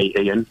yesterday,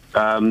 Ian.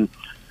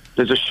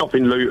 There's a shop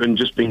in Luton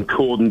just being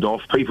cordoned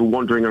off, people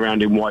wandering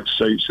around in white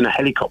suits, and a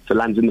helicopter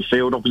lands in the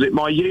field opposite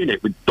my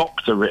unit with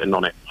doctor written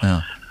on it.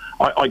 Yeah.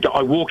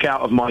 I walk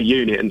out of my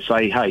unit and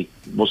say, hey,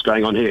 what's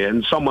going on here?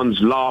 And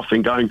someone's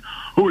laughing, going,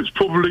 oh, it's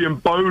probably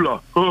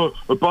Ebola. Oh,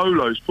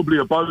 Ebola, it's probably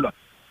Ebola.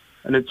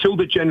 And until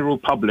the general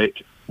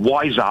public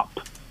wise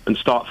up and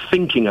start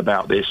thinking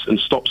about this and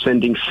stop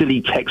sending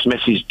silly text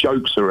message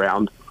jokes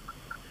around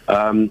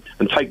and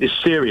take this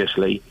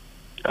seriously,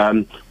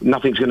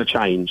 nothing's going to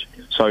change.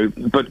 So,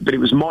 but it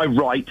was my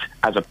right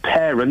as a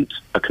parent,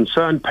 a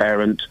concerned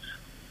parent,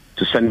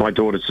 to send my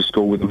daughter to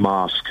school with a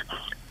mask.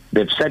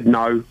 They've said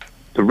no.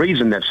 The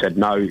reason they've said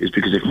no is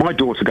because if my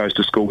daughter goes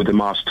to school with a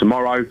mask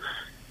tomorrow,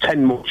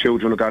 10 more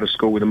children will go to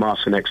school with a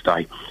mask the next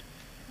day.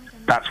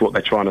 That's what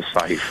they're trying to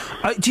save.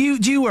 Do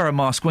you wear a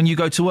mask when you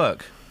go to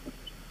work?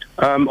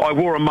 I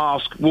wore a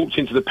mask, walked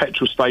into the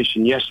petrol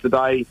station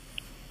yesterday.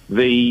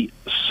 The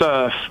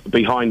serf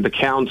behind the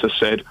counter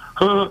said,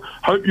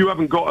 hope you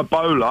haven't got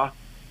Ebola.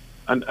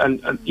 And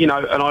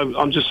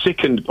I'm just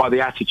sickened by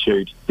the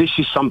attitude. This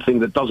is something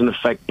that doesn't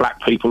affect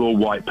black people or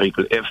white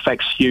people. It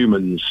affects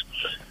humans.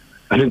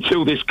 And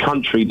until this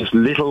country, this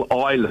little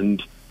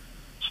island,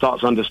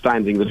 starts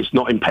understanding that it's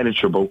not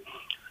impenetrable,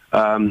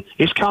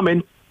 it's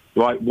coming,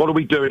 right? What are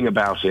we doing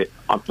about it?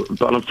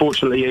 But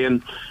unfortunately,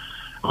 Ian,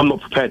 I'm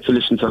not prepared to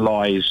listen to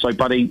lies. So,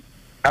 buddy,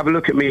 have a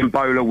look at me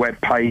Ebola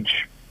webpage,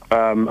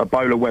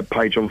 Ebola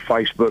webpage on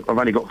Facebook. I've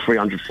only got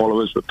 300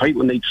 followers, but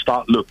people need to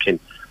start looking,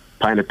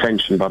 paying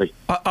attention, buddy.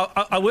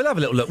 I will have a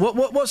little look.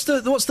 What's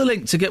the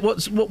link to get?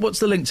 What's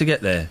the link to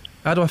get there?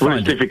 How do I find it?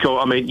 It's difficult.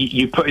 I mean,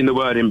 you put in the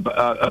word in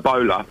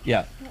Ebola.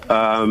 Yeah.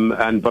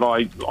 But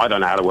I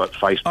don't know how to work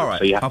Facebook, all right,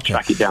 so you have to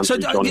track it down. So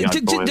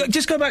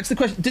just go back to the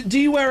question. Do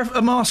you wear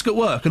a mask at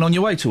work and on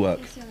your way to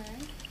work?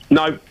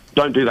 No,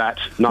 don't do that.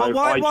 No.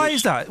 Well, why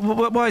is that?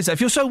 Why is that?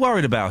 If you're so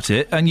worried about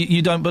it and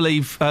you don't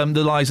believe the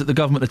lies that the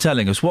government are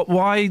telling us,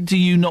 why do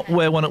you not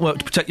wear one at work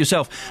to protect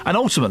yourself and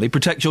ultimately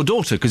protect your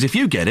daughter? Because if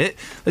you get it,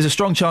 there's a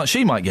strong chance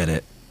she might get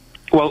it.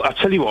 Well, I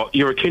tell you what,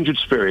 you're a kindred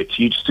spirit.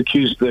 You just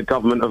accused the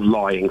government of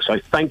lying. So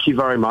thank you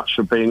very much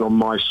for being on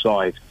my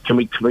side. Can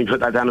we put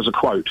that down as a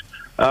quote?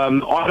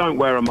 I don't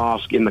wear a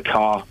mask in the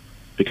car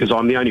because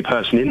I'm the only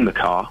person in the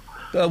car.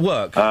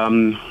 Work?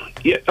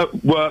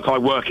 At work, I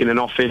work in an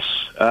office.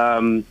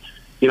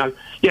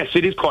 Yes,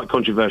 it is quite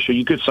controversial.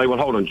 You could say, well,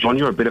 hold on, John,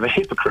 you're a bit of a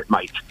hypocrite,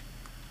 mate.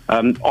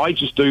 I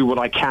just do what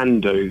I can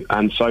do.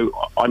 And so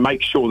I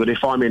make sure that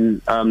if I'm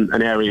in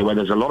an area where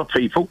there's a lot of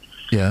people...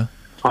 Yeah.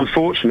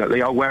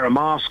 unfortunately, I'll wear a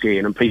mask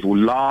in and people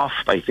laugh.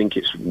 They think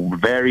it's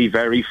very,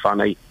 very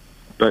funny.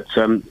 But,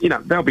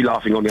 they'll be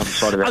laughing on the other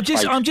side of their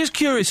face. I'm just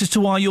curious as to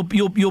why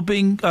you're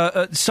being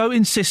so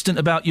insistent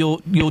about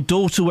your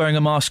daughter wearing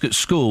a mask at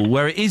school,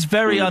 where it is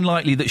very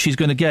unlikely that she's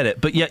going to get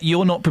it, but yet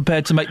you're not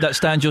prepared to make that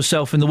stand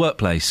yourself in the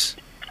workplace.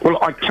 Well,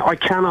 I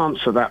can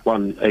answer that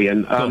one,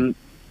 Ian.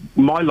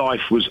 My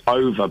life was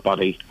over,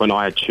 buddy, when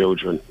I had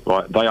children.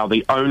 Right? They are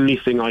the only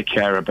thing I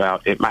care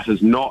about. It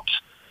matters not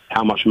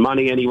how much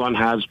money anyone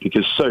has,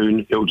 because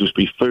soon it will just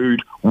be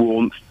food,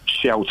 warmth,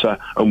 shelter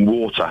and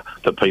water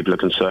that people are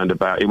concerned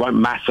about. It won't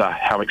matter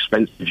how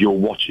expensive your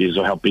watch is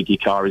or how big your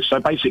car is. So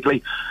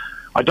basically,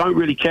 I don't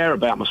really care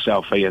about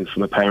myself, Ian,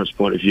 from a parent's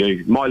point of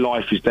view. My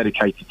life is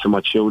dedicated to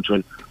my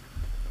children.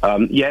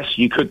 Yes,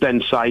 you could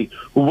then say,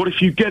 well, what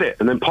if you get it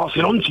and then pass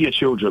it on to your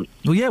children?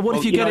 Well, yeah, what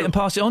if you get it and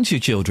pass it on to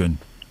your children?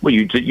 Well,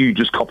 you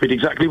just copied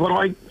exactly what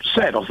I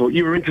said. I thought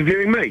you were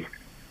interviewing me.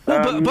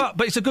 Well,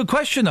 but it's a good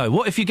question, though.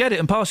 What if you get it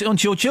and pass it on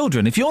to your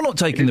children? If you're not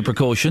taking the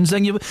precautions,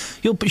 then you're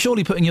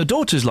surely putting your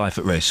daughter's life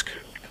at risk.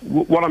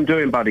 What I'm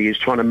doing, buddy, is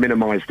trying to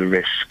minimise the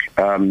risk.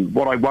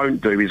 What I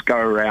won't do is go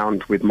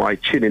around with my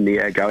chin in the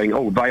air going,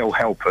 oh, they'll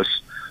help us,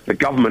 the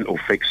government will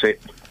fix it.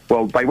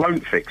 Well, they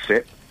won't fix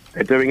it.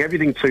 They're doing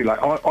everything too late.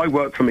 I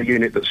work from a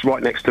unit that's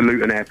right next to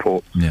Luton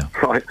Airport. Yeah.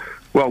 Right?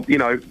 Well,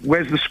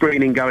 where's the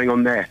screening going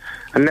on there?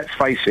 And let's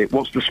face it,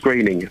 what's the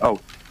screening? Oh,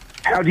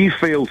 how do you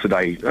feel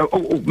today?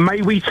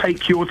 May we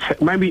take your...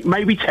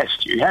 may we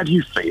test you? How do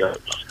you feel?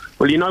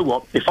 Well, you know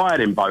what? If I had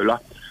Ebola,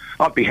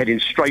 I'd be heading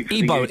straight for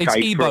the UK. It's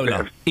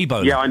Ebola.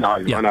 Ebola. Yeah, I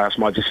know. That's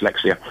my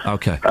dyslexia.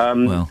 Okay.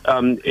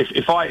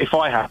 If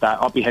I had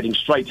that, I'd be heading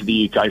straight to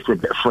the UK for a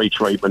bit of free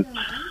treatment.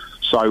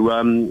 So,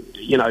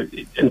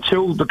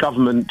 until the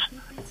government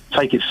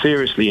take it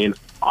seriously,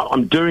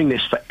 I'm doing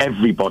this for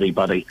everybody,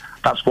 buddy.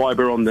 That's why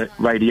we're on the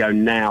radio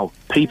now.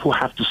 People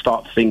have to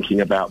start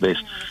thinking about this.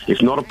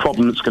 It's not a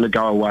problem that's going to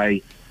go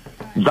away.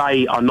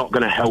 They are not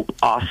going to help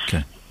us.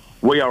 Okay.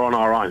 We are on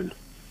our own.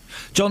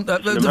 John,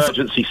 it's an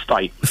emergency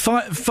state.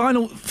 Well,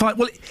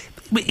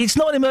 it's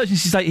not an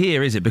emergency state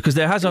here, is it? Because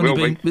there has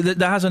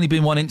only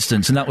been one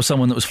instance, and that was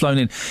someone that was flown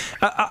in.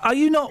 Are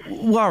you not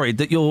worried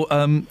that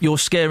you're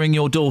scaring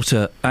your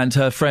daughter and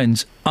her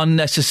friends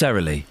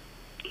unnecessarily?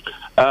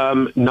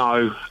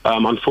 No,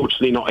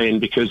 unfortunately not, Ian,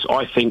 because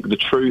I think the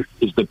truth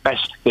is the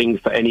best thing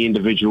for any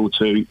individual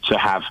to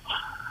have.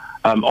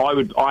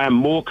 I am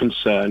more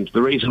concerned.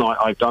 The reason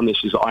I've done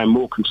this is that I am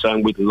more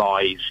concerned with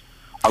lies.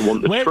 I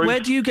want the truth. Where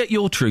do you get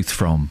your truth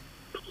from?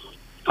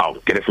 I'll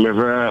get it from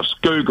everywhere else.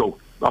 Google.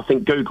 I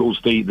think Google's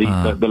the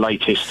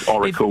latest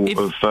oracle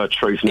of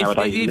truth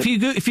nowadays.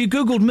 If you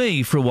Googled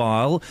me for a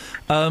while,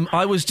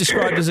 I was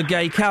described as a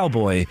gay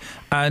cowboy.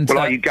 And,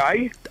 are you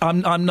gay?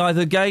 I'm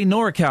neither gay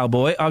nor a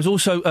cowboy. I was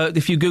also,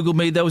 if you Googled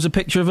me, there was a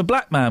picture of a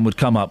black man would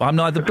come up. I'm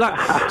neither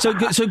black. so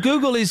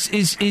Google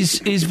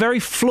is very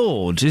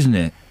flawed, isn't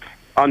it?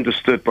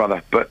 Understood,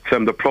 brother. But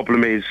the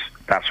problem is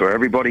that's where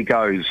everybody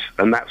goes,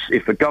 and that's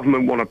if the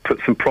government want to put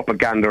some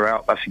propaganda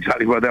out, that's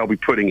exactly where they'll be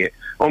putting it,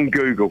 on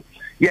Google.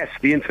 Yes,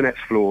 the internet's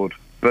flawed,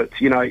 but,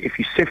 if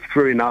you sift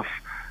through enough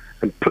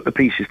and put the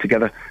pieces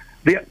together...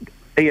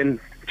 Ian,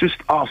 just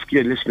ask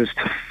your listeners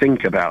to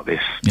think about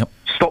this. Yep.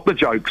 Stop the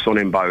jokes on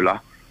Ebola.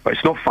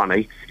 It's not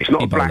funny. It's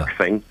not Ebola. A black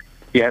thing.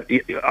 Yeah,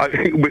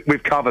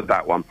 we've covered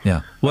that one.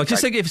 Yeah. Well, I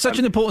just think if it's such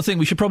an important thing,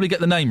 we should probably get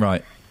the name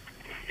right.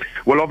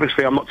 Well,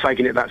 obviously, I'm not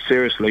taking it that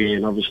seriously,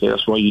 Ian. Obviously,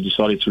 that's why you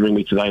decided to ring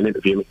me today and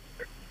interview me.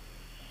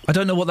 I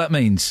don't know what that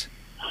means.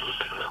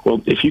 Well,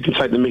 if you can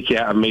take the mickey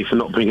out of me for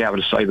not being able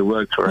to say the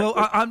word correctly.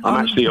 Well, I'm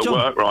actually at John,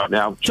 work right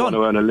now trying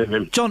to earn a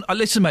living. John,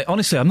 listen, mate,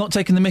 honestly, I'm not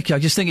taking the mickey. I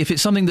just think if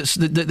it's something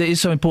that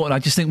is so important, I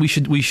just think we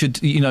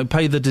should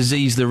pay the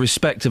disease the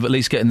respect of at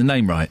least getting the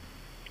name right.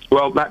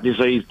 Well, that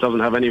disease doesn't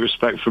have any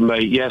respect from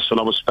me, yes, and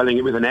I was spelling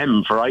it with an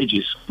M for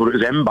ages. I thought it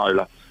was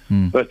Ebola.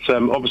 But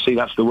obviously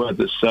that's the word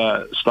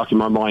that's stuck in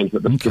my mind.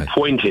 But the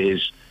point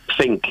is,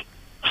 think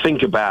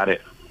about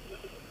it.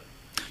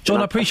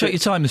 John, I appreciate your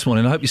time this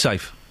morning. I hope you're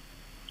safe.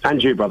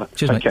 And you, brother.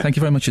 Cheers, mate. Thank you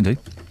very much indeed.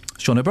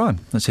 It's John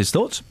O'Brien. That's his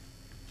thoughts.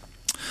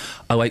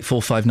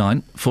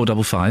 08459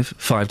 455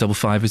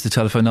 555 is the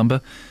telephone number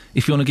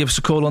if you want to give us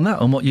a call on that,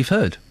 on what you've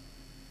heard.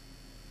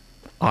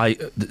 I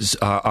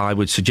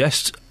would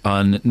suggest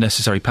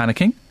unnecessary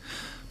panicking,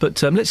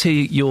 but let's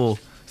hear your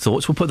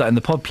thoughts. We'll put that in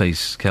the pod,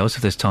 please, Kels,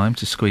 if there's time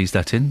to squeeze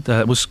that in.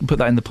 We'll put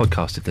that in the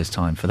podcast if there's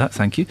time for that.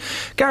 Thank you.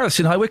 Gareth's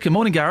in High Wycombe.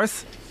 Morning,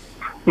 Gareth.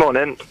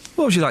 Morning.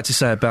 What would you like to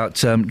say about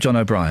John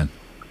O'Brien?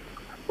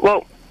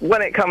 Well,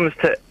 when it comes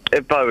to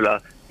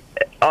Ebola,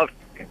 I've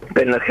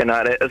been looking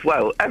at it as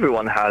well.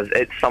 Everyone has.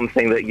 It's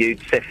something that you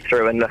sift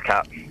through and look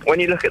at. When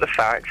you look at the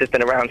facts, it's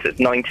been around since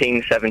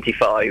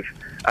 1975,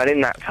 and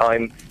in that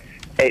time,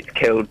 it's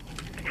killed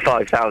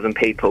 5,000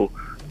 people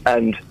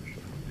and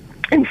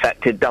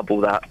infected double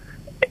that.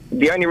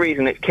 The only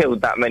reason it's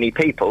killed that many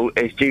people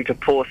is due to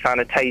poor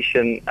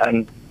sanitation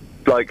and,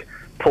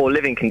 poor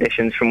living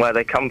conditions from where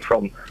they come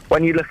from.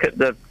 When you look at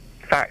the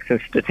facts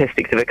and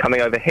statistics of it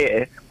coming over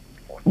here,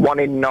 1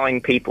 in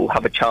 9 people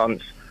have a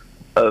chance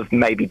of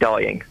maybe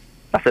dying.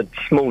 that's a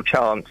small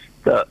chance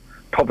that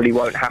probably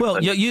won't happen. Well,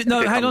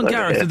 hang on,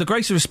 Gareth. With the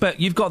greatest respect,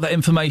 you've got that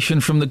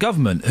information from the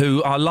government,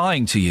 who are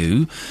lying to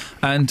you,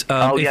 and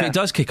if it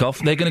does kick off,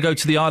 they're going to go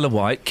to the Isle of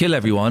Wight, kill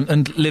everyone,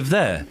 and live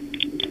there.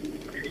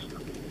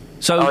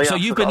 So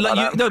you've been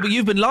but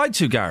you've been lied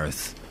to,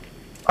 Gareth.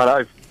 I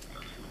know,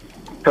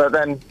 but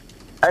then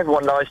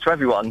everyone lies to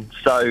everyone.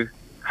 So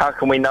how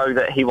can we know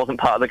that he wasn't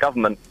part of the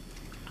government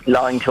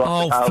lying to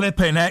us? Oh,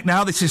 flipping heck!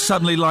 Now this is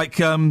suddenly like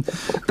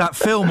that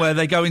film where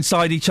they go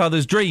inside each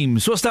other's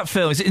dreams. What's that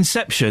film? Is it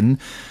Inception?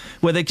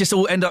 Where they just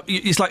all end up...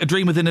 It's like a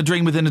dream within a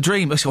dream within a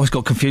dream. It's always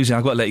got confusing.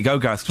 I've got to let you go,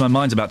 Gareth, because my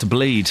mind's about to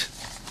bleed.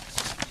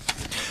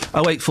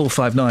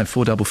 08459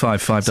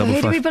 455 555. So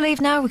who do we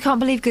believe now? We can't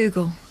believe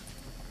Google.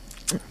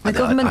 The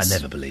government's... I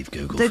never believe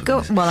Google.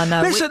 Well, I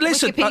know. Listen,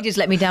 Wikipedia's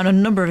let me down on a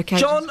number of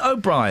occasions. John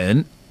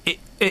O'Brien,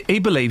 he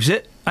believes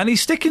it, and he's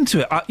sticking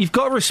to it. You've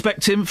got to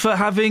respect him for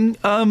having.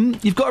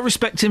 You've got to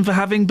respect him for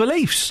having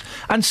beliefs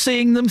and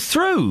seeing them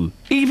through,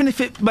 even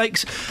if it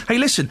makes. Hey,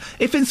 listen.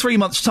 If in 3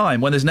 months' time,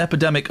 when there's an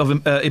epidemic of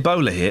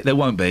Ebola here, there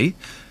won't be.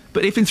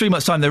 But if in 3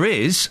 months' time there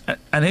is,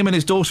 and him and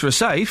his daughter are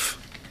safe.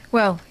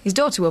 Well, his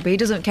daughter will be. He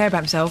doesn't care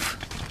about himself.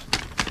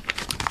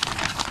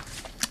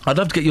 I'd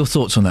love to get your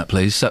thoughts on that,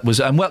 please. That was,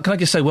 can I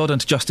just say well done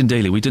to Justin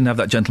Dealey? We didn't have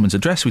that gentleman's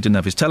address, we didn't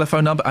have his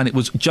telephone number, and it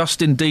was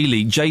Justin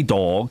Dealey,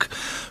 J-Dog,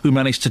 who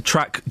managed to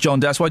track John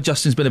down. That's why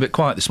Justin's been a bit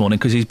quiet this morning,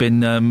 because he's been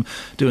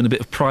doing a bit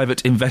of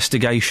private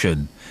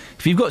investigation.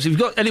 If you've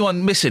got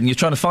anyone missing, you're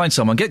trying to find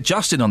someone, get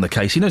Justin on the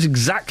case. He knows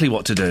exactly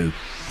what to do.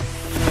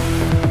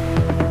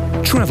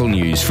 Travel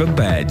news for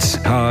beds,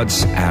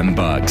 cards and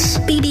bugs.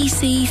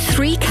 BBC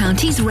Three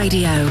Counties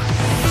Radio.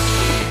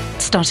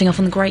 Starting off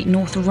on the Great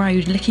North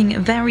Road, looking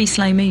very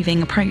slow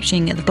moving,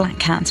 approaching the Black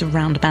Cat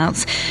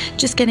roundabouts.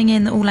 Just getting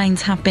in, all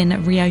lanes have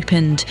been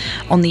reopened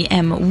on the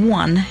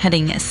M1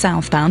 heading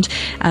southbound.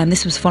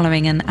 This was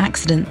following an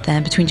accident there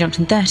between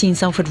junction 13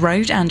 Salford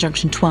Road and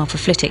junction 12 for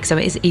Flitwick, so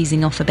it is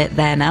easing off a bit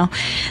there now.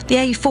 The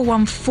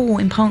A414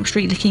 in Park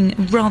Street looking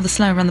rather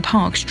slow around the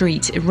Park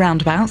Street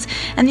roundabout,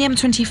 and the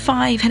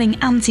M25 heading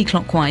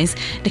anti-clockwise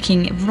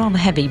looking rather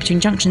heavy between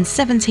junction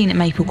 17 at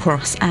Maple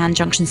Cross and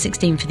junction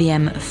 16 for the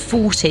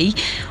M40.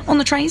 On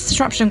the trains,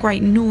 disruption on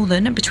Great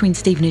Northern between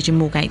Stevenage and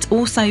Moorgate,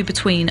 also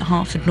between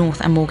Hertford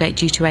North and Moorgate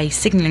due to a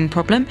signalling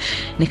problem.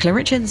 Nicola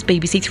Richards,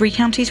 BBC Three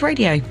Counties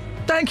Radio.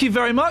 Thank you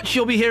very much.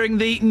 You'll be hearing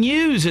the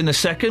news in a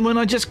second when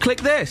I just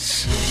click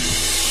this.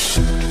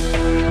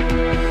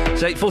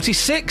 It's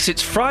 8:46.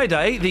 It's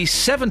Friday, the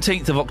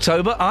 17th of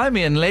October. I'm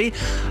Iain Lee,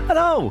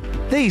 and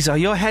these are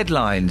your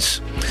headlines.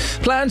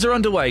 Plans are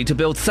underway to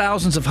build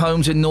thousands of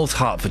homes in North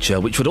Hertfordshire,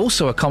 which would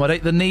also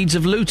accommodate the needs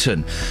of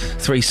Luton.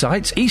 3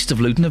 sites east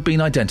of Luton have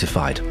been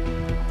identified.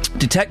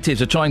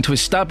 Detectives are trying to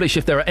establish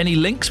if there are any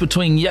links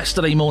between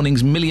yesterday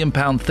morning's £1 million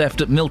theft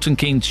at Milton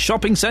Keynes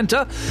shopping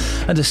centre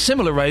and a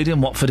similar raid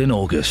in Watford in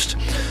August.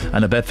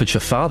 And a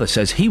Bedfordshire father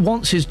says he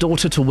wants his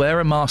daughter to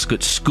wear a mask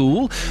at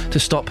school to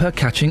stop her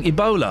catching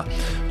Ebola.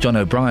 John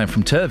O'Brien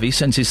from Turvey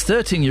sends his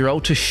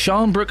 13-year-old to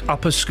Sharnbrook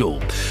Upper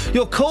School.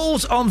 Your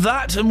calls on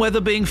that and whether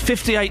being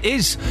 58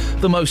 is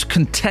the most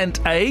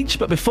content age.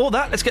 But before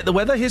that, let's get the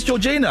weather. Here's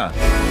Georgina.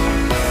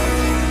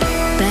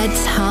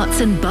 Beds,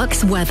 Herts and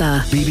Bucks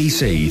weather.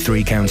 BBC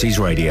Three Counties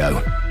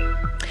Radio.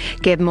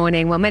 Good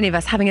morning. Well, many of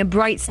us having a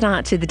bright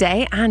start to the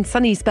day and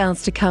sunny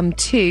spells to come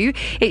too.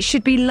 It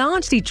should be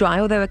largely dry,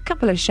 although a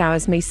couple of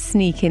showers may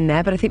sneak in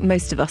there, but I think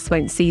most of us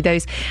won't see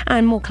those,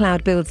 and more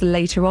cloud builds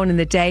later on in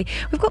the day.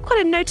 We've got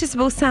quite a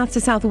noticeable south to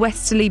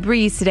southwesterly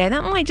breeze today.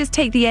 That might just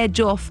take the edge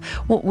off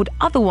what would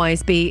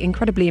otherwise be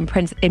incredibly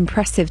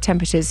impressive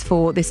temperatures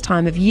for this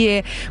time of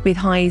year, with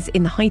highs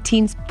in the high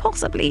teens,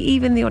 possibly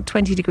even the odd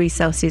 20 degrees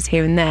Celsius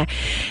here and there.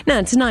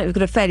 Now, tonight we've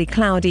got a fairly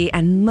cloudy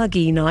and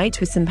muggy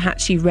night with some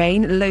patchy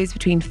rain, lows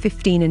between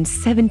 15 and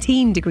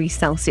 17 degrees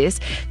Celsius.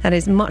 That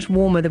is much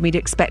warmer than we'd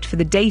expect for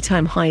the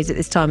daytime highs at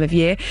this time of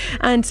year.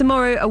 And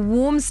tomorrow, a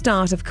warm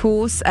start, of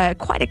course.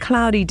 Quite a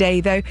cloudy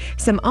day, though.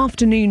 Some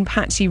afternoon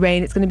patchy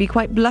rain. It's going to be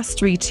quite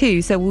blustery,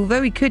 too. So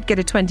although we could get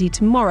a 20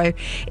 tomorrow,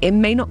 it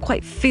may not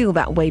quite feel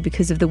that way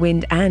because of the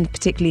wind and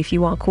particularly if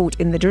you are caught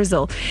in the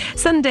drizzle.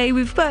 Sunday,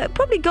 we've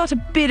probably got a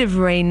bit of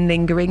rain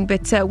lingering,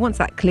 but once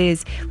that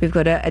clears, we've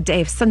got a day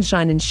of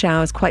sunshine and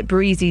showers, quite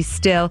breezy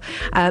still.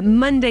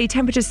 Monday,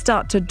 temperatures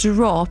start to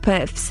drop.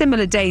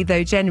 Similar day,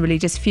 though, generally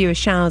just fewer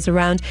showers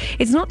around.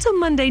 It's not till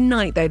Monday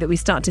night, though, that we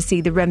start to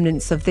see the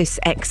remnants of this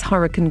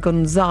ex-Hurricane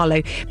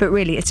Gonzalo, but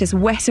really it's just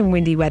wet and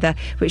windy weather,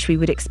 which we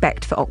would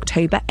expect for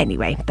October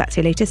anyway. That's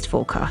your latest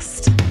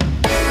forecast.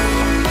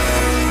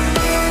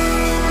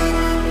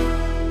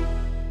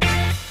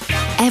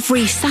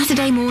 Every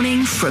Saturday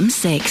morning from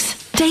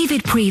 6,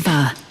 David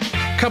Prever.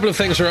 couple of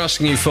things we're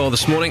asking you for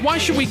this morning. Why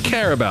should we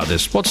care about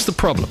this? What's the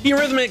problem?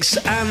 Eurythmics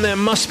and There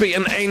Must Be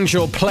an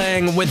Angel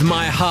Playing With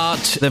My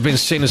Heart. They've been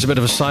seen as a bit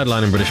of a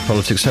sideline in British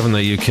politics, haven't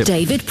they, UKIP?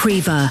 David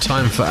Prever.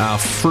 Time for our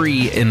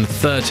Free in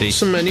 30.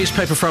 Some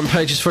newspaper front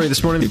pages for you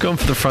this morning. You've gone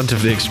for the front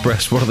of the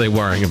Express. What are they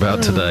worrying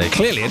about today?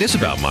 Clearly it is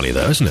about money,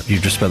 though, isn't it?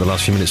 You've just spent the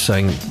last few minutes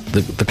saying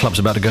the club's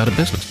about to go out of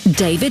business.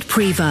 David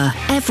Prever.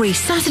 Every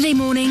Saturday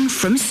morning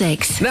from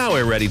 6. Now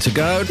we're ready to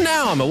go.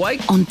 Now I'm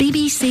awake. On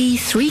BBC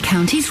Three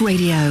Counties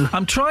Radio.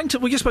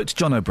 We just spoke to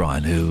John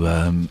O'Brien, who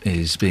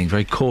is being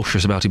very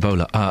cautious about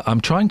Ebola.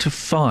 I'm trying to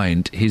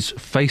find his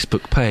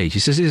Facebook page. He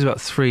says there's about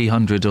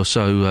 300 or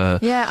so.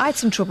 Yeah, I had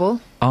some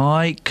trouble.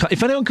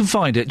 If anyone can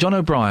find it, John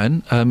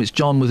O'Brien, it's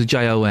John with a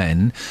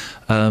Jon,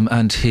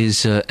 and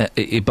his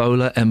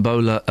Embola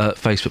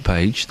Facebook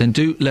page, then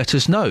do let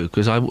us know,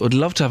 because I would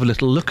love to have a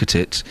little look at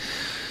it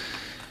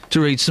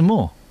to read some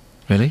more.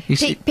 Really?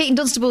 Pete and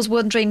Dunstable's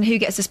wondering who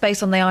gets the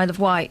space on the Isle of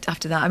Wight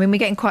after that. I mean, we're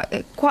getting quite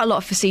a lot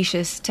of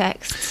facetious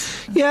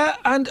texts. Yeah,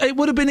 and it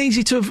would have been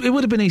easy to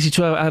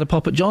have had a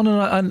pop at John,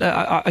 and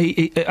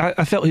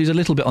I felt he was a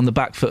little bit on the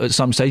back foot at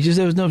some stages.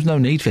 There was no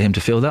need for him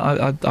to feel that.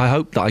 I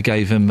hope that I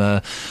gave him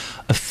a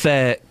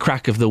fair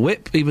crack of the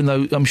whip, even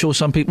though I'm sure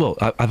some people.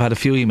 Well, I've had a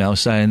few emails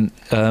saying,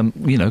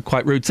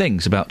 quite rude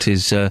things about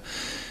his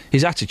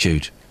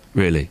attitude,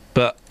 really.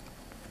 But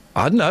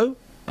I don't know.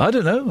 I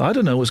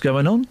don't know what's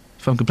going on.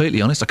 If I'm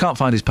completely honest, I can't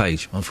find his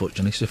page,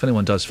 unfortunately. So if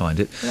anyone does find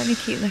it, let me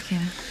keep looking.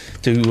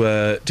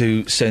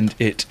 Do send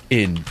it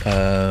in.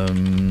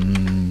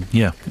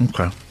 Yeah,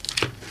 okay.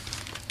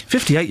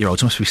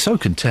 58-year-olds must be so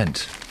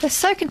content. They're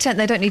so content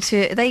they don't need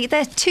to.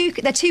 They're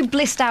too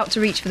blissed out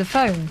to reach for the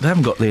phone. They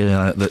haven't got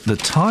the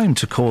time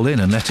to call in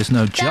and let us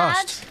know.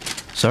 Dad?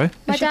 Sorry.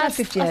 My dad's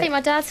 58. I think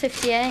my dad's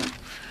 58.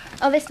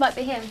 Oh, this might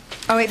be him.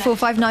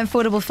 08459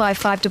 455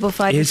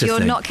 555. If you're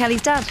not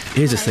Kelly's dad.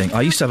 Here's the thing.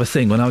 I used to have a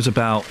thing when I was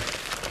about.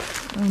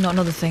 Oh, not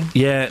another thing.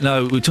 Yeah,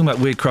 no, we were talking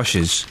about weird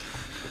crushes.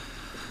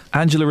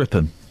 Angela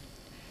Rippon.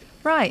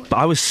 Right. But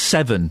I was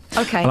 7.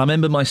 Okay. And I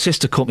remember my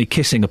sister caught me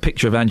kissing a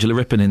picture of Angela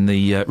Rippon in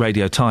the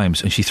Radio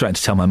Times, and she threatened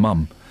to tell my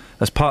mum.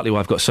 That's partly why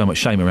I've got so much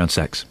shame around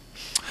sex.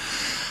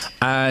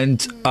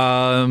 And so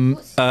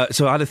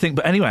I had a thing.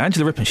 But anyway,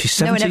 Angela Rippon, she's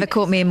 70... No one ever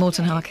caught me in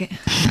Morton Harket.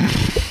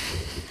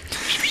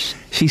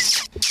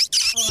 She's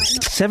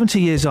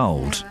 70 years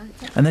old,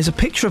 and there's a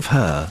picture of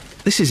her.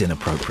 This is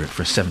inappropriate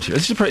for a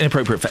 70-year-old. This is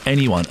inappropriate for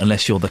anyone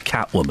unless you're the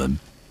Catwoman.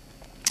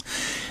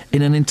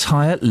 In an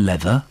entire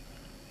leather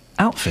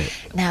outfit.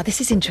 Now, this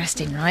is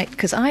interesting, right?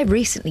 Because I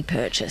recently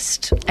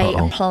purchased a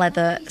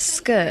pleather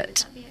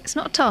skirt. It's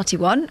not a tarty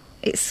one.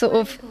 It's sort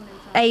of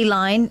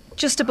A-line,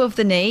 just above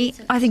the knee.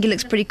 I think it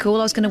looks pretty cool.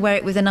 I was going to wear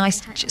it with a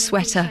nice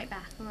sweater.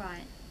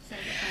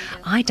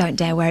 I don't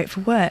dare wear it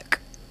for work.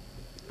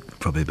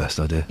 Probably the best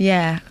idea.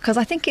 Yeah, because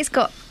I think it's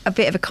got a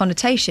bit of a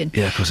connotation.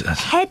 Yeah, of course it has.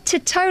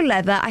 Head-to-toe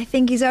leather, I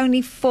think, is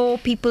only for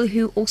people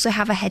who also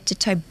have a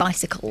head-to-toe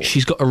bicycle.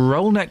 She's got a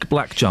roll-neck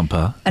black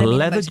jumper, a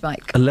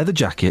leather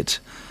jacket,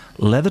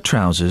 leather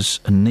trousers,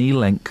 a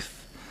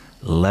knee-length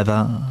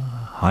leather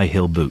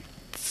high-heel boots.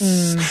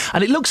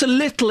 And it looks a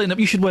little...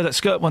 You should wear that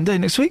skirt one day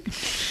next week.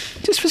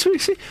 Just for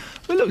see. It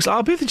looks...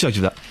 I'll be the judge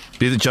of that.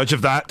 Be the judge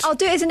of that. I'll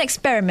do it as an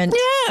experiment.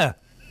 Yeah.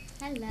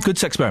 Hello.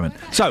 Good experiment.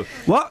 So,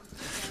 what...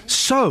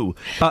 So,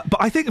 but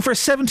I think for a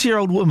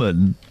 70-year-old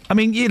woman, I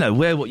mean,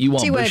 wear what you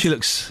want, but she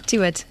looks... 2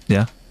 words.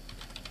 Yeah.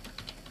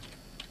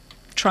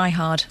 Try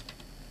hard.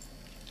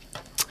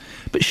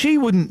 But she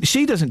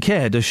doesn't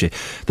care, does she?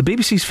 The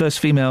BBC's first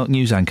female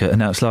news anchor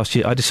announced last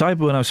year, I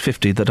decided when I was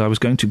 50 that I was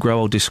going to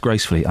grow old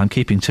disgracefully. I'm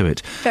keeping to it.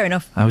 Fair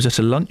enough. I was at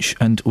a lunch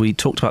and we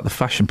talked about the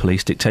fashion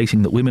police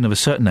dictating that women of a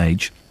certain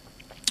age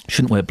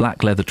shouldn't wear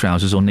black leather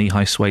trousers or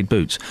knee-high suede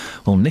boots.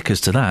 Well,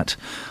 knickers to that.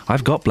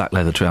 I've got black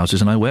leather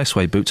trousers and I wear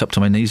suede boots up to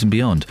my knees and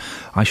beyond.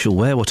 I shall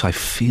wear what I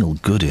feel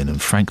good in,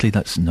 and frankly,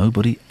 that's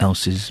nobody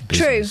else's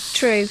business.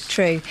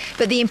 True.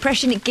 But the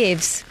impression it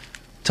gives...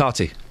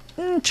 Tarty.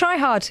 Try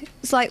hard.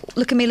 It's like,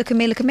 look at me,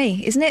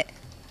 isn't it?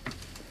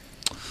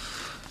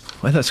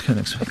 Well, let's go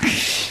next week.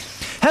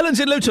 Helen's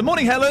in Luton.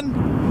 Morning, Helen.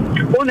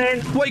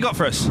 Morning. What you got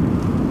for us?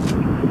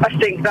 I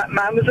think that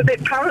man was a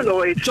bit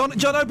paranoid.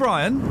 John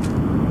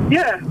O'Brien?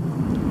 Yeah.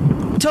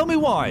 Tell me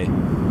why.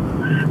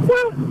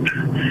 Well,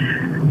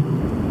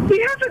 we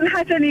haven't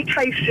had any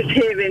cases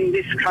here in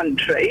this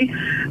country,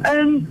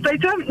 and they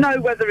don't know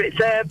whether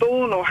it's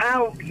airborne or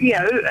how,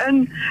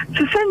 and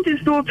to send his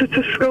daughter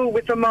to school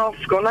with a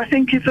mask on, I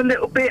think is a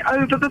little bit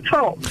over the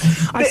top,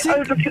 a bit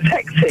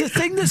overprotective. The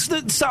thing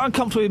that's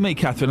uncomfortable with me,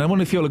 Catherine, I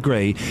wonder if you'll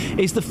agree,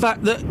 is the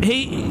fact that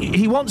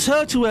he wants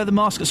her to wear the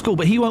mask at school,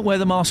 but he won't wear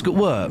the mask at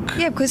work.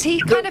 Yeah, because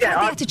he kind of had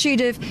the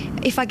attitude of,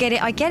 if I get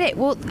it, I get it.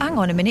 Well, hang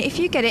on a minute, if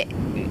you get it,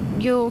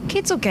 your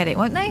kids will get it,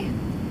 won't they?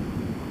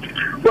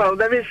 Well,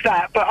 there is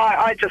that, but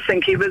I just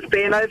think he was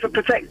being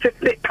overprotective,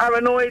 a bit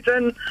paranoid,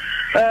 and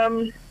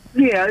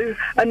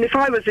and if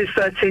I was his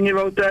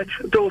 13-year-old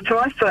daughter,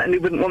 I certainly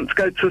wouldn't want to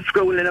go to a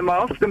school in a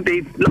mask and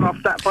be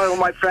laughed at by all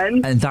my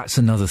friends. And that's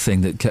another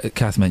thing that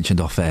Kath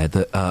mentioned off air,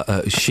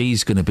 that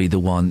she's going to be the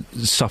one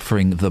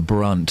suffering the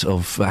brunt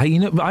of... Hey,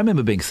 I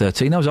remember being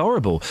 13, that was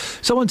horrible.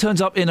 Someone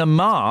turns up in a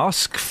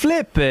mask,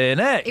 flipping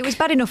heck. It was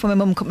bad enough when my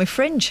mum cut my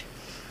fringe.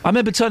 I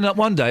remember turning up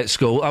one day at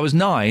school, I was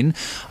 9, and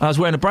I was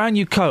wearing a brand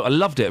new coat, I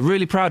loved it,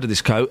 really proud of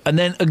this coat, and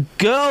then a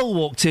girl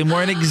walked in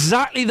wearing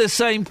exactly the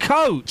same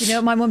coat. Do you know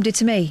what my mum did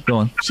to me? Go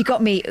on. She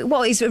got me,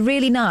 it's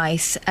really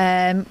nice,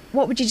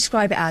 what would you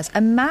describe it as? A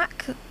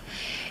Mac?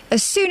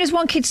 As soon as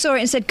one kid saw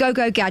it and said, go,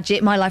 go,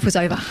 gadget, my life was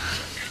over.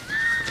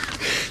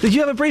 Did you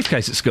have a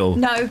briefcase at school?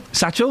 No.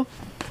 Satchel?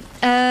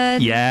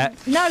 Yeah.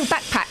 No,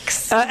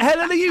 backpacks.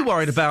 Helen, are you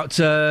worried about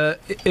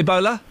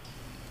Ebola?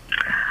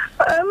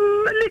 A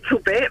little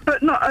bit,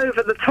 but not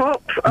over the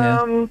top.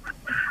 Yeah.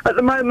 At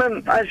the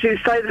moment, as you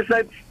say, there's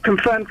no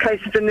confirmed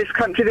cases in this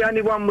country. The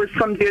only one was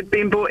somebody who'd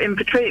been brought in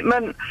for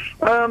treatment.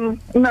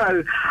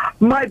 No.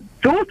 My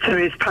daughter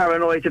is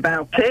paranoid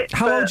about it.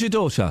 How old's your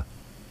daughter?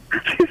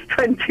 She's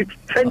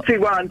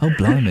 21. Oh,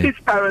 blimey. She's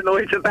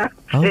paranoid about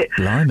Oh, it.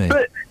 blimey.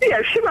 But,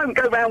 she won't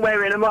go around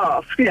wearing a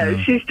mask.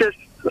 She's just...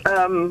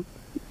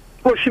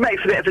 well, she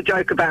makes a bit of a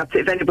joke about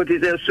it. If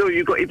anybody's ill, sure,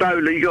 you got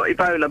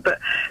Ebola. But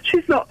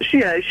she's not...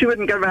 She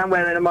wouldn't go around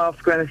wearing a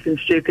mask or anything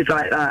stupid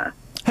like that.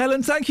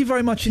 Helen, thank you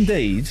very much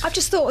indeed. I've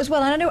just thought as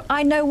well, and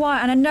I know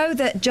why, and I know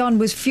that John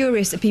was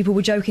furious that people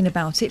were joking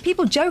about it.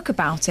 People joke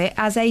about it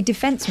as a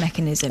defence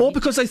mechanism. Or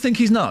because they think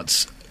he's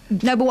nuts.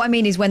 No, but what I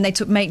mean is when they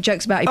make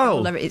jokes about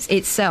Ebola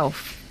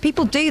itself.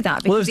 People do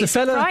that because it's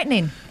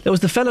frightening. There was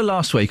the fella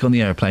last week on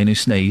the aeroplane who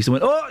sneezed and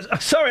went, "Oh,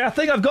 sorry, I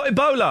think I've got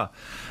Ebola."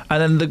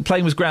 And then the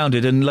plane was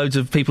grounded and loads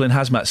of people in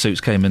hazmat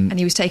suits came in. And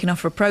he was taken off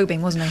for a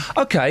probing, wasn't he?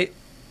 OK.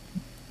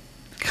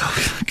 God,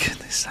 for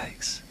goodness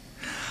sakes.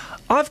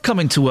 I've come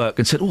into work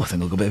and said, I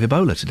think I've got a bit of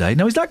Ebola today.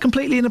 Now, is that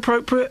completely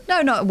inappropriate?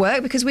 No, not at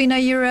work, because we know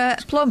you're a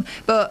plum.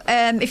 But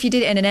if you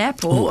did it in an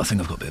airport... I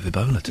think I've got a bit of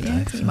Ebola today.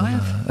 Yeah, you might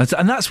have.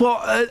 And that's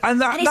what...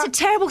 and it's a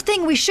terrible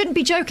thing. We shouldn't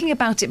be joking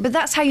about it, but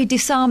that's how you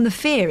disarm the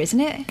fear, isn't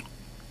it?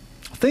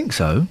 I think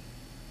so.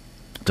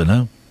 Don't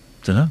know.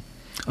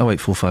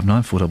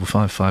 08459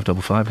 455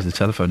 555 is the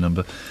telephone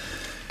number.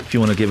 If you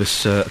want to give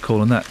us a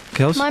call on that.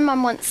 Kels? My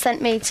mum once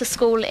sent me to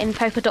school in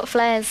polka dot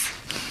flares.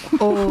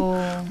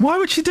 Oh. Why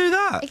would she do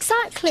that?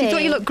 Exactly. She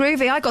thought you looked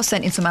groovy. I got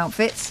sent in some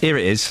outfits. Here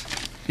it is.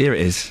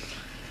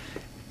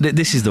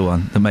 This is the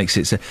one that makes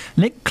it...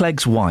 Nick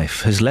Clegg's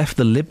wife has left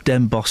the Lib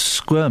Dem boss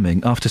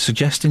squirming after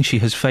suggesting she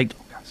has faked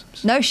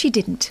orgasms. No, she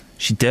didn't.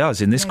 She does,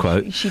 in this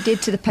quote. She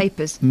did to the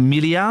papers.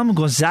 Miriam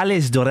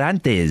Gonzalez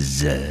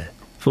Dorantes,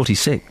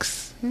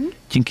 46,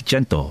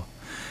 Cinquecento,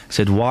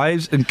 said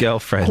wives and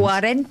girlfriends...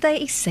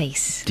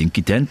 46.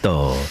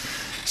 Cinquecento.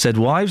 Said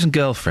wives and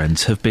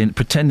girlfriends have been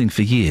pretending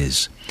for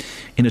years.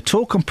 In a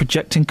talk on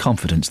projecting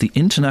confidence, the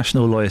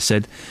international lawyer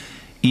said,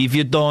 "If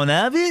you don't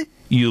have it,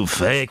 you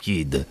fake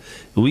it.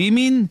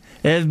 Women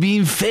have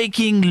been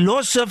faking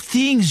lots of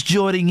things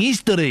during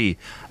history.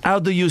 How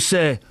do you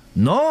say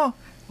no?"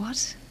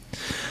 What?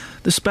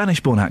 The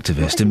Spanish-born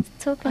activist...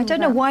 I don't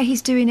know why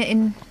he's doing it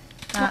in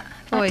that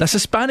voice. That's a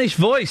Spanish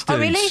voice, dude. Oh,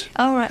 really?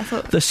 Oh, right, I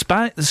thought... The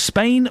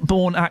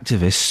Spain-born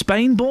activist...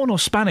 Spain-born or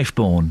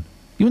Spanish-born?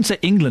 You wouldn't say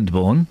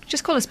England-born.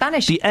 Just call her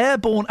Spanish. The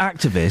airborne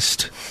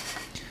activist...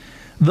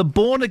 The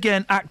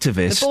born-again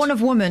activist... The born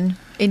of woman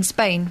in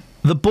Spain.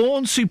 The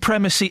born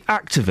supremacy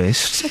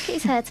activist... Look at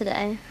his hair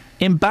today.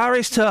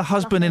 Embarrassed her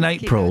husband in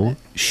April...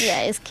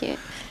 Yeah, it's cute.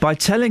 By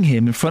telling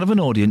him in front of an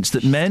audience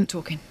that men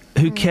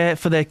who care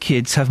for their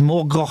kids have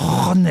more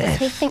cojones. Does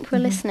he think we're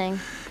listening?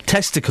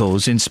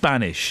 Testicles in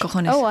Spanish.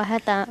 Cojones. Oh, I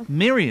heard that.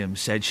 Miriam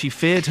said she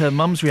feared her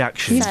mum's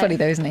reaction. He's funny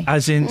though, isn't he?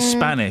 As in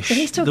Spanish. But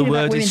he's talking the about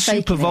word women is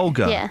super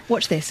vulgar. Yeah.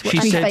 Watch this.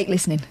 She said, fake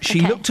listening. She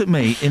looked at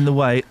me in the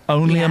way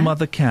only a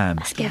mother can.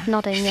 Yeah.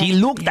 Nodding, She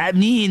looked at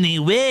me in the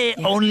way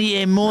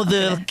only a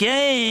mother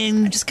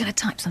can. I'm just going to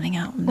type something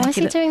out. Why is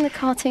he doing the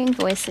cartoon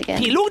voice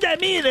again? He looked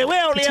at me in the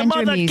way only a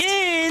mother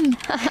can.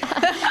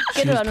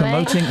 She was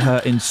promoting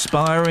her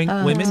inspiring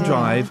women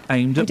drive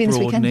aimed at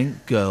broadening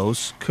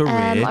girls' career.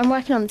 I'm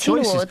working on the Teen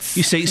Awards.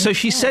 You see, so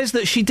she says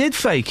that she did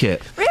fake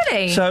it.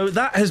 Really? So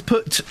that has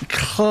put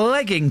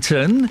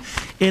Cleggington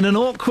in an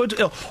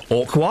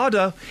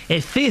awkwado.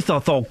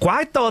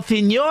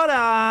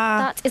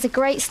 That is a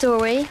great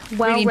story.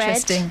 Well Really read.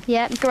 interesting.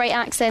 Yeah, great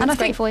accents, And I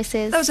great think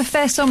voices. That was a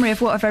fair summary of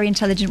what a very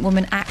intelligent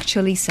woman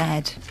actually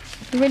said.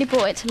 You really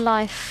brought it to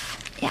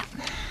life. Yeah.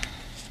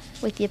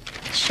 With your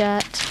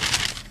shirt.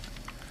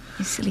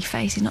 His silly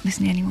face, he's not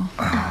listening anymore.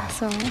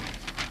 Sorry.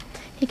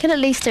 He can at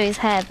least do his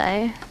hair,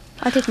 though.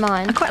 I did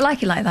mine. I quite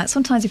like it like that.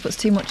 Sometimes he puts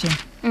too much in.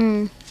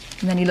 And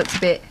then he looks a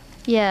bit...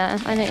 Yeah,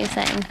 I know what you're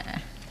saying.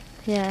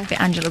 Yeah. A bit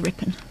Angela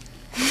Rippon.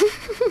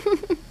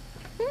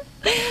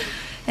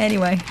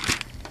 Anyway.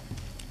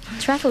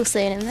 Travel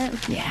soon, isn't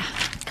it? Yeah.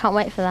 Can't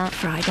wait for that.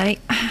 Friday.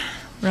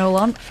 Roll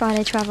on.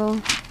 Friday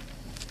travel.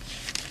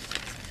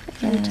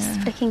 I'm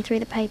just flicking through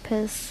the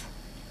papers.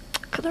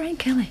 Look at Lorraine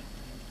Kelly.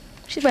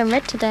 She's wearing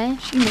red today.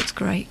 She looks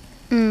great.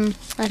 I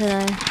don't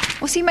know.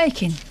 What's he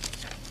making?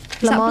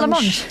 Is that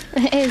blancmange?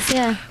 It is,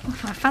 yeah. Oh,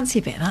 I fancy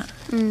a bit of that.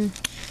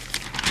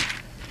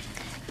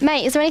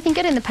 Mate, is there anything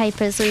good in the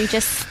papers, or you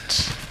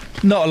just...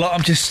 Not a lot,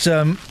 I'm just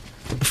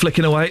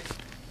flicking away.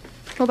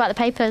 What about the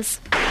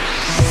papers?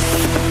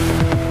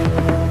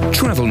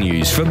 Travel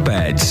news for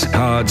beds,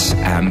 cards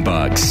and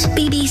bugs.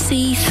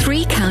 BBC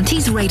Three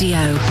Counties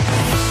Radio.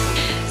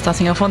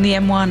 Starting off on the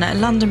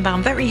M1, London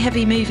bound, very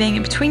heavy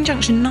moving between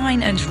Junction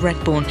 9 and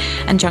Redbourne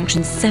and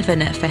Junction 7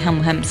 for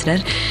Hemel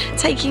Hempstead.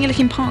 Taking a look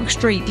in Park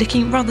Street,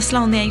 looking rather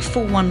slow on the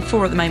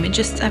A414 at the moment,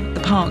 just at the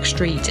Park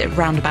Street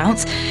roundabout.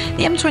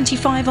 The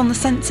M25 on the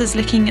sensors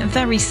looking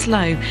very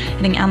slow,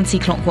 heading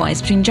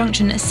anti-clockwise between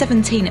Junction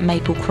 17 at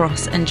Maple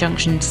Cross and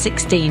Junction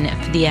 16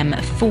 for the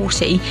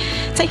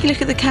M40. Take a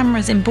look at the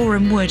cameras in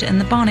Boreham Wood, and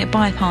the Barnet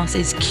bypass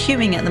is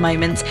queuing at the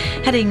moment,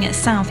 heading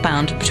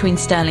southbound between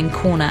Stirling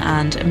Corner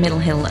and Middle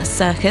Hill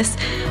Circus.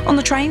 On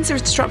the trains, there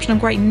is disruption on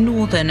Great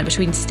Northern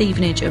between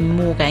Stevenage and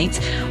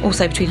Moorgate,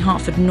 also between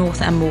Hertford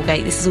North and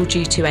Moorgate. This is all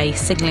due to a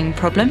signalling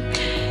problem.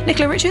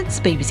 Nicola Richards,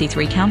 BBC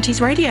Three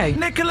Counties Radio.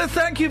 Nicola,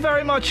 thank you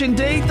very much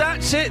indeed.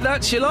 That's it,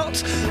 that's your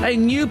lot. A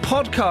new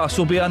podcast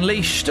will be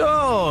unleashed, in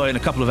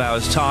a couple of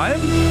hours'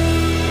 time.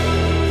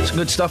 Some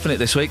good stuff in it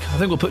this week. I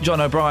think we'll put John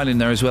O'Brien in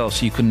there as well,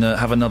 so you can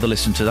have another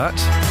listen to that.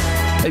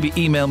 Maybe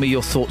email me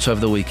your thoughts over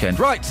the weekend.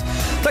 Right.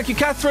 Thank you,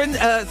 Catherine.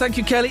 Thank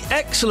you, Kelly.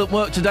 Excellent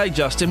work today,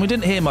 Justin. We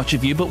didn't hear much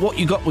of you, but what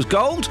you got was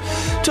gold.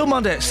 Till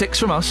Monday at 6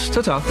 from us.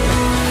 Ta-ta.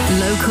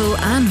 Local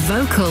and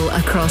vocal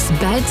across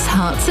beds,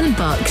 hearts and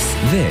bucks.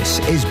 This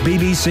is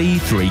BBC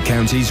Three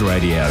Counties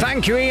Radio.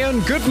 Thank you, Iain.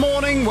 Good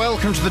morning.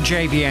 Welcome to the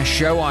JVS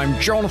show. I'm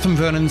Jonathan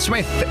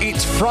Vernon-Smith.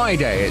 It's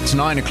Friday. It's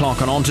 9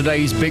 o'clock, and on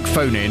today's Big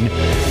Phone In,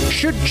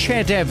 should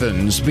Ched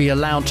Evans be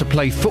allowed to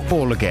play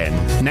football again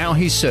now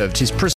he's served his